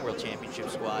 2017 World Championship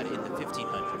squad in the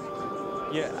 1500.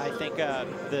 Yeah, I think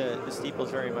the steeple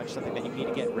is very much something that you need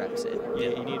to get reps in.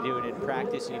 You need to do it in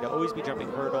practice. You need to always be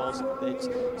jumping hurdles. It's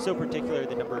so particular,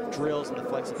 the number of drills and the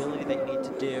flexibility that you need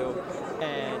to do.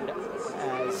 And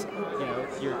as you know,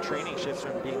 your training shifts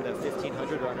from being the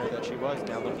 1500 runner that she was,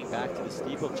 now looking back to the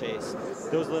steeplechase,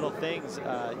 those little things,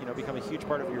 you know, become a huge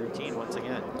part of your routine once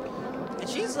again. And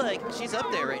she's up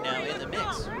there right now in the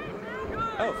mix.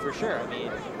 Oh, for sure. I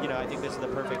mean, you know, I think this is the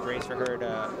perfect race for her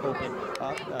to open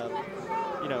up.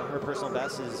 You know, her personal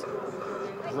best is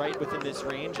right within this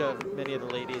range of many of the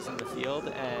ladies in the field,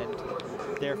 and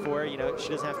therefore, you know, she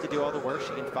doesn't have to do all the work.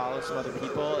 She can follow some other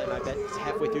people, and I bet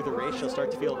halfway through the race, she'll start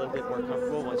to feel a little bit more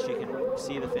comfortable once she can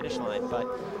see the finish line. But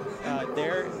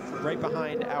there, right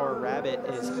behind our rabbit,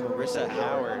 is Marissa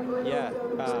Howard. Yeah.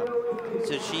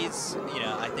 So she's, you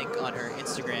know, I think on her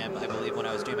Instagram, I believe when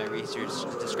I was doing my research,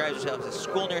 describes herself as a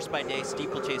school nurse by day,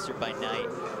 steeplechaser by night,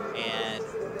 and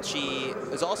she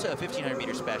is also a 1500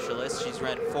 meter specialist. She's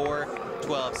run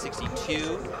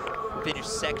 4:12.62, finished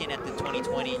second at the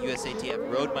 2020 USATF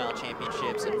Road Mile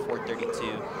Championships at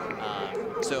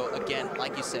 4:32. So again,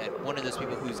 like you said, one of those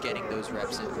people who's getting those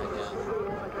reps in right now.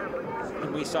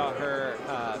 And we saw her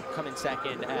come in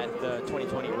second at the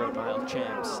 2020 Road Mile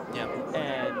Champs. Yeah.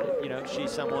 And, you know, she's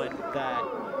someone that,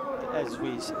 as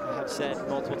we have said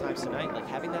multiple times tonight, like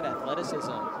having that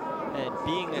athleticism and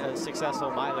being a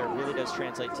successful miler really does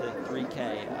translate to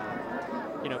 3K.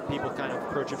 You know, people kind of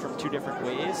approach it from 2 different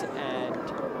ways, and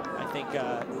I think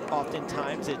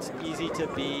oftentimes it's easy to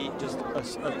be just a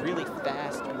really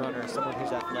fast runner, someone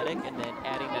who's athletic, and then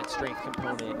adding that strength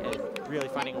component and really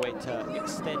finding a way to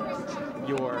extend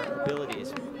your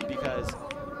abilities, because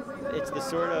it's the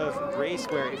sort of race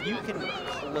where if you can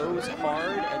close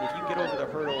hard and if you get over the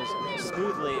hurdles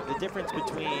smoothly, the difference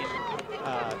between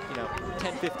you know,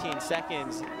 10-15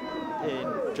 seconds in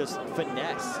just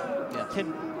finesse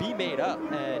can be made up,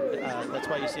 and that's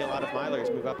why you see a lot of milers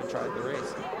move up and try the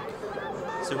race.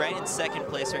 So right in second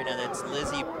place right now, that's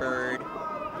Lizzie Bird,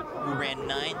 who ran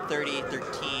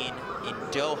 9:30.13 in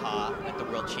Doha at the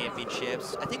World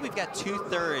Championships. I think we've got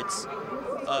 2/3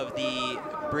 of the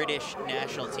British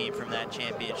national team from that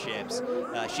championships.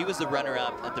 She was the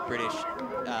runner-up at the British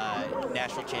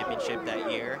national championship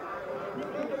that year.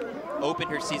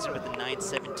 Opened her season with a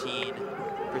 9:17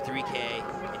 for 3K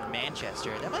in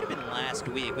Manchester. That might have been last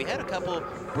week. We had a couple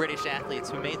British athletes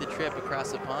who made the trip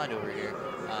across the pond over here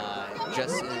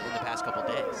just in the past couple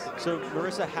days. So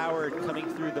Marissa Howard coming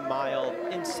through the mile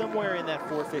in somewhere in that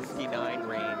 4:59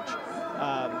 range.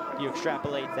 You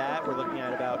extrapolate that, we're looking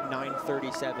at about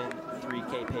 9:37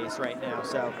 3K pace right now.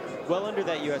 So well under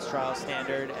that US trial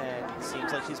standard, and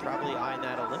seems like she's probably eyeing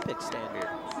that Olympic standard.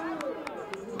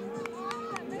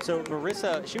 So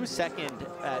Marissa, she was second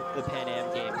at the Pan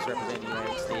Am Games representing the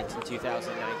United States in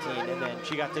 2019, and then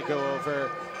she got to go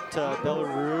over to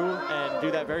Belarus and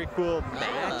do that very cool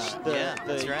match,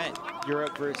 that's right.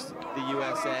 Europe versus the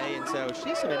USA, and so she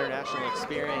has some international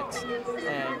experience.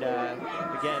 And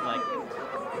again, like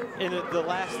in the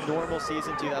last normal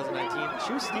season, 2019,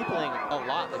 she was steepling a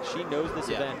lot. Like she knows this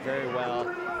event very well.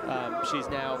 She's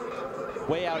now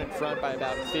way out in front by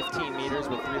about 15 meters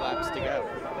with 3 laps to go.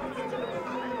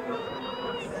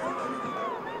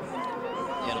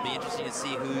 Yeah, it'll be interesting to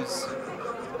see who's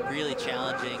really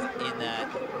challenging in that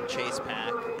chase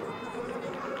pack.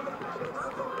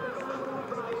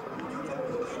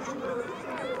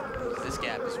 This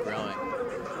gap is growing.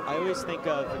 I always think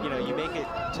of, you know, you make it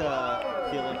to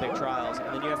the Olympic trials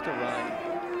and then you have to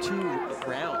run 2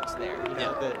 rounds there. You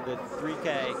know, the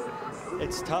 3K,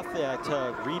 it's tough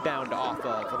to rebound off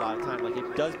of a lot of time. Like,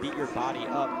 it does beat your body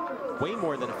up way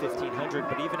more than a 1500,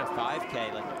 but even a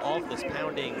 5K, like all of this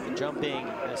pounding, the jumping,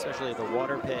 especially the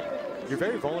water pit, you're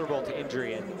very vulnerable to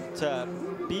injury. And to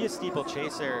be a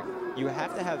steeplechaser, you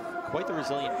have to have quite the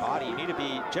resilient body. You need to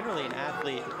be generally an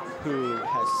athlete who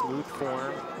has smooth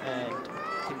form and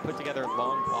can put together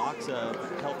long blocks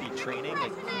of healthy training.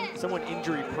 Like, someone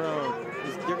injury prone,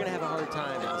 they're gonna have a hard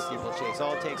time in the steeplechase.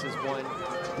 All it takes is one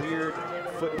weird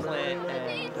foot plant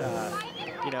and,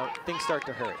 you know, things start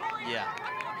to hurt. Yeah.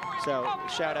 So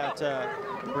shout out to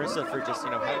Marissa for just, you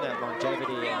know, having that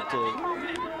longevity and to,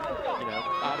 you know,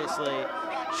 obviously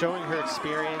showing her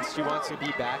experience. She wants to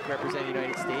be back representing the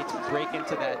United States, break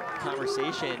into that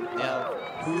conversation of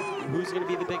who's going to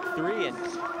be the big 3. And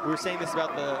we were saying this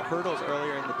about the hurdles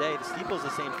earlier in the day. The steeple's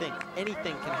the same thing.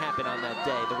 Anything can happen on that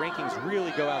day. The rankings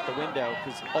really go out the window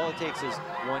because all it takes is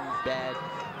one bad,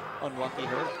 unlucky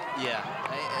hurdle. Yeah,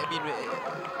 I mean,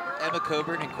 Emma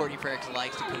Coburn and Courtney Frericks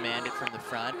likes to command it from the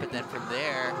front, but then from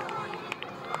there,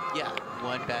 yeah,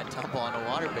 one bad tumble on a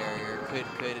water barrier could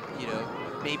you know,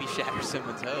 maybe shatter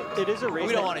someone's hopes. It is a race.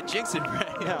 We don't want to jinx it,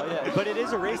 right? No, yeah, but it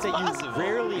is a race that you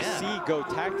rarely see go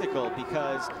tactical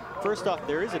because, first off,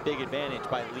 there is a big advantage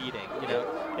by leading. You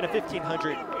know, in a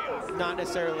 1500, not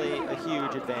necessarily a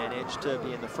huge advantage to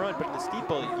be in the front, but in the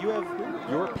steeple, you have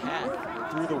your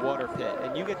path through the water pit,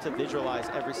 and you get to visualize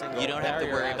every single barrier. You don't have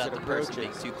to worry about the person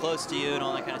being too close to you and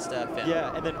all that kind of stuff.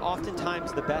 Yeah, and then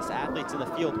oftentimes the best athletes in the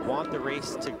field want the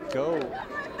race to go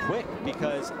quick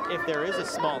because if there is a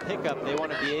small hiccup, they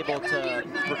want to be able to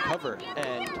recover,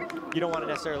 and you don't want to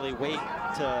necessarily wait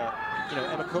to, you know,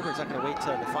 Emma Coburn's not going to wait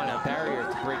to the final barrier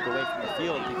to break away from the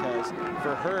field because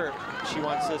for her, she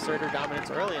wants to assert her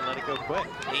dominance early and let it go quick.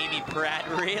 Amy Pratt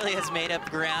really has made up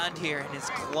ground here and is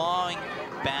clawing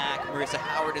back. Marissa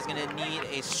Howard is going to need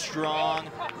a strong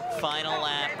final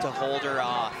lap to hold her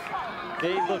off.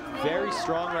 They look very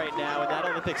strong right now, and that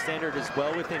Olympic standard is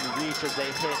well within reach as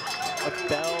they hit a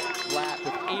bell lap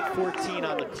with 8:14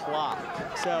 on the clock.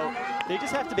 So they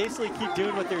just have to basically keep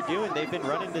doing what they're doing. They've been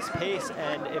running this pace,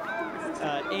 and if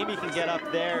Amy can get up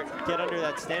there, get under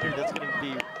that standard, that's going to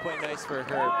be quite nice for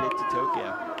her bid to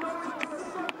Tokyo.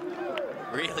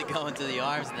 Really going to the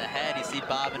arms and the head. You see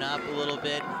bobbing up a little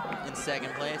bit in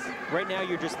second place. Right now,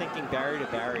 you're just thinking barrier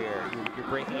to barrier. You're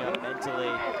breaking up mentally.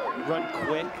 Run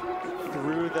quick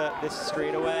through this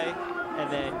straightaway,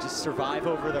 and then just survive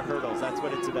over the hurdles. That's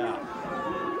what it's about.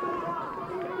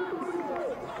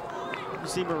 You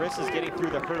see Marissa's getting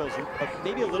through the hurdles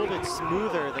maybe a little bit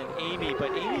smoother than Amy,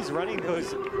 but Amy's running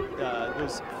those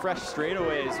fresh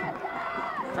straightaways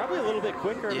probably a little bit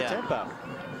quicker in the tempo.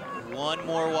 One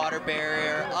more water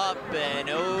barrier up and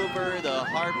over the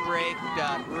heartbreak.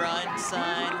 Got run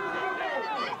sign.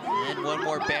 And one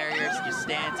more barrier just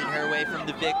stands in her way from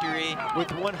the victory.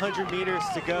 With 100 meters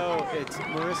to go, it's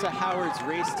Marissa Howard's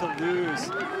race to lose.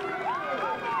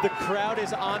 The crowd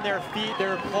is on their feet.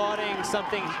 They're applauding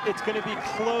something. It's going to be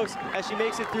close as she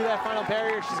makes it through that final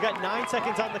barrier. She's got 9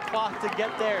 seconds on the clock to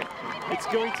get there. It's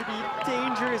going to be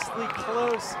dangerously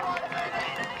close.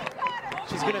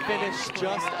 She's going to finish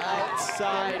just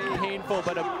outside. Painful,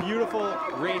 but a beautiful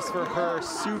race for her.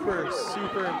 Super,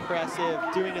 super impressive.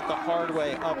 Doing it the hard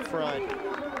way up front.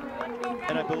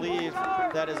 And I believe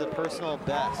that is a personal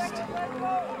best.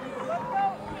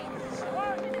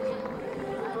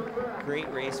 Great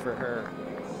race for her.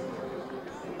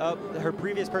 Her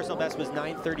previous personal best was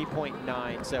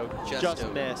 9:30.9, so just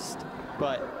missed.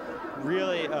 But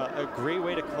really a great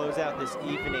way to close out this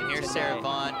evening. Here's Sarah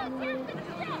Vaughn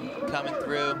coming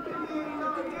through.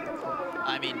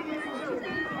 I mean,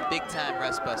 big time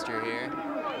rust buster here.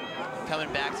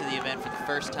 Coming back to the event for the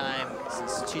first time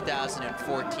since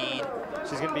 2014.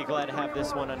 She's going to be glad to have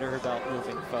this one under her belt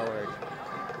moving forward.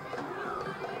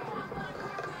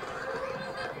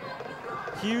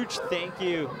 Huge thank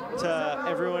you to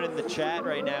everyone in the chat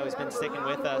right now who's been sticking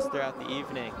with us throughout the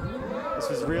evening. This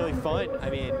was really fun. I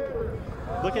mean,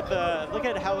 look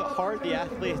at how hard the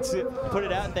athletes put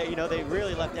it out there. You know, they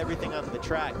really left everything on the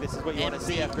track. This is what you want to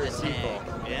see after a steeple.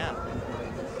 Yeah.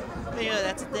 You know,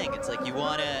 that's the thing. It's like you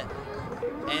want to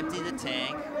empty the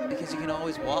tank because you can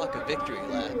always walk a victory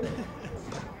lap.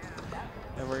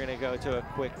 And we're going to go to a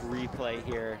quick replay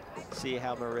here, see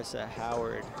how Marissa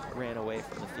Howard ran away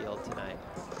from the field tonight.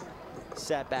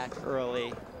 Sat back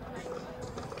early.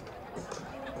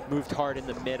 moved hard in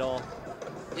the middle.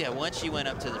 Yeah, once she went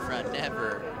up to the front,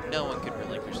 no one could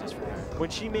relinquish this from her. When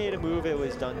she made a move, it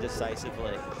was done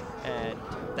decisively. And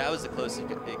that was the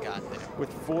closest it got there.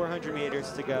 With 400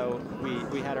 meters to go,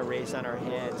 we had a race on our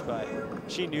hands, but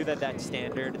she knew that that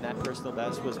standard and that personal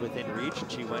best was within reach,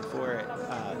 and she went for it.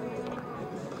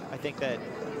 I think that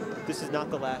this is not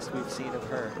the last we've seen of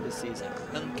her this season.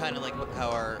 And kind of like how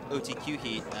our OTQ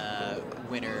heat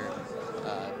winner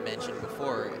mentioned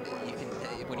before, you can,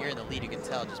 when you're in the lead, you can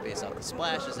tell just based off the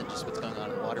splashes and just what's going on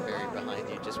in the water barrier behind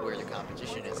you, just where the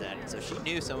competition is at. And so she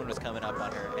knew someone was coming up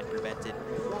on her and prevented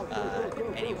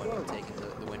anyone from taking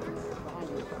the win from her.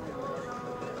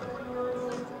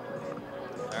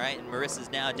 All right, and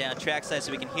Marissa's now down trackside,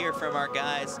 so we can hear from our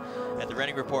guys at the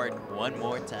running report one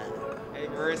more time. Hey,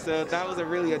 Marissa, that was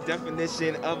really a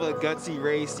definition of a gutsy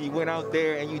race. You went out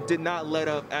there and you did not let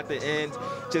up at the end.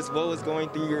 Just what was going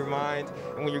through your mind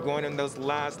and when you're going in those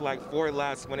last, like, 4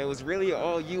 laps when it was really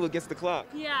all you against the clock?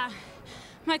 Yeah.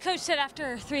 My coach said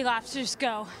after 3 laps to just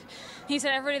go. He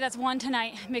said everybody that's won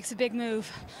tonight makes a big move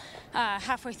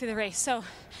halfway through the race. So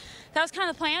that was kind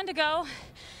of the plan, to go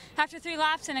after 3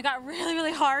 laps, and it got really,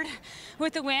 really hard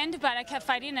with the wind, but I kept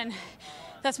fighting, and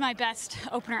that's my best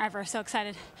opener ever. So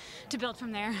excited to build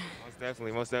from there. Most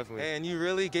definitely, most definitely. And you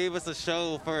really gave us a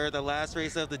show for the last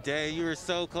race of the day. You were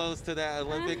so close to that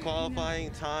Olympic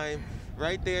qualifying time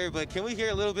right there. But can we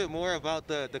hear a little bit more about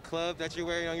the club that you're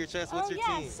wearing on your chest? What's your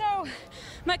team? So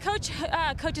my coach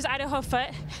coaches Idaho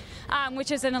Foot, which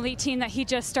is an elite team that he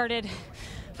just started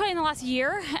probably in the last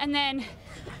year. And then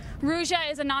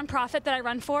Ruja is a nonprofit that I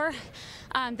run for.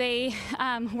 They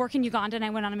work in Uganda, and I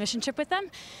went on a mission trip with them.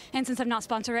 And since I'm not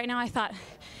sponsored right now, I thought,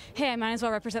 hey, I might as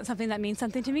well represent something that means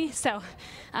something to me. So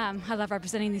I love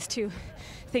representing these 2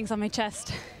 things on my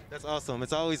chest. That's awesome.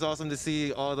 It's always awesome to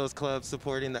see all those clubs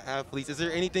supporting the athletes. Is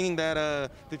there anything that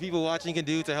the people watching can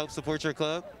do to help support your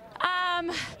club?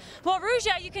 Well,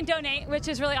 Ruja, you can donate, which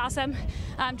is really awesome.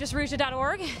 Just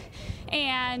ruja.org.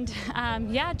 And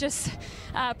yeah, just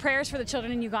prayers for the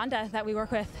children in Uganda that we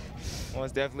work with.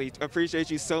 Most definitely.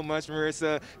 Appreciate you so much,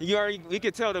 Marissa. We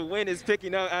can tell the wind is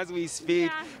picking up as we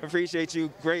speak. Yeah. Appreciate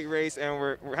you. Great race, and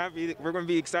we're happy. We're going to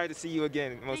be excited to see you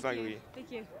again, most likely.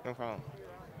 Thank you. No problem.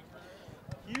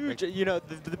 Huge. You know,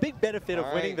 the big benefit of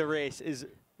winning the race is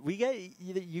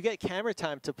you get camera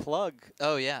time to plug.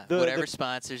 Oh yeah, whatever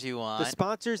sponsors you want. The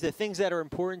sponsors, the things that are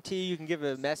important to you, you can give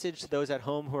a message to those at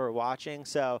home who are watching.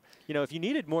 So, you know, if you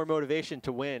needed more motivation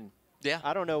to win, yeah,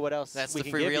 I don't know what else that's we the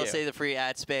can free give real you. estate, the free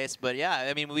ad space. But yeah,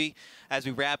 I mean, as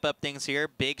we wrap up things here,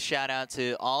 big shout out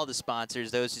to all the sponsors,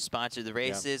 those who sponsor the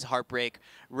races. Yeah. Heartbreak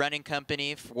Running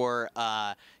Company for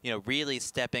really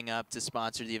stepping up to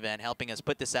sponsor the event, helping us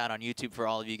put this out on YouTube for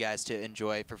all of you guys to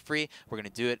enjoy for free. We're going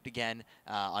to do it again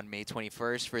on May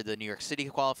 21st for the New York City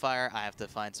Qualifier. I have to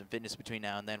find some fitness between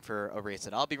now and then for a race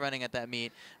that I'll be running at that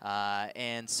meet.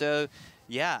 And so,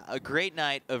 yeah, a great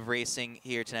night of racing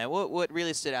here tonight. What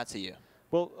really stood out to you?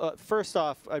 Well, first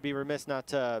off, I'd be remiss not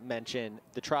to mention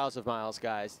the Trials of Miles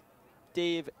guys.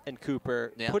 Dave and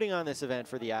Cooper putting on this event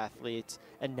for the athletes,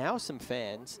 and now some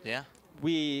fans. Yeah.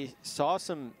 We saw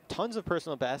tons of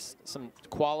personal bests, some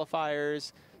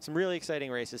qualifiers, some really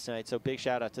exciting races tonight, so big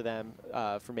shout out to them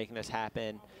for making this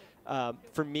happen.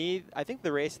 For me, I think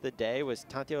the race of the day was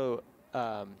Tantio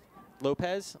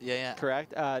Lopez,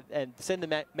 correct? And setting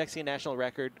the Mexican national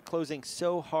record, closing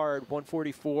so hard,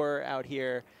 144 out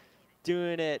here.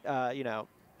 Doing it,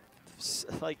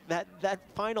 like that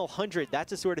final 100,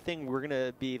 that's the sort of thing we're going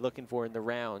to be looking for in the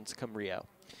rounds come Rio.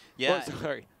 Yeah. Oh,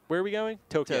 sorry. Where are we going?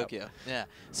 Tokyo. Yeah.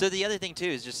 So the other thing, too,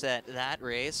 is just that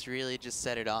race really just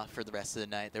set it off for the rest of the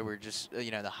night. There were just,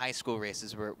 the high school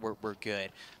races were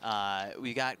good.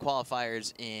 We got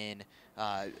qualifiers in,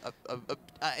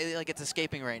 like it's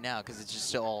escaping right now because it's just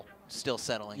still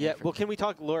settling. Yeah, well, can we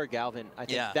talk Laura Galvin? I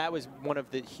think that was one of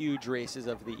the huge races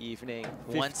of the evening.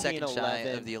 1 second shy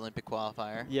of the Olympic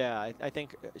qualifier. Yeah, I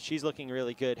think she's looking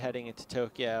really good heading into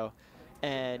Tokyo.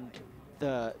 And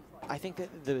I think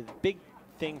that the big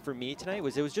thing for me tonight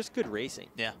was it was just good racing.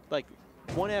 Yeah. Like,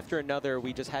 one after another,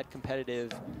 we just had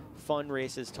competitive, fun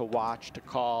races to watch, to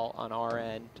call on our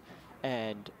end.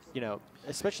 And,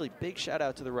 especially big shout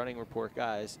out to the running report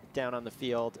guys down on the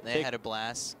field. They had a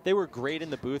blast. They were great in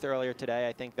the booth earlier today.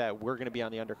 I think that we're going to be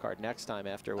on the undercard next time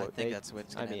after what I think that's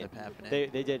what's going to end up happening.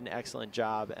 They did an excellent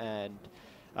job. And,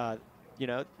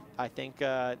 I think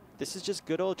this is just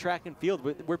good old track and field.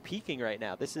 We're peaking right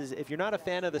now. This is, if you're not a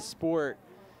fan of the sport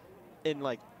in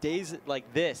like days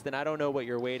like this, then I don't know what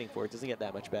you're waiting for. It doesn't get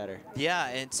that much better. Yeah,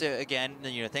 and so again,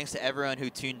 thanks to everyone who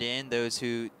tuned in, those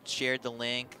who shared the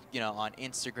link, on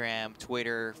Instagram,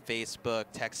 Twitter, Facebook,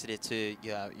 texted it to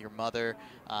your mother.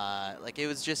 It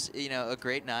was just, a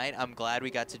great night. I'm glad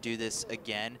we got to do this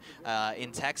again.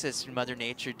 In Texas, Mother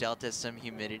Nature dealt us some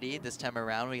humidity. This time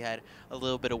around, we had a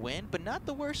little bit of wind, but not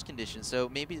the worst conditions. So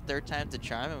maybe the third time's the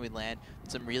charm, and we land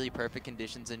some really perfect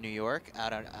conditions in New York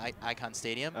out on Icon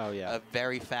Stadium. Oh, yeah. A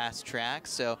very fast track.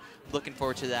 So looking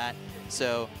forward to that.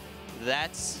 So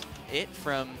that's it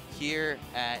from here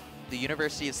at the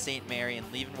University of St. Mary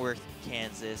in Leavenworth,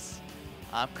 Kansas.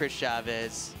 I'm Chris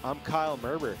Chavez. I'm Kyle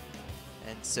Merber.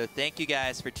 And so thank you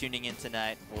guys for tuning in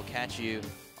tonight. We'll catch you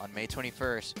on May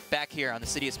 21st back here on the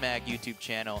CITIUS Mag YouTube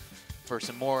channel for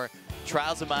some more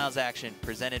Trials of Miles action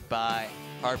presented by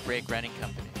Heartbreak Running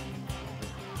Company.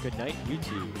 Good night,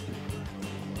 YouTube.